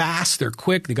 They're fast. They're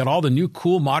quick. They got all the new,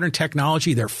 cool, modern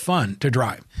technology. They're fun to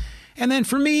drive. And then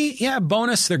for me,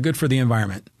 bonus, they're good for the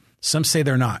environment. Some say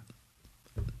they're not.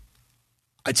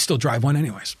 I'd still drive one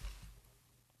anyways.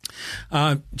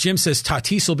 Jim says,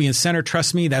 Tatis will be in center.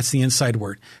 Trust me, that's the inside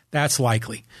word. That's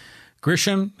likely.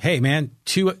 Grisham, hey, man,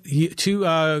 two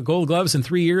gold gloves in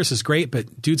 3 years is great,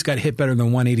 but dude's got to hit better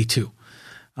than 182.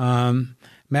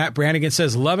 Matt Brannigan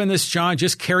says, loving this, John.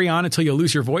 Just carry on until you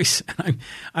lose your voice.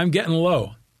 I'm getting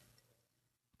low.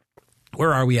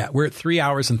 Where are we at? We're at 3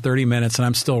 hours and 30 minutes, and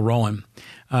I'm still rolling.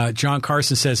 John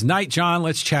Carson says, night, John.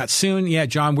 Let's chat soon. Yeah,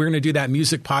 John, we're going to do that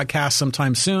music podcast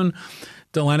sometime soon.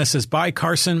 Delena says, bye,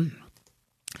 Carson.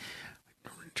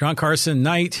 John Carson,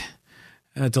 night.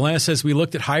 Delena says, we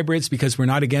looked at hybrids because we're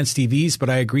not against EVs, but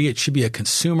I agree it should be a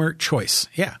consumer choice.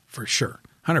 Yeah, for sure.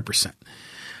 100%.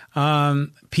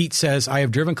 Pete says, I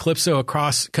have driven Calypso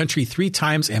across country 3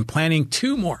 times and planning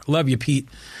 2 more. Love you, Pete.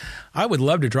 I would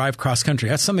love to drive cross country.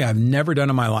 That's something I've never done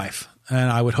in my life,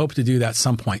 and I would hope to do that at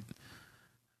some point.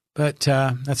 But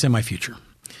that's in my future.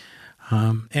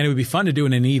 And it would be fun to do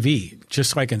in an EV,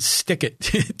 just so I can stick it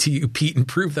to you, Pete, and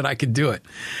prove that I could do it.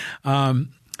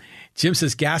 Jim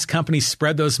says, gas companies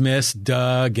spread those myths.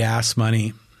 Duh, gas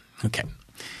money. Okay.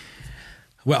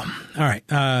 Well, all right.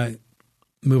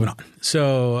 Moving on.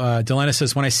 So Delena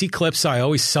says, when I see Calypso, I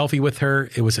always selfie with her.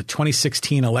 It was a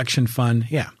 2016 election fund.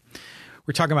 Yeah.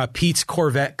 We're talking about Pete's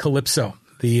Corvette Calypso,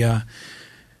 the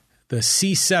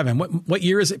C7. What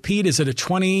year is it, Pete? Is it a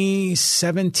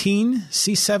 2017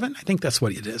 C7? I think that's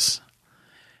what it is.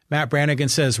 Matt Brannigan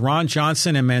says, Ron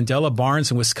Johnson and Mandela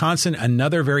Barnes in Wisconsin,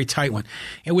 another very tight one.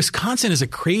 And Wisconsin is a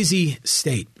crazy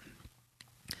state.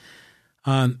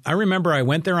 I remember I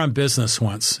went there on business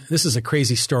once. This is a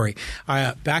crazy story.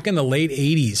 Back in the late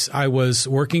 80s, I was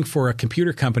working for a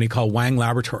computer company called Wang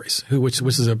Laboratories, which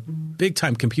was a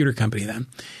big-time computer company then.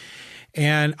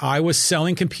 And I was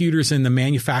selling computers in the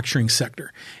manufacturing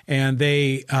sector. And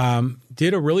they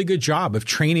did a really good job of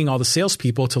training all the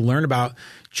salespeople to learn about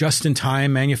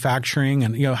just-in-time manufacturing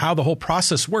and how the whole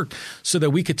process worked so that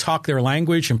we could talk their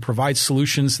language and provide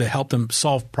solutions that help them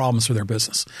solve problems for their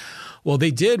business. Well,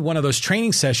 they did one of those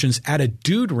training sessions at a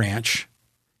dude ranch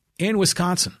in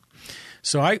Wisconsin.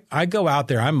 So I go out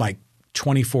there. I'm like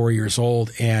 24 years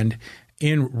old, and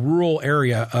in rural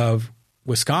area of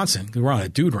Wisconsin, we're on a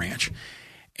dude ranch,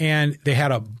 and they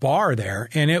had a bar there,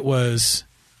 and it was,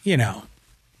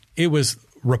 it was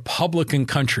Republican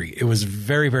country. It was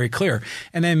very, very clear.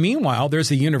 And then meanwhile, there's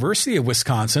the University of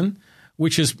Wisconsin,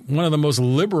 which is one of the most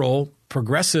liberal,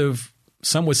 progressive,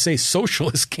 some would say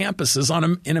socialist campuses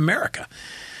in America.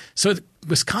 So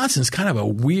Wisconsin's kind of a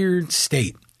weird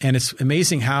state, and it's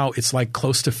amazing how it's like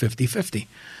close to 50-50.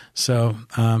 So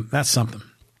that's something.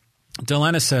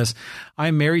 Delena says,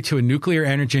 I'm married to a nuclear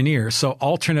engineer, so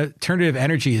alternative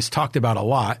energy is talked about a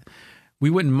lot. We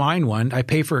wouldn't mind one. I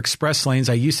pay for express lanes.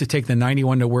 I used to take the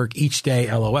 91 to work each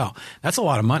day, LOL. That's a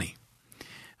lot of money.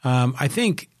 I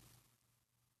think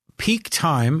peak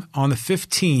time on the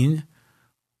 15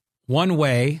 one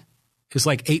way is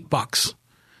like $8.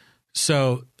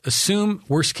 So assume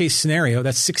worst case scenario,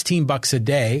 that's $16 a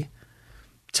day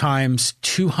times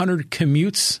 200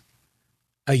 commutes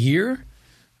a year.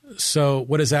 So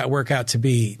what does that work out to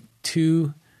be?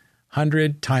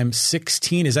 200 times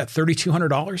 16, is that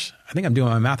 $3,200? I think I'm doing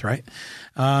my math right.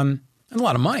 That's a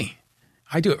lot of money.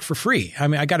 I do it for free. I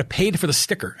mean, I got to pay for the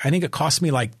sticker. I think it cost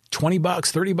me like $20,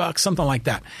 $30, something like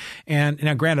that. And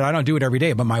now granted, I don't do it every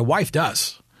day, but my wife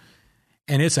does.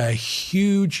 And it's a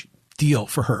huge deal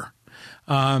for her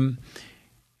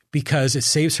because it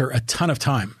saves her a ton of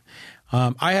time.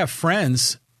 I have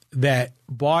friends that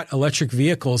bought electric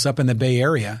vehicles up in the Bay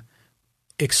Area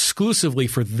exclusively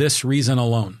for this reason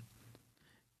alone,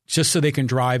 just so they can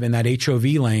drive in that HOV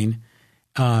lane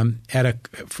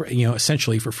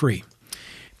essentially for free.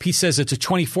 Pete says it's a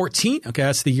 2014. Okay,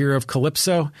 that's the year of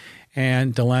Calypso.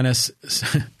 And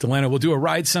Delena will do a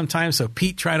ride sometime. So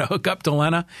Pete trying to hook up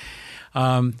Delena.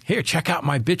 Here, check out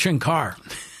my bitchin' car.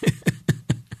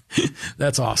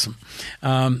 That's awesome.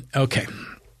 Okay.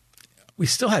 We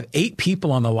still have 8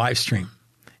 people on the live stream.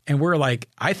 And we're like,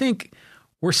 I think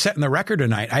we're setting the record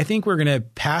tonight. I think we're going to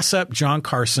pass up John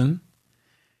Carson.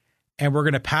 And we're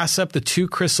going to pass up the 2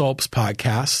 Chris Olps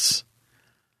podcasts.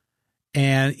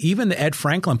 And even the Ed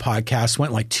Franklin podcast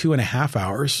went like 2.5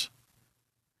 hours.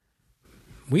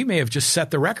 We may have just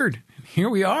set the record. Here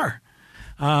we are.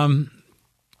 And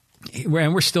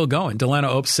we're still going. Delena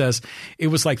Opes says it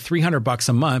was like $300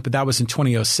 a month, but that was in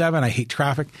 2007. I hate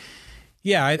traffic.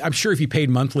 Yeah, I'm sure if you paid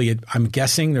monthly, I'm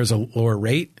guessing there's a lower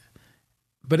rate,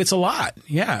 but it's a lot.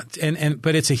 Yeah.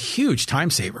 But it's a huge time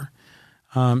saver.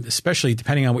 Especially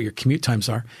depending on what your commute times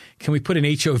are. Can we put an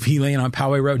HOV lane on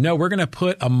Poway Road? No, we're going to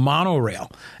put a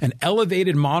monorail, an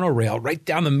elevated monorail right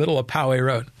down the middle of Poway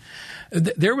Road.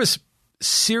 There was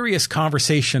serious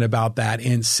conversation about that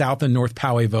in South and North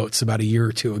Poway votes about a year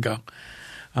or 2 ago.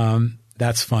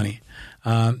 That's funny.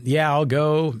 Yeah, I'll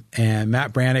go. And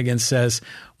Matt Brannigan says,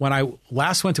 when I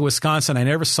last went to Wisconsin, I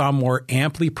never saw more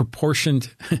amply proportioned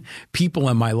people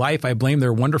in my life. I blame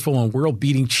their wonderful and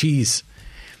world-beating cheese.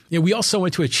 Yeah, we also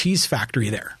went to a cheese factory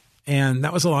there, and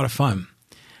that was a lot of fun.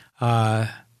 Yeah,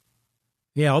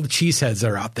 all the cheeseheads that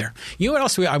are out there. You know what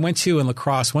else I went to in La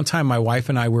Crosse? One time my wife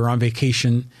and I were on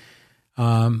vacation.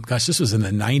 This was in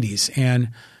the 90s, and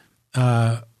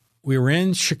we were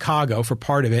in Chicago for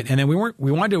part of it, and then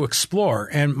we wanted to explore,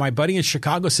 and my buddy in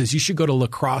Chicago says, you should go to La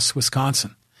Crosse,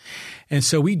 Wisconsin. And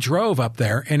so we drove up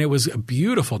there, and it was a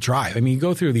beautiful drive. I mean, you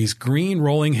go through these green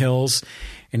rolling hills,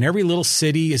 and every little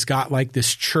city has got like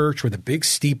this church with a big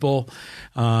steeple,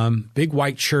 big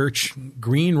white church,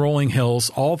 green rolling hills,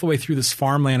 all the way through this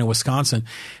farmland in Wisconsin.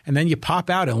 And then you pop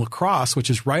out in La Crosse, which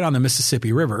is right on the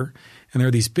Mississippi River, and there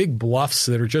are these big bluffs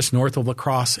that are just north of La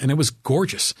Crosse, and it was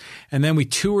gorgeous. And then we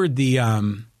toured the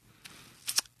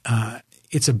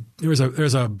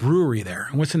there's a brewery there.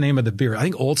 And what's the name of the beer? I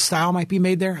think Old Style might be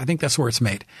made there. I think that's where it's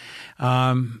made.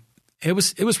 It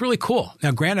was really cool.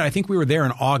 Now, granted, I think we were there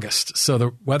in August, so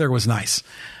the weather was nice.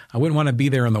 I wouldn't want to be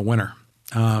there in the winter.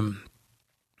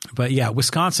 But yeah,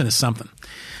 Wisconsin is something.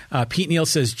 Pete Neal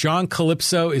says, John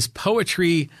Calypso is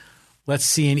poetry. Let's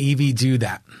see an EV do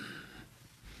that.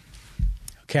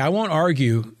 Okay, I won't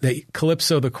argue that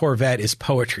Calypso the Corvette is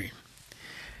poetry.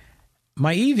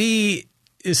 My EV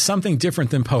is something different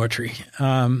than poetry.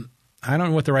 I don't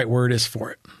know what the right word is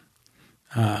for it.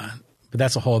 But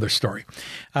that's a whole other story.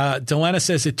 Delena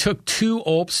says it took 2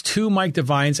 Olps, 2 Mike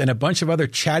Devines, and a bunch of other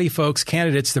chatty folks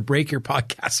candidates to break your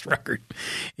podcast record.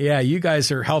 Yeah, you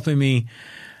guys are helping me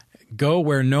go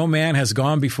where no man has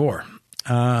gone before.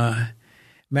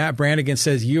 Matt Brannigan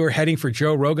says you are heading for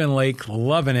Joe Rogan Lake,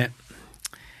 loving it.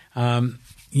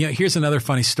 Here's another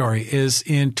funny story. Is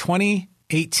in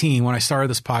 2018 when I started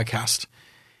this podcast,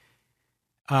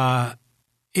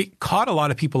 it caught a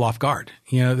lot of people off guard.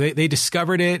 You know, they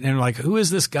discovered it and like, who is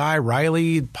this guy,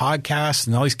 Riley podcast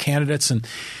and all these candidates? And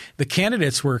the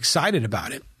candidates were excited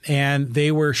about it. And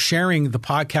they were sharing the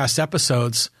podcast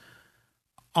episodes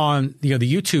on, the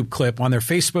YouTube clip on their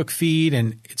Facebook feed.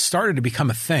 And it started to become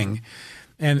a thing.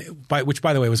 And which,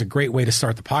 by the way, was a great way to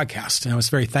start the podcast. And I was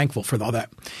very thankful for all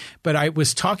that. But I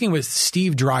was talking with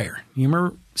Steve Dreyer. You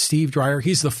remember Steve Dreyer?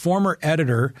 He's the former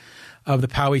editor of the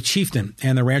Poway Chieftain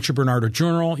and the Rancho Bernardo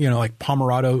Journal, like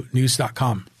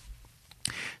PomeradoNews.com.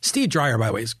 Steve Dreyer, by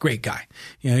the way, is a great guy.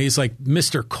 He's like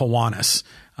Mr. Kiwanis,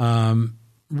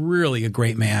 really a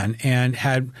great man, and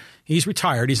he's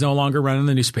retired. He's no longer running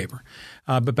the newspaper.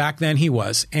 But back then he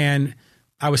was. And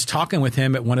I was talking with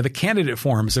him at one of the candidate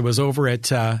forums that was over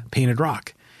at Painted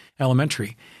Rock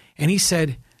Elementary. And he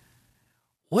said,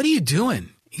 what are you doing?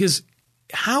 He goes,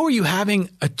 how are you having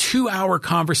a 2-hour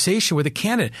conversation with a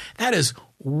candidate? That is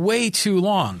way too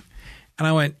long. And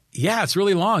I went, yeah, it's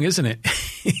really long, isn't it?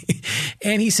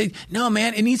 And he said, no,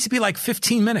 man, it needs to be like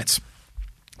 15 minutes.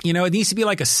 You know, it needs to be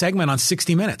like a segment on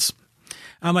 60 Minutes.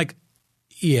 I'm like,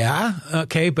 yeah,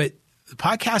 okay, but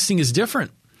podcasting is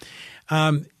different.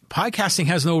 Podcasting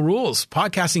has no rules.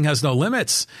 Podcasting has no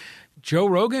limits. Joe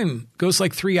Rogan goes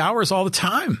like 3 hours all the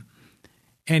time.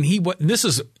 And this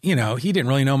is, you know, he didn't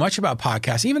really know much about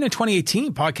podcasting. Even in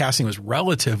 2018, podcasting was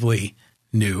relatively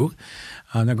new.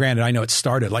 Now, granted, I know it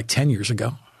started like 10 years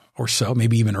ago or so,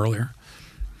 maybe even earlier.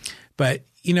 But,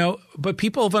 you know, but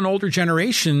people of an older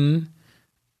generation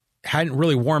hadn't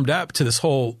really warmed up to this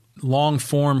whole long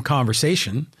form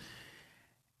conversation.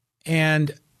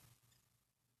 And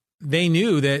they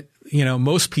knew that, you know,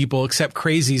 most people, except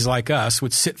crazies like us,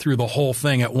 would sit through the whole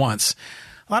thing at once.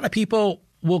 A lot of people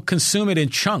will consume it in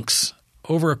chunks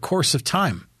over a course of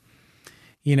time.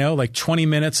 You know, like 20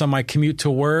 minutes on my commute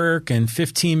to work and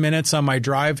 15 minutes on my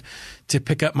drive to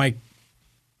pick up my,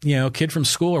 you know, kid from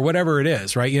school or whatever it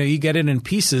is, right? You know, you get it in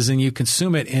pieces and you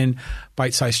consume it in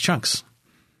bite-sized chunks.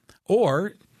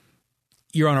 Or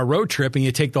you're on a road trip and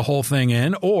you take the whole thing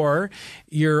in, or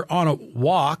you're on a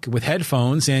walk with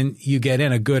headphones and you get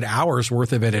in a good hour's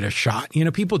worth of it at a shot. You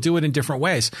know, people do it in different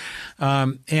ways.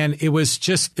 And it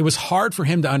was hard for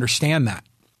him to understand that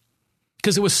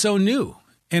because it was so new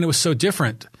and it was so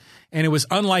different and it was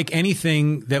unlike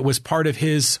anything that was part of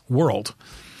his world.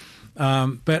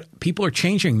 But people are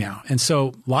changing now. And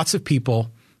so lots of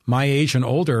people my age and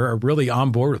older are really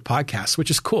on board with podcasts, which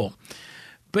is cool.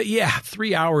 But yeah,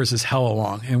 3 hours is hella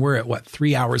long. And we're at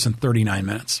 3 hours and 39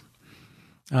 minutes.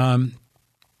 Heading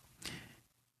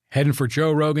for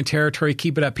Joe Rogan territory.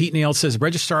 Keep it up. Pete Nailed says,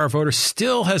 Registrar of Voters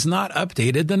still has not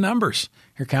updated the numbers.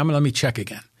 Here, let me check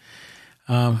again.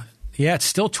 Yeah, it's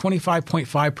still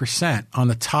 25.5% on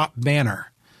the top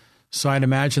banner. So I'd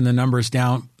imagine the numbers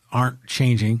down aren't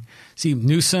changing. See,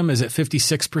 Newsom is at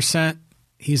 56%.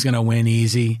 He's going to win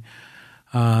easy.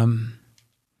 All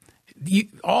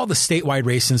the statewide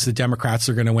races, the Democrats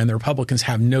are going to win. The Republicans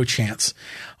have no chance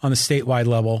on the statewide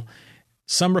level.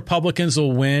 Some Republicans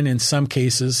will win in some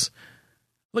cases.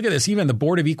 Look at this. Even the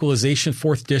Board of Equalization,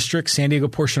 4th District, San Diego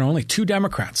portion only, 2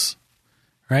 Democrats,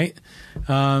 right?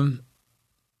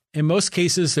 In most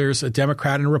cases, there's a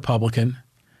Democrat and a Republican.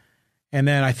 And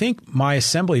then I think my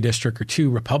assembly district are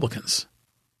 2 Republicans.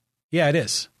 Yeah, it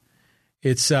is.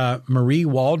 It's Marie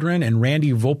Waldron and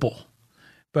Randy Vopel.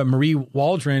 But Marie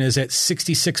Waldron is at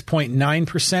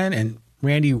 66.9% and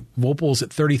Randy Vopel is at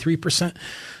 33%.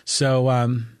 So,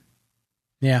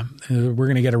 yeah, we're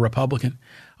going to get a Republican.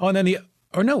 Oh, and then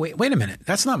wait a minute.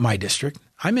 That's not my district.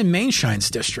 I'm in Mainshine's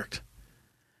district.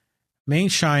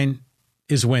 Mainshine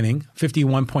is winning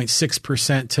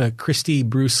 51.6% to Christy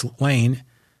Bruce Lane,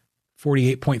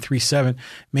 48.37.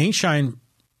 Mainshine,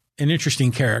 an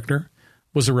interesting character,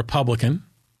 was a Republican.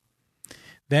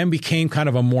 Then became kind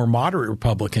of a more moderate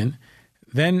Republican,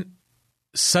 then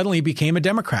suddenly became a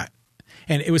Democrat.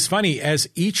 And it was funny, as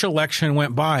each election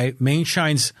went by,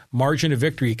 Mainshine's margin of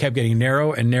victory kept getting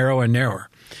narrow and narrow and narrower.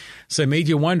 So it made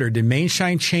you wonder, did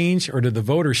Mainshine change or did the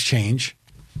voters change?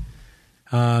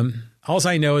 All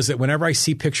I know is that whenever I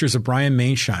see pictures of Brian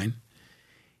Mainshine,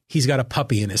 he's got a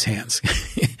puppy in his hands.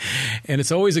 And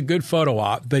it's always a good photo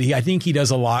op, but I think he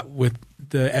does a lot with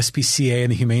the SPCA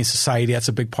and the Humane Society. That's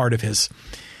a big part of his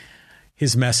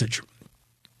message.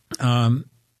 But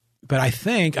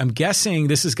I'm guessing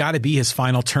this has got to be his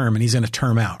final term and he's going to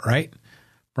term out, right?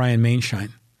 Brian Mainshine.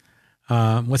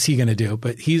 What's he going to do?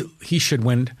 But he should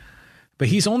win. But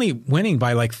he's only winning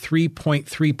by like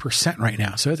 3.3% right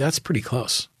now. So that's pretty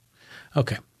close.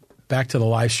 Okay. Back to the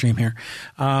live stream here.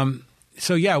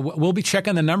 So, yeah, we'll be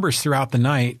checking the numbers throughout the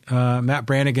night. Matt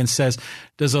Brannigan says,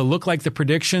 does it look like the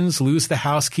predictions, lose the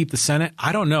House, keep the Senate?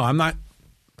 I don't know. I'm not,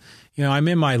 I'm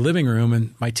in my living room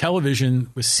and my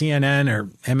television was CNN or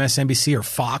MSNBC or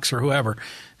Fox or whoever.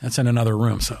 That's in another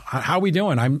room. So how are we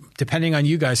doing? I'm depending on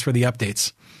you guys for the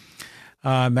updates.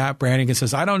 Matt Brannigan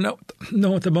says, I don't know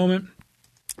at the moment.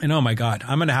 And oh, my God,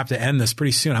 I'm going to have to end this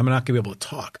pretty soon. I'm not going to be able to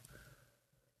talk.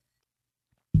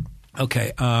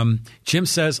 Okay. Jim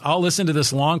says, I'll listen to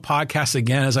this long podcast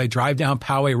again as I drive down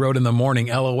Poway Road in the morning.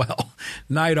 LOL.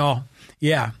 Night all.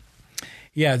 Yeah.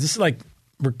 Yeah. This is like,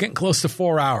 we're getting close to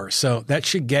 4 hours. So that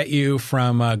should get you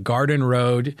from Garden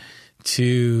Road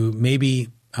to maybe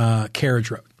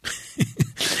Carriage Road.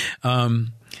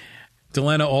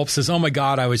 Delena Ulp says, oh my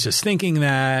God, I was just thinking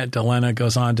that. Delena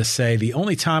goes on to say, the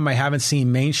only time I haven't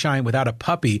seen Mainshine without a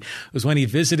puppy was when he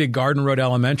visited Garden Road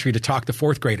Elementary to talk to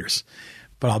 4th graders.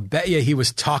 But I'll bet you he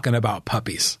was talking about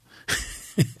puppies.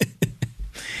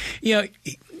 I've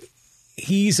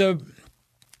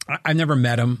never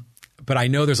met him, but I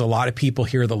know there's a lot of people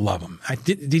here that love him.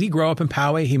 Did he grow up in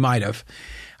Poway? He might have.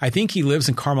 I think he lives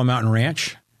in Carmel Mountain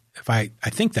Ranch. I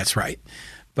think that's right.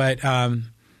 But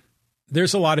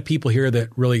there's a lot of people here that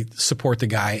really support the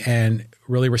guy and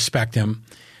really respect him.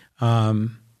 You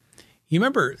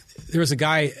remember there was a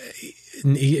guy,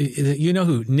 you know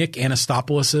who Nick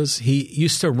Anastopoulos is? He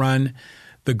used to run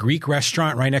the Greek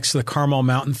restaurant right next to the Carmel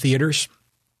Mountain Theaters.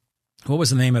 What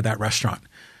was the name of that restaurant?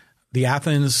 The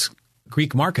Athens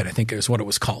Greek Market, I think is what it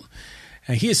was called.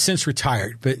 And he has since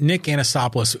retired, but Nick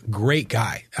Anastopoulos, great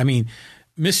guy. I mean,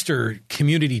 Mr.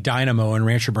 Community Dynamo in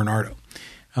Rancho Bernardo.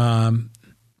 But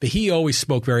he always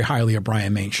spoke very highly of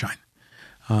Brian Mainshine.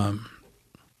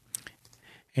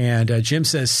 And Jim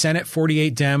says Senate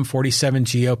 48 Dem, 47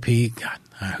 GOP. God,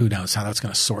 who knows how that's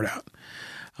going to sort out.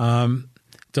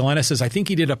 Delena says, I think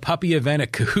he did a puppy event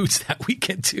at Cahoots that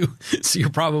weekend too. So you're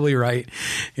probably right.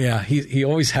 Yeah, he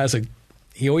always has a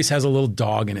little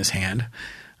dog in his hand,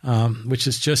 which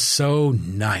is just so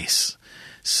nice,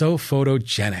 so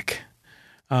photogenic.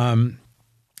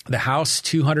 The House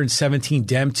 217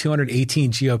 Dem,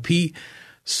 218 GOP.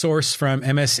 Source from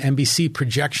MSNBC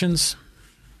projections.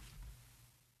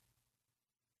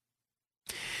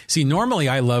 See, normally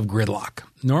I love gridlock.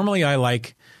 Normally I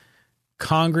like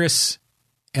Congress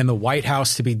and the White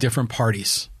House to be different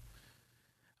parties.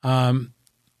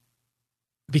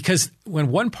 Because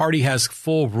when one party has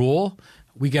full rule,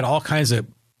 we get all kinds of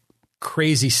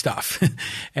crazy stuff.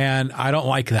 And I don't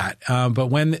like that. But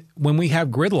when we have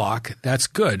gridlock, that's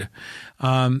good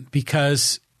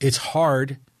because it's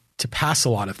hard to pass a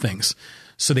lot of things.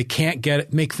 So they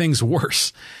can't make things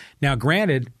worse. Now,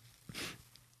 granted,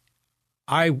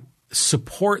 I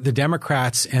support the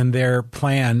Democrats and their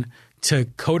plan to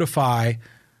codify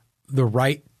the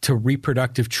right to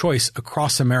reproductive choice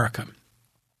across America,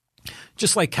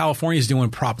 just like California is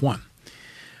doing Prop 1.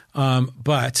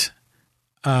 But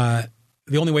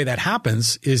the only way that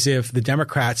happens is if the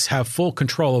Democrats have full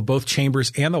control of both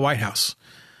chambers and the White House.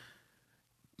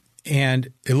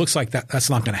 And it looks like that's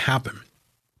not going to happen.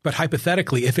 But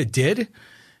hypothetically, if it did,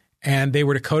 and they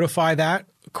were to codify that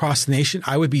across the nation,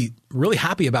 I would be really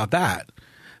happy about that.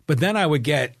 But then I would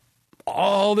get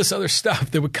all this other stuff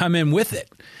that would come in with it,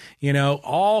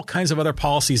 all kinds of other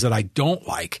policies that I don't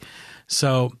like.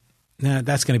 So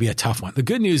that's going to be a tough one. The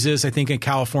good news is I think in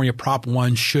California, Prop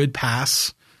 1 should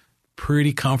pass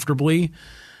pretty comfortably.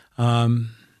 It's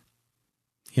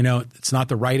not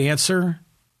the right answer,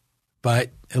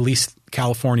 but at least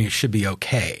California should be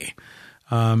okay.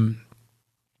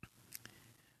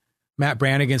 Matt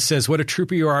Brannigan says, what a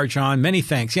trooper you are, John. Many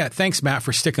thanks. Yeah, thanks, Matt,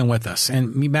 for sticking with us.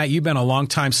 And Matt, you've been a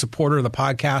longtime supporter of the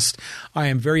podcast. I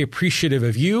am very appreciative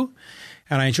of you,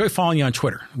 and I enjoy following you on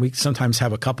Twitter. We sometimes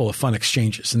have a couple of fun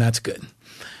exchanges, and that's good.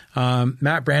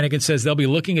 Matt Brannigan says, they'll be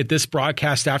looking at this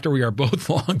broadcast after we are both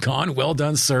long gone. Well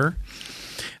done, sir.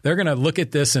 They're going to look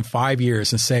at this in 5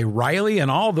 years and say, Riley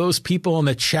and all those people in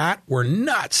the chat were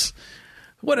nuts.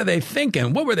 What are they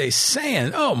thinking? What were they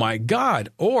saying? Oh, my God.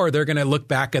 Or they're going to look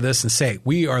back at this and say,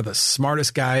 we are the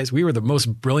smartest guys. We were the most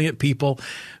brilliant people.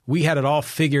 We had it all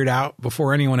figured out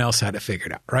before anyone else had it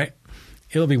figured out, right?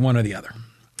 It'll be one or the other.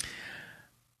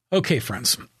 Okay,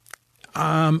 friends.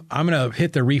 I'm going to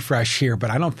hit the refresh here,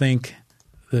 but I don't think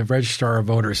the Registrar of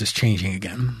Voters is changing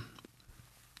again.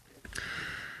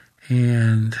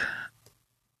 And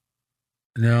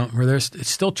no, it's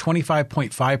still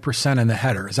 25.5% in the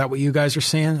header. Is that what you guys are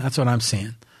seeing? That's what I'm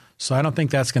seeing. So I don't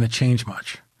think that's going to change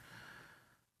much.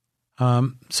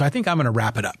 So I think I'm going to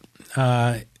wrap it up.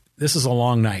 This is a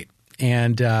long night,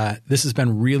 and this has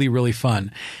been really, really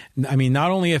fun. I mean,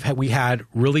 not only have we had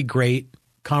really great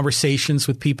conversations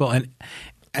with people,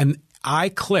 and I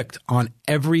clicked on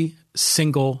every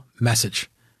single message.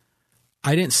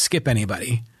 I didn't skip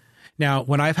anybody. Now,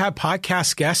 when I've had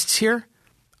podcast guests here,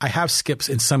 I have skips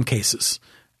in some cases.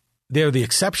 They're the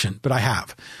exception, but I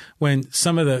have. When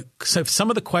some of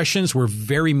the questions were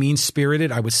very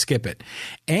mean-spirited, I would skip it.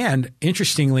 And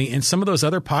interestingly, in some of those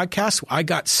other podcasts, I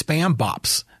got spam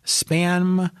bots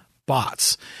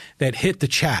that hit the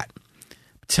chat.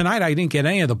 Tonight, I didn't get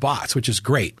any of the bots, which is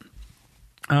great.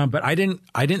 But I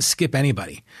didn't skip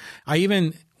anybody. I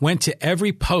even went to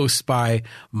every post by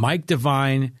Mike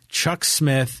Devine, Chuck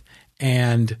Smith,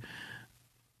 and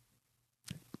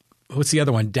what's the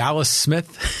other one? Dallas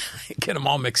Smith. Get them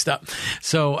all mixed up.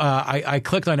 So I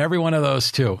clicked on every one of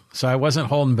those too. So I wasn't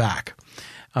holding back.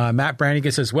 Matt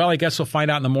Brannigan says, well, I guess we'll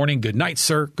find out in the morning. Good night,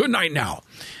 sir. Good night now.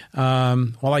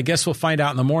 Well, I guess we'll find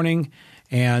out in the morning.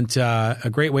 And a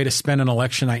great way to spend an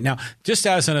election night. Now, just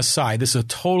as an aside, this is a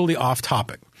totally off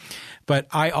topic. But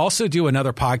I also do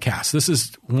another podcast. This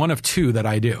is one of two that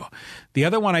I do. The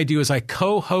other one I do is I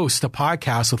co-host a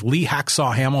podcast with Lee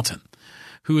Hacksaw Hamilton,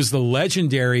 who is the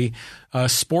legendary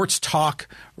sports talk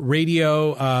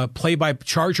radio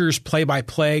Chargers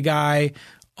play-by-play guy,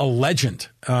 a legend.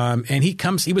 And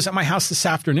he was at my house this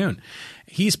afternoon.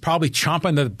 He's probably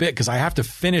chomping the bit because I have to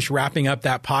finish wrapping up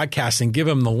that podcast and give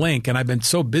him the link. And I've been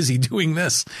so busy doing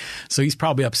this. So he's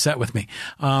probably upset with me.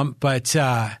 But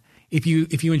if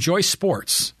you enjoy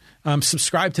sports,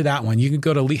 subscribe to that one. You can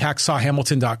go to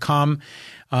LeeHacksawHamilton.com.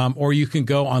 Or you can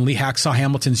go on Lee Hacksaw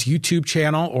Hamilton's YouTube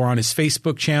channel or on his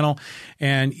Facebook channel,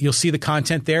 and you'll see the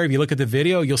content there. If you look at the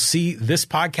video, you'll see this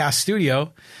podcast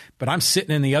studio, but I'm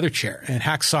sitting in the other chair, and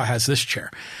Hacksaw has this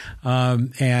chair.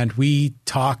 And we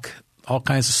talk all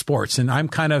kinds of sports, and I'm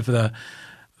kind of the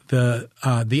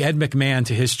Ed McMahon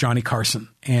to his Johnny Carson,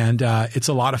 and it's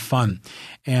a lot of fun.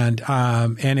 And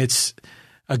it's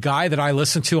a guy that I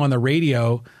listen to on the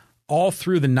radio all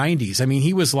through the 90s. I mean,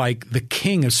 he was like the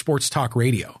king of sports talk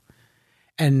radio.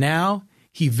 And now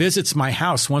he visits my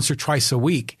house once or twice a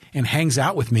week and hangs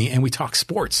out with me, and we talk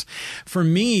sports. For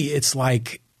me, it's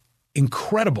like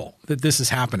incredible that this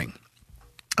is happening.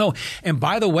 Oh, and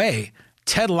by the way,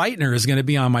 Ted Leitner is going to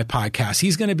be on my podcast.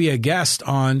 He's going to be a guest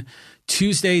on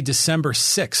Tuesday, December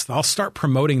 6th. I'll start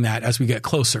promoting that as we get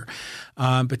closer.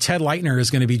 But Ted Leitner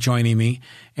is going to be joining me,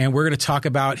 and we're going to talk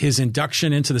about his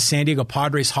induction into the San Diego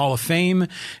Padres Hall of Fame.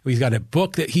 We've got a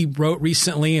book that he wrote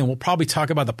recently, and we'll probably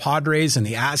talk about the Padres and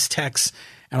the Aztecs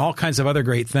and all kinds of other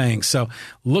great things. So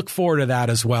look forward to that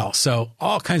as well. So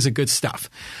all kinds of good stuff.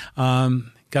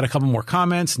 Got a couple more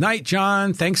comments. Night,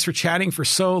 John. Thanks for chatting for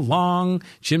so long.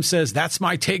 Jim says, that's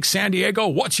my take, San Diego.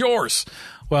 What's yours?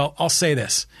 Well, I'll say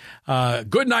this.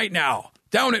 Good night now.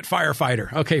 Down it,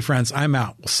 firefighter. Okay, friends, I'm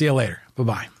out. We'll see you later.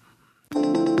 Bye-bye.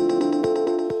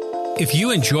 If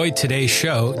you enjoyed today's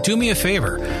show, do me a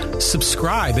favor.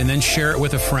 Subscribe and then share it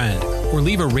with a friend, or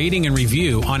leave a rating and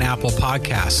review on Apple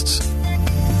Podcasts.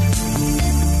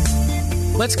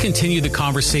 Let's continue the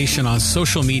conversation on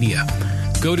social media.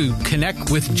 Go to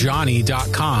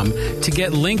connectwithjohnny.com to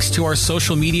get links to our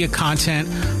social media content,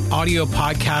 audio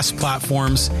podcast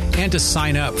platforms, and to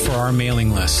sign up for our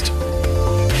mailing list.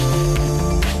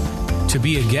 To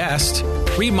be a guest,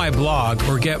 read my blog,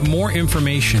 or get more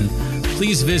information,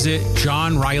 please visit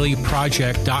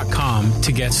johnrileyproject.com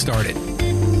to get started.